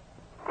 strikes.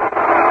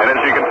 And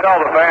as you can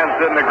tell, the fans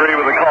didn't agree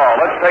with the call.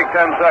 Let's take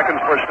 10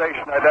 seconds for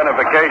station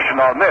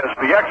identification on this.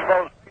 The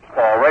Expos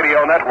Baseball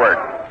Radio Network.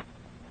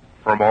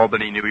 From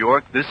Albany, New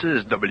York, this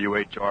is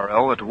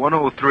WHRL at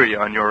 103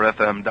 on your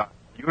FM dial.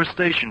 Your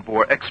station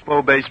for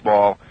Expo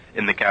Baseball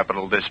in the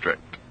Capital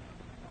District.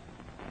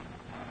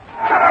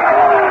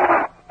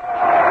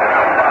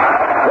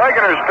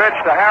 Wagner's pitch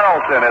to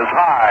Harrelson is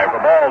high for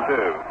ball 2.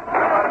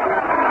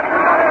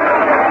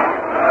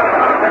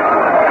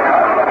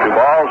 2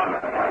 balls,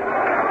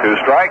 2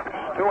 strikes,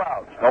 2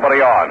 outs,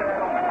 nobody on.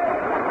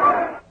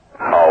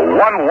 A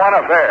 1-1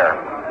 affair.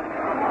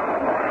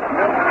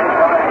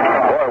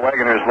 Boy,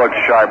 Wagner's looked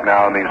sharp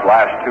now in these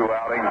last 2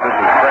 outings. This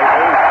is great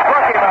news.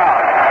 Struck him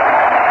out.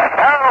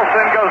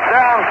 Harrelson goes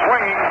down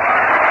swinging,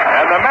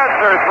 and the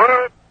Mets are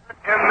through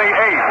in the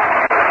 8th.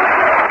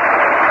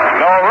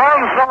 No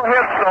runs, no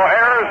hits, no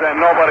errors, and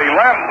nobody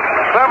left.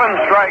 7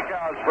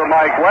 strikeouts for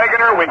Mike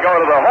Wagner. We go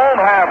to the home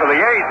half of the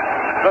 8th.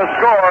 The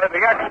score,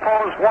 the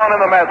Expos 1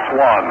 and the Mets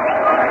 1.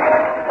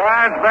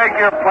 Fans, make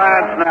your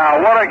plans now.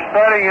 What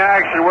exciting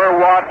action we're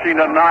watching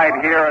tonight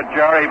here at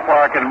Jerry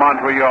Park in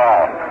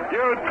Montreal.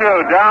 You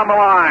too, down the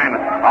line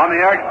on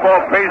the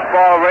Expo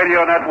Baseball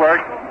Radio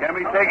Network, can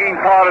be taking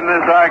part in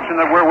this action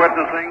that we're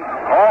witnessing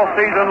all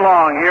season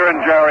long here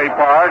in Jerry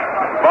Park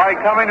by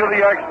coming to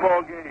the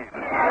Expo game.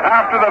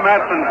 After the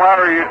Mets and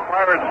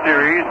Pirates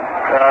series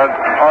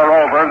are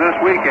over this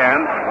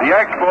weekend, the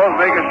Expos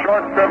make a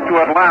short trip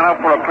to Atlanta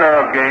for a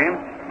pair of games,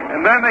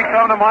 and then they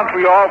come to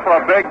Montreal for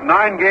a big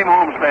 9-game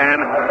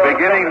homestand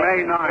beginning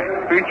May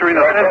 9th, featuring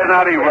the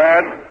Cincinnati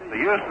Reds, the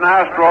Houston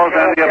Astros,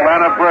 and the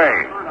Atlanta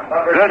Braves.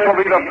 This will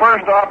be the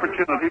first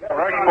opportunity for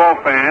Expo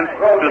fans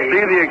to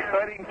see the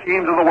exciting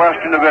teams of the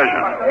Western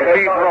Division.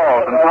 Pete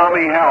Rose and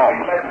Tommy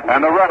Helms and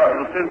the rest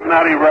of the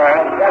Cincinnati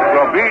Reds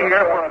will be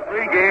here for a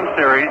 3-game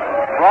series,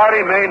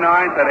 Friday, May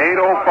 9th at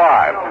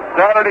 8:05,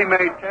 Saturday,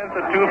 May 10th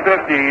at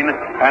 2:15,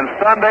 and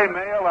Sunday,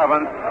 May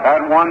 11th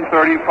at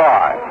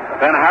 1:35.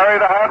 Then Harry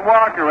the Hat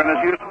Walker and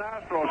his Houston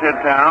Astros hit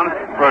town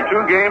for a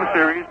 2-game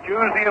series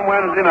Tuesday and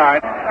Wednesday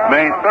night,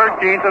 May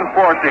 13th and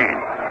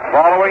 14th.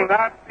 Following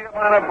that, the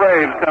Atlanta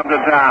Braves come to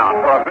town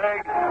for a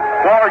big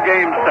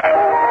 4-game set.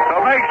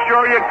 So make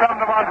sure you come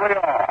to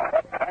Montreal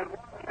and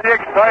watch the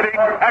exciting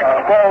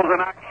Expos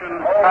in action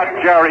at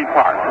Jerry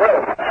Park.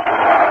 Well,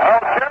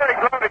 Jerry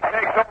Grote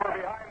takes over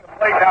behind the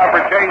plate now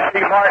for J.C.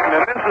 Martin,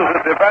 and this is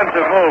a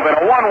defensive move in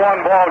a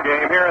 1-1 ball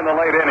game here in the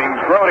late innings.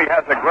 Grote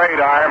has a great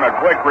arm, a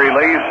quick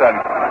release, and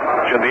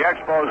should the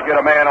Expos get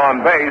a man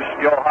on base,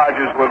 Gil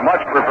Hodges would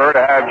much prefer to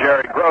have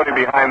Jerry Grote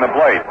behind the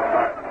plate.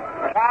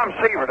 Tom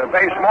Seaver to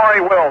face Maury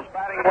Wills,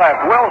 batting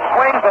left. Wills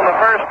swings on the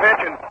first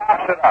pitch and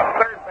pops it up.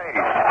 Third base,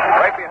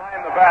 right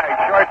behind the bag.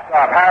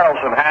 Shortstop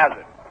Harrelson has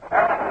it.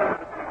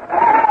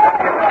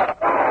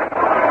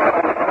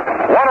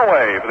 One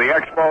away for the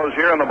Expos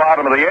here in the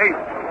bottom of the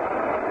eighth.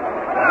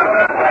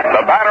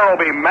 The batter will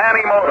be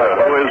Manny Mota,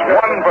 who is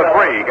 1 for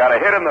 3. Got a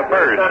hit in the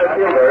first.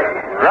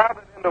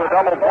 Grounded into a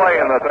double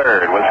play in the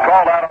third. Was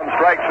called out on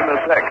strikes in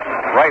the sixth.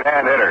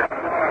 Right-hand hitter.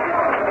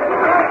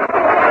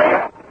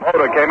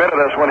 Mota came into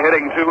this one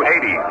hitting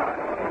 .280.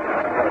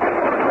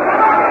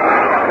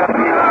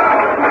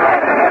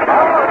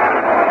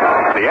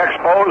 The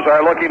Expos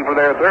are looking for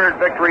their third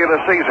victory of the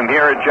season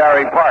here at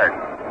Jarry Park.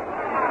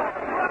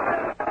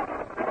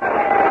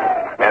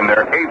 And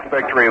their 8th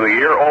victory of the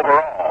year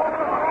overall.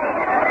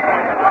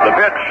 The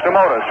pitch to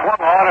Mota,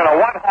 swung on and a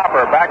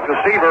one-hopper back to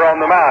Seaver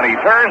on the mound. He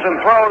turns and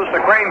throws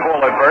to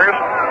Cranepool at first,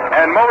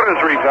 and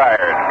Mota's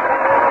retired.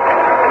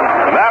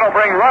 And that'll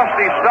bring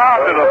Rusty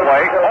Staub to the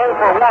plate, 0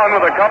 for 1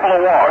 with a couple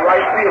of walks.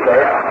 Right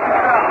fielder,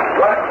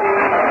 Rusty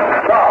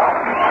Staub.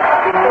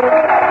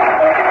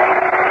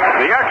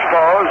 The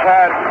Expos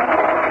had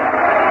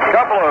a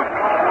couple of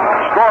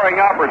scoring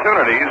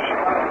opportunities.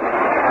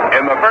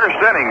 In the first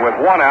inning with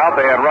 1 out,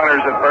 they had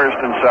runners at first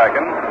and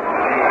second.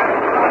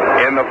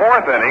 In the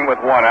 4th inning with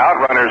 1 out,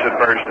 runners at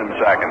first and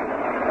second.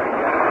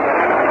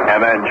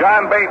 And then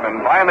John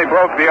Bateman finally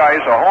broke the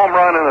ice, a home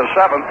run in the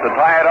 7th to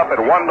tie it up at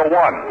 1-1.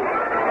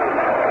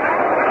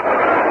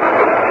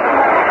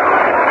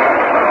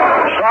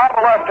 Staub,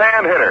 a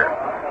left-hand hitter.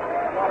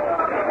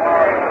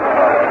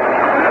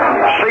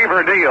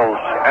 Seaver deals,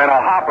 and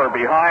a hopper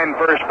behind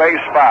first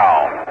base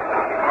foul.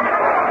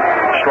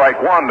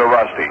 Strike 1 to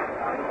Rusty.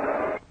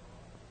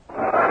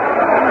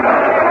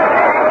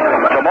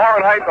 Tomorrow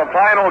night, the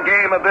final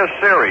game of this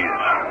series.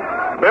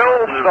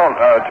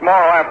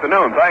 Tomorrow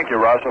afternoon, thank you,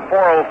 Russ, a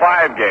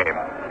 4:05 game.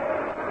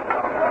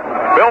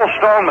 Bill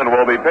Stoneman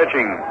will be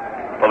pitching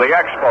for the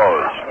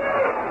Expos.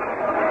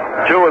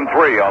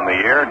 2-3 on the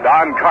year.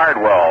 Don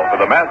Cardwell for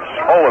the Mets,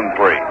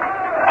 0-3.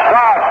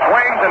 Staub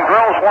swings and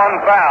drills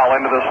one foul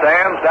into the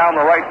stands down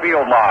the right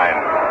field line.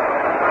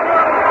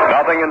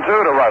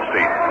 0-2 to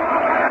Rusty.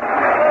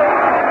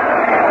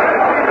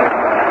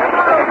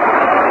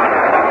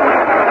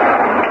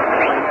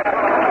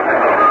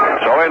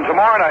 In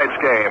tomorrow night's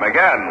game,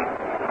 again,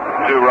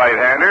 2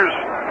 right-handers.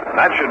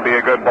 That should be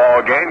a good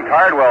ball game.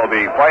 Cardwell will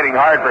be fighting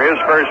hard for his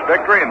first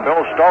victory, and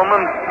Bill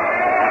Stoneman,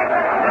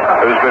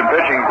 who's been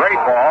pitching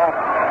great ball,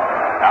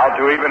 out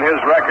to even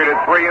his record at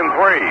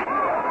 3-3.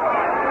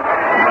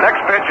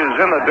 Next pitch is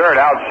in the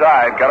dirt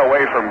outside, got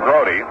away from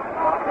Grody.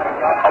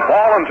 A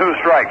ball and 2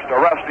 strikes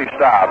to Rusty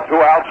Staub. 2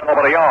 outs,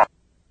 nobody on.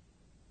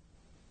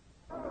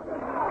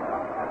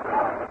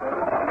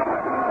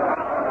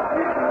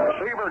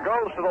 Seaver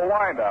goes to the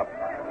windup.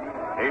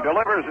 He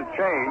delivers a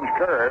change,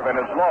 curve, and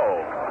it's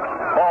low.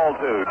 Ball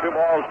 2. 2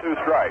 balls, 2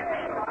 strikes.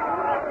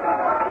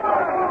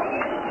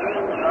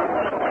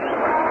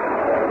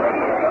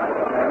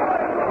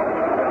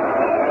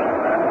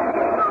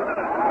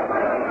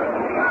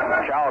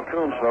 Charles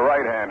Kuntz, the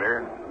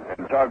right-hander,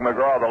 and Tug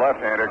McGraw, the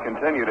left-hander,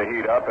 continue to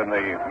heat up in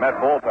the Met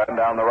bullpen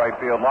down the right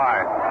field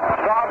line.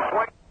 Staub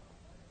swings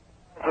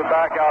it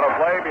back out of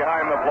play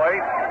behind the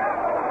plate.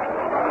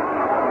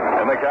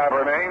 And the count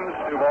remains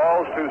 2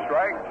 balls, 2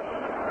 strikes.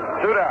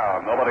 2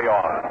 down, nobody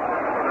on.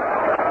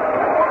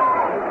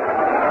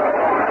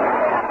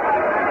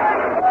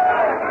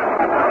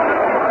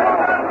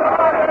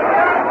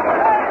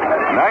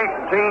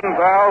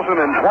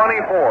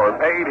 $19,024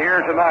 paid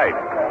here tonight.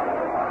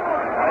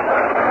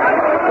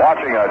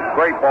 Watching a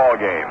great ball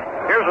game.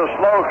 Here's a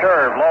slow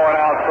curve low and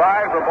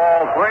outside for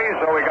ball 3,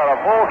 so we got a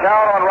full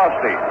count on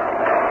Rusty.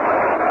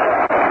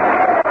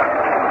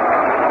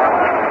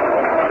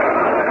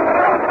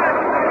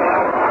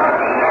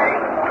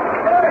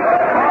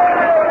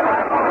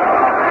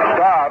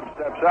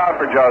 Out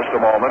for just a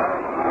moment.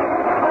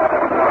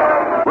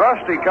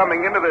 Rusty,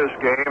 coming into this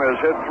game, has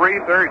hit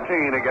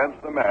 .313 against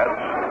the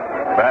Mets,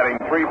 batting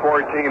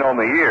 .314 on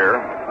the year.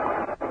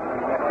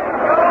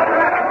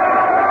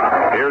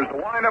 Here's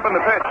the windup in the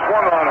pitch,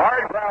 swung on,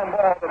 hard ground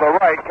ball to the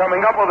right.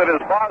 Coming up with it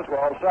is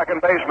Boswell, second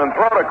baseman.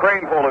 Throw to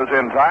Cranepool is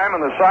in time,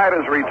 and the side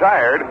is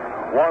retired.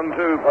 1, 2,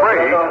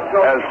 3,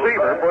 as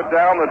Seaver put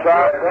down the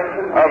top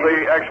of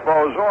the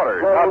Expos order.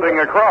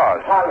 0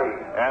 across.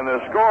 And the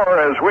score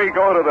as we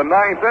go to the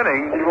 9th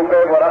inning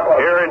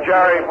here at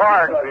Jarry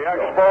Park, the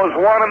Expos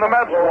won and the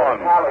Mets won.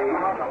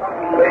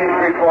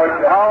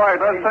 All right,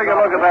 let's take a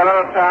look at that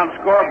out-of-town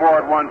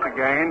scoreboard once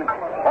again.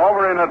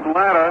 Over in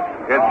Atlanta,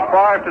 it's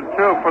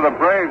 5-2 for the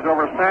Braves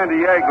over San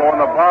Diego in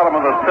the bottom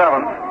of the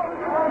 7th.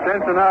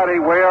 Cincinnati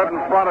way out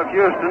in front of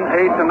Houston,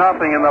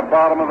 8-0 in the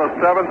bottom of the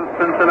 7th at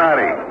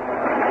Cincinnati.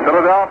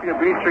 Philadelphia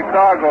beat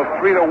Chicago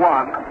 3-1.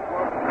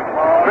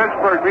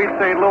 Pittsburgh beat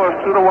St. Louis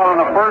 2-1 in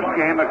the first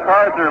game. The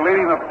Cards are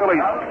leading the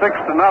Phillies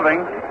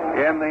 6-0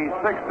 in the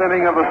 6th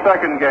inning of the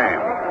second game.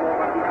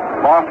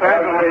 Los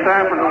Angeles,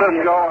 San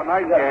Francisco, a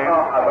night game.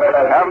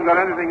 Haven't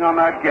got anything on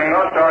that game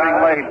starting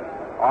late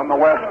on the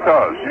West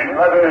Coast. In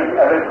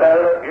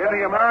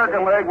the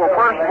American League, well,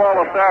 first of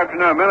all, this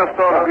afternoon,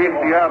 Minnesota beat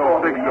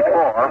Seattle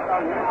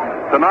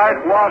 6-4.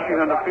 Tonight,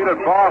 Washington defeated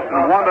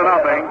Boston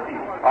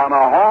 1-0 on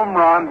a home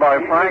run by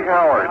Frank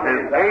Howard,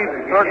 his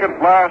 8th circuit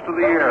blast of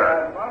the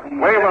year.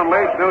 Cleveland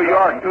leads New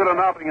York 2-0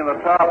 in the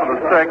top of the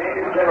 6th.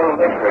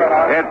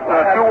 It's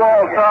a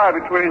 2-all tie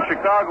between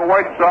Chicago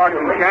White Sox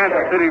and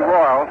Kansas City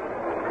Royals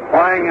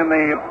playing in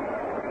the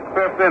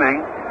 5th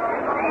inning.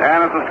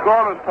 And it's a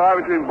scoreless tie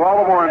between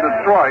Baltimore and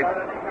Detroit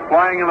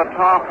playing in the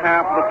top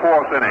half of the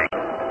 4th inning.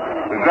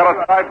 We've got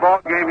a tight ball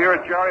game here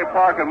at Jarry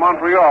Park in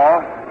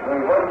Montreal.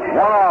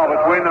 1-1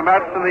 between the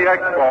Mets and the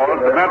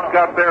Expos. The Mets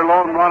got their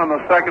lone run in the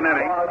 2nd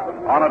inning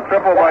on a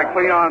triple by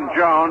Cleon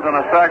Jones and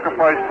a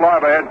sacrifice fly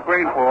by Ed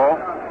Greenpool.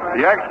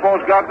 The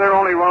Expos got their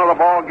only run of the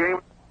ball game,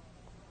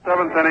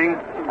 7th inning,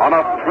 on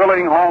a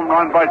thrilling home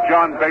run by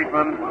John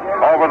Bateman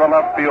over the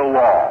left field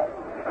wall.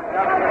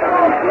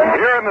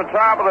 Here in the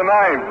top of the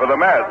 9th for the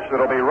Mets,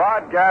 it'll be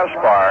Rod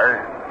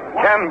Gaspar,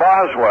 Ken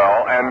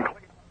Boswell, and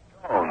Cleon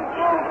Jones.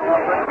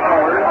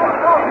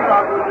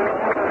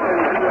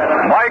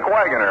 Mike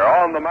Wagoner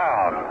on the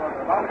mound,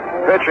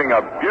 pitching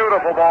a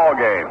beautiful ball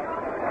game.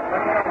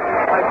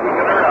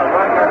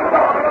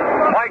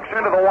 Mike's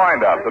into the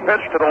windup. The pitch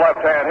to the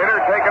left-hand hitter,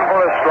 taken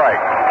for a strike.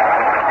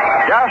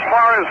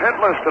 Gaspar is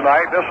hitless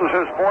tonight. This is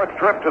his 4th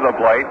trip to the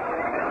plate.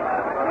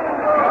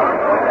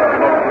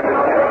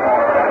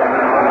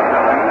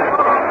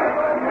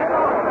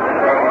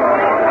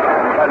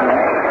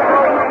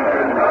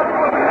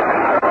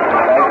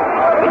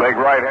 The big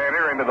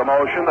right-hander into the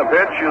motion. The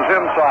pitch is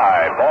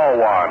inside. Ball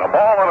 1. A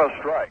ball and a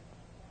strike.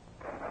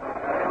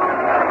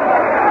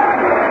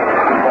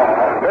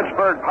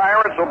 Pittsburgh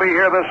Pirates will be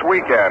here this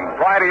weekend.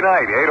 Friday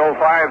night,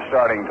 8:05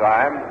 starting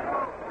time.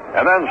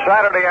 And then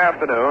Saturday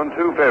afternoon,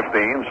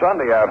 2:15.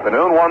 Sunday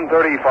afternoon,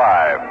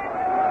 1:35.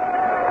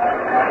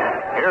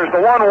 Here's the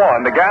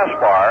 1-1 to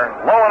Gaspar.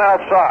 Low and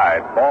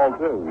outside. Ball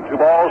 2. 2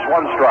 balls,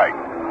 1 strike.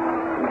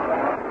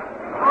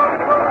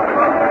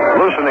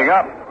 Loosening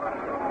up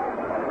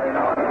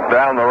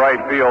down the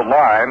right field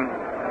line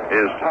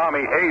is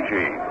Tommy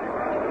Agee,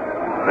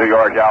 New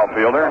York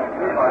outfielder.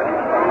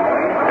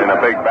 In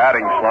a big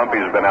batting slump,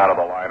 he's been out of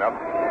the lineup.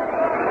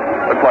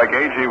 Looked like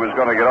Agee was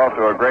going to get off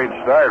to a great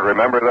start.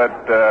 Remember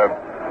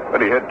that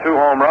he hit 2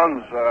 home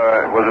runs.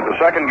 Was it the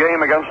second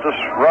game against us,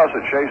 Russ,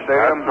 at Shea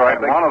Stadium? That's right.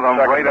 One of them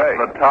right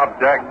up the top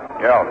deck.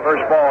 Yeah,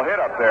 first ball hit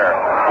up there.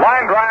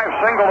 Line drive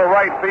single to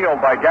right field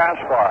by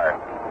Gaspar.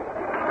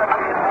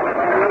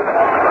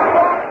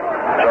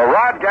 So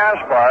Rod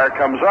Gaspar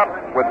comes up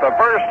with the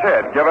first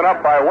hit given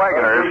up by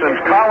Wagoner since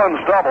Collins'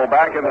 double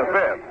back in the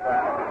 5th.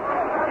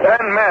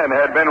 10 men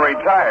had been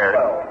retired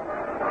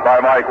by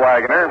Mike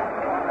Wagoner.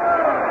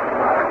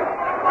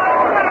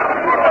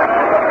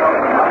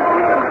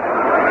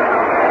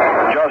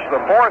 Just the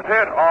 4th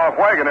hit off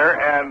Wagoner,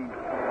 and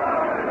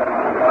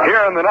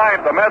here in the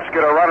 9th, the Mets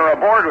get a runner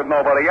aboard with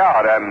nobody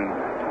out, and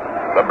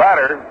the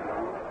batter,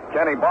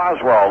 Kenny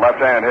Boswell,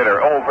 left-hand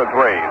hitter, 0 for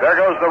 3. There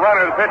goes the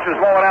runner. The pitch is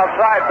blowing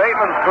outside.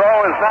 Bateman's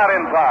throw is not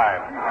in time.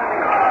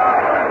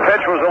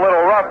 Pitch was a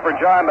little rough for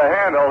John to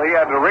handle. He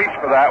had to reach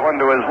for that one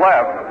to his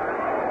left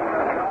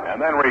and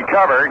then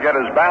recover, get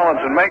his balance,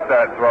 and make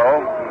that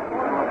throw.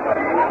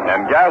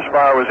 And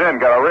Gaspar was in.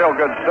 Got a real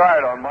good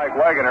start on Mike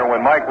Wagoner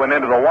when Mike went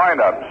into the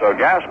windup. So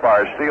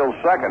Gaspar steals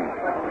second.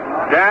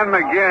 Dan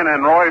McGinn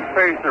and Roy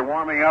Face are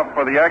warming up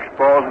for the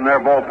Expos in their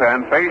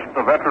bullpen. Face,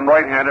 the veteran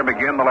right-hander,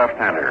 McGinn, the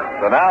left-hander.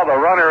 So now the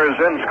runner is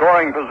in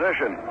scoring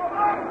position.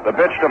 The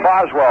pitch to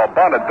Boswell,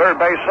 bunted, third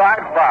base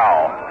side,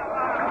 foul.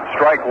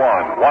 Strike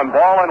 1. 1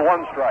 ball and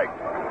 1 strike.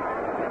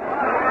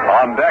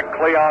 On deck,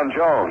 Cleon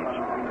Jones.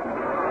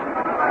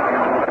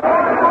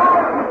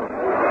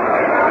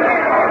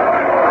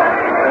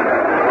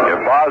 If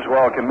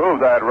Boswell can move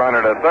that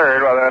runner to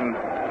third, well then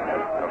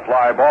the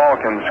fly ball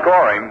can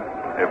score him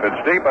if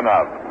it's deep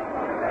enough.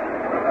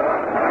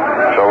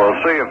 So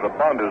we'll see if the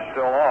bunt is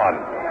still on.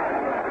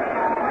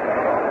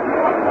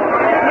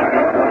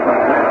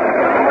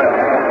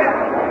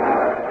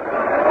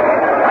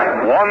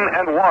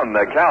 1-1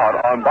 the count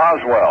on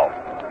Boswell.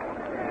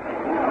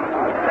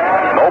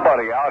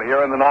 Nobody out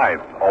here in the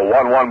 9th. A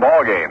 1-1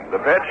 ball game. The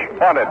pitch,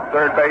 bunted,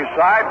 third base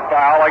side,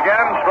 foul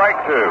again,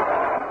 strike 2.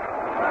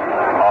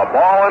 A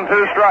ball and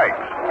 2 strikes.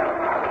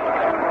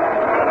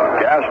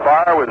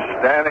 Gaspar was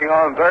standing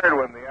on third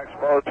when the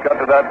Expos got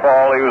to that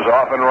ball. He was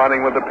off and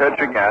running with the pitch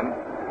again.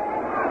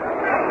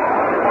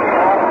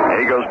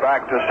 He goes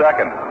back to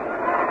second.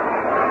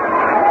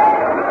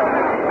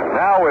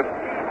 Now with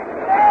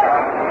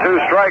 2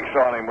 strikes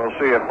on him, we'll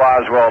see if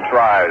Boswell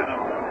tries.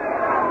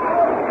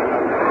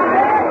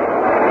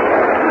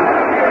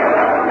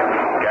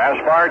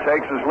 Gaspar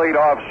takes his lead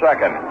off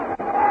second.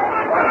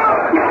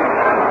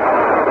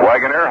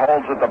 Wagoner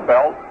holds at the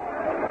belt.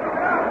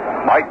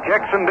 Mike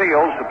kicks and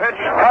deals. The pitch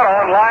cut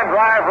on, line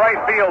drive, right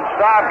field.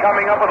 Staub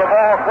coming up with the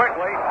ball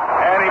quickly.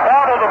 And he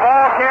bobbled the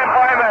ball, can't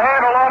find the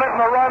handle on it,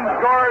 and the run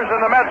scores,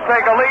 and the Mets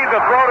take a lead.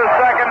 The throw to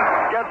second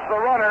gets the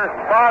runner,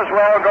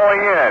 Boswell, going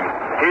in.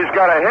 He's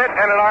got a hit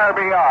and an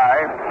RBI.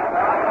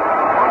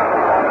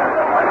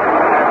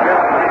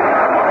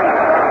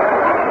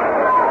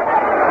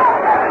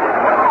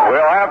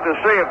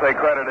 they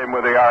credit him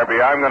with the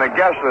RBI. I'm going to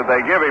guess that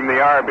they give him the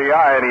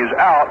RBI, and he's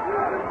out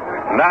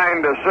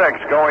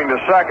 9-6 going to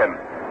second.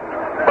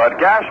 But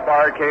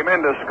Gaspar came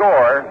in to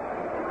score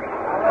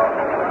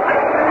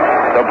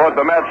to put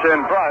the Mets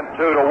in front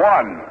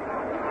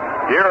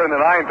 2-1 here in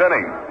the ninth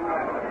inning.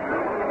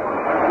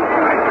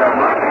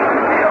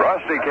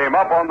 Rusty came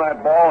up on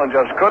that ball and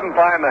just couldn't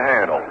find the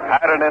handle.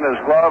 Had it in his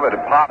glove, it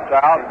had popped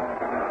out.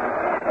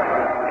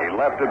 He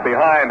left it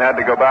behind, had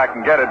to go back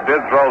and get it, did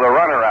throw the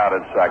runner out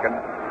at second.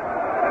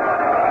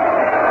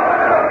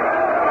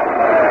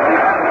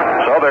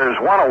 So there's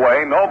one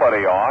away,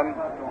 nobody on.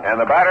 And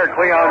the batter,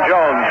 Cleon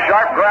Jones,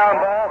 sharp ground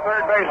ball,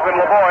 third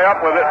baseman LeBoy up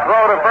with it,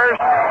 throw to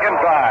first in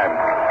time.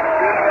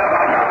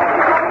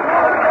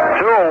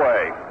 2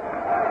 away.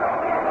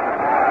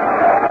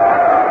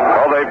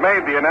 Well, they've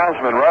made the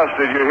announcement, Russ.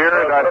 Did you hear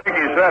it? I think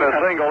he said a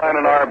single and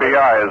an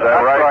RBI. Is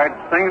that right? That's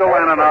right. Single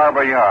and an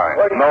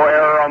RBI. No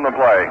error on the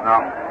play. No.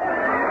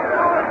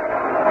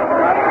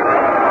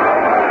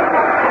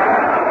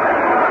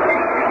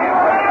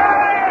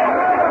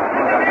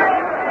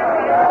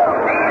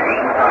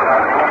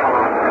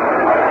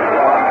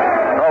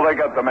 They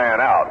got the man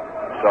out.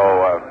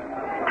 So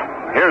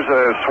here's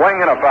a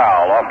swing and a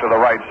foul off to the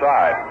right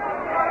side.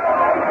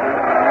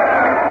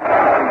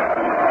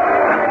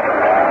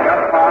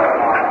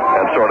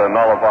 That sort of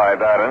nullified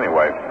that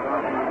anyway.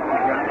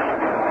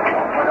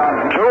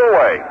 2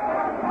 away.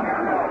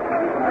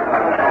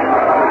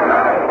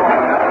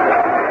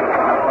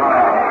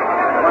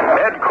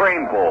 Ed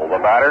Cranepool, the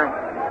batter.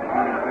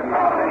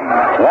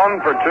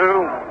 1 for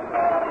 2.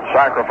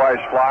 Sacrifice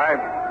fly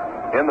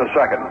in the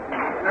second.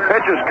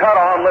 Pitch is cut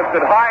on, lifted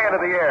high into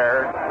the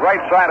air,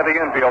 right side of the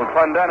infield.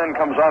 Clendenin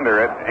comes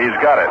under it. He's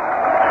got it.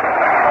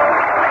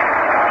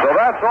 So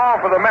that's all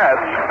for the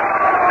Mets.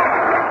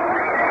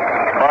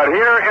 But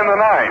here in the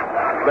ninth,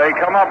 they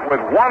come up with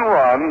 1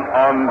 run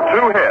on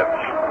 2 hits.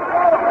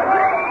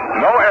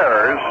 No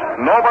errors.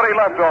 Nobody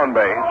left on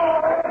base.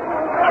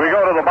 So we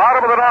go to the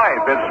bottom of the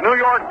ninth. It's New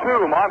York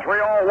 2,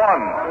 Montreal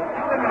 1.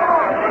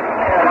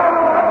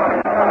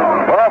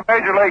 Well,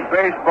 Major League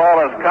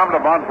Baseball has come to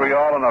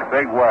Montreal in a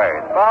big way.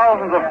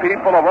 Thousands of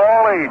people of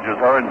all ages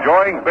are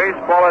enjoying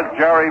baseball at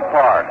Jerry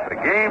Park. The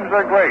games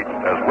are great,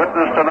 as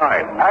witnessed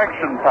tonight.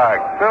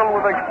 Action-packed, filled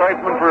with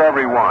excitement for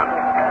everyone.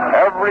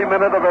 Every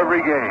minute of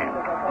every game.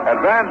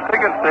 Advanced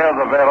ticket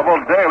sales available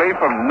daily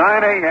from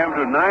 9 a.m.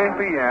 to 9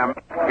 p.m.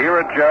 here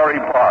at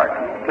Jerry Park.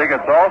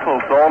 Tickets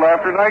also sold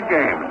after night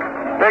games.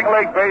 Big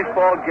League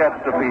Baseball gets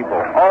to people,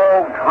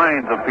 all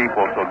kinds of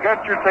people. So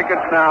get your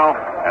tickets now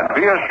and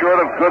be assured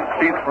of good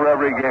seats for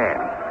every game.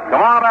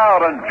 Come on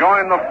out and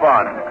join the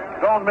fun.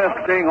 Don't miss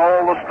seeing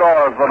all the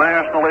stars of the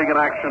National League in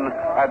action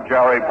at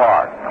Jerry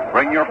Park.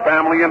 Bring your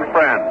family and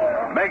friends.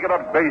 Make it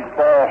a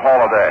baseball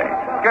holiday.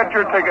 Get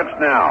your tickets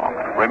now.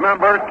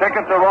 Remember,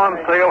 tickets are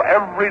on sale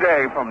every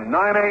day from 9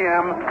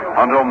 a.m.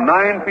 until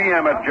 9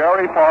 p.m. at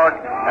Jerry Park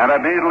and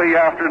immediately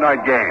after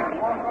night games.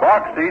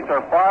 Box seats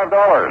are $5.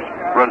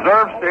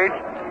 Reserve seats,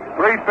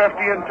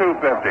 $3.50 and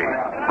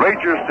 $2.50.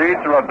 Bleacher seats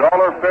are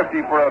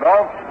 $1.50 for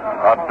adults,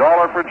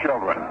 $1 for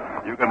children.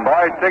 You can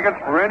buy tickets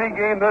for any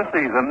game this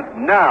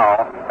season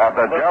now at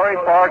the Jerry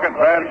Park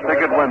Advanced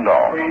Ticket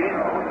window.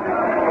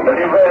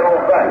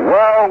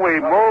 Well, we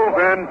move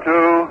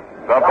into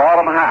the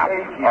bottom half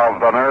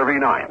of the nervy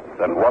ninth.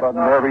 And what a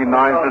nervy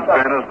ninth has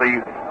been as the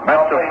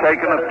Mets have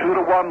taken a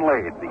 2-1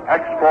 lead. The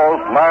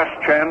Expos' last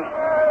chance.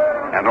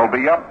 And it'll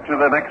be up to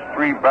the next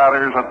 3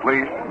 batters at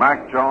least, Mac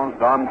Jones,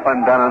 Don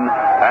Clendenin,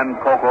 and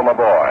Coco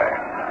LeBoy.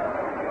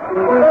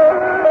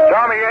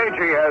 Tommy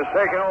Agee has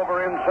taken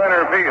over in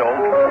center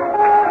field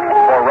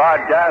for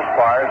Rod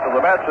Gaspar. So the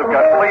Mets have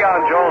got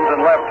Cleon Jones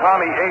in left,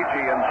 Tommy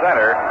Agee in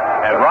center,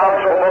 and Ron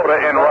Swoboda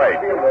in right.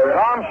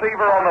 Tom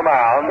Seaver on the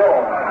mound.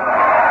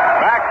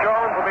 Mac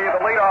Jones will be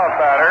the leadoff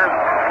batter,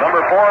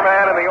 number 4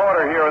 man in the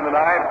order here in the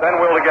ninth. Then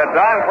we'll get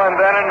Don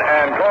Clendenin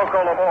and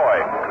Coco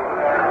LeBoy.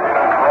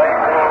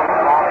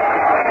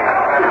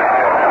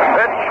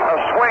 Pitch, a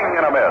swing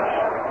and a miss.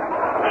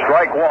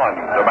 Strike 1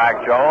 to Mac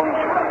Jones.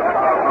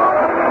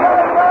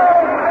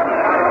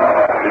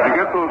 Did you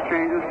get those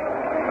changes?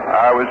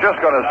 I was just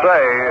going to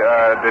say,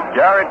 did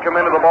Garrett come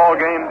into the ball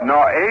game?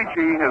 No,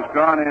 Agee has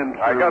gone into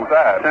I got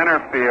that. center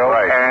field,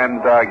 Right.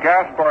 and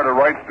Gaspar to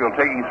right field,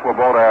 taking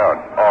Swoboda out.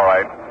 All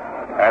right.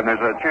 And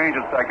there's a change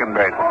at second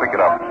base. We'll pick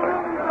it up in a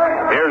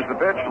second. Here's the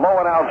pitch, low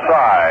and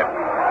outside.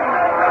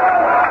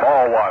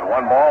 Ball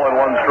 1 ball and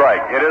 1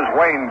 strike. It is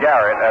Wayne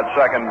Garrett at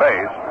second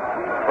base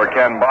for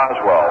Ken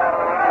Boswell.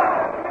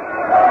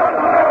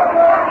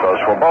 So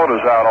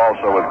Swoboda's out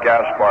also with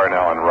Gaspar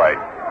now in right.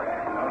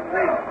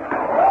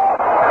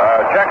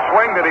 Check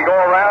swing. Did he go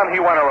around? He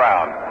went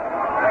around.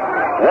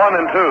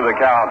 1-2 the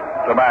count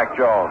to Mac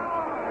Jones.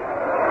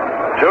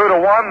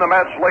 2-1 the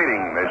Mets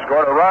leading. They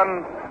scored a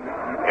run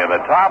in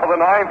the top of the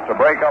ninth to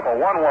break up a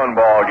 1-1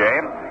 ball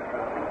game.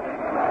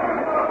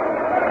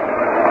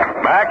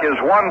 Mac is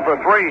 1 for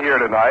 3 here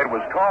tonight.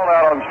 Was called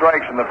out on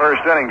strikes in the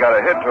first inning. Got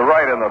a hit to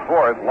right in the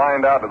fourth.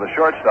 Lined out to the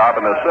shortstop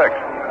in the sixth.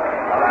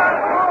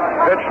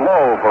 Pitch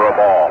low for a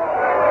ball.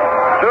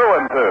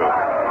 2-2.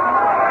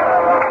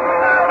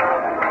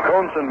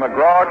 Jones and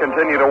McGraw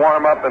continue to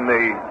warm up in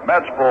the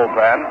Mets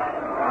bullpen.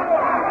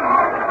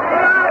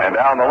 And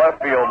down the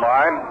left field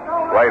line,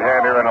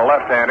 right-hander and a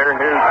left-hander.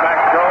 Here's Max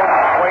Jones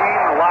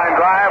swinging, line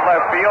drive,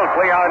 left field.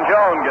 Cleon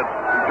Jones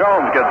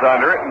gets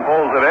under it and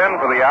pulls it in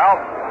for the out.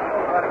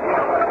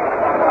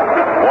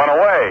 One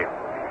away.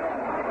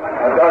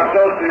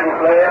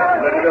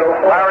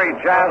 Larry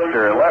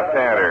Jaster,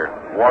 left-hander,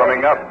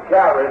 warming up.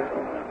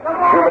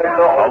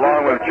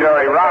 Along with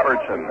Jerry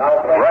Robertson,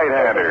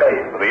 right-hander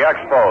for the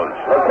Expos.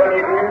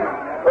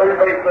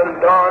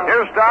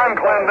 Here's Don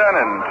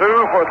Clendenin,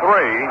 2 for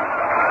 3.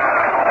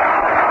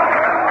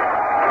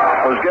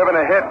 Was given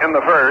a hit in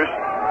the first.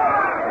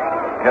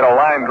 Hit a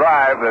line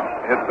drive that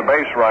hit the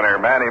base runner,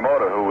 Manny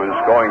Mota, who was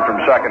going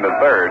from second to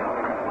third.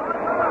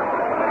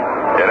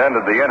 It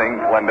ended the inning.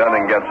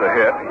 Clendenin gets a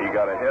hit. He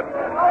got a hit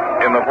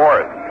in the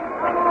fourth.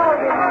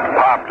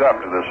 Popped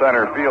up to the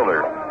center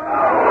fielder,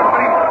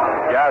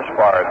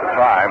 Gaspar at the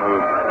time, who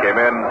came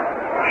in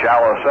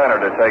shallow center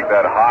to take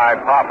that high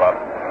pop-up.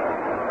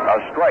 A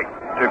strike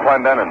to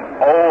Clendenin.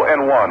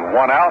 0-1.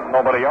 One out,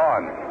 nobody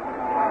on.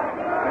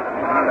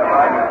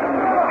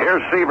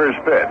 Here's Seaver's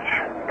pitch.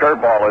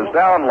 Curveball is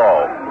down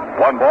low.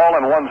 1 ball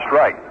and 1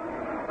 strike.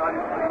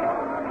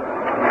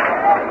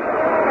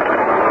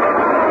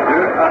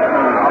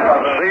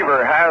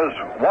 Seaver has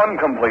 1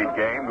 complete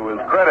game to his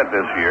credit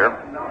this year.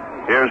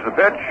 Here's the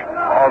pitch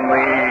on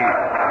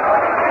the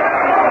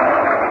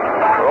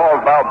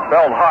about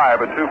belt high,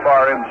 but too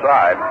far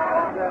inside.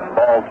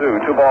 Ball 2.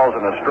 2 balls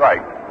and a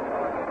strike.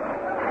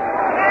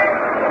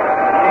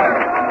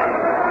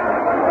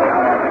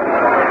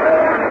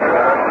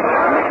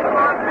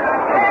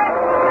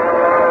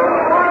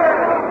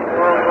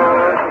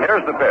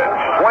 Here's the pitch.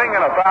 Swing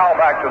and a foul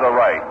back to the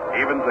right.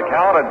 Evens the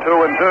count at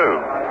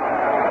 2-2.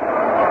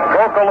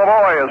 Coco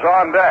Lavoie is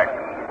on deck.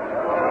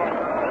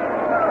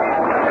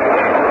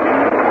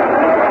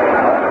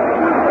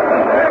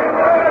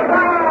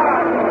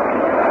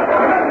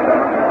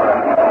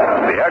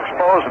 The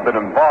Expos have been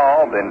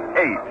involved in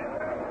 8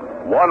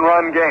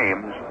 one-run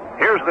games.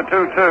 Here's the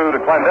 2-2 to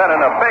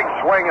Clendenin. A big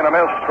swing and a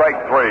miss, strike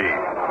 3.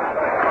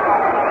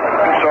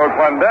 So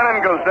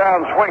Clendenin goes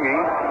down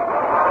swinging.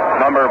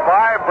 Number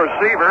 5 for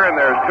Seaver, and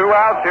there's 2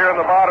 outs here in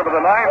the bottom of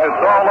the ninth.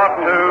 It's all up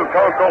to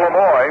Coco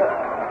Lavoie,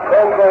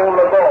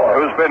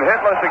 who's been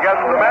hitless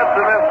against the Mets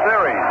in this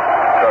series.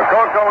 So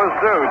Coco is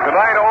due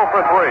tonight 0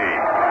 for 3.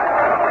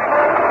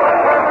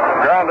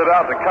 Grounded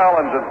out to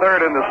Collins at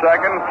third in the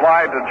second,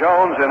 fly to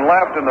Jones in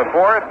left in the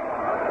fourth,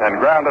 and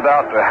grounded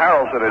out to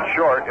Harrelson at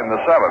short in the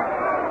seventh.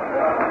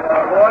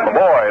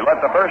 Lavoie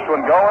let the first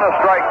one go and a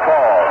strike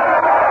call.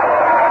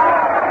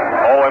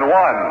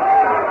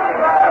 0-1.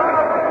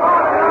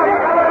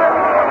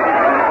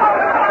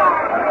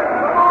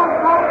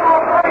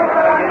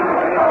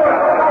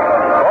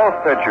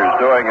 Pitchers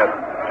doing a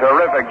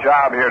terrific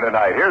job here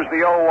tonight. Here's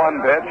the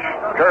 0-1 pitch.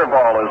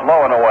 Curveball is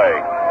low and away.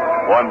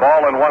 1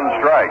 ball and 1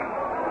 strike.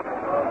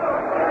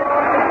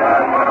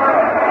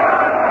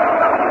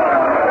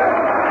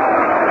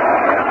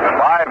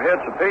 Five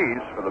hits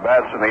apiece for the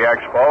bats in the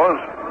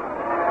Expos.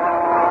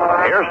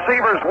 Here's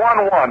Seaver's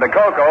 1-1 to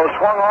Coco.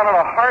 Swung on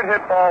a hard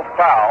hit ball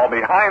foul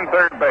behind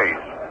third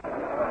base.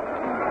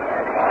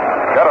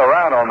 Got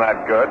around on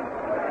that good,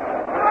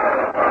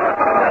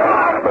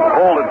 but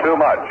pulled it too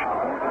much.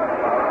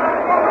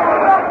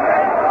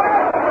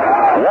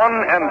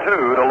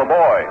 1-2 to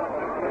Lavoie.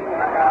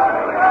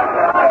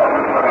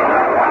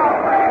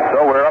 So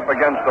we're up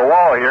against the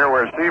wall here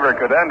where Seaver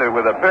could end it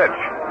with a pitch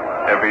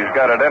if he's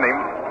got it in him.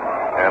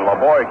 And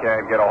Lavoie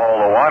can't get a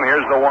hold of one.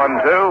 Here's the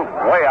 1-2,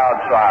 way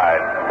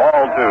outside.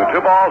 Ball 2.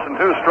 2 balls and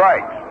 2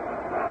 strikes.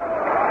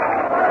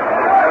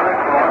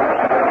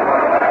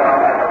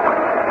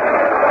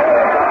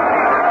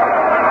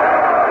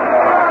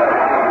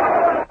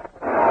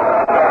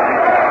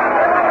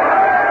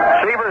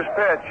 Seaver's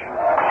pitch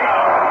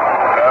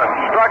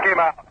struck him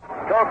out.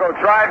 Coco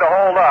tried to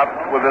hold up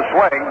with a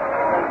swing,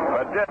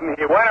 but didn't.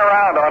 He went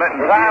around on it,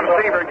 and Tom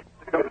Seaver gets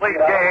a complete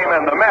game,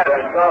 and the Mets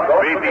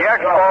beat the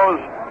Expos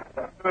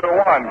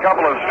 2-1.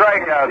 Couple of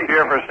strikeouts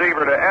here for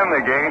Seaver to end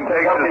the game.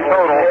 Takes his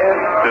total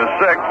to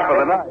 6 for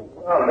the night.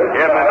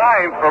 In the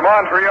ninth for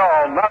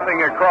Montreal,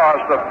 nothing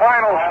across. The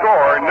final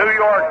score, New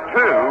York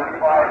 2,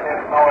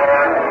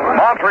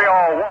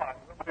 Montreal 1.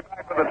 We'll be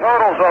back with the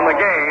totals on the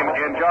game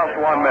in just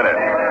 1 minute.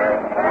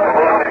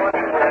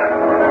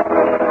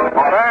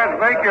 Fans,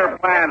 make your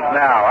plans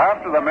now.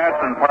 After the Mets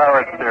and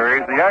Pirates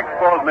series, the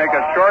Expos make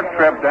a short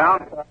trip down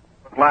to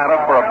Atlanta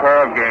for a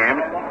pair of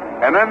games,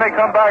 and then they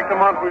come back to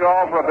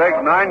Montreal for a big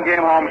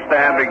 9-game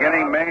homestand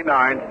beginning May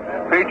 9th,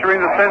 featuring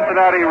the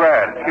Cincinnati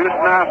Reds,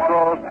 Houston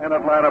Astros, and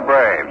Atlanta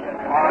Braves.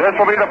 This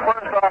will be the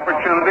first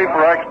opportunity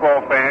for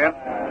Expo fans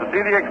to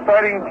see the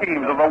exciting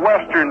teams of the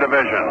Western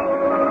Division.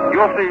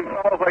 You'll see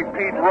fellows like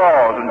Pete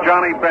Rose and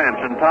Johnny Bench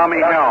and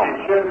Tommy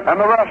Helms and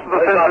the rest of the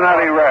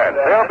Cincinnati Reds.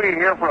 They'll be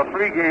here for a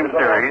 3-game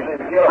series,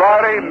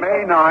 Friday,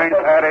 May 9th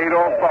at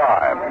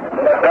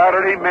 8:05,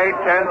 Saturday, May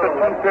 10th at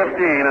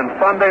 2:15, and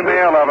Sunday,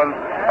 May 11th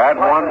at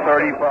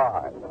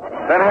 1:35.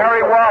 Then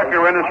Harry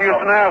Walker and his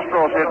Houston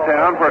Astros hit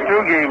town for a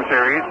 2-game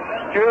series,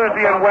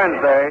 Tuesday and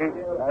Wednesday.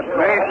 That's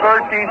May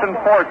 13th and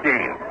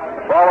 14th.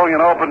 Following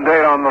an open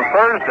date on the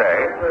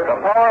Thursday, the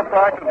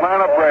power-packed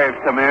Atlanta Braves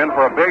come in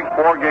for a big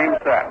 4-game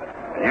set.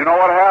 You know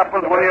what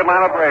happens when the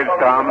Atlanta Braves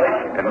come.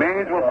 It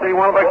means we'll see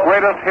one of the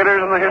greatest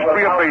hitters in the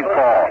history of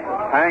baseball,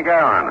 Hank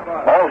Aaron.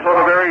 Also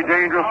the very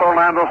dangerous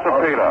Orlando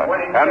Cepeda,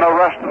 and the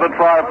rest of the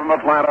tribe from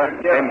Atlanta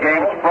in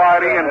games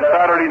Friday and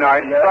Saturday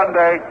night,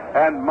 Sunday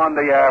and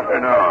Monday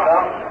afternoon.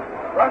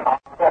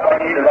 Well,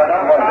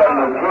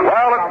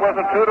 it was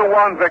a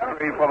 2-1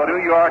 victory for the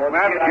New York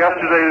Mets.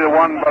 Yesterday they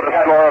won by a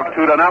score of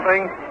 2-0.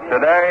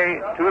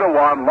 Today,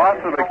 2-1.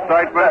 Lots of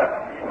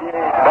excitement.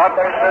 But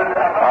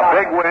a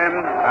big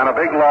win and a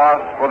big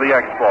loss for the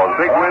Expos.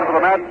 Big win for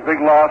the Mets,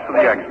 big loss for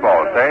the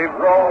Expos. Dave?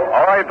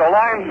 All right, the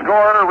line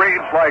score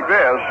reads like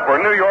this. For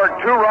New York,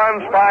 2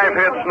 runs, 5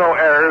 hits, no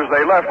errors.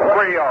 They left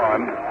 3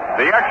 on.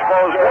 The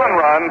Expos 1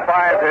 run,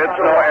 5 hits,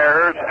 no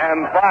errors,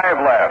 and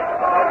 5 left.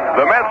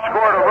 The Mets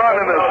scored a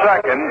run in the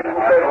second.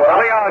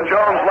 Leon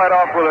Jones led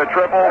off with a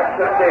triple.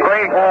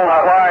 Greenpool's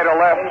fly to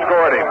left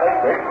scored him.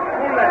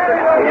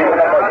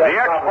 The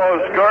Expos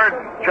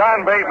scored.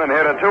 John Bateman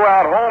hit a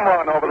 2-out home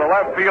run over the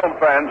left field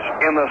fence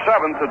in the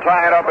 7th to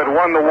tie it up at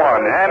 1-1.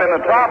 And in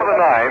the top of the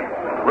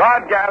 9th,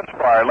 Rod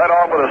Gaspar led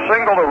off with a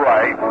single to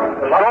right,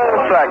 stole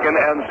second,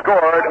 and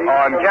scored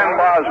on Ken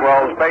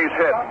Boswell's base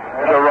hit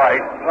to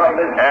right.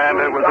 And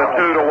it was a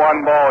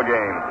 2-1 ball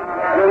game.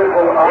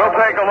 We'll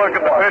take a look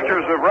at the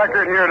pitchers of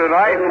record here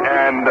tonight,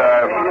 and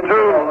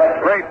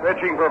 2 great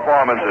pitching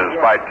performances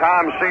by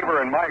Tom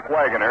Seaver and Mike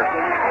Wagoner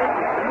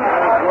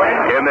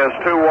in this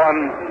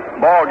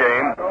 2-1 ball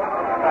game.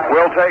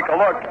 We'll take a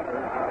look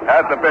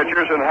at the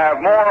pitchers and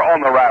have more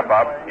on the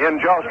wrap-up in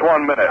just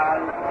 1 minute.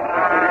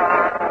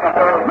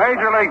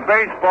 Major League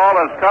Baseball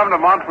has come to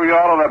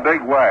Montreal in a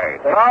big way.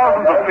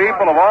 Thousands of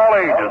people of all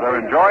ages are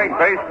enjoying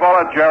baseball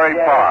at Jerry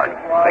Park.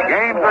 The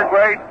games are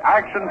great,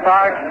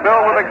 action-packed,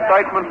 filled with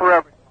excitement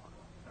for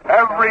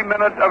every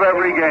minute of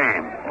every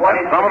game.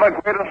 And some of the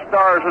greatest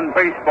stars in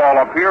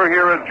baseball appear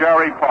here at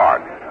Jerry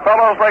Park.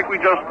 Fellows like we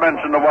just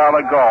mentioned a while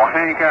ago,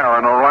 Hank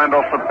Aaron,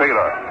 Orlando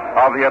Cepeda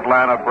of the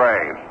Atlanta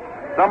Braves.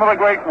 Some of the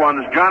great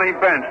ones, Johnny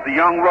Bench, the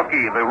young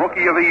rookie, the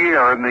Rookie of the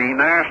Year in the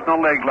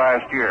National League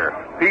last year.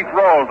 Pete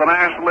Rose, the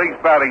National League's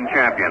batting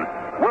champion.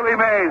 Willie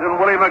Mays and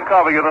Willie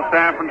McCovey of the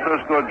San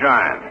Francisco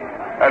Giants.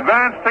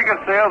 Advance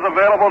ticket sales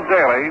available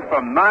daily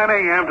from 9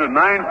 a.m. to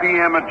 9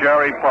 p.m. at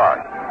Jerry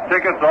Park.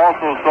 Tickets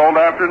also sold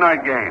after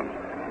night games.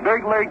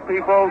 Big league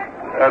people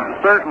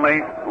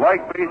certainly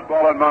like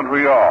baseball in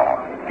Montreal.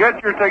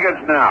 Get your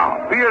tickets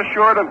now. Be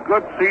assured of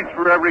good seats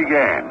for every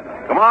game.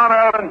 Come on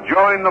out and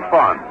join the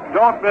fun.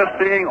 Don't miss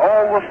seeing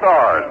all the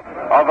stars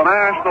of the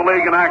National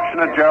League in action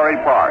at Jerry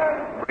Park.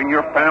 Bring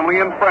your family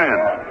and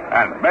friends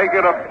and make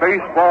it a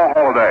baseball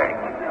holiday.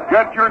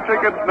 Get your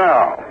tickets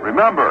now.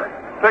 Remember,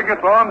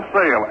 tickets on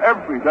sale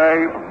every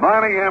day from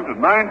 9 a.m. to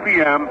 9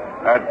 p.m.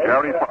 at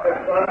Jerry Park.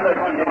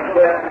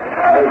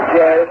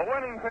 The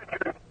winning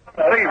pitcher,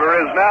 Seaver,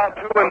 is now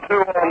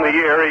 2-2 on the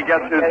year. He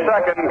gets his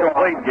second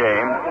complete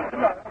game.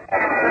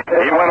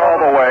 He went all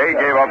the way,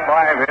 gave up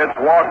 5 hits,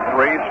 walked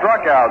 3,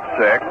 struck out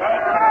 6,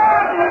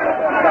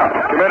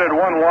 committed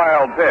 1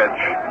 wild pitch,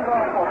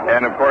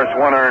 and of course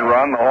 1 earned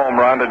run, the home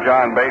run to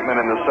John Bateman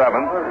in the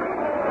 7th.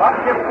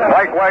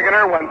 Mike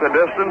Wagoner went the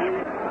distance,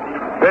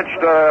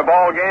 pitched a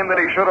ball game that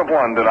he should have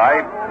won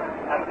tonight.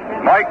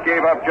 Mike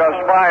gave up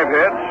just 5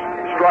 hits,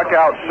 struck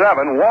out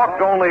 7, walked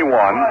only 1.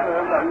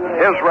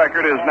 His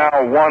record is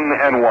now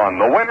 1-1.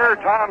 The winner,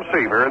 Tom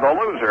Seaver. The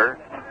loser,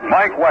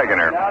 Mike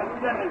Wagoner.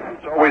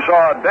 So we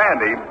saw a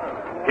dandy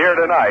here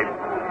tonight.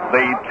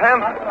 The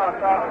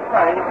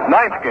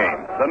 9th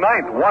game, the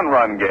 9th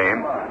 1-run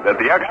game that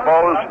the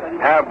Expos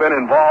have been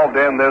involved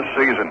in this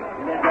season.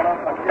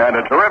 And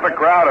a terrific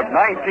crowd of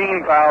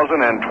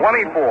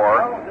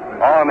 19,024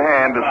 on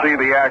hand to see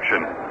the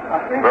action.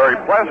 Very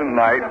pleasant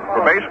night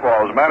for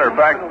baseball. As a matter of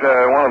fact,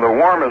 one of the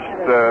warmest,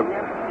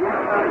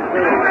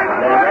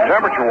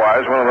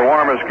 temperature-wise, one of the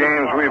warmest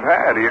games we've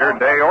had here,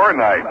 day or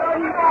night.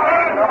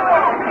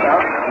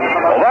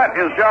 Well, that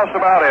is just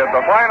about it.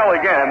 The final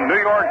again, New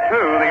York 2,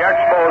 the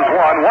Expos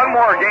 1. 1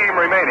 more game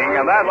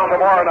remaining, and that's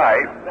tomorrow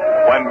night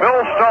when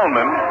Bill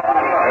Stoneman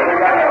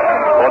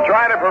will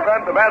try to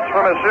prevent the Mets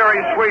from a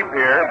series sweep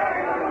here.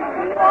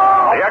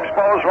 The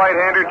Expos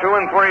right-hander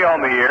 2-3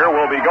 on the year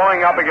will be going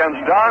up against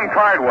Don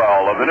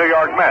Cardwell of the New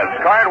York Mets.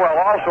 Cardwell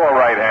also a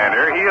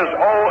right-hander. He is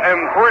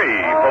 0-3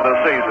 for the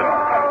season.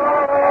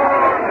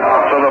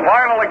 So the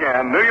final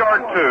again, New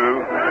York 2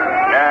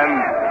 and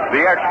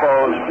the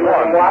Expos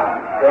 1.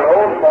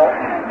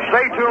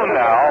 Stay tuned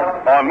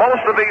now on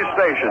most of these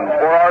stations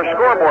for our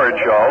scoreboard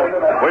show,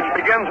 which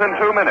begins in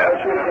 2 minutes.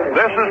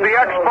 This is the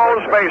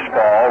Expos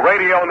Baseball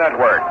Radio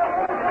Network.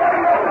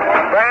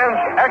 Fans,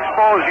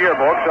 Expos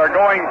yearbooks are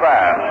going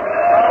fast.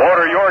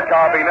 Order your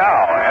copy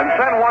now and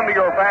send one to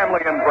your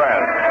family and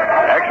friends.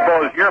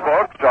 Expos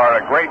yearbooks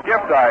are a great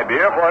gift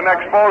idea for an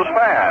Expos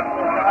fan.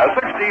 A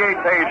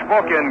 68-page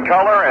book in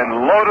color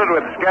and loaded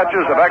with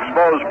sketches of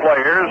Expos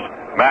players,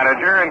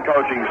 manager, and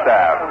coaching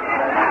staff.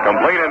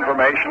 Complete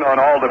information on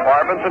all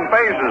departments and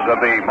phases of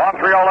the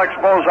Montreal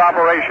Expos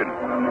operation.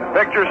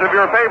 Pictures of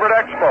your favorite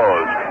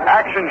Expos,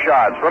 action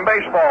shots from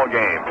baseball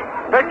games,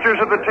 pictures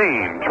of the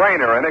team,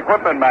 trainer, and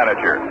equipment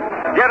manager.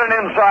 Get an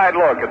inside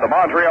look at the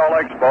Montreal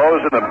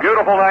Expos in the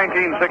beautiful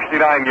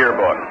 1969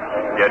 yearbook.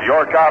 Get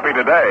your copy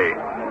today.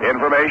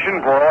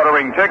 Information for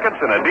ordering tickets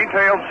and a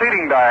detailed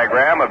seating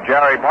diagram of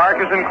Jarry Park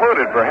is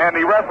included for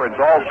handy reference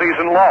all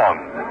season long.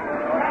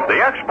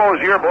 The Expos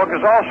yearbook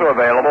is also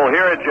available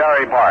here at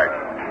Jarry Park.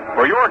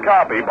 For your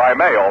copy by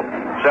mail,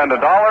 send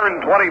 $1.25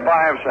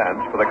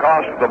 for the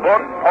cost of the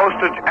book,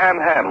 postage,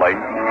 and handling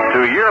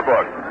to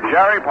Yearbook,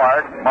 Jarry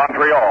Park,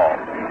 Montreal.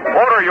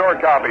 Order your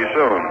copy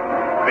soon.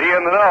 Be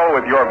in the know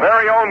with your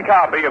very own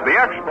copy of the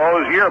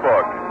Expos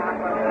yearbook.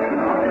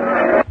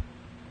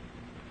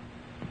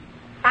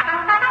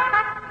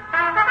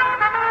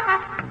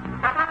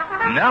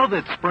 Now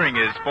that spring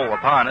is full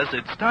upon us,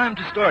 it's time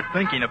to start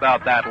thinking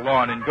about that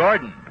lawn and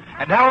garden.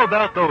 And how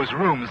about those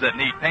rooms that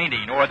need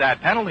painting or that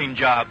paneling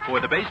job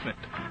for the basement?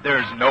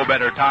 There's no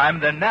better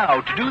time than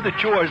now to do the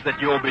chores that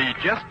you'll be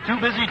just too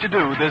busy to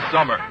do this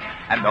summer.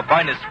 And the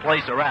finest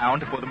place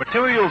around for the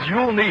materials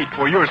you'll need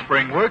for your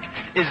spring work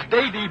is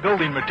Davy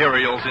Building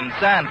Materials in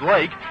Sand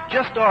Lake,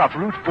 just off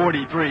Route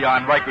 43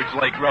 on Rikers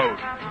Lake Road.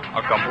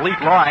 A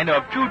complete line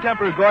of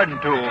two-temper garden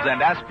tools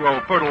and Astro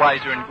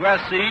fertilizer and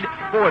grass seed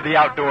for the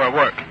outdoor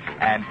work.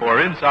 And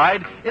for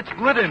inside, it's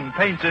Glidden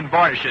paints and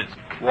varnishes,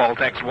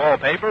 Waltex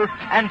wallpaper,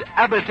 and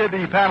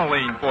Abitibi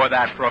paneling for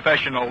that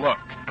professional look.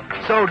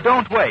 So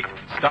don't wait.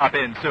 Stop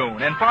in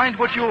soon and find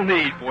what you'll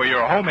need for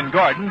your home and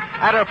garden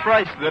at a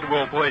price that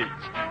will please.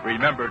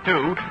 Remember,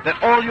 too,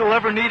 that all you'll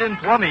ever need in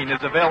plumbing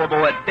is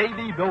available at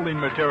Davy Building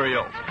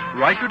Materials,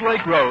 Rikers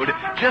Lake Road,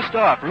 just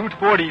off Route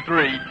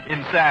 43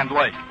 in Sand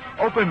Lake.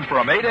 Open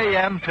from 8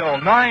 a.m. till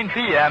 9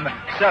 p.m.,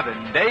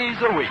 7 days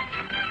a week.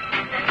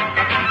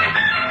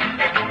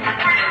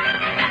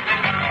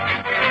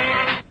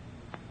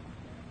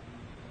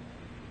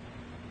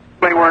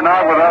 We're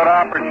not without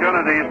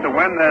opportunities to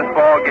win this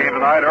ball game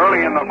tonight.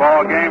 Early in the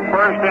ball game,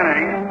 first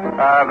inning,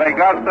 they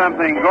got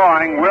something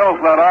going. Wills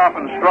led off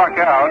and struck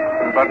out,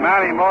 but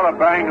Manny Mota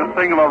banged a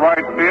single to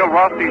right field.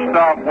 Rusty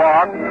stopped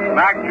walk.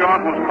 Mac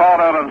Jones was called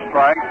out on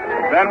strike.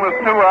 Then with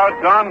two out,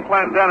 Don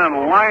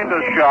Clendenin lined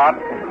a shot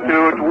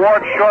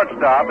towards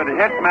shortstop. It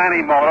hit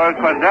Manny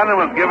Mota. Clendenin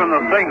was given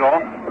the single,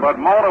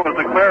 but Mota was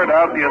declared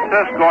out, the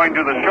assist going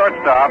to the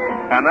shortstop,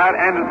 and that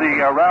ended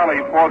the rally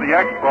for the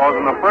Expos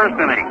in the first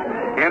inning.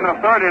 In the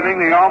third inning,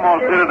 they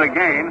almost did it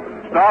again.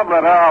 Staub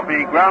led off.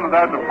 He grounded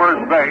out to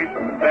first base.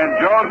 Then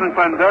Jones and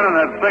Clendenin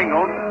had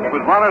singled.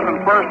 With runners in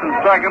first and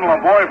second,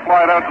 Lavoie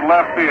flied out to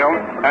left field,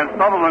 and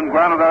Sutherland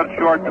grounded out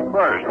short to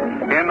first.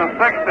 In the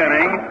sixth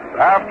inning,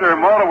 after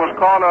Mota was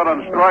called out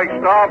on strike,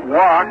 Staub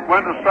walked,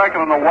 went to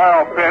second on a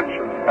wild pitch.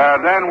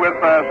 Then with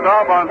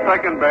Staub on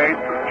second base,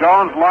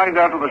 Jones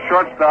lined out to the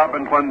shortstop,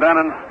 and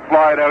Clendenin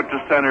flied out to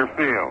center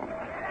field.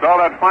 So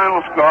that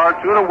final score,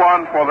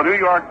 2-1 for the New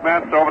York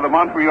Mets over the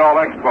Montreal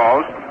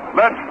Expos.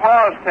 Let's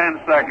pause 10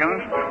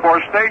 seconds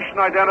for station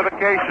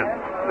identification.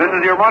 This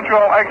is your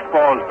Montreal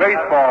Expos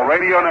Baseball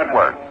Radio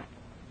Network.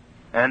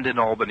 And in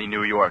Albany,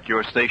 New York,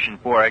 your station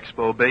for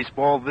Expo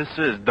Baseball, this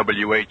is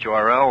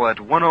WHRL at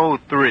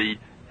 103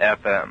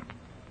 FM.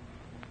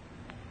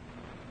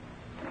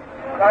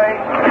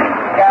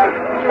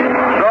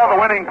 So the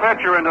winning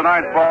pitcher in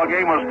tonight's ball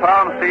game was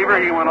Tom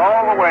Seaver. He went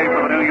all the way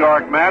for the New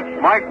York Mets.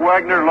 Mike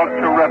Wagner looked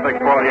terrific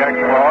for the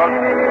Expos.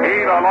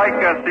 He, like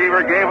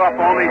Seaver, gave up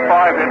only 5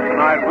 hits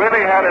tonight.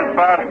 Really had his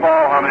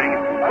fastball humming,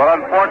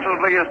 but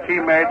unfortunately his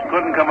teammates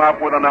couldn't come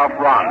up with enough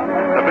runs.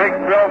 The big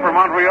thrill for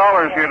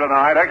Montrealers here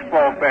tonight,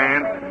 Expo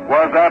fans,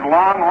 was that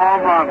long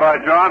home run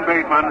by John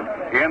Bateman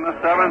in the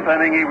 7th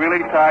inning. He really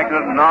tagged it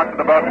and knocked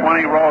it about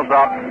 20 rows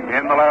up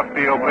in the left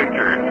field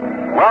pictures.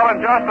 Well,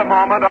 in just a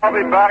moment, I'll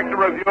be back to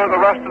review the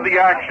rest of the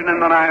action in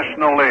the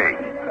National League.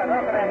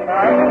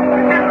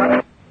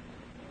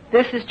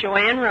 This is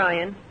Joanne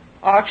Ryan,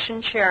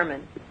 auction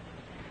chairman.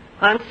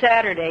 On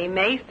Saturday,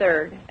 May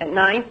 3rd at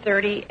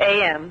 9:30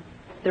 a.m.,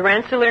 the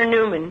Rensselaer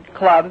Newman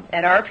Club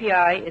at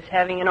RPI is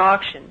having an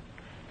auction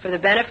for the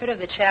benefit of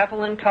the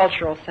Chapel and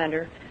Cultural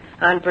Center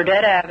on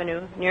Burdett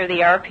Avenue near the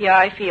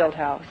RPI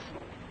Fieldhouse.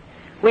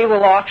 We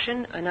will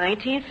auction a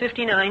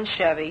 1959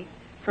 Chevy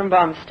from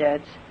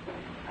Bumstead's,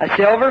 a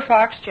silver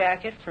fox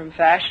jacket from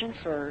Fashion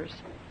Furs,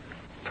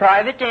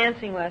 private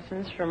dancing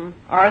lessons from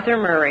Arthur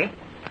Murray,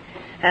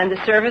 and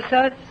the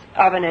services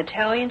of an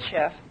Italian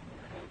chef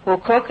who will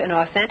cook an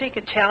authentic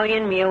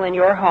Italian meal in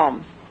your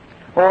home,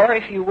 or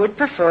if you would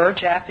prefer,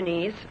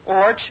 Japanese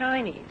or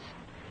Chinese.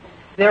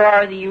 There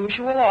are the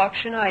usual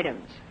auction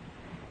items.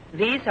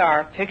 These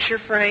are picture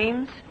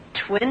frames,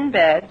 twin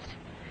beds,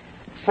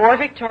 4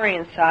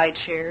 Victorian side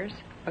chairs,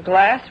 a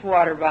glass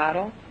water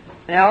bottle,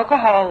 an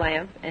alcohol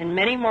lamp, and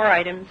many more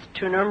items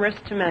too numerous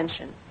to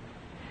mention.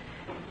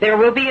 There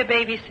will be a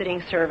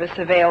babysitting service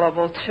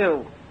available,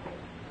 too.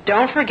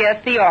 Don't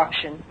forget the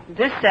auction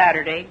this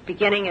Saturday,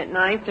 beginning at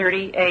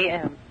 9:30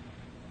 a.m.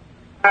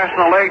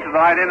 National League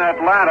tonight in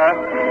Atlanta.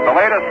 The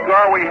latest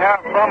score we have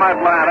from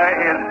Atlanta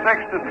is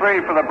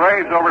 6-3 for the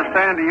Braves over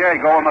San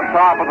Diego in the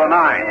top of the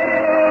ninth.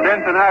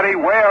 Cincinnati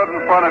way out in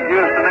front of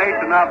Houston,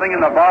 8-0 in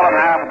the bottom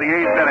half of the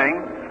eighth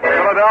inning.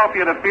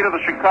 Philadelphia defeated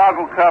the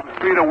Chicago Cubs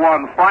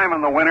 3-1.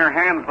 Fryman, the winner,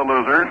 Hands the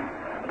loser.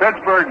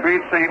 Pittsburgh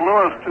beat St.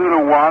 Louis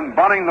 2-1.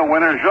 Bunning, the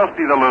winner,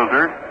 Justy the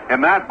loser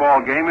in that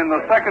ball game. In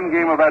the second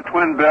game of that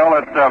twin bill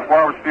at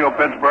Forbes Field,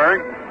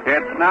 Pittsburgh,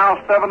 it's now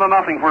 7-0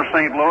 for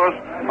St. Louis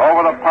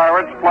over the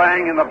Pirates,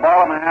 playing in the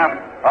bottom half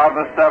of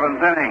the seventh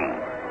inning.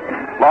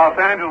 Los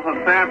Angeles and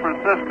San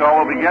Francisco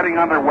will be getting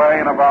underway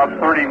in about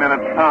 30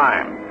 minutes'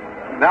 time.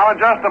 Now, in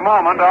just a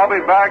moment, I'll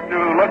be back to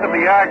look at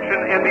the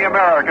action in the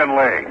American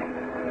League.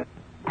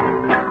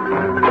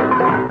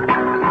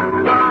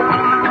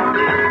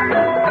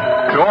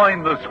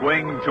 Join the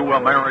swing to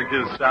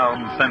America's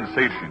sound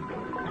sensation,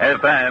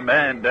 FM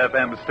and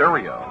FM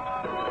stereo.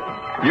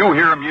 You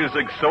hear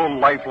music so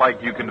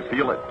lifelike you can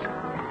feel it,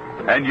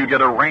 and you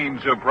get a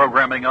range of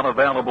programming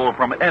unavailable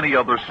from any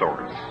other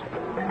source.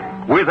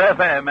 With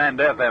FM and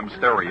FM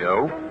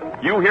stereo,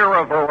 you hear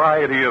a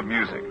variety of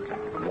music,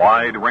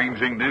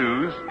 wide-ranging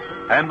news,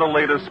 and the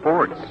latest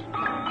sports,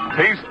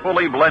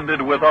 tastefully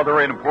blended with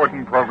other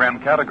important program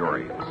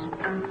categories.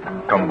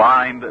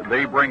 Combined,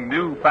 they bring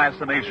new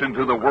fascination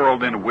to the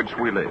world in which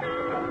we live.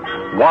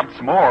 What's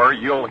more,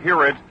 you'll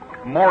hear it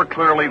more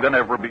clearly than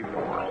ever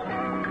before.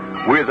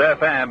 With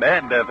FM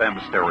and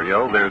FM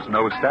stereo, there's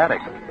no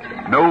static,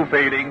 no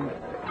fading,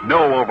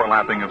 no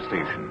overlapping of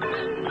stations.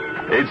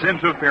 It's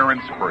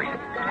interference-free.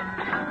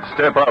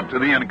 Step up to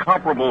the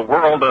incomparable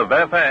world of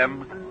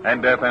FM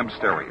and FM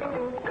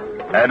stereo,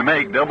 and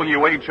make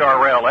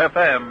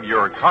WHRL-FM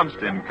your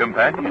constant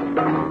companion.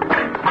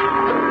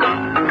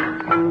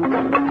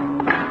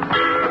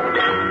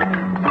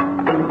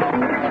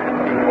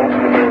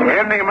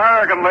 In the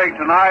American League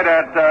tonight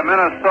at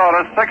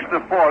Minnesota,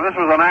 6-4. This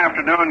was an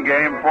afternoon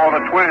game for the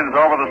Twins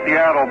over the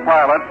Seattle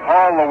Pilots.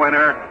 Hall, the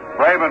winner,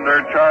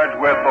 Ravender charged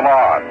with the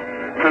loss.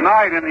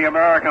 Tonight in the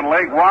American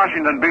League,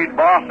 Washington beat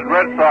Boston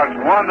Red Sox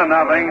 1-0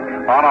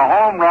 on a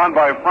home run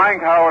by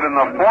Frank Howard in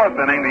the fourth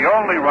inning, the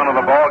only run of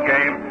the ball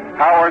game.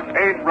 Howard's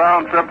eighth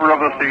round tripper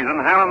of the season.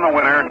 Hannon, the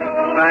winner,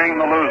 Sang,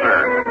 the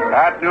loser.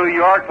 At New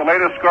York, the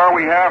latest score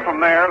we have from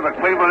there, the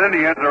Cleveland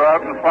Indians are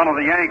out in front of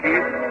the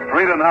Yankees,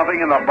 3-0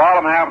 in the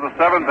bottom half of the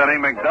seventh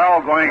inning.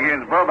 McDowell going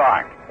against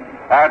Burbach.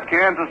 At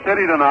Kansas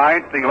City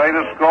tonight, the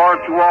latest score,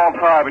 2-2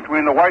 tie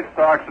between the White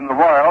Sox and the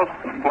Royals,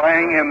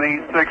 playing in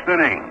the sixth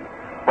inning.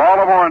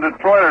 Baltimore and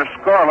Detroit are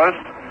scoreless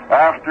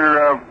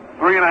after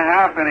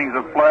 3.5 innings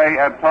of play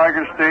at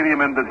Tiger Stadium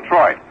in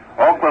Detroit.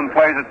 Oakland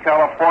plays at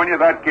California.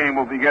 That game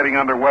will be getting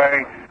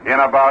underway in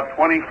about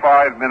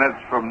 25 minutes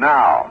from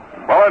now.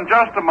 Well, in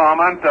just a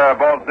moment,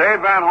 both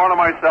Dave Van Horn and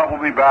myself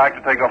will be back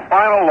to take a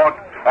final look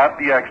at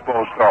the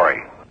Expo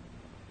story.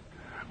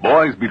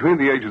 Boys between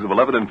the ages of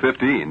 11 and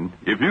 15,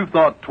 if you've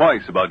thought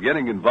twice about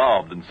getting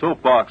involved in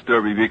Soapbox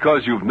Derby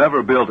because you've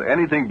never built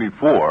anything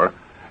before,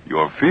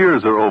 your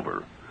fears are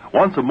over.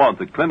 Once a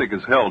month, a clinic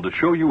is held to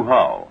show you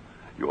how.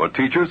 Your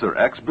teachers are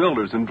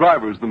ex-builders and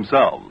drivers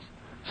themselves.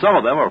 Some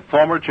of them are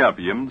former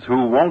champions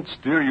who won't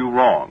steer you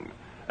wrong.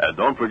 And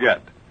don't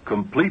forget,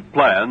 complete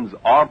plans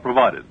are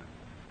provided.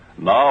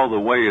 Now the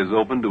way is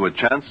open to a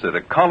chance at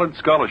a college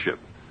scholarship,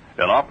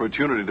 an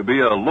opportunity to be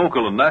a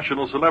local and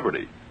national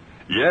celebrity.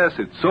 Yes,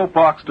 it's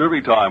Soapbox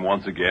Derby time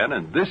once again,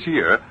 and this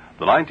year,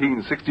 the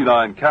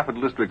 1969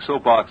 Capital District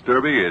Soapbox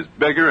Derby is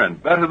bigger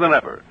and better than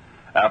ever.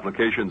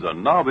 Applications are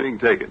now being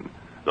taken.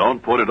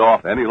 Don't put it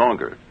off any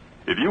longer.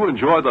 If you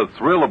enjoy the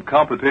thrill of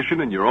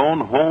competition in your own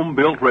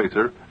home-built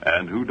racer,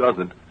 and who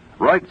doesn't,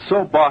 write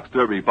Soapbox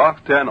Derby,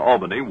 Box 10,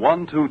 Albany,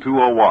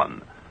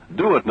 12201.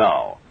 Do it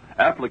now.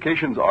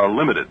 Applications are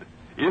limited.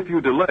 If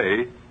you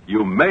delay,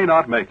 you may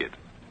not make it.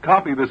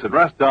 Copy this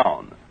address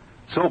down.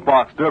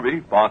 Soapbox Derby,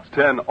 Box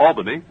 10,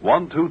 Albany,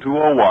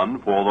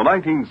 12201 for the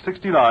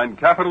 1969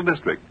 Capital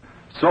District.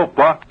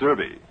 Soapbox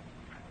Derby.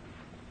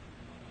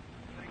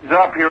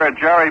 Up here at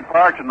Jerry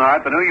Park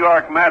tonight, the New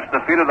York Mets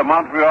defeated the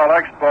Montreal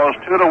Expos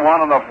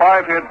 2-1 on the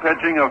 5-hit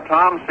pitching of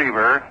Tom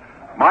Seaver.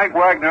 Mike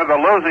Wagner, the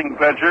losing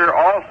pitcher,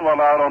 also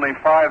allowed only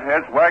 5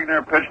 hits.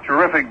 Wagner pitched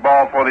terrific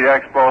ball for the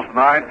Expos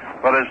tonight,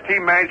 but his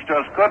teammates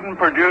just couldn't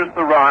produce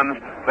the runs.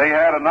 They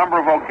had a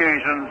number of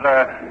occasions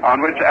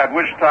at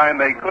which time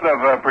they could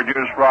have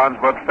produced runs,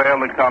 but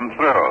failed to come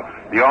through.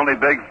 The only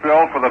big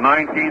thrill for the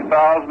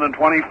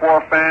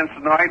 19,024 fans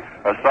tonight,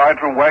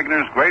 aside from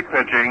Wagner's great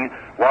pitching,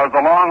 was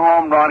the long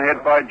home run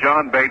hit by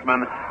John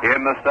Bateman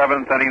in the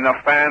 7th inning. The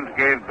fans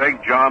gave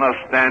Big John a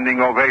standing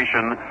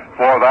ovation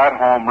for that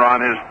home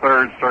run, his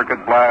third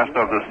circuit blast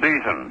of the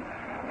season.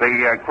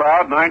 The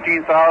crowd,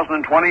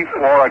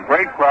 19,024, a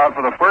great crowd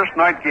for the first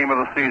night game of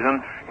the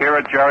season here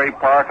at Jerry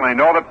Park. And I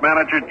know that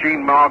manager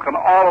Gene Malk and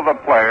all of the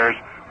players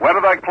went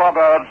to that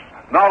clubhouse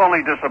not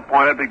only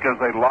disappointed because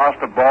they lost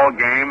a ball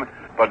game,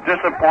 but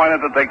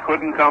disappointed that they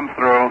couldn't come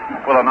through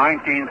for the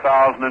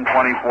 19,024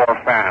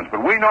 fans.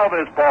 But we know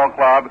this ball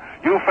club.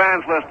 You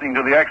fans listening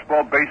to the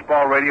Expo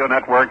Baseball Radio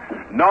Network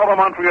know the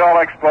Montreal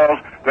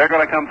Expos. They're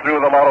going to come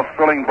through with a lot of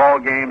thrilling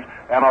ball games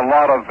and a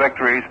lot of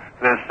victories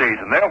this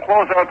season. They'll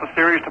close out the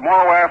series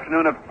tomorrow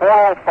afternoon at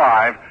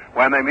 4:05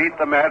 when they meet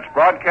the Mets.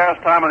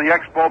 Broadcast time on the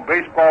Expo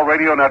Baseball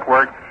Radio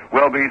Network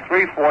will be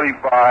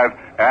 3:45,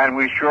 and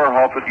we sure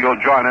hope that you'll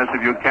join us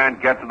if you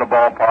can't get to the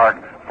ballpark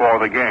for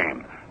the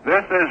game.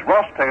 This is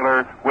Russ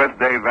Taylor with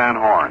Dave Van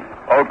Horn.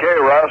 Okay,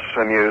 Russ,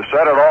 and you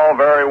said it all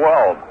very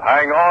well.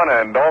 Hang on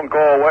and don't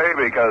go away,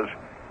 because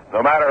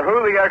no matter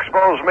who the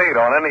Expos meet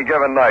on any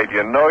given night,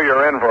 you know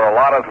you're in for a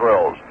lot of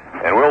thrills.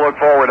 And we'll look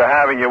forward to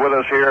having you with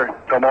us here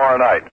tomorrow night.